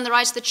Convention on the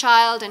Rights of the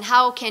Child and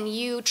how can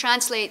you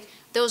translate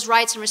those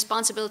rights and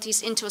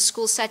responsibilities into a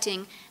school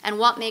setting, and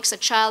what makes a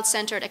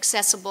child-centered,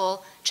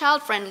 accessible,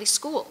 child-friendly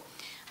school.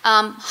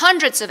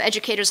 Hundreds of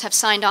educators have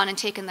signed on and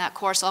taken that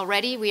course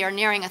already. We are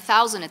nearing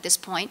 1,000 at this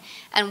point,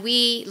 and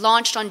we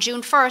launched on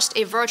June 1st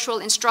a virtual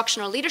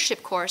instructional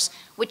leadership course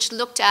which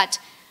looked at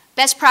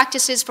best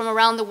practices from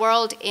around the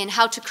world in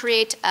how to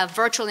create a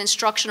virtual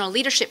instructional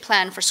leadership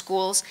plan for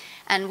schools,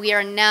 and we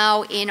are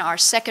now in our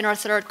second or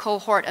third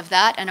cohort of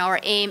that, and our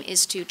aim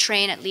is to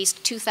train at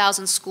least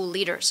 2,000 school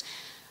leaders.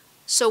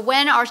 So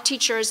when our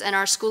teachers and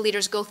our school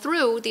leaders go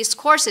through these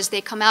courses, they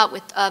come out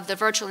with the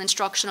virtual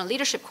instructional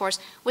leadership course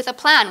with a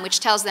plan which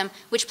tells them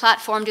which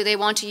platform do they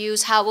want to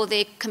use, how will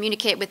they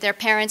communicate with their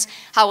parents,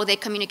 how will they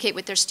communicate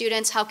with their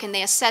students, how can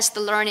they assess the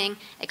learning,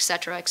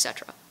 etc.,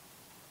 etc.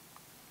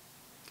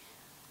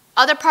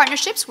 Other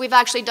partnerships, we've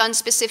actually done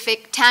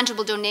specific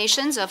tangible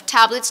donations of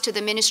tablets to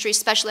the ministry's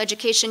special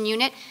education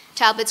unit,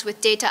 tablets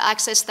with data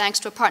access thanks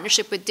to a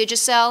partnership with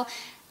Digicel,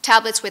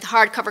 tablets with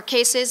hardcover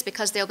cases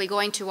because they'll be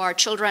going to our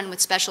children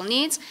with special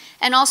needs,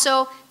 and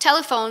also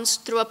telephones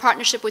through a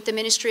partnership with the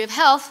Ministry of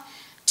Health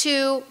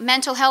to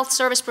mental health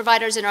service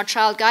providers in our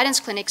child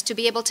guidance clinics to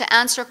be able to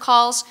answer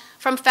calls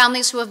from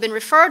families who have been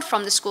referred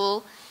from the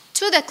school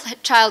to the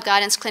child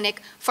guidance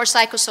clinic for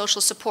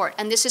psychosocial support.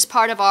 And this is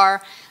part of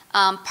our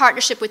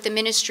partnership with the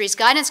ministry's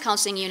guidance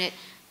counseling unit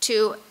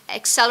to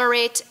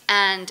accelerate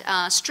and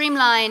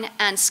streamline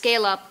and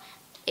scale up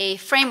a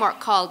framework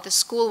called the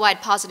School-Wide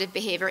Positive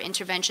Behavior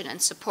Intervention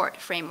and Support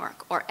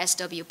Framework, or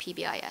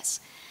SWPBIS.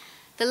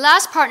 The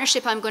last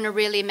partnership I'm going to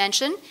really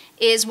mention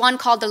is one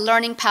called the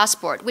Learning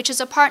Passport, which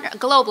is a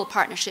global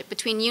partnership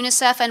between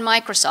UNICEF and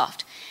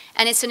Microsoft.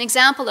 And it's an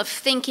example of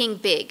thinking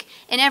big.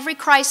 In every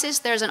crisis,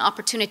 there's an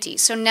opportunity.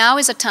 So now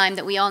is a time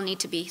that we all need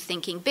to be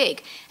thinking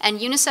big. And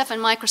UNICEF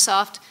and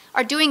Microsoft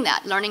are doing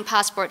that. Learning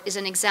Passport is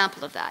an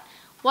example of that.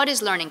 What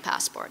is Learning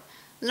Passport?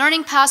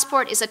 Learning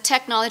Passport is a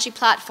technology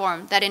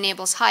platform that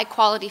enables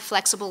high-quality,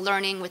 flexible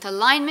learning with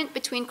alignment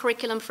between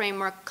curriculum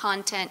framework,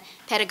 content,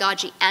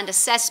 pedagogy, and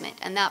assessment.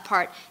 And that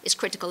part is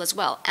critical as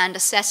well, and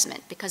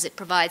assessment, because it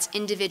provides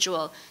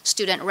individual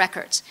student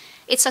records.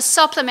 It's a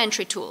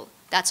supplementary tool.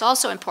 That's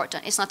also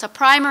important. It's not a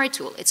primary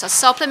tool. It's a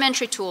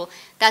supplementary tool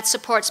that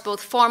supports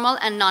both formal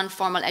and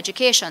non-formal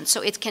education.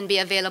 So it can be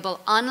available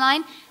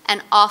online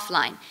and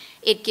offline.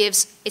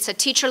 It's a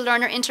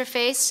teacher-learner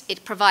interface.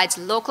 It provides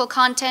local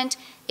content.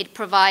 It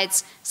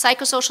provides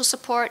psychosocial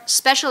support,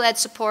 special ed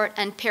support,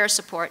 and peer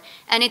support.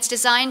 And it's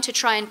designed to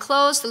try and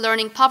close the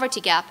learning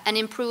poverty gap and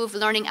improve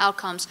learning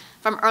outcomes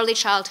from early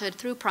childhood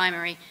through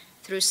primary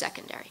through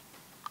secondary.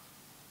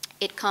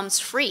 It comes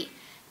free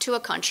to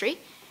a country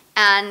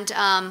and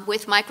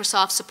with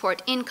Microsoft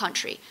support in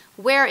country.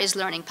 Where is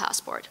Learning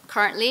Passport?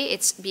 Currently,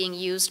 it's being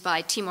used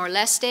by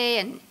Timor-Leste,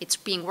 and it's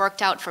being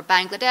worked out for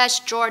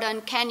Bangladesh,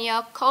 Jordan,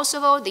 Kenya,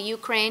 Kosovo, the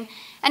Ukraine,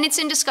 and it's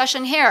in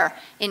discussion here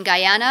in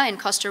Guyana, in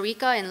Costa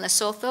Rica, in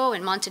Lesotho,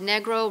 in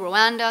Montenegro,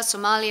 Rwanda,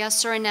 Somalia,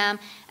 Suriname,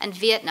 and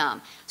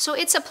Vietnam. So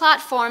it's a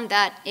platform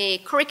that a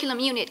curriculum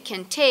unit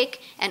can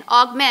take and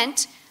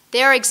augment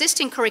their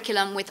existing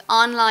curriculum with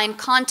online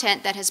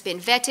content that has been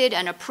vetted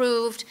and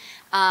approved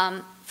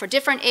for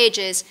different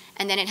ages,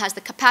 and then it has the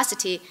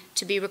capacity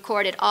to be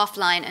recorded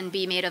offline and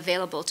be made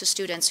available to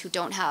students who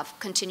don't have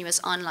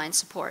continuous online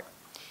support.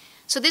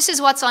 So this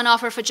is what's on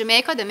offer for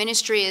Jamaica. The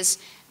ministry is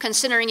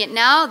considering it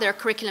now. Their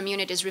curriculum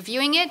unit is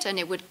reviewing it, and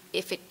it would,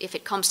 if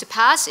it comes to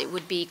pass, it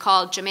would be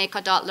called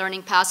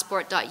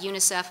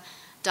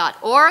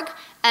jamaica.learningpassport.unicef.org,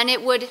 and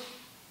it would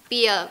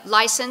be a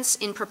license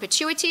in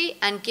perpetuity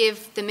and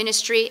give the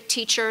ministry,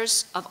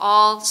 teachers of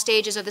all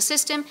stages of the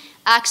system,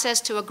 access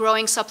to a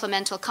growing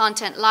supplemental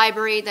content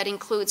library that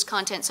includes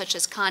content such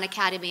as Khan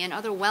Academy and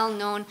other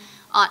well-known,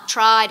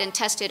 tried and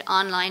tested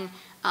online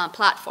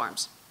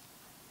platforms.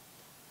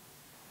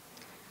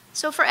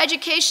 So for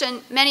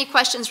education, many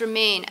questions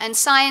remain, and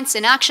Science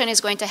in Action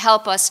is going to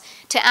help us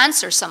to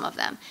answer some of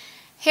them.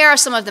 Here are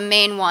some of the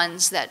main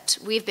ones that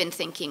we've been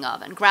thinking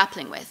of and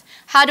grappling with.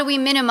 How do we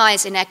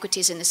minimize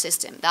inequities in the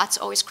system? That's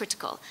always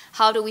critical.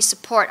 How do we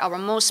support our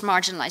most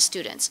marginalized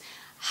students?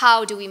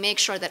 How do we make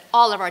sure that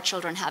all of our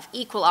children have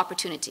equal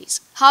opportunities?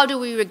 How do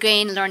we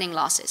regain learning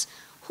losses?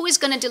 Who is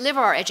going to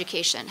deliver our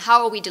education?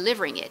 How are we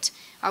delivering it?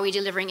 Are we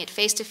delivering it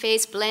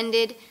face-to-face,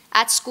 blended,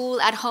 at school,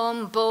 at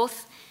home,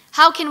 both?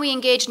 How can we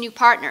engage new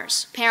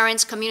partners,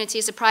 parents,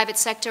 communities, the private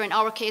sector, in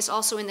our case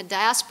also in the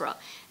diaspora?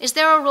 Is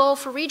there a role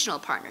for regional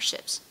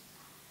partnerships?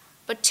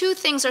 But two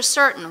things are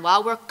certain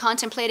while we're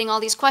contemplating all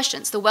these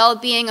questions. The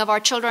well-being of our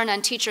children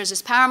and teachers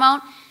is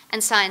paramount,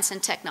 and science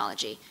and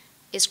technology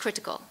is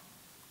critical.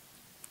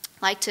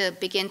 I'd like to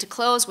begin to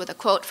close with a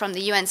quote from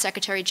the UN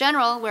Secretary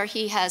General, where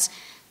he has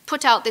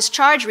put out this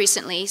charge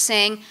recently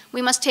saying,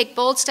 we must take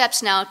bold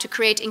steps now to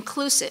create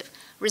inclusive,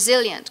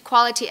 resilient,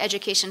 quality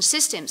education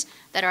systems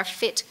that are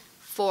fit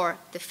for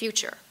the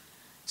future.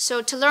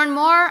 So to learn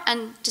more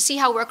and to see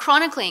how we're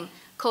chronicling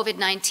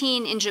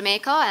COVID-19 in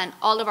Jamaica, and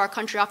all of our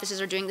country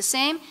offices are doing the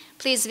same,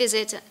 please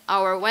visit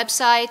our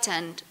website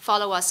and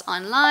follow us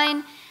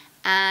online.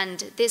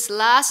 And this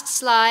last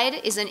slide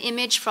is an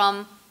image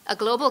from a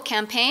global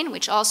campaign,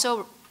 which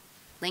also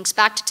links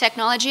back to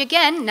technology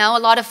again. Now a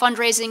lot of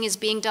fundraising is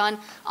being done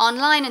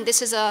online, and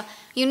this is a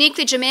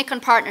uniquely Jamaican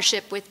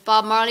partnership with the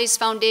Bob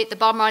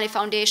Marley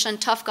Foundation,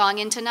 Tough Gong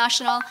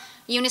International,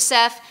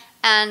 UNICEF,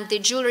 and the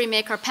jewelry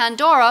maker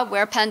Pandora,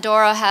 where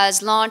Pandora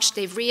has launched,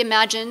 they've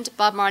reimagined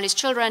Bob Marley's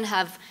Children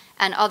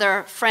and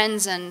other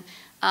friends and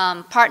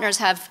partners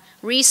have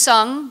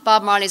re-sung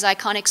Bob Marley's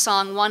iconic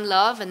song, One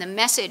Love, and the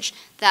message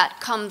that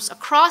comes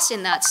across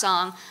in that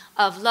song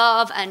of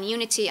love and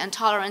unity and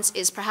tolerance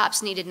is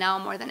perhaps needed now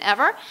more than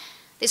ever.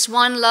 This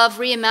One Love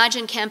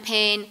Reimagined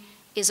campaign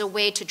is a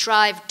way to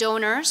drive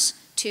donors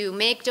to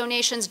make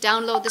donations,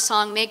 download the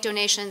song, make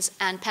donations,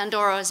 and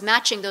Pandora is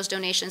matching those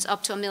donations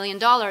up to $1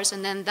 million,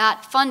 and then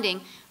that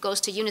funding goes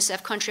to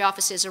UNICEF country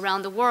offices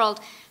around the world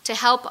to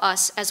help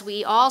us as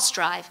we all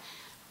strive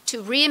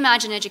to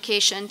reimagine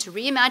education, to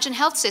reimagine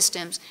health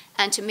systems,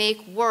 and to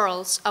make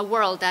a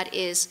world that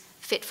is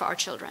fit for our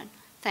children.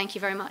 Thank you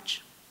very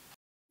much.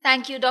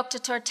 Thank you, Dr.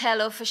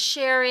 Tortello, for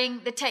sharing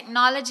the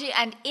technology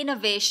and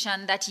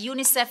innovation that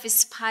UNICEF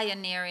is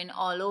pioneering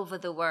all over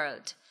the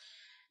world.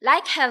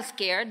 Like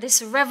healthcare,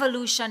 this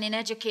revolution in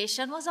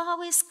education was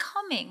always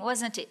coming,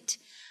 wasn't it?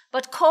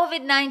 But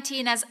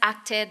COVID-19 has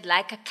acted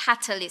like a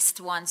catalyst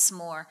once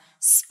more,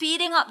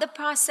 speeding up the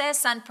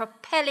process and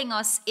propelling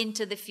us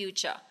into the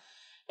future.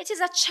 It is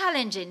a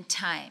challenging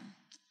time,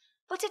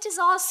 but it is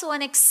also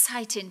an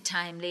exciting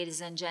time,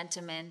 ladies and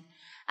gentlemen,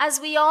 as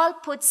we all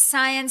put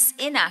science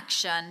in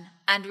action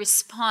and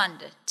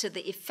respond to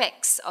the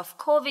effects of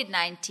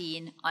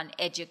COVID-19 on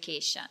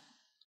education.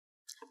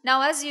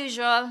 Now, as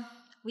usual,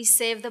 we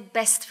save the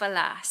best for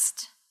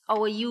last,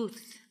 our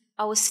youth,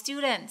 our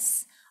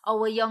students,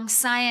 our young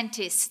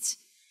scientists.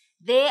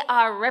 They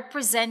are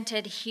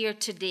represented here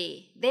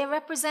today. They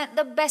represent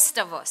the best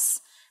of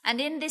us. And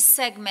in this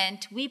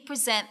segment, we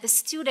present the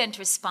student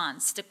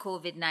response to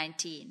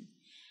COVID-19.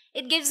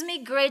 It gives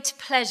me great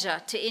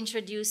pleasure to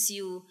introduce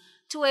you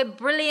to a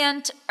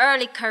brilliant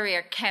early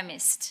career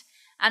chemist,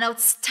 an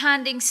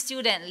outstanding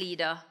student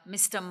leader,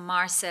 Mr.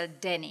 Marcel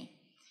Denny.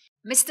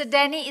 Mr.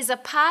 Denny is a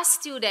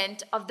past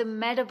student of the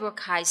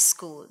Meadowbrook High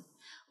School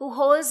who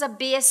holds a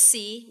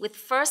BSc with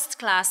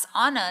first-class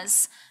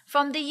honors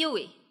from the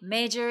UWI,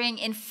 majoring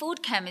in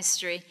food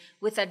chemistry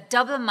with a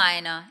double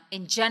minor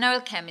in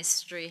general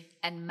chemistry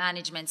and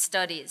management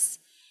studies.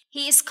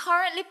 He is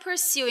currently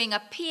pursuing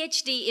a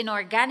PhD in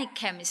organic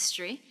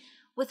chemistry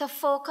with a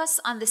focus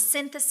on the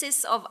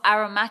synthesis of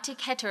aromatic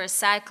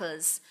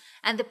heterocycles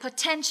and the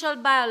potential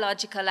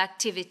biological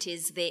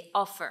activities they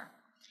offer.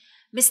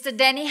 Mr.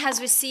 Denny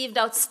has received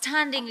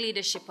outstanding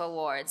leadership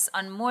awards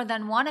on more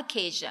than one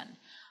occasion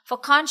for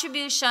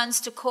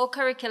contributions to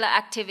co-curricular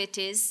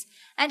activities,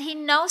 and he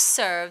now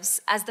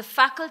serves as the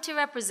faculty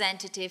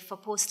representative for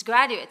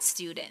postgraduate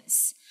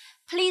students.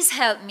 Please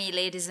help me,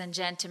 ladies and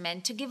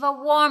gentlemen, to give a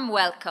warm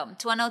welcome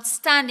to an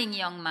outstanding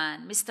young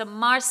man, Mr.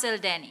 Marcel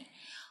Denny,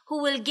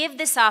 who will give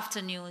this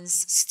afternoon's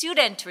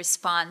student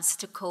response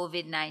to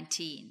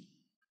COVID-19.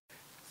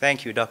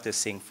 Thank you, Dr.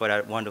 Singh, for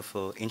that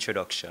wonderful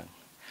introduction.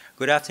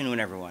 Good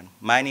afternoon, everyone.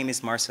 My name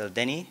is Marcel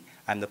Denny.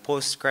 I'm the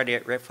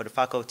postgraduate rep for the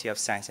Faculty of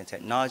Science and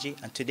Technology,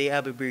 and today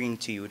I'll be bringing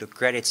to you the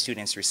graduate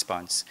students'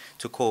 response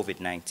to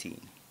COVID-19.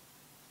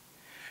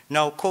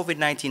 Now,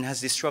 COVID-19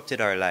 has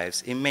disrupted our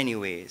lives in many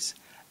ways,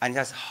 and it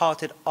has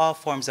halted all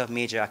forms of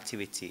major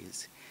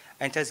activities,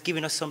 and it has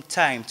given us some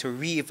time to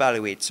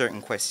reevaluate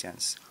certain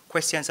questions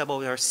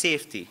about our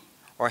safety,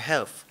 our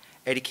health,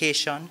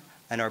 education,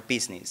 and our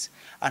business,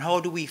 and how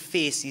do we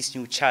face these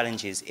new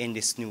challenges in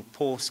this new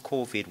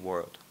post-COVID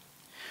world.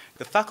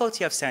 The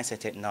Faculty of Science and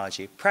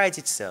Technology prides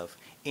itself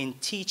in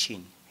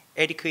teaching,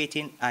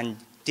 educating, and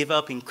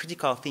developing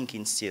critical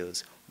thinking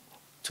skills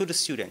to the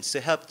students to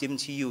help them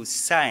to use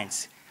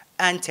science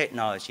and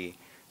technology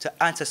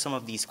to answer some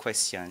of these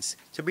questions,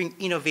 to bring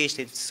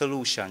innovative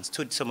solutions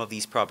to some of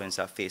these problems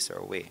that face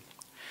our way.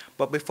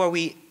 But before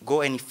we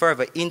go any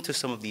further into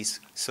some of these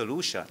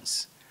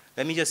solutions,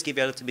 let me just give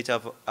you a little bit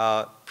of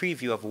a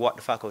preview of what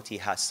the faculty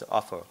has to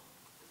offer.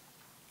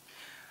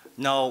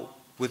 Now,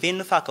 within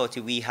the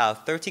faculty, we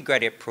have 30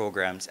 graduate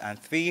programs and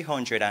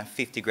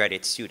 350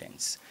 graduate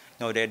students.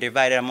 Now, they're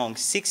divided among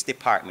 6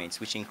 departments,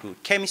 which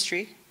include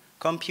chemistry,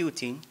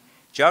 computing,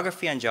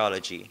 geography and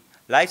geology,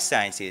 life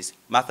sciences,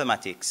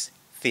 mathematics,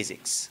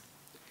 physics.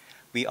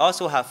 We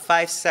also have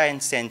 5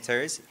 science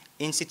centers,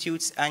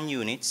 institutes, and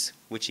units,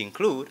 which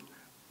include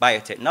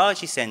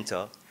Biotechnology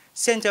Center,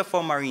 Center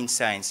for Marine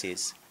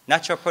Sciences,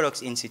 Natural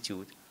Products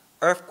Institute,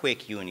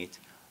 Earthquake Unit,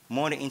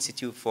 Mona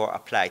Institute for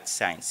Applied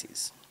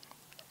Sciences.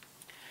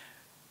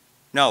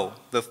 Now,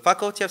 the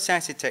Faculty of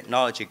Science and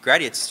Technology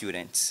graduate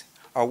students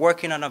are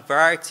working on a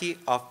variety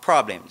of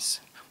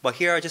problems, but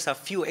here are just a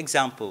few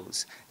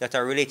examples that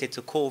are related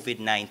to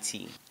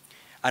COVID-19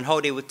 and how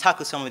they would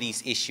tackle some of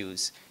these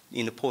issues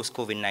in the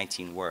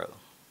post-COVID-19 world.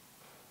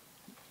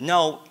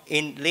 Now,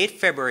 in late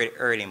February,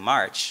 early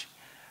March,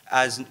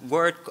 as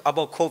word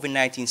about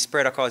COVID-19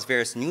 spread across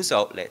various news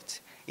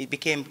outlets, it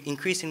became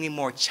increasingly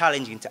more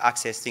challenging to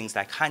access things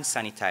like hand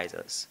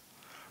sanitizers.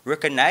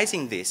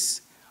 Recognizing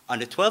this, on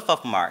the 12th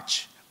of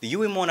March, the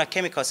UWI Mona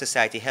Chemical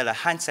Society held a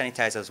hand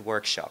sanitizers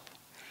workshop.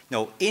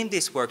 Now, in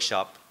this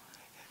workshop,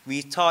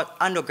 we taught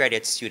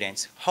undergraduate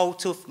students how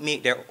to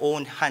make their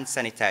own hand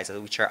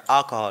sanitizers, which are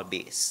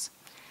alcohol-based.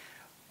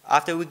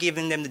 After we gave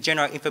them the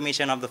general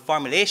information of the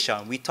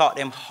formulation, we taught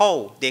them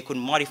how they could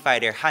modify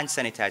their hand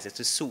sanitizers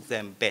to suit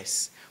them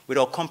best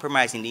without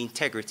compromising the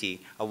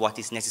integrity of what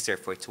is necessary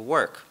for it to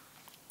work.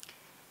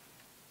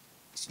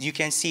 You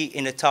can see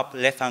in the top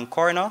left-hand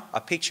corner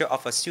a picture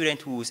of a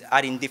student who's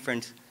adding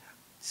different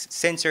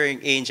sensory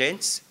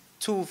agents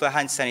to the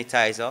hand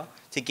sanitizer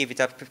to give it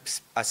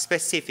a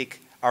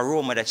specific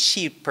aroma that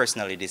she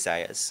personally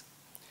desires.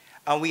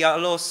 And we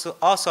also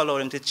allow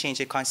them to change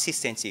the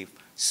consistency.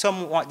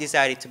 Some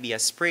desired it to be a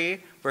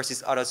spray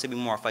versus others to be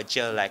more of a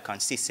gel-like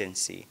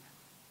consistency.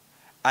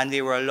 And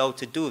they were allowed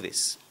to do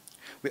this.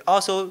 We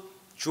also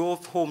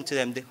drove home to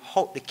them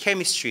the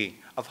chemistry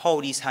of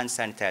how these hand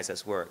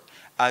sanitizers work,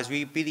 as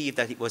we believe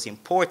that it was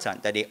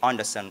important that they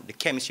understand the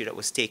chemistry that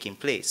was taking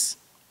place.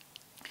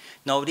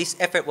 Now, this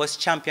effort was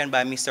championed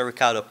by Mr.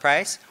 Ricardo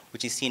Price,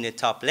 which is seen in the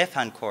top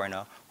left-hand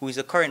corner, who is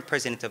the current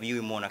president of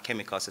UWI Mona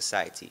Chemical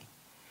Society.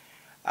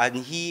 And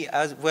he,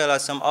 as well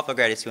as some other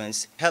graduate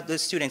students, helped the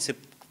students to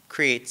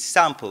create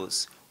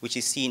samples, which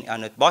is seen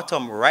on the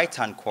bottom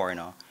right-hand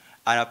corner,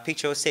 and a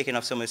picture was taken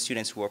of some of the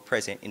students who were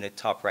present in the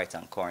top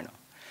right-hand corner.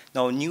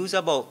 Now, news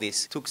about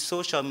this took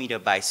social media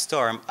by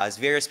storm, as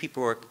various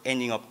people were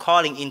ending up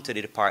calling into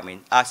the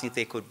department, asking if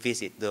they could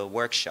visit the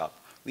workshop.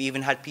 We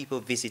even had people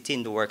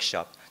visiting the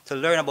workshop to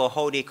learn about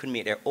how they could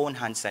make their own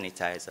hand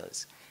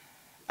sanitizers,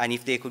 and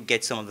if they could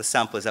get some of the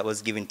samples that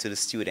was given to the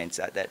students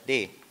at that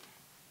day.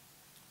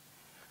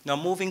 Now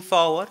moving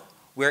forward,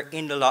 we're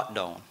in the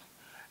lockdown.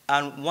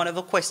 And one of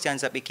the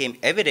questions that became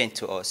evident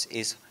to us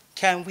is,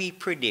 can we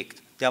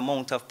predict the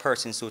amount of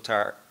persons that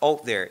are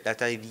out there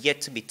that are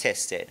yet to be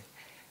tested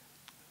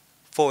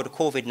for the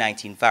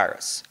COVID-19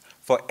 virus?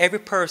 For every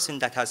person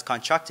that has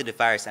contracted the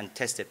virus and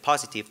tested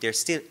positive, there's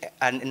still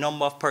a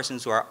number of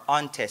persons who are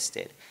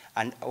untested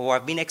and who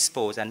have been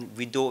exposed, and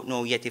we don't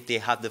know yet if they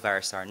have the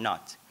virus or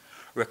not.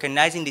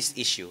 Recognizing this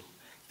issue,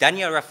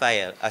 Daniel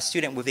Raphael, a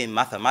student within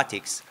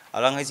mathematics,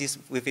 along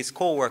with his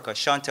co-worker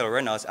Chantel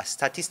Reynolds, a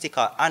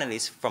statistical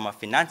analyst from a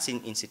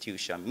financing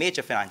institution,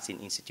 major financing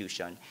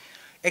institution,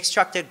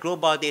 extracted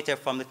global data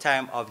from the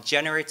time of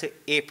January to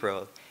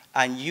April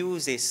and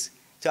used this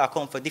to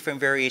account for different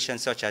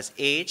variations such as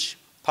age,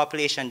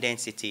 population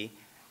density,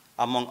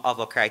 among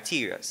other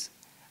criteria.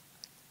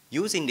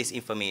 Using this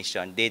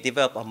information, they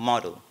developed a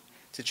model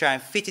to try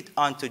and fit it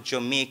onto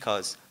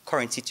Jamaica's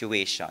current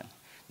situation.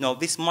 Now,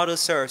 this model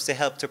serves to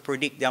help to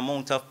predict the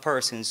amount of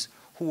persons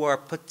who are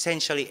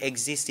potentially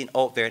existing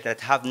out there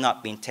that have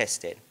not been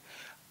tested.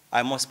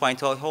 I must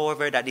point out,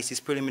 however, that this is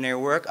preliminary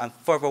work and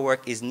further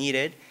work is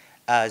needed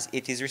as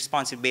it is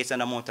responsive based on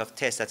the amount of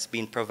tests that's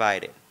been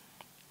provided.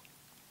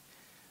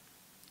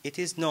 It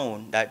is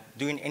known that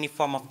during any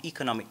form of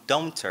economic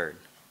downturn,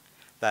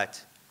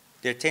 that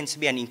there tends to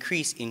be an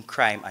increase in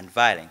crime and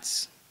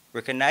violence.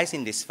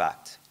 Recognizing this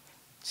fact,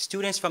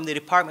 students from the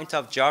Department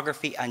of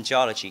Geography and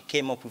Geology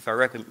came up with a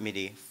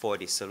remedy for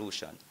this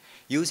solution.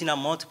 Using a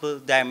multiple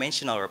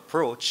dimensional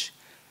approach,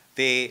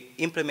 they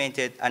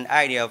implemented an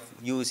idea of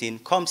using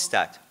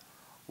ComStat,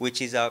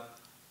 which is a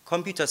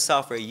computer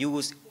software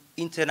used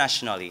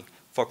internationally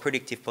for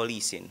predictive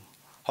policing.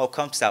 How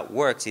ComStat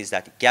works is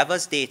that it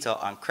gathers data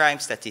on crime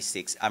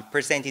statistics and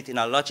presents it in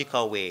a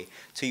logical way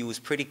to use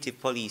predictive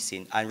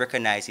policing and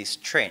recognizes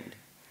trend.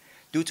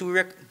 Due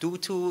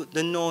to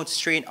the known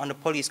strain on the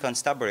police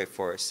constabulary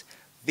force,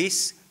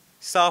 this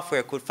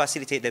software could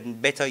facilitate the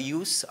better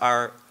use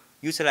or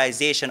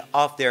utilization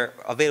of their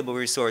available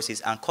resources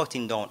and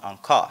cutting down on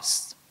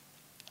costs.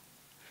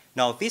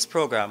 Now, this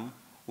program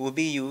will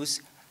be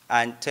used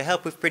to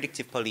help with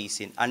predictive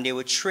policing, and they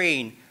will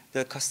train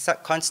the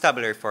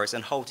constabulary force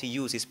on how to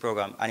use this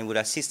program, and it would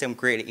assist them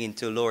greatly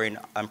into lowering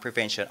and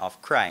prevention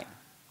of crime.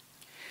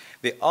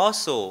 They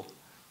also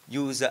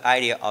use the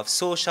idea of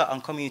social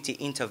and community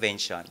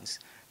interventions.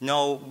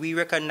 Now, we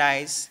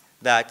recognize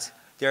that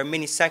there are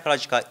many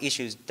psychological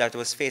issues that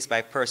was faced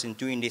by persons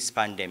during this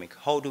pandemic.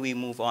 How do we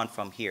move on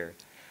from here?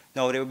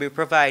 Now, they will be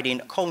providing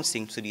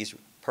counseling to these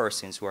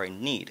persons who are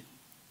in need.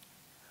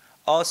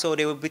 Also,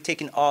 they will be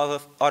taking all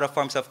of other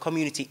forms of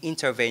community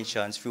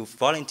interventions through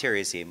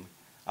volunteerism,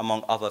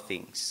 among other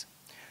things.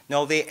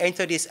 Now, they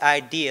enter this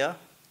idea,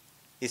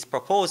 this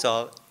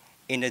proposal,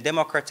 in the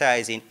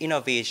Democratizing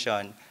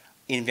Innovation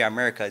in the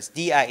Americas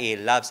DIA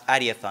Labs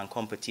Ideathon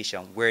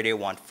competition, where they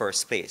won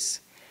first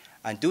place.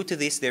 And due to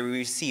this, they will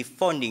receive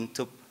funding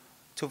to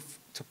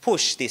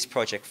push this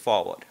project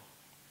forward.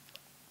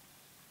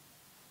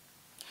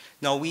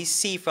 Now, we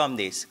see from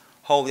this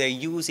how they're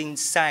using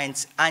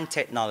science and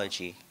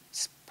technology,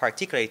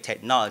 particularly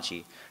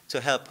technology,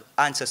 to help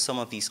answer some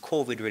of these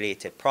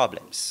COVID-related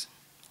problems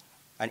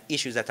and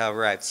issues that have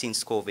arrived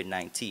since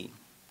COVID-19.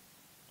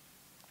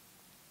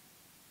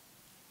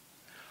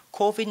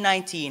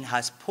 COVID-19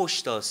 has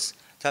pushed us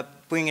to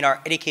bring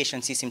our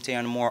education system to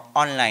a more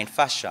online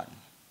fashion.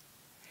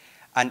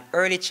 And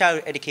early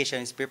childhood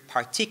education is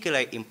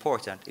particularly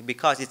important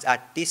because it's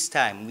at this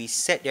time we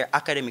set their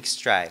academic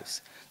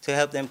strides to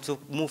help them to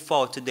move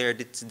forward to their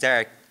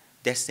direct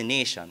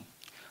destination.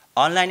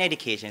 Online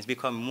education is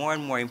becoming more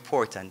and more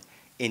important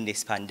in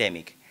this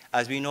pandemic,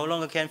 as we no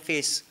longer can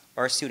face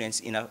our students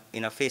in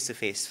a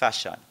face-to-face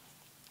fashion.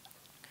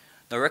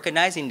 Now,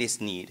 recognizing this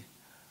need,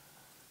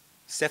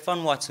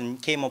 Stephen Watson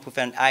came up with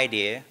an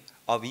idea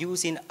of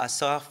using a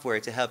software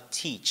to help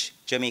teach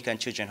Jamaican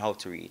children how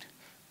to read.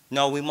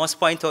 Now, we must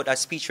point out that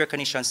speech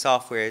recognition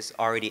softwares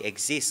already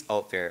exist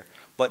out there,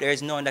 but there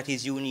is none that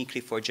is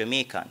uniquely for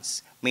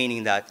Jamaicans,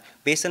 meaning that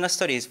based on the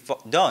studies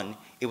done,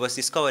 it was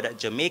discovered that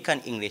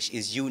Jamaican English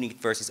is unique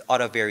versus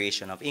other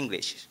variation of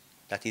English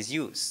that is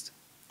used.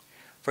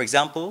 For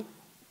example,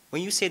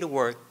 when you say the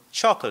word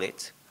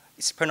chocolate,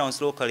 it's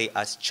pronounced locally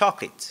as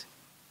chocolate.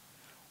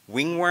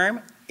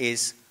 Wingworm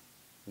is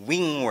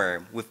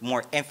wingworm, with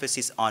more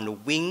emphasis on the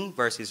wing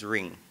versus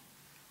ring.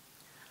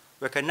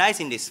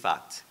 Recognizing this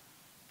fact,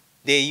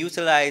 they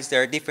utilize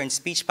their different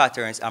speech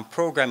patterns and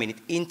programming it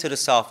into the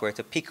software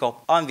to pick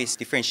up on this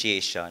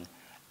differentiation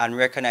and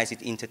recognize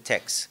it into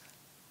text.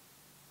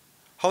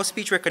 How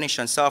speech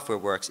recognition software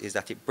works is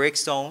that it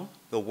breaks down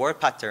the word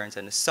patterns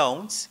and the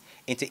sounds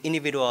into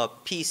individual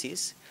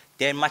pieces,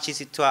 then matches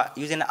it to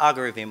using an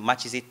algorithm,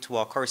 matches it to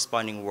a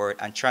corresponding word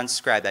and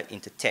transcribe that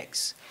into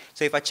text.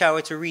 So if a child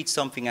were to read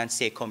something and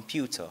say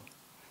computer,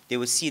 they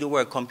will see the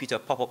word computer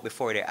pop up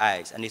before their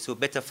eyes, and this will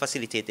better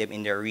facilitate them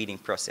in their reading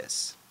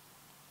process.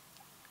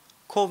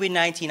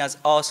 COVID-19 has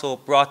also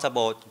brought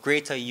about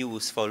greater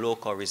use for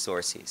local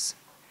resources.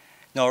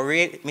 Now,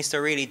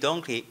 Mr. Rayleigh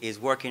Dunkley is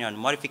working on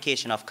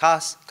modification of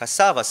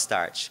cassava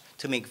starch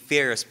to make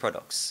various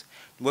products.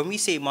 When we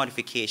say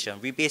modification,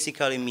 we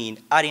basically mean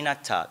adding a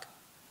tag.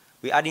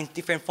 We're adding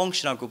different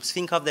functional groups.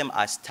 Think of them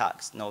as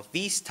tags. Now,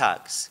 these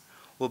tags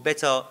will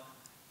better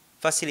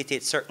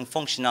facilitate certain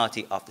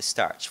functionality of the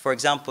starch. For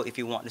example, if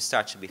you want the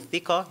starch to be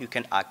thicker, you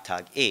can add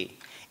tag A.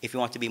 If you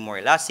want to be more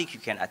elastic, you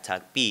can add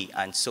tag B,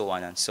 and so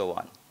on and so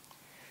on.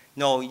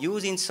 Now,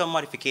 using some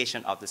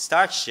modification of the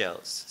starch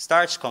shells,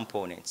 starch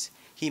components,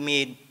 he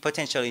made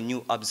potentially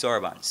new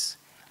absorbents.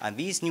 And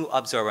these new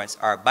absorbents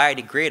are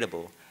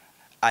biodegradable,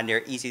 and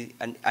they're easy,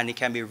 and they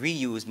can be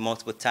reused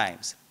multiple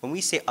times. When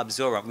we say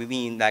absorbent, we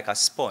mean like a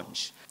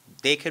sponge.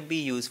 They could be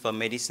used for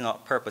medicinal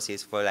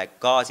purposes, for like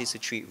gauzes to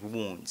treat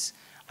wounds,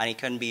 and it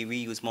can be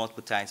reused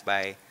multiple times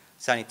by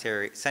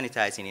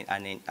sanitizing it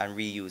and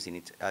reusing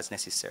it as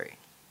necessary.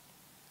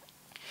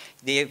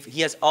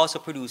 He has also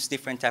produced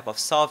different types of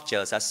soft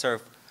gels that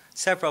serve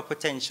several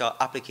potential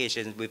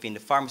applications within the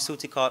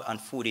pharmaceutical and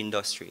food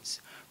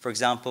industries. For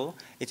example,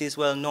 it is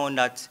well known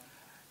that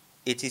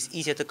it is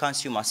easier to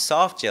consume a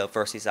soft gel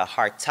versus a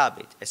hard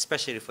tablet,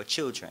 especially for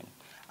children.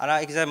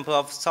 Another example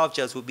of soft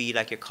gels would be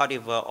like your cod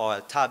liver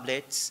oil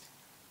tablets,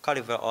 cod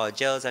liver oil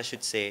gels, I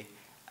should say,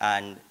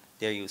 and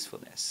their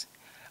usefulness.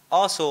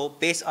 Also,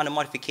 based on the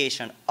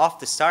modification of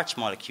the starch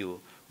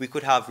molecule, we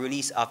could have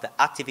release of the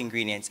active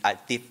ingredients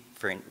at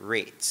different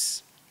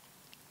rates.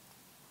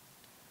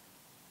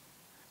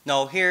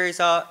 Now, here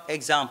is an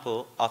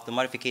example of the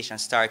modification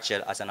starch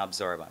gel as an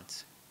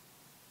absorbent.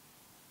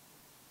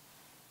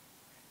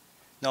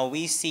 Now,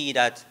 we see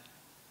that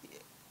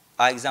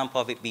an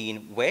example of it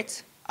being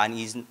wet, and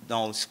he's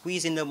now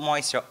squeezing the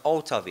moisture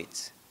out of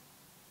it.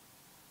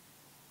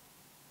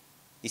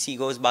 You see, it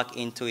goes back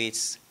into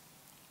its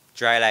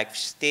dry-like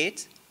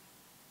state,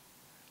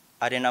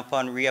 and then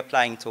upon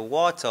reapplying to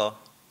water,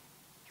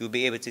 you'll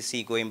be able to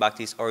see going back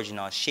to its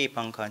original shape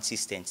and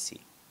consistency.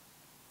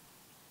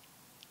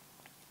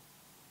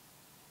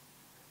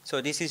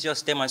 So this is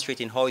just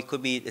demonstrating how it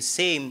could be the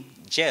same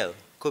gel,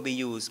 could be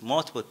used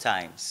multiple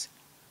times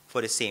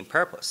for the same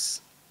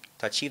purpose,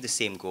 to achieve the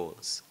same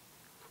goals.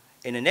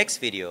 In the next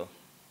video,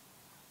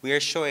 we are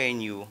showing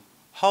you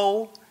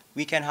how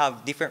we can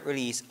have different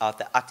release of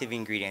the active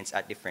ingredients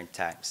at different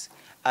times.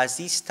 As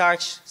these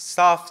starch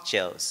soft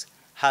gels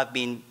have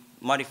been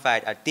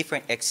modified at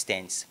different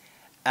extents,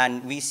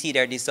 and we see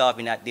they're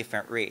dissolving at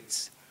different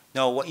rates.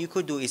 Now, what you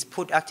could do is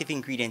put active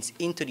ingredients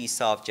into these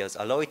soft gels,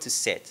 allow it to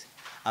set,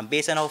 and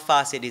based on how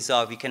fast they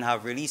dissolve, you can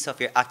have release of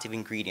your active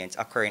ingredients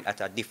occurring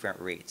at a different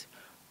rate.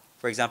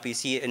 For example, you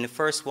see in the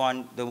first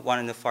one, the one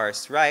in the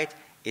farthest right,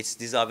 it's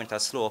dissolving at a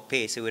slower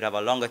pace, so it would have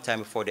a longer time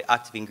before the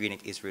active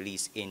ingredient is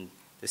released in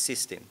the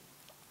system.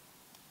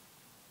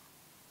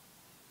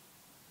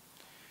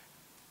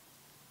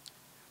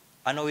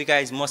 I know you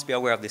guys must be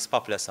aware of this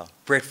popular song,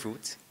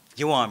 breadfruit.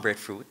 You want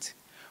breadfruit.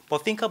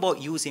 But think about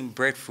using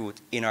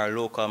breadfruit in our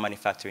local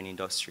manufacturing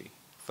industry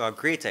for a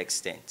greater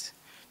extent.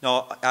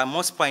 Now, I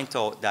must point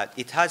out that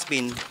it has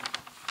been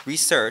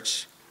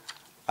researched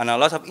and a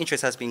lot of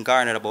interest has been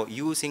garnered about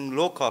using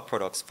local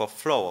products for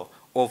flour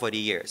over the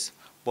years.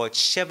 But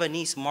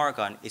Chevanese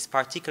Morgan is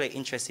particularly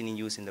interested in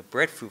using the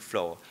breadfruit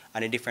flour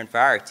and the different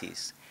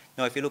varieties.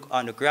 Now, if you look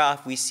on the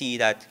graph, we see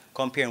that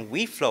comparing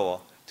wheat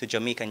flour to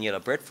Jamaican yellow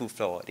breadfruit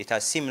flour, it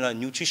has similar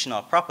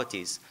nutritional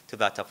properties to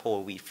that of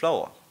whole wheat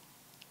flour.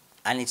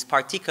 And it's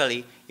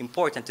particularly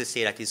important to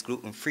say that it's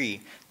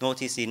gluten-free,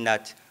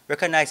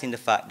 recognizing the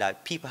fact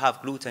that people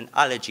have gluten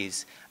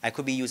allergies and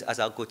could be used as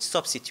a good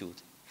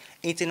substitute.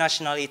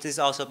 Internationally, it is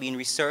also being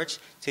researched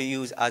to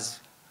use as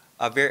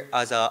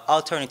an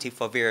alternative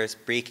for various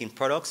baking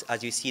products,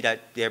 as you see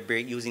that they're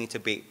using it to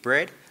bake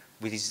bread,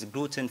 which is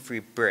gluten-free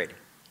bread.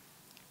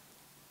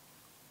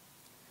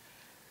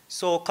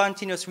 So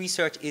continuous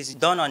research is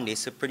done on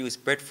this to produce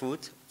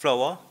breadfruit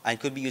flour and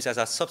could be used as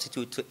a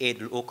substitute to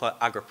aid local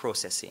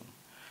agro-processing.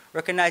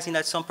 Recognizing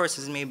that some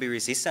persons may be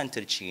resistant to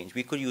the change,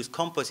 we could use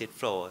composite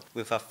flour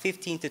with a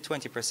 15 to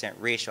 20%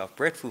 ratio of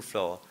breadfruit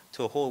flour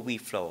to whole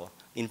wheat flour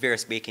in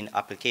various baking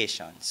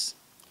applications.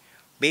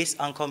 Based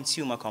on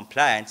consumer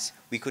compliance,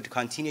 we could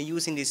continue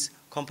using these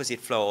composite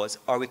flours,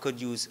 or we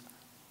could use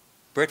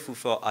breadfruit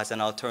flour as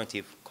an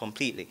alternative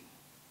completely.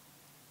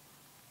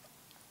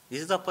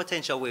 This is a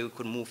potential way we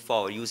could move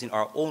forward using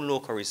our own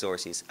local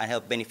resources and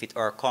help benefit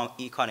our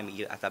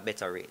economy at a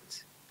better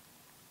rate.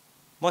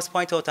 Must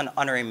point out an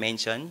honorary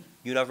mention.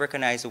 You'll have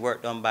recognized the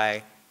work done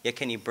by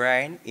Yakeni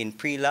Bryan in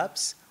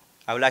pre-labs.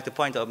 I would like to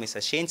point out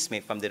Mr. Shane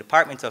Smith from the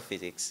Department of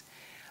Physics,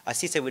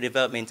 assisted with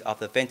development of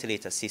the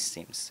ventilator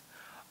systems.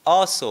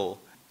 Also,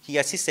 he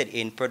assisted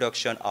in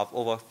production of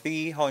over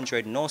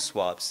 300 nose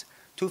swabs,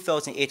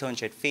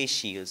 2,800 face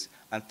shields,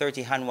 and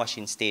 30 hand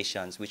washing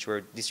stations, which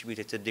were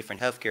distributed to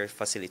different healthcare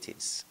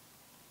facilities.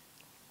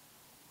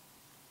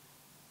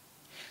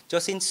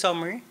 Just in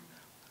summary,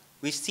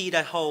 we see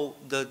that how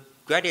the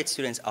graduate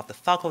students of the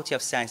Faculty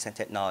of Science and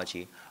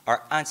Technology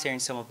are answering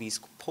some of these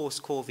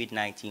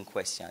post-COVID-19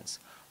 questions.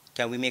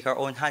 Can we make our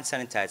own hand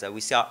sanitizer?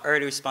 We see our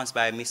early response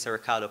by Mr.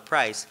 Ricardo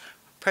Price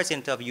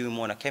president of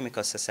Umona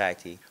Chemical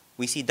Society.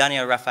 We see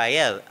Daniel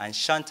Raphael and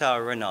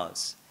Chantal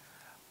Reynolds,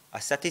 a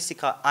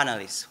statistical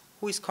analyst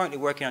who is currently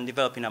working on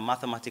developing a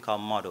mathematical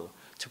model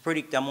to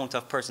predict the amount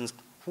of persons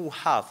who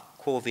have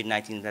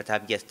COVID-19 that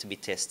have yet to be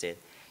tested.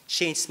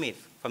 Shane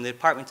Smith from the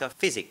Department of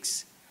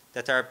Physics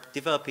that are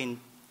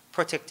developing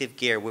protective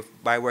gear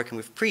by working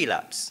with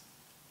pre-labs.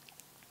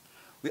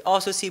 We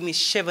also see Ms.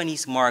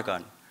 Chevanese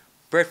Morgan,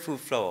 breadfruit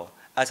flour,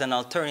 as an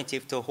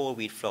alternative to whole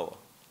wheat flour.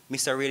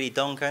 Mr. Riley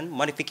Duncan,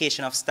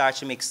 modification of starch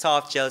to make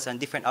soft gels and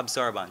different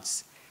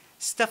absorbents.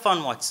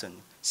 Stefan Watson,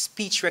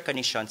 speech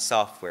recognition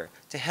software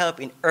to help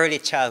in early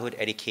childhood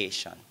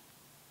education.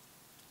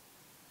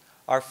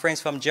 Our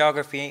friends from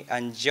geography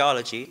and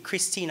geology,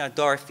 Christina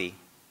Dorothy,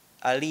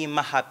 Ali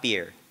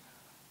Mahabir,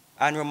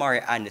 and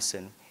Romari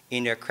Anderson,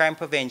 in their crime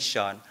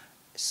prevention,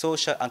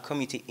 social and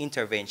community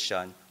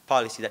intervention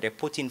policy that they're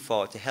putting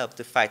forward to help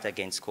to fight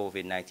against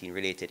COVID-19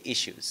 related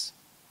issues.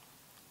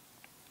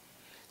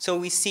 So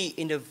we see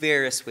in the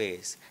various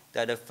ways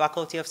that the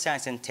Faculty of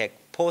Science and Tech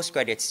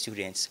postgraduate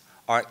students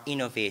are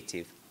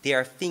innovative. They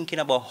are thinking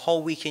about how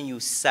we can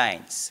use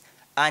science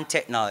and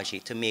technology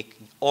to make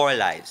our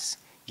lives,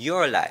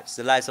 your lives,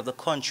 the lives of the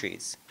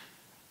countries,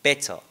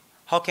 better.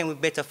 How can we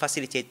better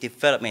facilitate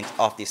development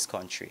of this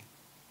country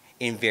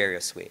in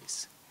various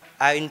ways?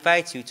 I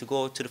invite you to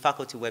go to the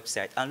faculty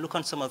website and look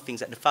on some of the things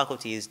that the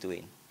faculty is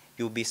doing.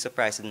 You'll be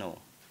surprised to know.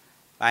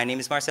 My name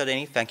is Marcel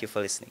Denny. Thank you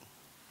for listening.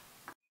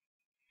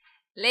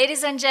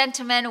 Ladies and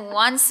gentlemen,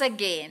 once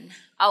again,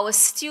 our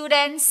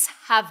students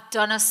have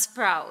done us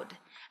proud,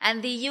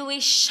 and the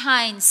UE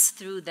shines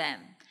through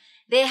them.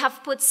 They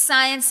have put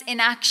science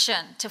in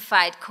action to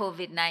fight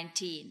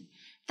COVID-19.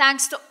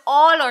 Thanks to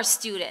all our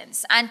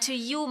students and to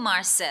you,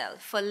 Marcel,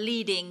 for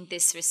leading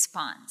this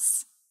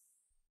response.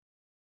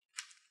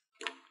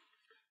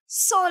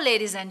 So,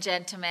 ladies and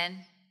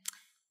gentlemen,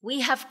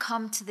 we have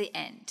come to the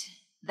end.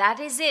 That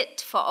is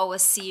it for our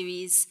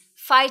series,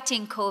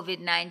 Fighting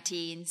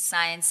COVID-19,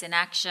 Science in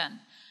Action.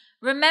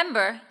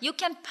 Remember, you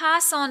can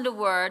pass on the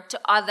word to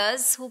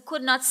others who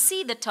could not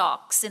see the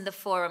talks in the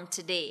forum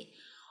today.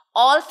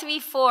 All 3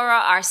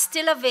 fora are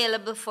still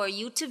available for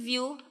you to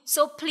view,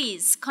 so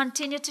please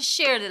continue to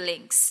share the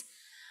links.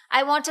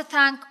 I want to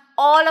thank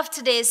all of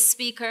today's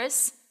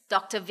speakers,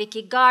 Dr.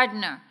 Vicky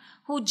Gardner,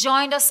 who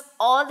joined us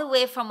all the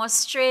way from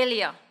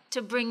Australia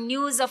to bring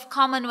news of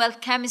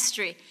Commonwealth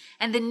chemistry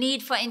and the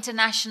need for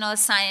international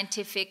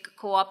scientific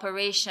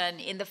cooperation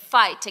in the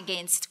fight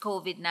against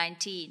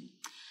COVID-19.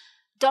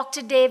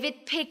 Dr.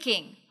 David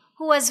Picking,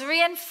 who has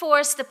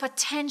reinforced the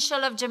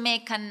potential of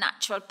Jamaican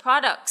natural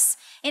products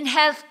in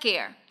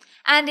healthcare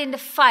and in the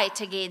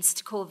fight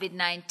against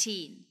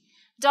COVID-19.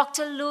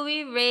 Dr.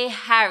 Louis Ray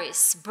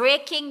Harris,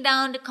 breaking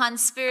down the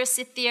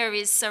conspiracy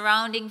theories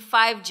surrounding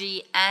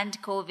 5G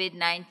and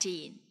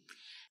COVID-19.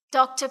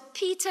 Dr.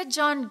 Peter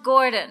John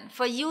Gordon,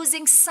 for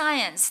using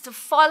science to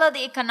follow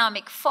the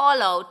economic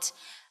fallout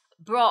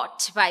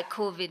brought by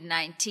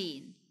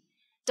COVID-19.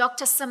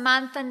 Dr.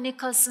 Samantha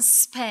Nicholson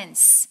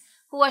Spence,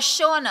 who has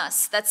shown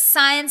us that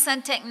science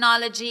and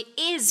technology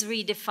is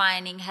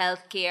redefining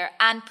healthcare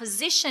and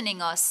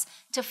positioning us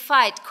to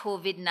fight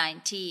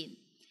COVID-19.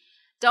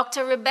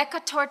 Dr.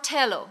 Rebecca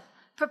Tortello,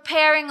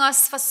 preparing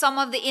us for some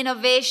of the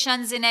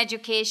innovations in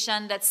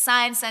education that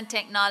science and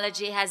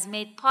technology has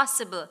made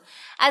possible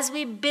as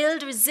we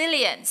build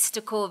resilience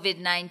to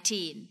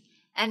COVID-19.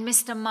 And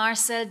Mr.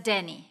 Marcel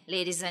Denny,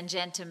 ladies and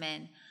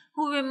gentlemen,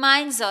 who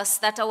reminds us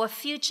that our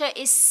future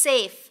is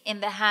safe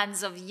in the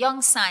hands of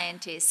young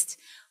scientists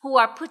who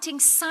are putting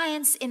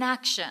science in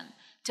action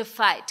to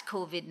fight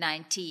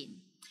COVID-19.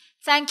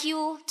 Thank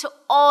you to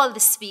all the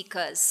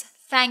speakers.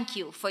 Thank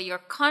you for your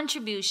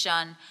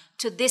contribution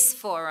to this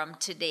forum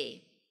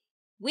today.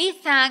 We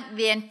thank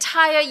the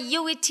entire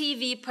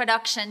UETV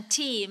production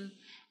team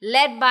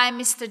led by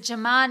Mr.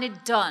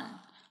 Jamani Dunn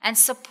and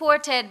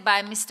supported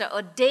by Mr.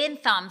 O'Dane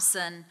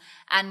Thompson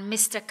and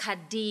Mr.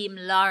 Kadeem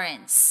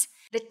Lawrence.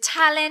 The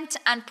talent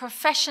and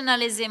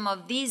professionalism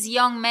of these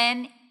young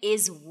men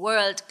is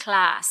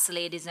world-class,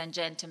 ladies and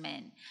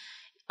gentlemen.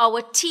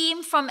 Our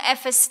team from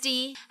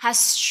FST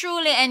has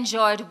truly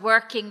enjoyed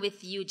working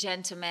with you,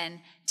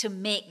 gentlemen, to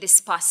make this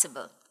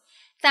possible.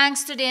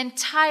 Thanks to the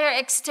entire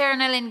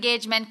External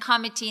Engagement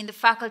Committee in the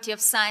Faculty of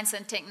Science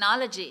and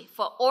Technology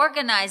for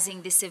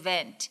organizing this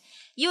event.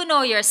 You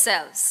know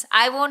yourselves,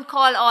 I won't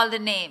call all the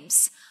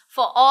names.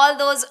 For all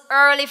those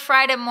early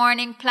Friday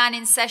morning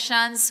planning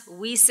sessions,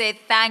 we say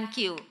thank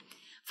you.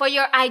 For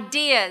your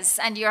ideas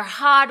and your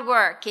hard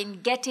work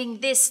in getting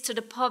this to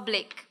the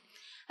public.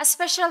 A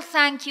special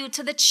thank you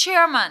to the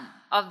chairman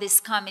of this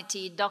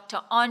committee, Dr.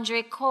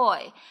 Andre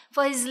Coy,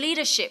 for his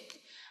leadership,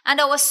 and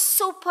our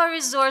super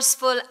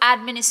resourceful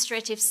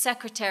administrative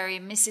secretary,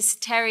 Mrs.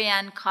 Terry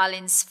Ann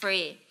Collins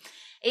Frey.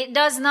 It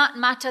does not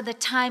matter the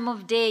time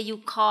of day you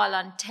call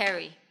on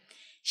Terry.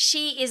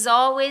 She is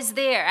always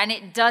there, and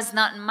it does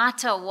not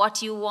matter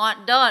what you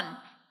want done.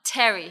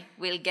 Terry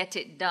will get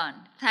it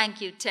done.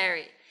 Thank you,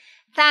 Terry.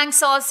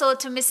 Thanks also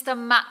to Mr.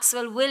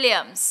 Maxwell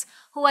Williams,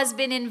 who has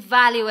been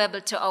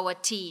invaluable to our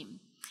team.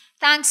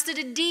 Thanks to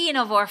the Dean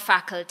of our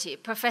faculty,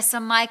 Professor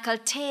Michael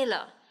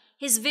Taylor.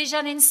 His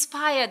vision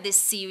inspired this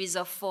series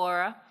of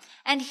fora,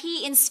 and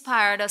he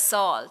inspired us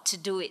all to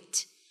do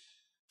it.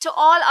 To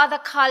all other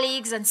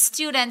colleagues and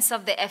students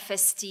of the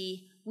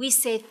FST, we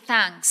say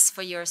thanks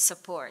for your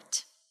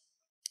support.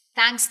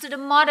 Thanks to the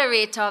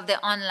moderator of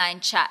the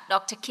online chat,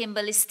 Dr.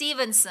 Kimberly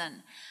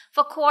Stevenson,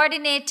 for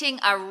coordinating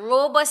a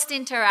robust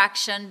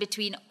interaction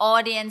between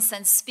audience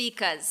and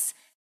speakers.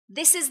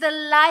 This is the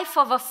life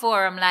of a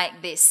forum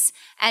like this,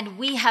 and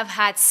we have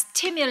had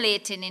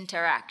stimulating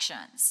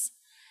interactions.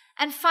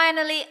 And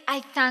finally, I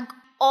thank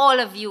all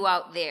of you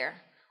out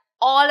there,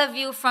 all of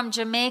you from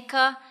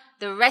Jamaica,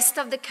 the rest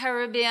of the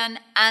Caribbean,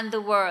 and the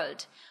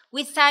world.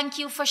 We thank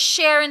you for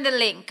sharing the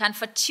link and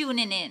for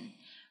tuning in.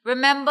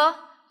 Remember,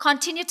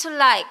 continue to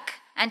like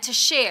and to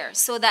share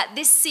so that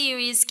this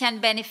series can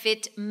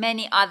benefit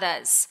many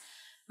others.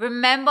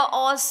 Remember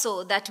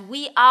also that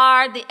we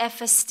are the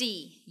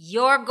FST,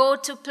 your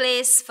go-to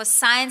place for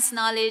science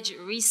knowledge,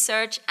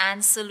 research,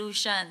 and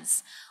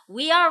solutions.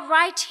 We are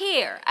right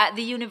here at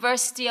the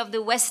University of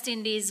the West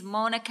Indies,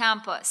 Mona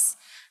campus.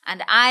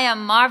 And I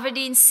am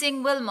Marvadine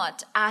Singh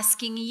Wilmot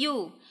asking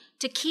you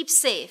to keep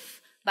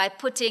safe by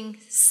putting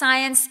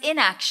science in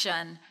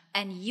action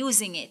and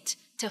using it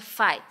to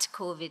fight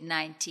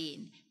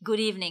COVID-19.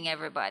 Good evening,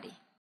 everybody.